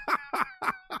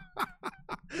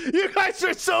 You guys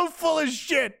are so full of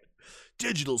shit.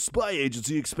 Digital spy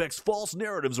agency expects false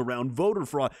narratives around voter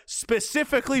fraud,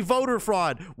 specifically voter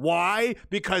fraud. Why?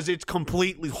 Because it's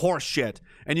completely horseshit.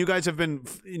 And you guys have been,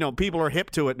 people are hip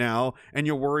to it now, and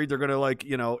you're worried they're going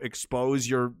to, expose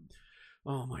your.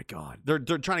 Oh my God. They're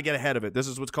trying to get ahead of it. This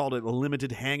is what's called a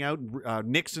limited hangout.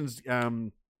 Nixon's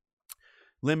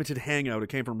limited hangout. It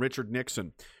came from Richard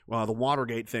Nixon. The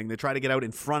Watergate thing. They try to get out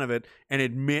in front of it and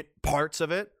admit parts of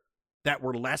it that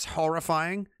were less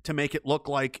horrifying to make it look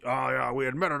like, oh, yeah, we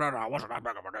admitted it. It wasn't that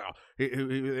big of a deal.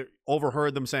 He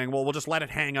overheard them saying, well, we'll just let it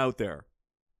hang out there.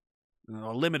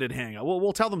 A limited hangout.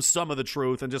 We'll tell them some of the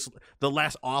truth and just the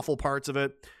less awful parts of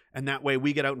it. And that way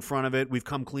we get out in front of it. We've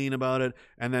come clean about it.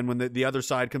 And then when the other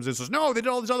side comes in and says, no, they did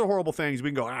all these other horrible things, we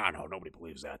can go, no, nobody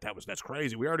believes that. That's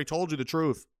crazy. We already told you the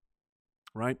truth.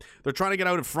 Right? They're trying to get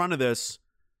out in front of this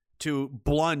to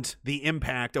blunt the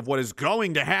impact of what is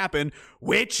going to happen,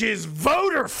 which is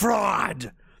voter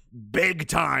fraud. Big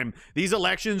time. These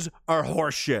elections are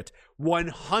horseshit.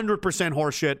 100%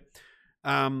 horseshit.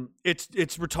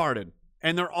 It's retarded.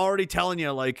 And they're already telling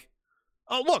you, like,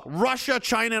 oh, look, Russia,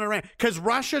 China, and Iran. Because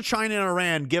Russia, China, and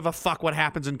Iran give a fuck what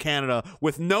happens in Canada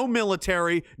with no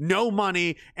military, no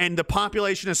money, and the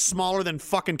population is smaller than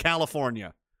fucking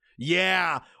California.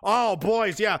 Yeah. Oh,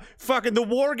 boys, yeah. Fucking the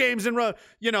war games and,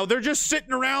 they're just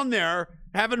sitting around there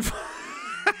having fun.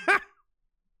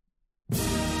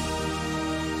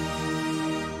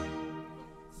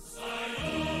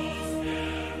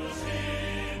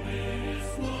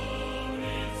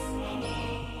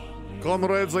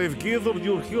 Comrades, I've gathered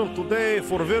you here today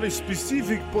for a very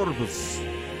specific purpose.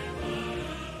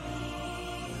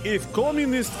 If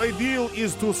communist ideal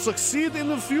is to succeed in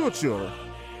the future,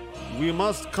 we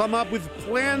must come up with a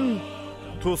plan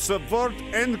to subvert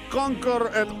and conquer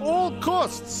at all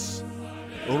costs,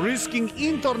 risking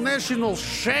international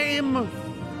shame,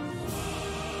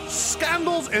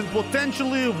 scandals, and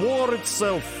potentially war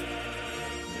itself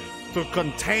to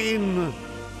contain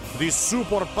the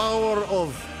superpower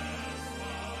of,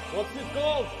 what's it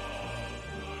called?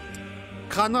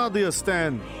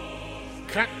 Canadistan.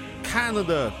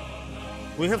 Canada.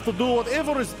 We have to do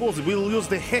whatever is possible. We'll use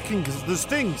the hacking, the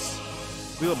stings.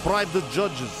 We'll bribe the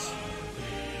judges.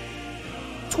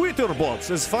 Twitter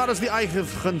bots, as far as the eye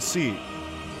can see.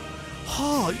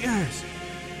 Oh, yes.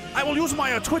 I will use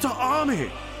my Twitter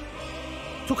army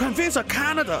to convince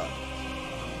Canada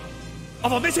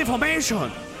of a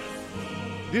misinformation.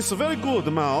 This is very good,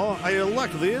 Mao. I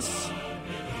like this.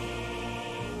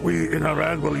 We in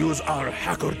Iran will use our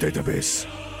hacker database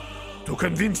to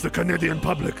convince the Canadian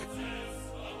public.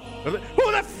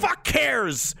 Who the fuck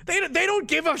cares? They don't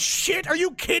give a shit. Are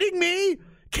you kidding me?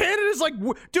 Canada's like,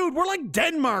 dude, we're like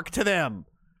Denmark to them.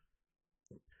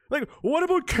 Like, what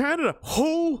about Canada?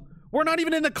 Who? We're not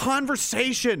even in the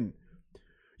conversation.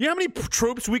 You know how many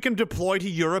troops we can deploy to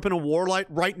Europe in a war like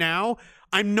right now?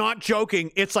 I'm not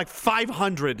joking. It's like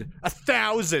 500,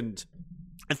 1,000.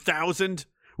 1,000?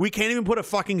 We can't even put a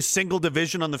fucking single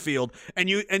division on the field. And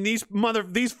these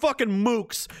fucking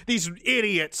mooks, these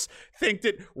idiots, think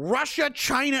that Russia,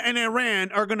 China, and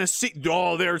Iran are gonna see.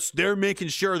 Oh, they're making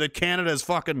sure that Canada's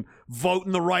fucking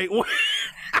voting the right way.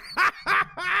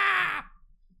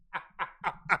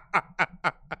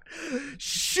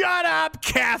 Shut up,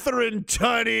 Catherine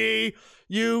Tunney,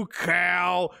 you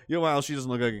cow. Well, she doesn't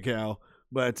look like a cow,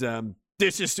 but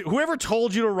this is whoever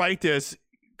told you to write this.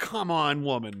 Come on,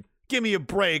 woman. Give me a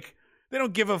break. They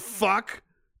don't give a fuck.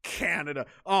 Canada.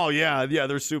 Oh yeah,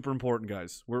 they're super important,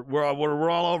 guys. We're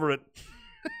all over it.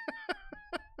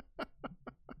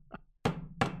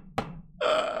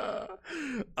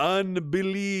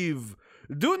 Unbelieve.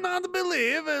 Do not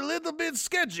believe. A little bit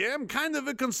sketchy. I'm kind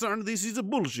of concerned this is a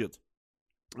bullshit.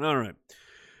 All right.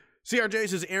 CRJ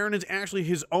says Aaron is actually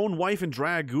his own wife in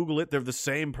drag. Google it. They're the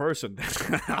same person.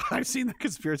 I've seen the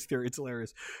conspiracy theory. It's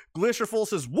hilarious. Glitcherful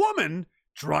says, woman,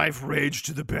 drive rage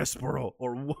to the Bessboro.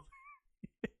 Or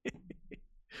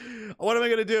what am I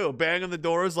going to do? Bang on the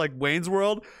doors like Wayne's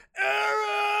World?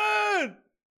 Aaron!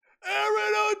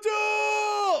 Aaron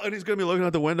O'Toole! And he's going to be looking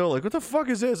out the window like, what the fuck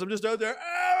is this? I'm just out there.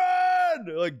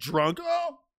 Aaron! Like drunk.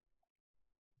 Oh!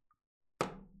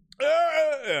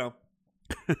 Yeah.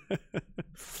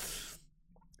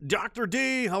 Dr.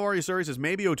 D, how are you, sir? He says,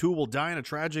 maybe O'Toole will die in a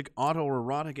tragic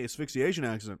autoerotic asphyxiation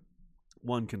accident.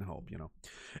 One can hope, you know.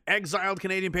 Exiled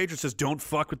Canadian Patriot says, don't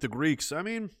fuck with the Greeks. I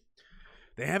mean,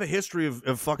 they have a history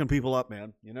of fucking people up,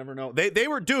 man. You never know. They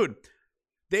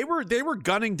were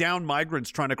gunning down migrants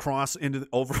trying to cross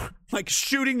like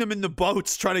shooting them in the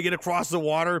boats, trying to get across the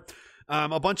water.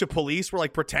 A bunch of police were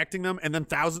like protecting them, and then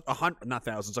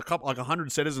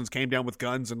 100 citizens came down with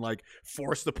guns and like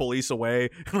forced the police away.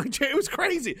 Like, it was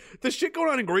crazy. The shit going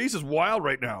on in Greece is wild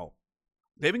right now.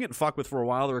 They've been getting fucked with for a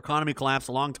while. Their economy collapsed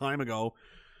a long time ago.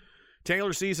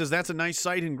 Taylor C says, that's a nice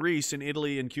site in Greece, in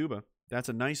Italy, and Cuba. That's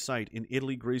a nice site in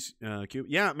Italy, Greece, Cuba.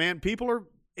 Yeah, man,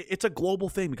 it's a global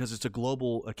thing because it's a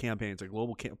global campaign. It's a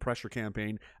global pressure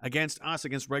campaign against us,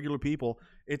 against regular people.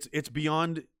 It's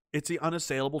the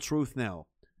unassailable truth now.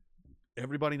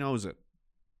 Everybody knows it.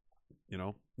 You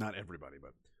know, not everybody,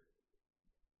 but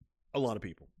a lot of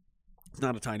people. It's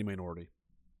not a tiny minority.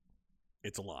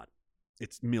 It's a lot.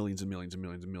 It's millions and millions and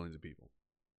millions and millions of people.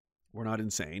 We're not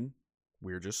insane.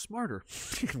 We're just smarter.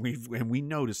 we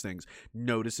notice things.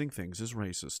 Noticing things is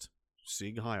racist.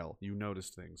 Sieg Heil, you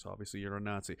noticed things. Obviously, you're a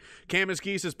Nazi. Camus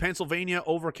Key says Pennsylvania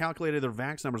overcalculated their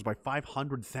vax numbers by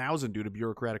 500,000 due to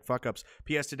bureaucratic fuck-ups.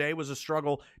 P.S. Today was a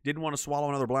struggle. Didn't want to swallow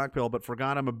another black pill, but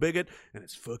forgot I'm a bigot, and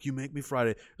it's fuck you make me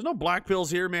Friday. There's no black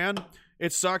pills here, man.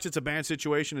 It sucks. It's a bad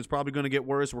situation. It's probably going to get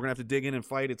worse. We're going to have to dig in and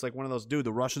fight. It's like one of those, dude,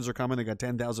 the Russians are coming. They got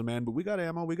 10,000 men, but we got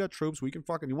ammo. We got troops. We can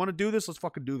fucking, you want to do this? Let's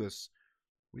fucking do this.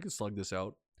 We can slug this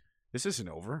out. This isn't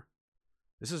over.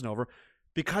 This isn't over.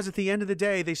 Because at the end of the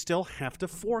day, they still have to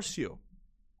force you.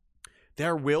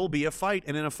 There will be a fight,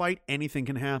 and in a fight, anything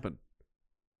can happen.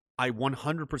 I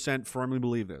 100% firmly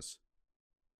believe this.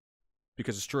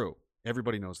 Because it's true.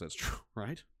 Everybody knows that's true,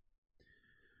 right?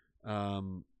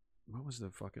 What was the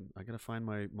fucking... I gotta find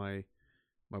my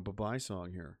bye-bye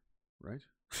song here, right?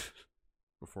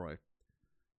 Before I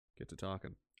get to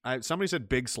talking. Somebody said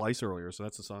Big Slice earlier, so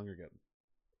that's the song you're getting.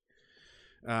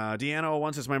 Deanna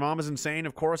once says, my mom is insane.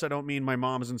 Of course, I don't mean my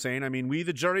mom is insane. I mean, we,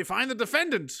 the jury, find the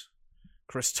defendant.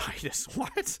 Chris Titus.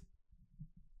 What?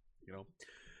 You know,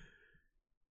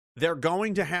 they're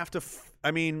going to have to,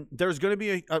 there's going to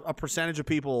be a percentage of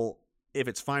people, if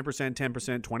it's 5%,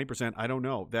 10%, 20%, I don't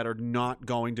know, that are not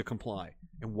going to comply.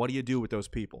 And what do you do with those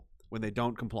people when they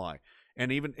don't comply?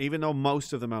 And even though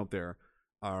most of them out there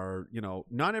are, you know,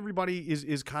 not everybody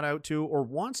is cut out to or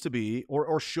wants to be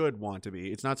or should want to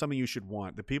be. It's not something you should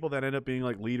want. The people that end up being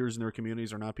like leaders in their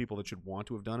communities are not people that should want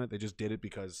to have done it. They just did it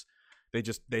because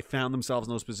they found themselves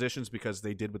in those positions because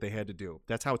they did what they had to do.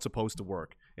 That's how it's supposed to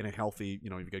work in a healthy,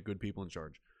 you know, you've got good people in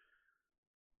charge.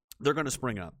 They're going to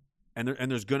spring up. And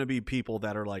there's going to be people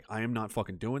that are like, I am not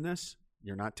fucking doing this.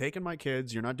 You're not taking my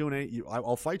kids. You're not doing it.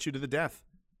 I'll fight you to the death.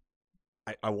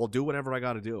 I will do whatever I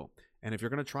got to do. And if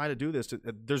you're going to try to do this,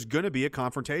 there's going to be a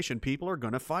confrontation. People are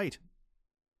going to fight.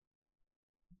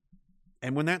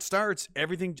 And when that starts,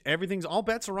 everything's all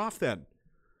bets are off then.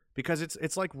 Because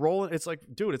it's like rolling, it's like,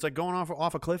 dude, it's like going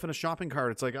off a cliff in a shopping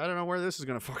cart. It's like, I don't know where this is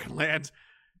going to fucking land.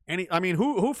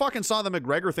 Who fucking saw the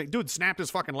McGregor thing? Dude snapped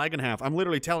his fucking leg in half. I'm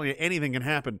literally telling you, anything can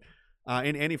happen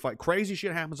in any fight. Crazy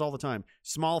shit happens all the time.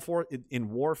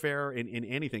 In warfare, in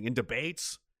anything, in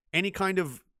debates, any kind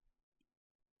of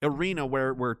arena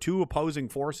where two opposing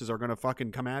forces are going to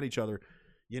fucking come at each other.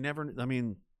 You never,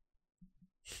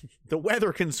 the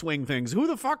weather can swing things. Who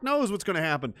the fuck knows what's going to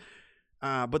happen?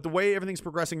 But the way everything's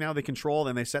progressing now, they control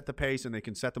and they set the pace and they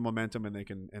can set the momentum and they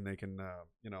can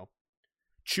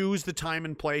choose the time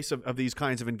and place of these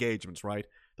kinds of engagements, right?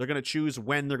 They're going to choose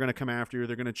when they're going to come after you.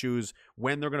 They're going to choose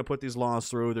when they're going to put these laws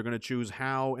through. They're going to choose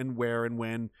how and where and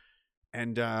when.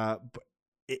 And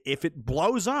if it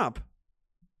blows up,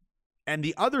 and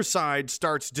the other side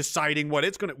starts deciding what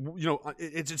it's going to,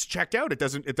 it's checked out. It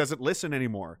doesn't listen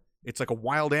anymore. It's like a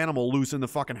wild animal loose in the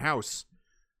fucking house.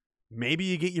 Maybe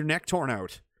you get your neck torn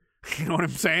out. You know what I'm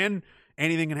saying?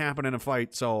 Anything can happen in a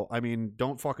fight. So,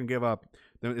 don't fucking give up.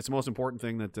 It's the most important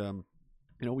thing that,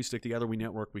 we stick together, we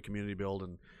network, we community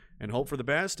build, and hope for the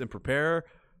best and prepare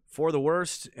for the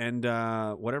worst. And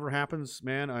whatever happens,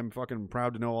 man, I'm fucking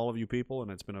proud to know all of you people.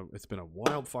 And it's been a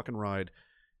wild fucking ride.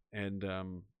 And,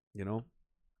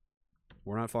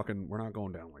 we're not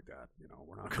going down like that.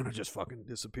 We're not going to just fucking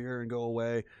disappear and go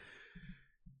away.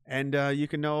 And you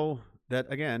can know that,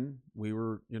 again, we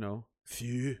were,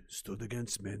 few stood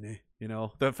against many.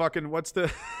 The fucking, what's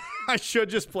the, I should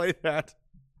just play that.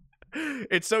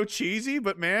 It's so cheesy,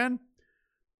 but man,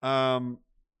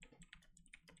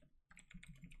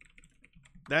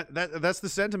 that's the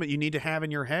sentiment you need to have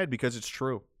in your head because it's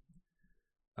true.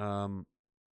 I don't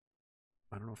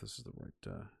know if this is the right,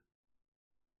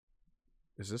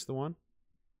 is this the one?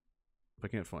 If I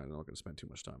can't find it, I'm not going to spend too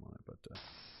much time on it, but,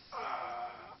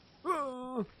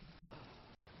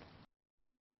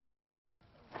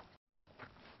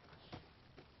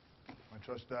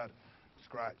 trust that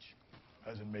scratch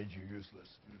hasn't made you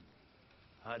useless.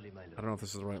 Hardly, my lord. I don't know if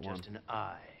this is the right one. Just an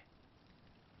eye.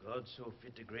 God so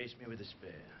fit to grace me with a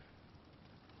spare.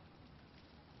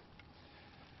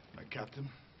 My captain?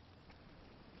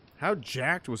 How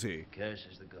jacked was he?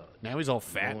 Curses the gods. Now he's all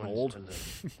fat and old.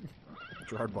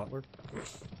 Gerard Butler.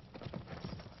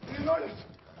 Leonidas!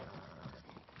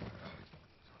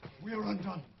 We are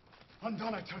undone.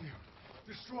 Undone, I tell you.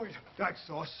 Destroyed.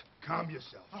 Daxos, calm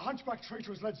yourself. A hunchback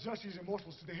traitor has led Xerxes'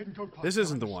 immortals to the hidden code path. This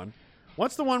isn't the one.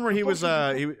 What's the one where he was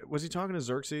was he talking to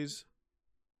Xerxes?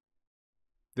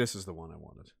 This is the one I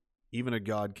wanted. Even a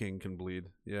god king can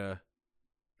bleed. Yeah.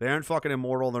 They aren't fucking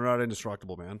immortal, they're not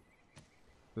indestructible, man.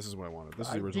 This is what I wanted. This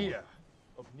is the original. Idea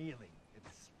of kneeling.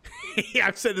 Yeah,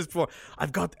 I've said this before.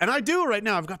 And I do right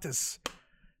now. I've got this.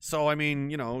 So, I mean,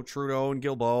 you know, Trudeau and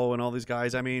Guilbeault and all these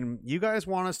guys. I mean, you guys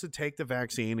want us to take the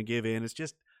vaccine and give in. It's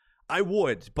just, I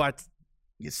would, but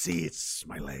you see, it's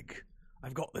my leg.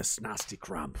 I've got this nasty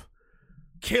cramp.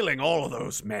 Killing all of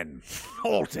those men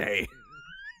all day.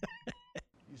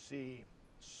 You see,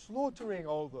 slaughtering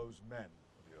all those men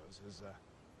of yours has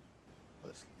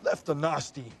left a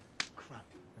nasty cramp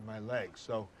in my leg,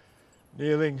 so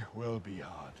kneeling will be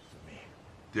hard for me.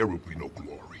 There will be no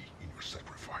glory in your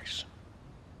sacrifice.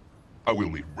 I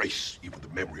will erase even the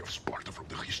memory of Sparta from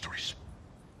the histories.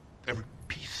 Every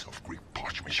piece of Greek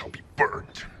parchment shall be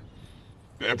burned.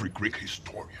 Every Greek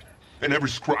historian and every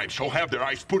scribe shall have their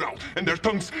eyes put out and their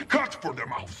tongues cut from their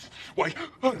mouths. Why,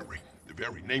 uttering the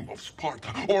very name of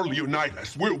Sparta or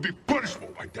Leonidas will be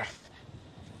punishable by death.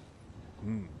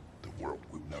 The world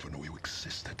will never know you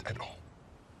existed at all.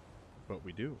 But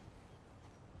we do.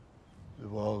 The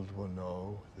world will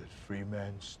know that free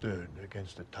men stood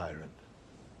against a tyrant,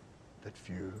 that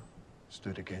few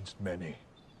stood against many.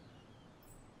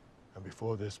 And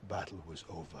before this battle was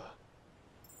over,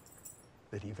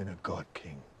 that even a god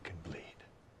king can bleed.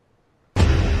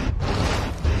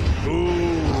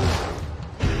 Ooh.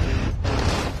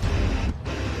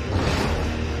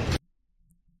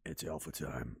 It's alpha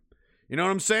time. You know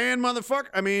what I'm saying, motherfucker?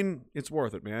 I mean, it's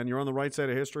worth it, man. You're on the right side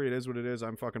of history. It is what it is.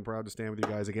 I'm fucking proud to stand with you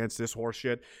guys against this horse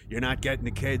shit. You're not getting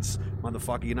the kids,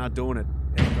 motherfucker. You're not doing it.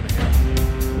 Ain't gonna happen.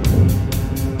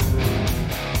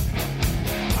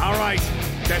 All right.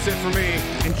 That's it for me.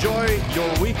 Enjoy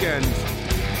your weekend.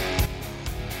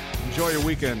 Enjoy your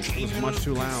weekend. It was much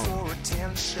too loud.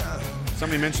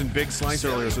 Somebody mentioned Big Slice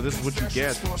earlier, so this is what you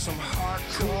get.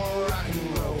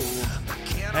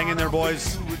 Hang in there,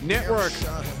 boys. Network.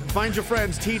 Find your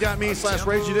friends.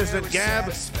 T.me/RageDissident.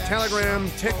 Gab. Telegram.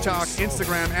 TikTok.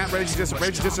 Instagram. @RageDissident.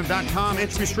 RageDissident.com.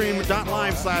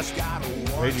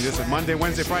 InterviewStream.live/RageDissident. Monday,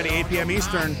 Wednesday, Friday, 8 p.m.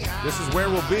 Eastern. This is where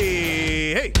we'll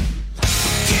be. Hey!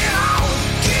 Get out,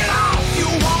 you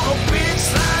want a big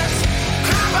slice.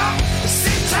 Climb up,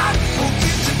 sit tight, we'll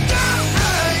get you down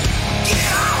right.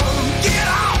 Get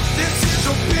out, this is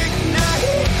a big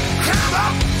night. Climb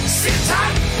up, sit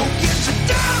tight, we'll get you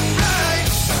down right.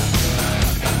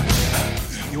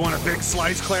 You want a big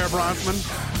slice, Claire Bronfman?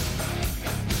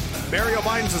 Barry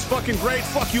O'Biden's is fucking great.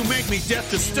 Fuck you, make me. Death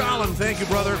to Stalin. Thank you,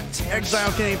 brother.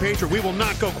 Exile Canadian Patriot. We will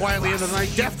not go quietly into the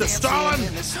night. Death to Stalin.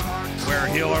 Where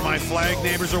heel are my flag?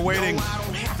 Neighbors are waiting.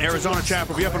 Arizona chat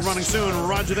will be up and running soon.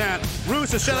 Roger that.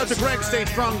 Roos, a shout out to Greg. Stay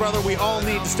strong, brother. We all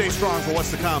need to stay strong for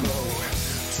what's to come.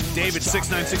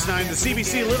 David6969. The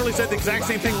CBC literally said the exact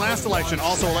same thing last election.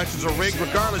 Also, elections are rigged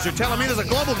regardless. You're telling me there's a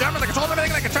global government that controls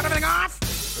everything, that can turn everything off?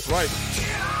 That's right.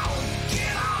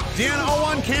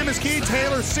 Deanna01, Cam is Key,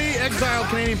 Taylor C, Exiled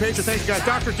Canadian Patriot. Thank you guys.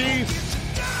 Dr. D,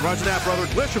 roger that, brother.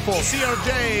 Glitcherful,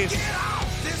 CRJ,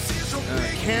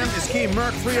 Cam is Key,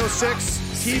 Merc 306,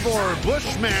 Keyboard,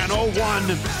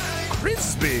 Bushman01,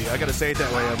 Crispy. I gotta say it that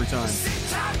way every time.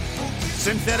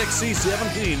 Synthetic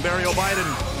C17, Barry O'Biden,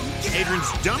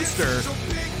 Adrian's Dumpster,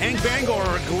 Hank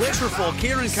Bangor, Glitcherful,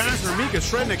 Kieran Cosner, Mika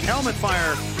Shrednick, Helmet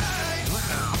Fire,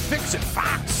 Fix It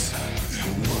Fox.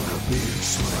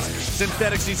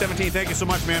 Synthetic C17, thank you so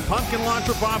much, man. Pumpkin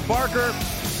Launcher, Bob Barker,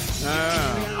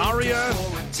 Aria,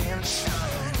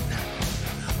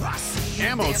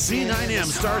 Ammo, C9M,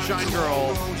 Starshine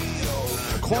Girl,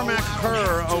 Cormac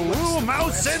Kerr, Aru,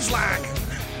 Mouse Sislak,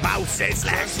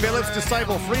 Phillips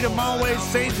Disciple, Freedom Always,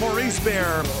 St. Maurice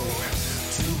Bear.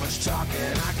 Too much talking,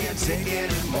 I can't take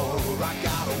it anymore. I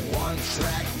got a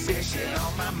one-track vision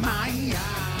on my mind.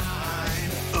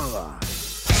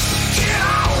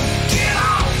 Get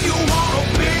out, you want a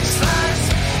big slice.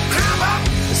 Climb up,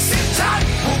 sit tight,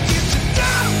 we'll get you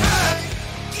down right.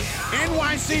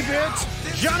 NYC Bit,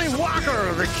 Johnny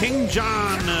Walker, the King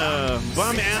John,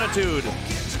 Bum Attitude,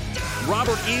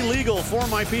 Robert E. Legal, For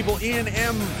My People, Ian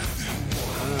M.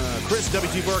 Chris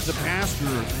W.T. Burke, the pastor.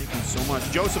 Thank you so much.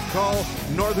 Joseph Cull,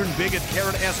 Northern Bigot,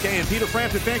 Carrot SK, and Peter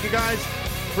Frampton. Thank you, guys.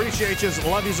 Appreciate you.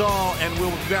 Love yous all. And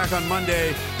we'll be back on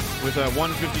Monday with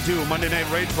 152 Monday Night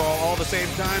Ragefall, all the same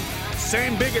time.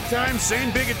 Same bigot time,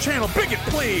 same bigot channel. Bigot,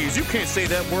 please. You can't say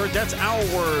that word. That's our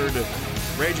word.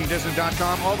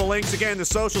 RagingDissident.com. All the links, again, the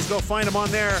socials. Go find them on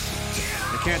there.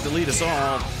 You can't delete us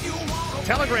all.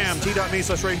 Telegram,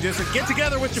 t.me/RagingDissident. Get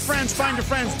together with your friends. Find your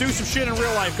friends. Do some shit in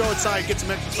real life. Go outside. Get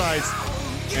some exercise.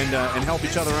 And help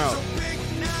each other out.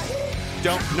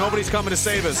 Nobody's coming to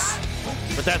save us.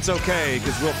 But that's okay,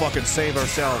 because we'll fucking save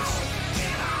ourselves.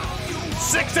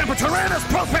 Sixth Emperor Tyrannus,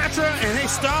 Propatra, and hey,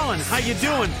 Stalin, how you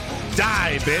doing?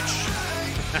 Die, bitch.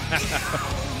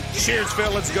 Cheers,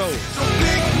 Phil. Let's go.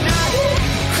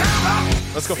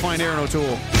 Let's go find Aaron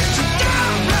O'Toole.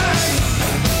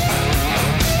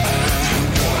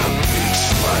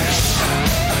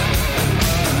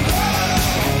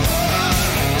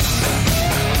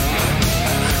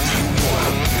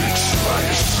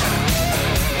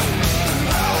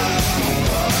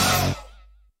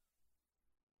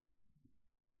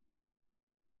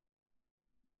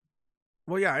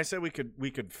 Well, yeah, I said we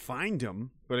could find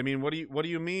him, but I mean, what do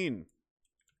you mean?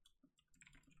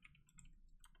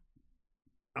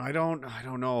 I don't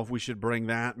know if we should bring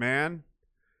that, man.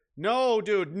 No,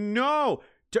 dude, no.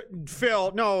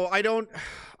 Phil, no, I don't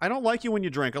like you when you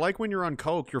drink. I like when you're on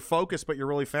coke. You're focused, but you're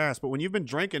really fast. But when you've been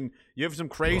drinking, you have some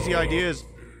crazy ideas.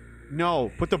 No,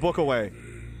 put the book away.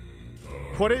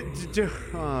 Put it.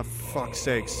 Oh, fuck's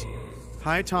sakes.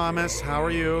 Hi, Thomas. How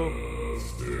are you?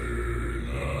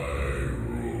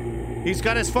 He's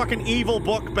got his fucking evil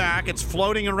book back. It's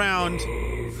floating around.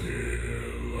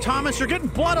 Thomas, you're getting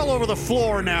blood all over the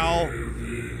floor now.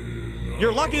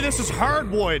 You're lucky this is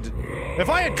hardwood. If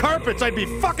I had carpets, I'd be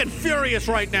fucking furious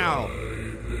right now.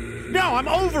 No, I'm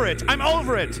over it. I'm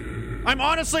over it. I'm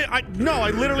honestly, I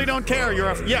literally don't care.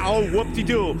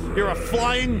 Whoop-de-doo. You're a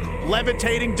flying,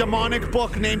 levitating, demonic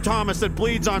book named Thomas that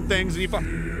bleeds on things. And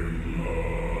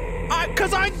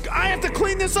because I have to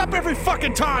clean this up every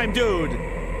fucking time, dude.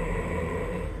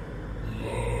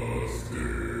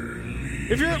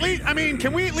 If you're at least,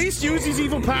 can we at least use these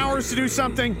evil powers to do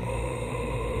something?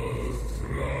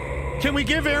 Can we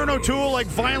give Aaron O'Toole, like,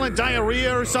 violent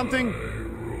diarrhea or something?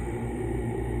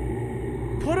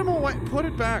 Put him away. Put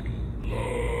it back.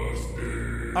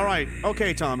 All right.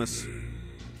 Okay, Thomas.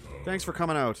 Thanks for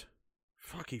coming out.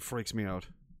 Fuck, he freaks me out.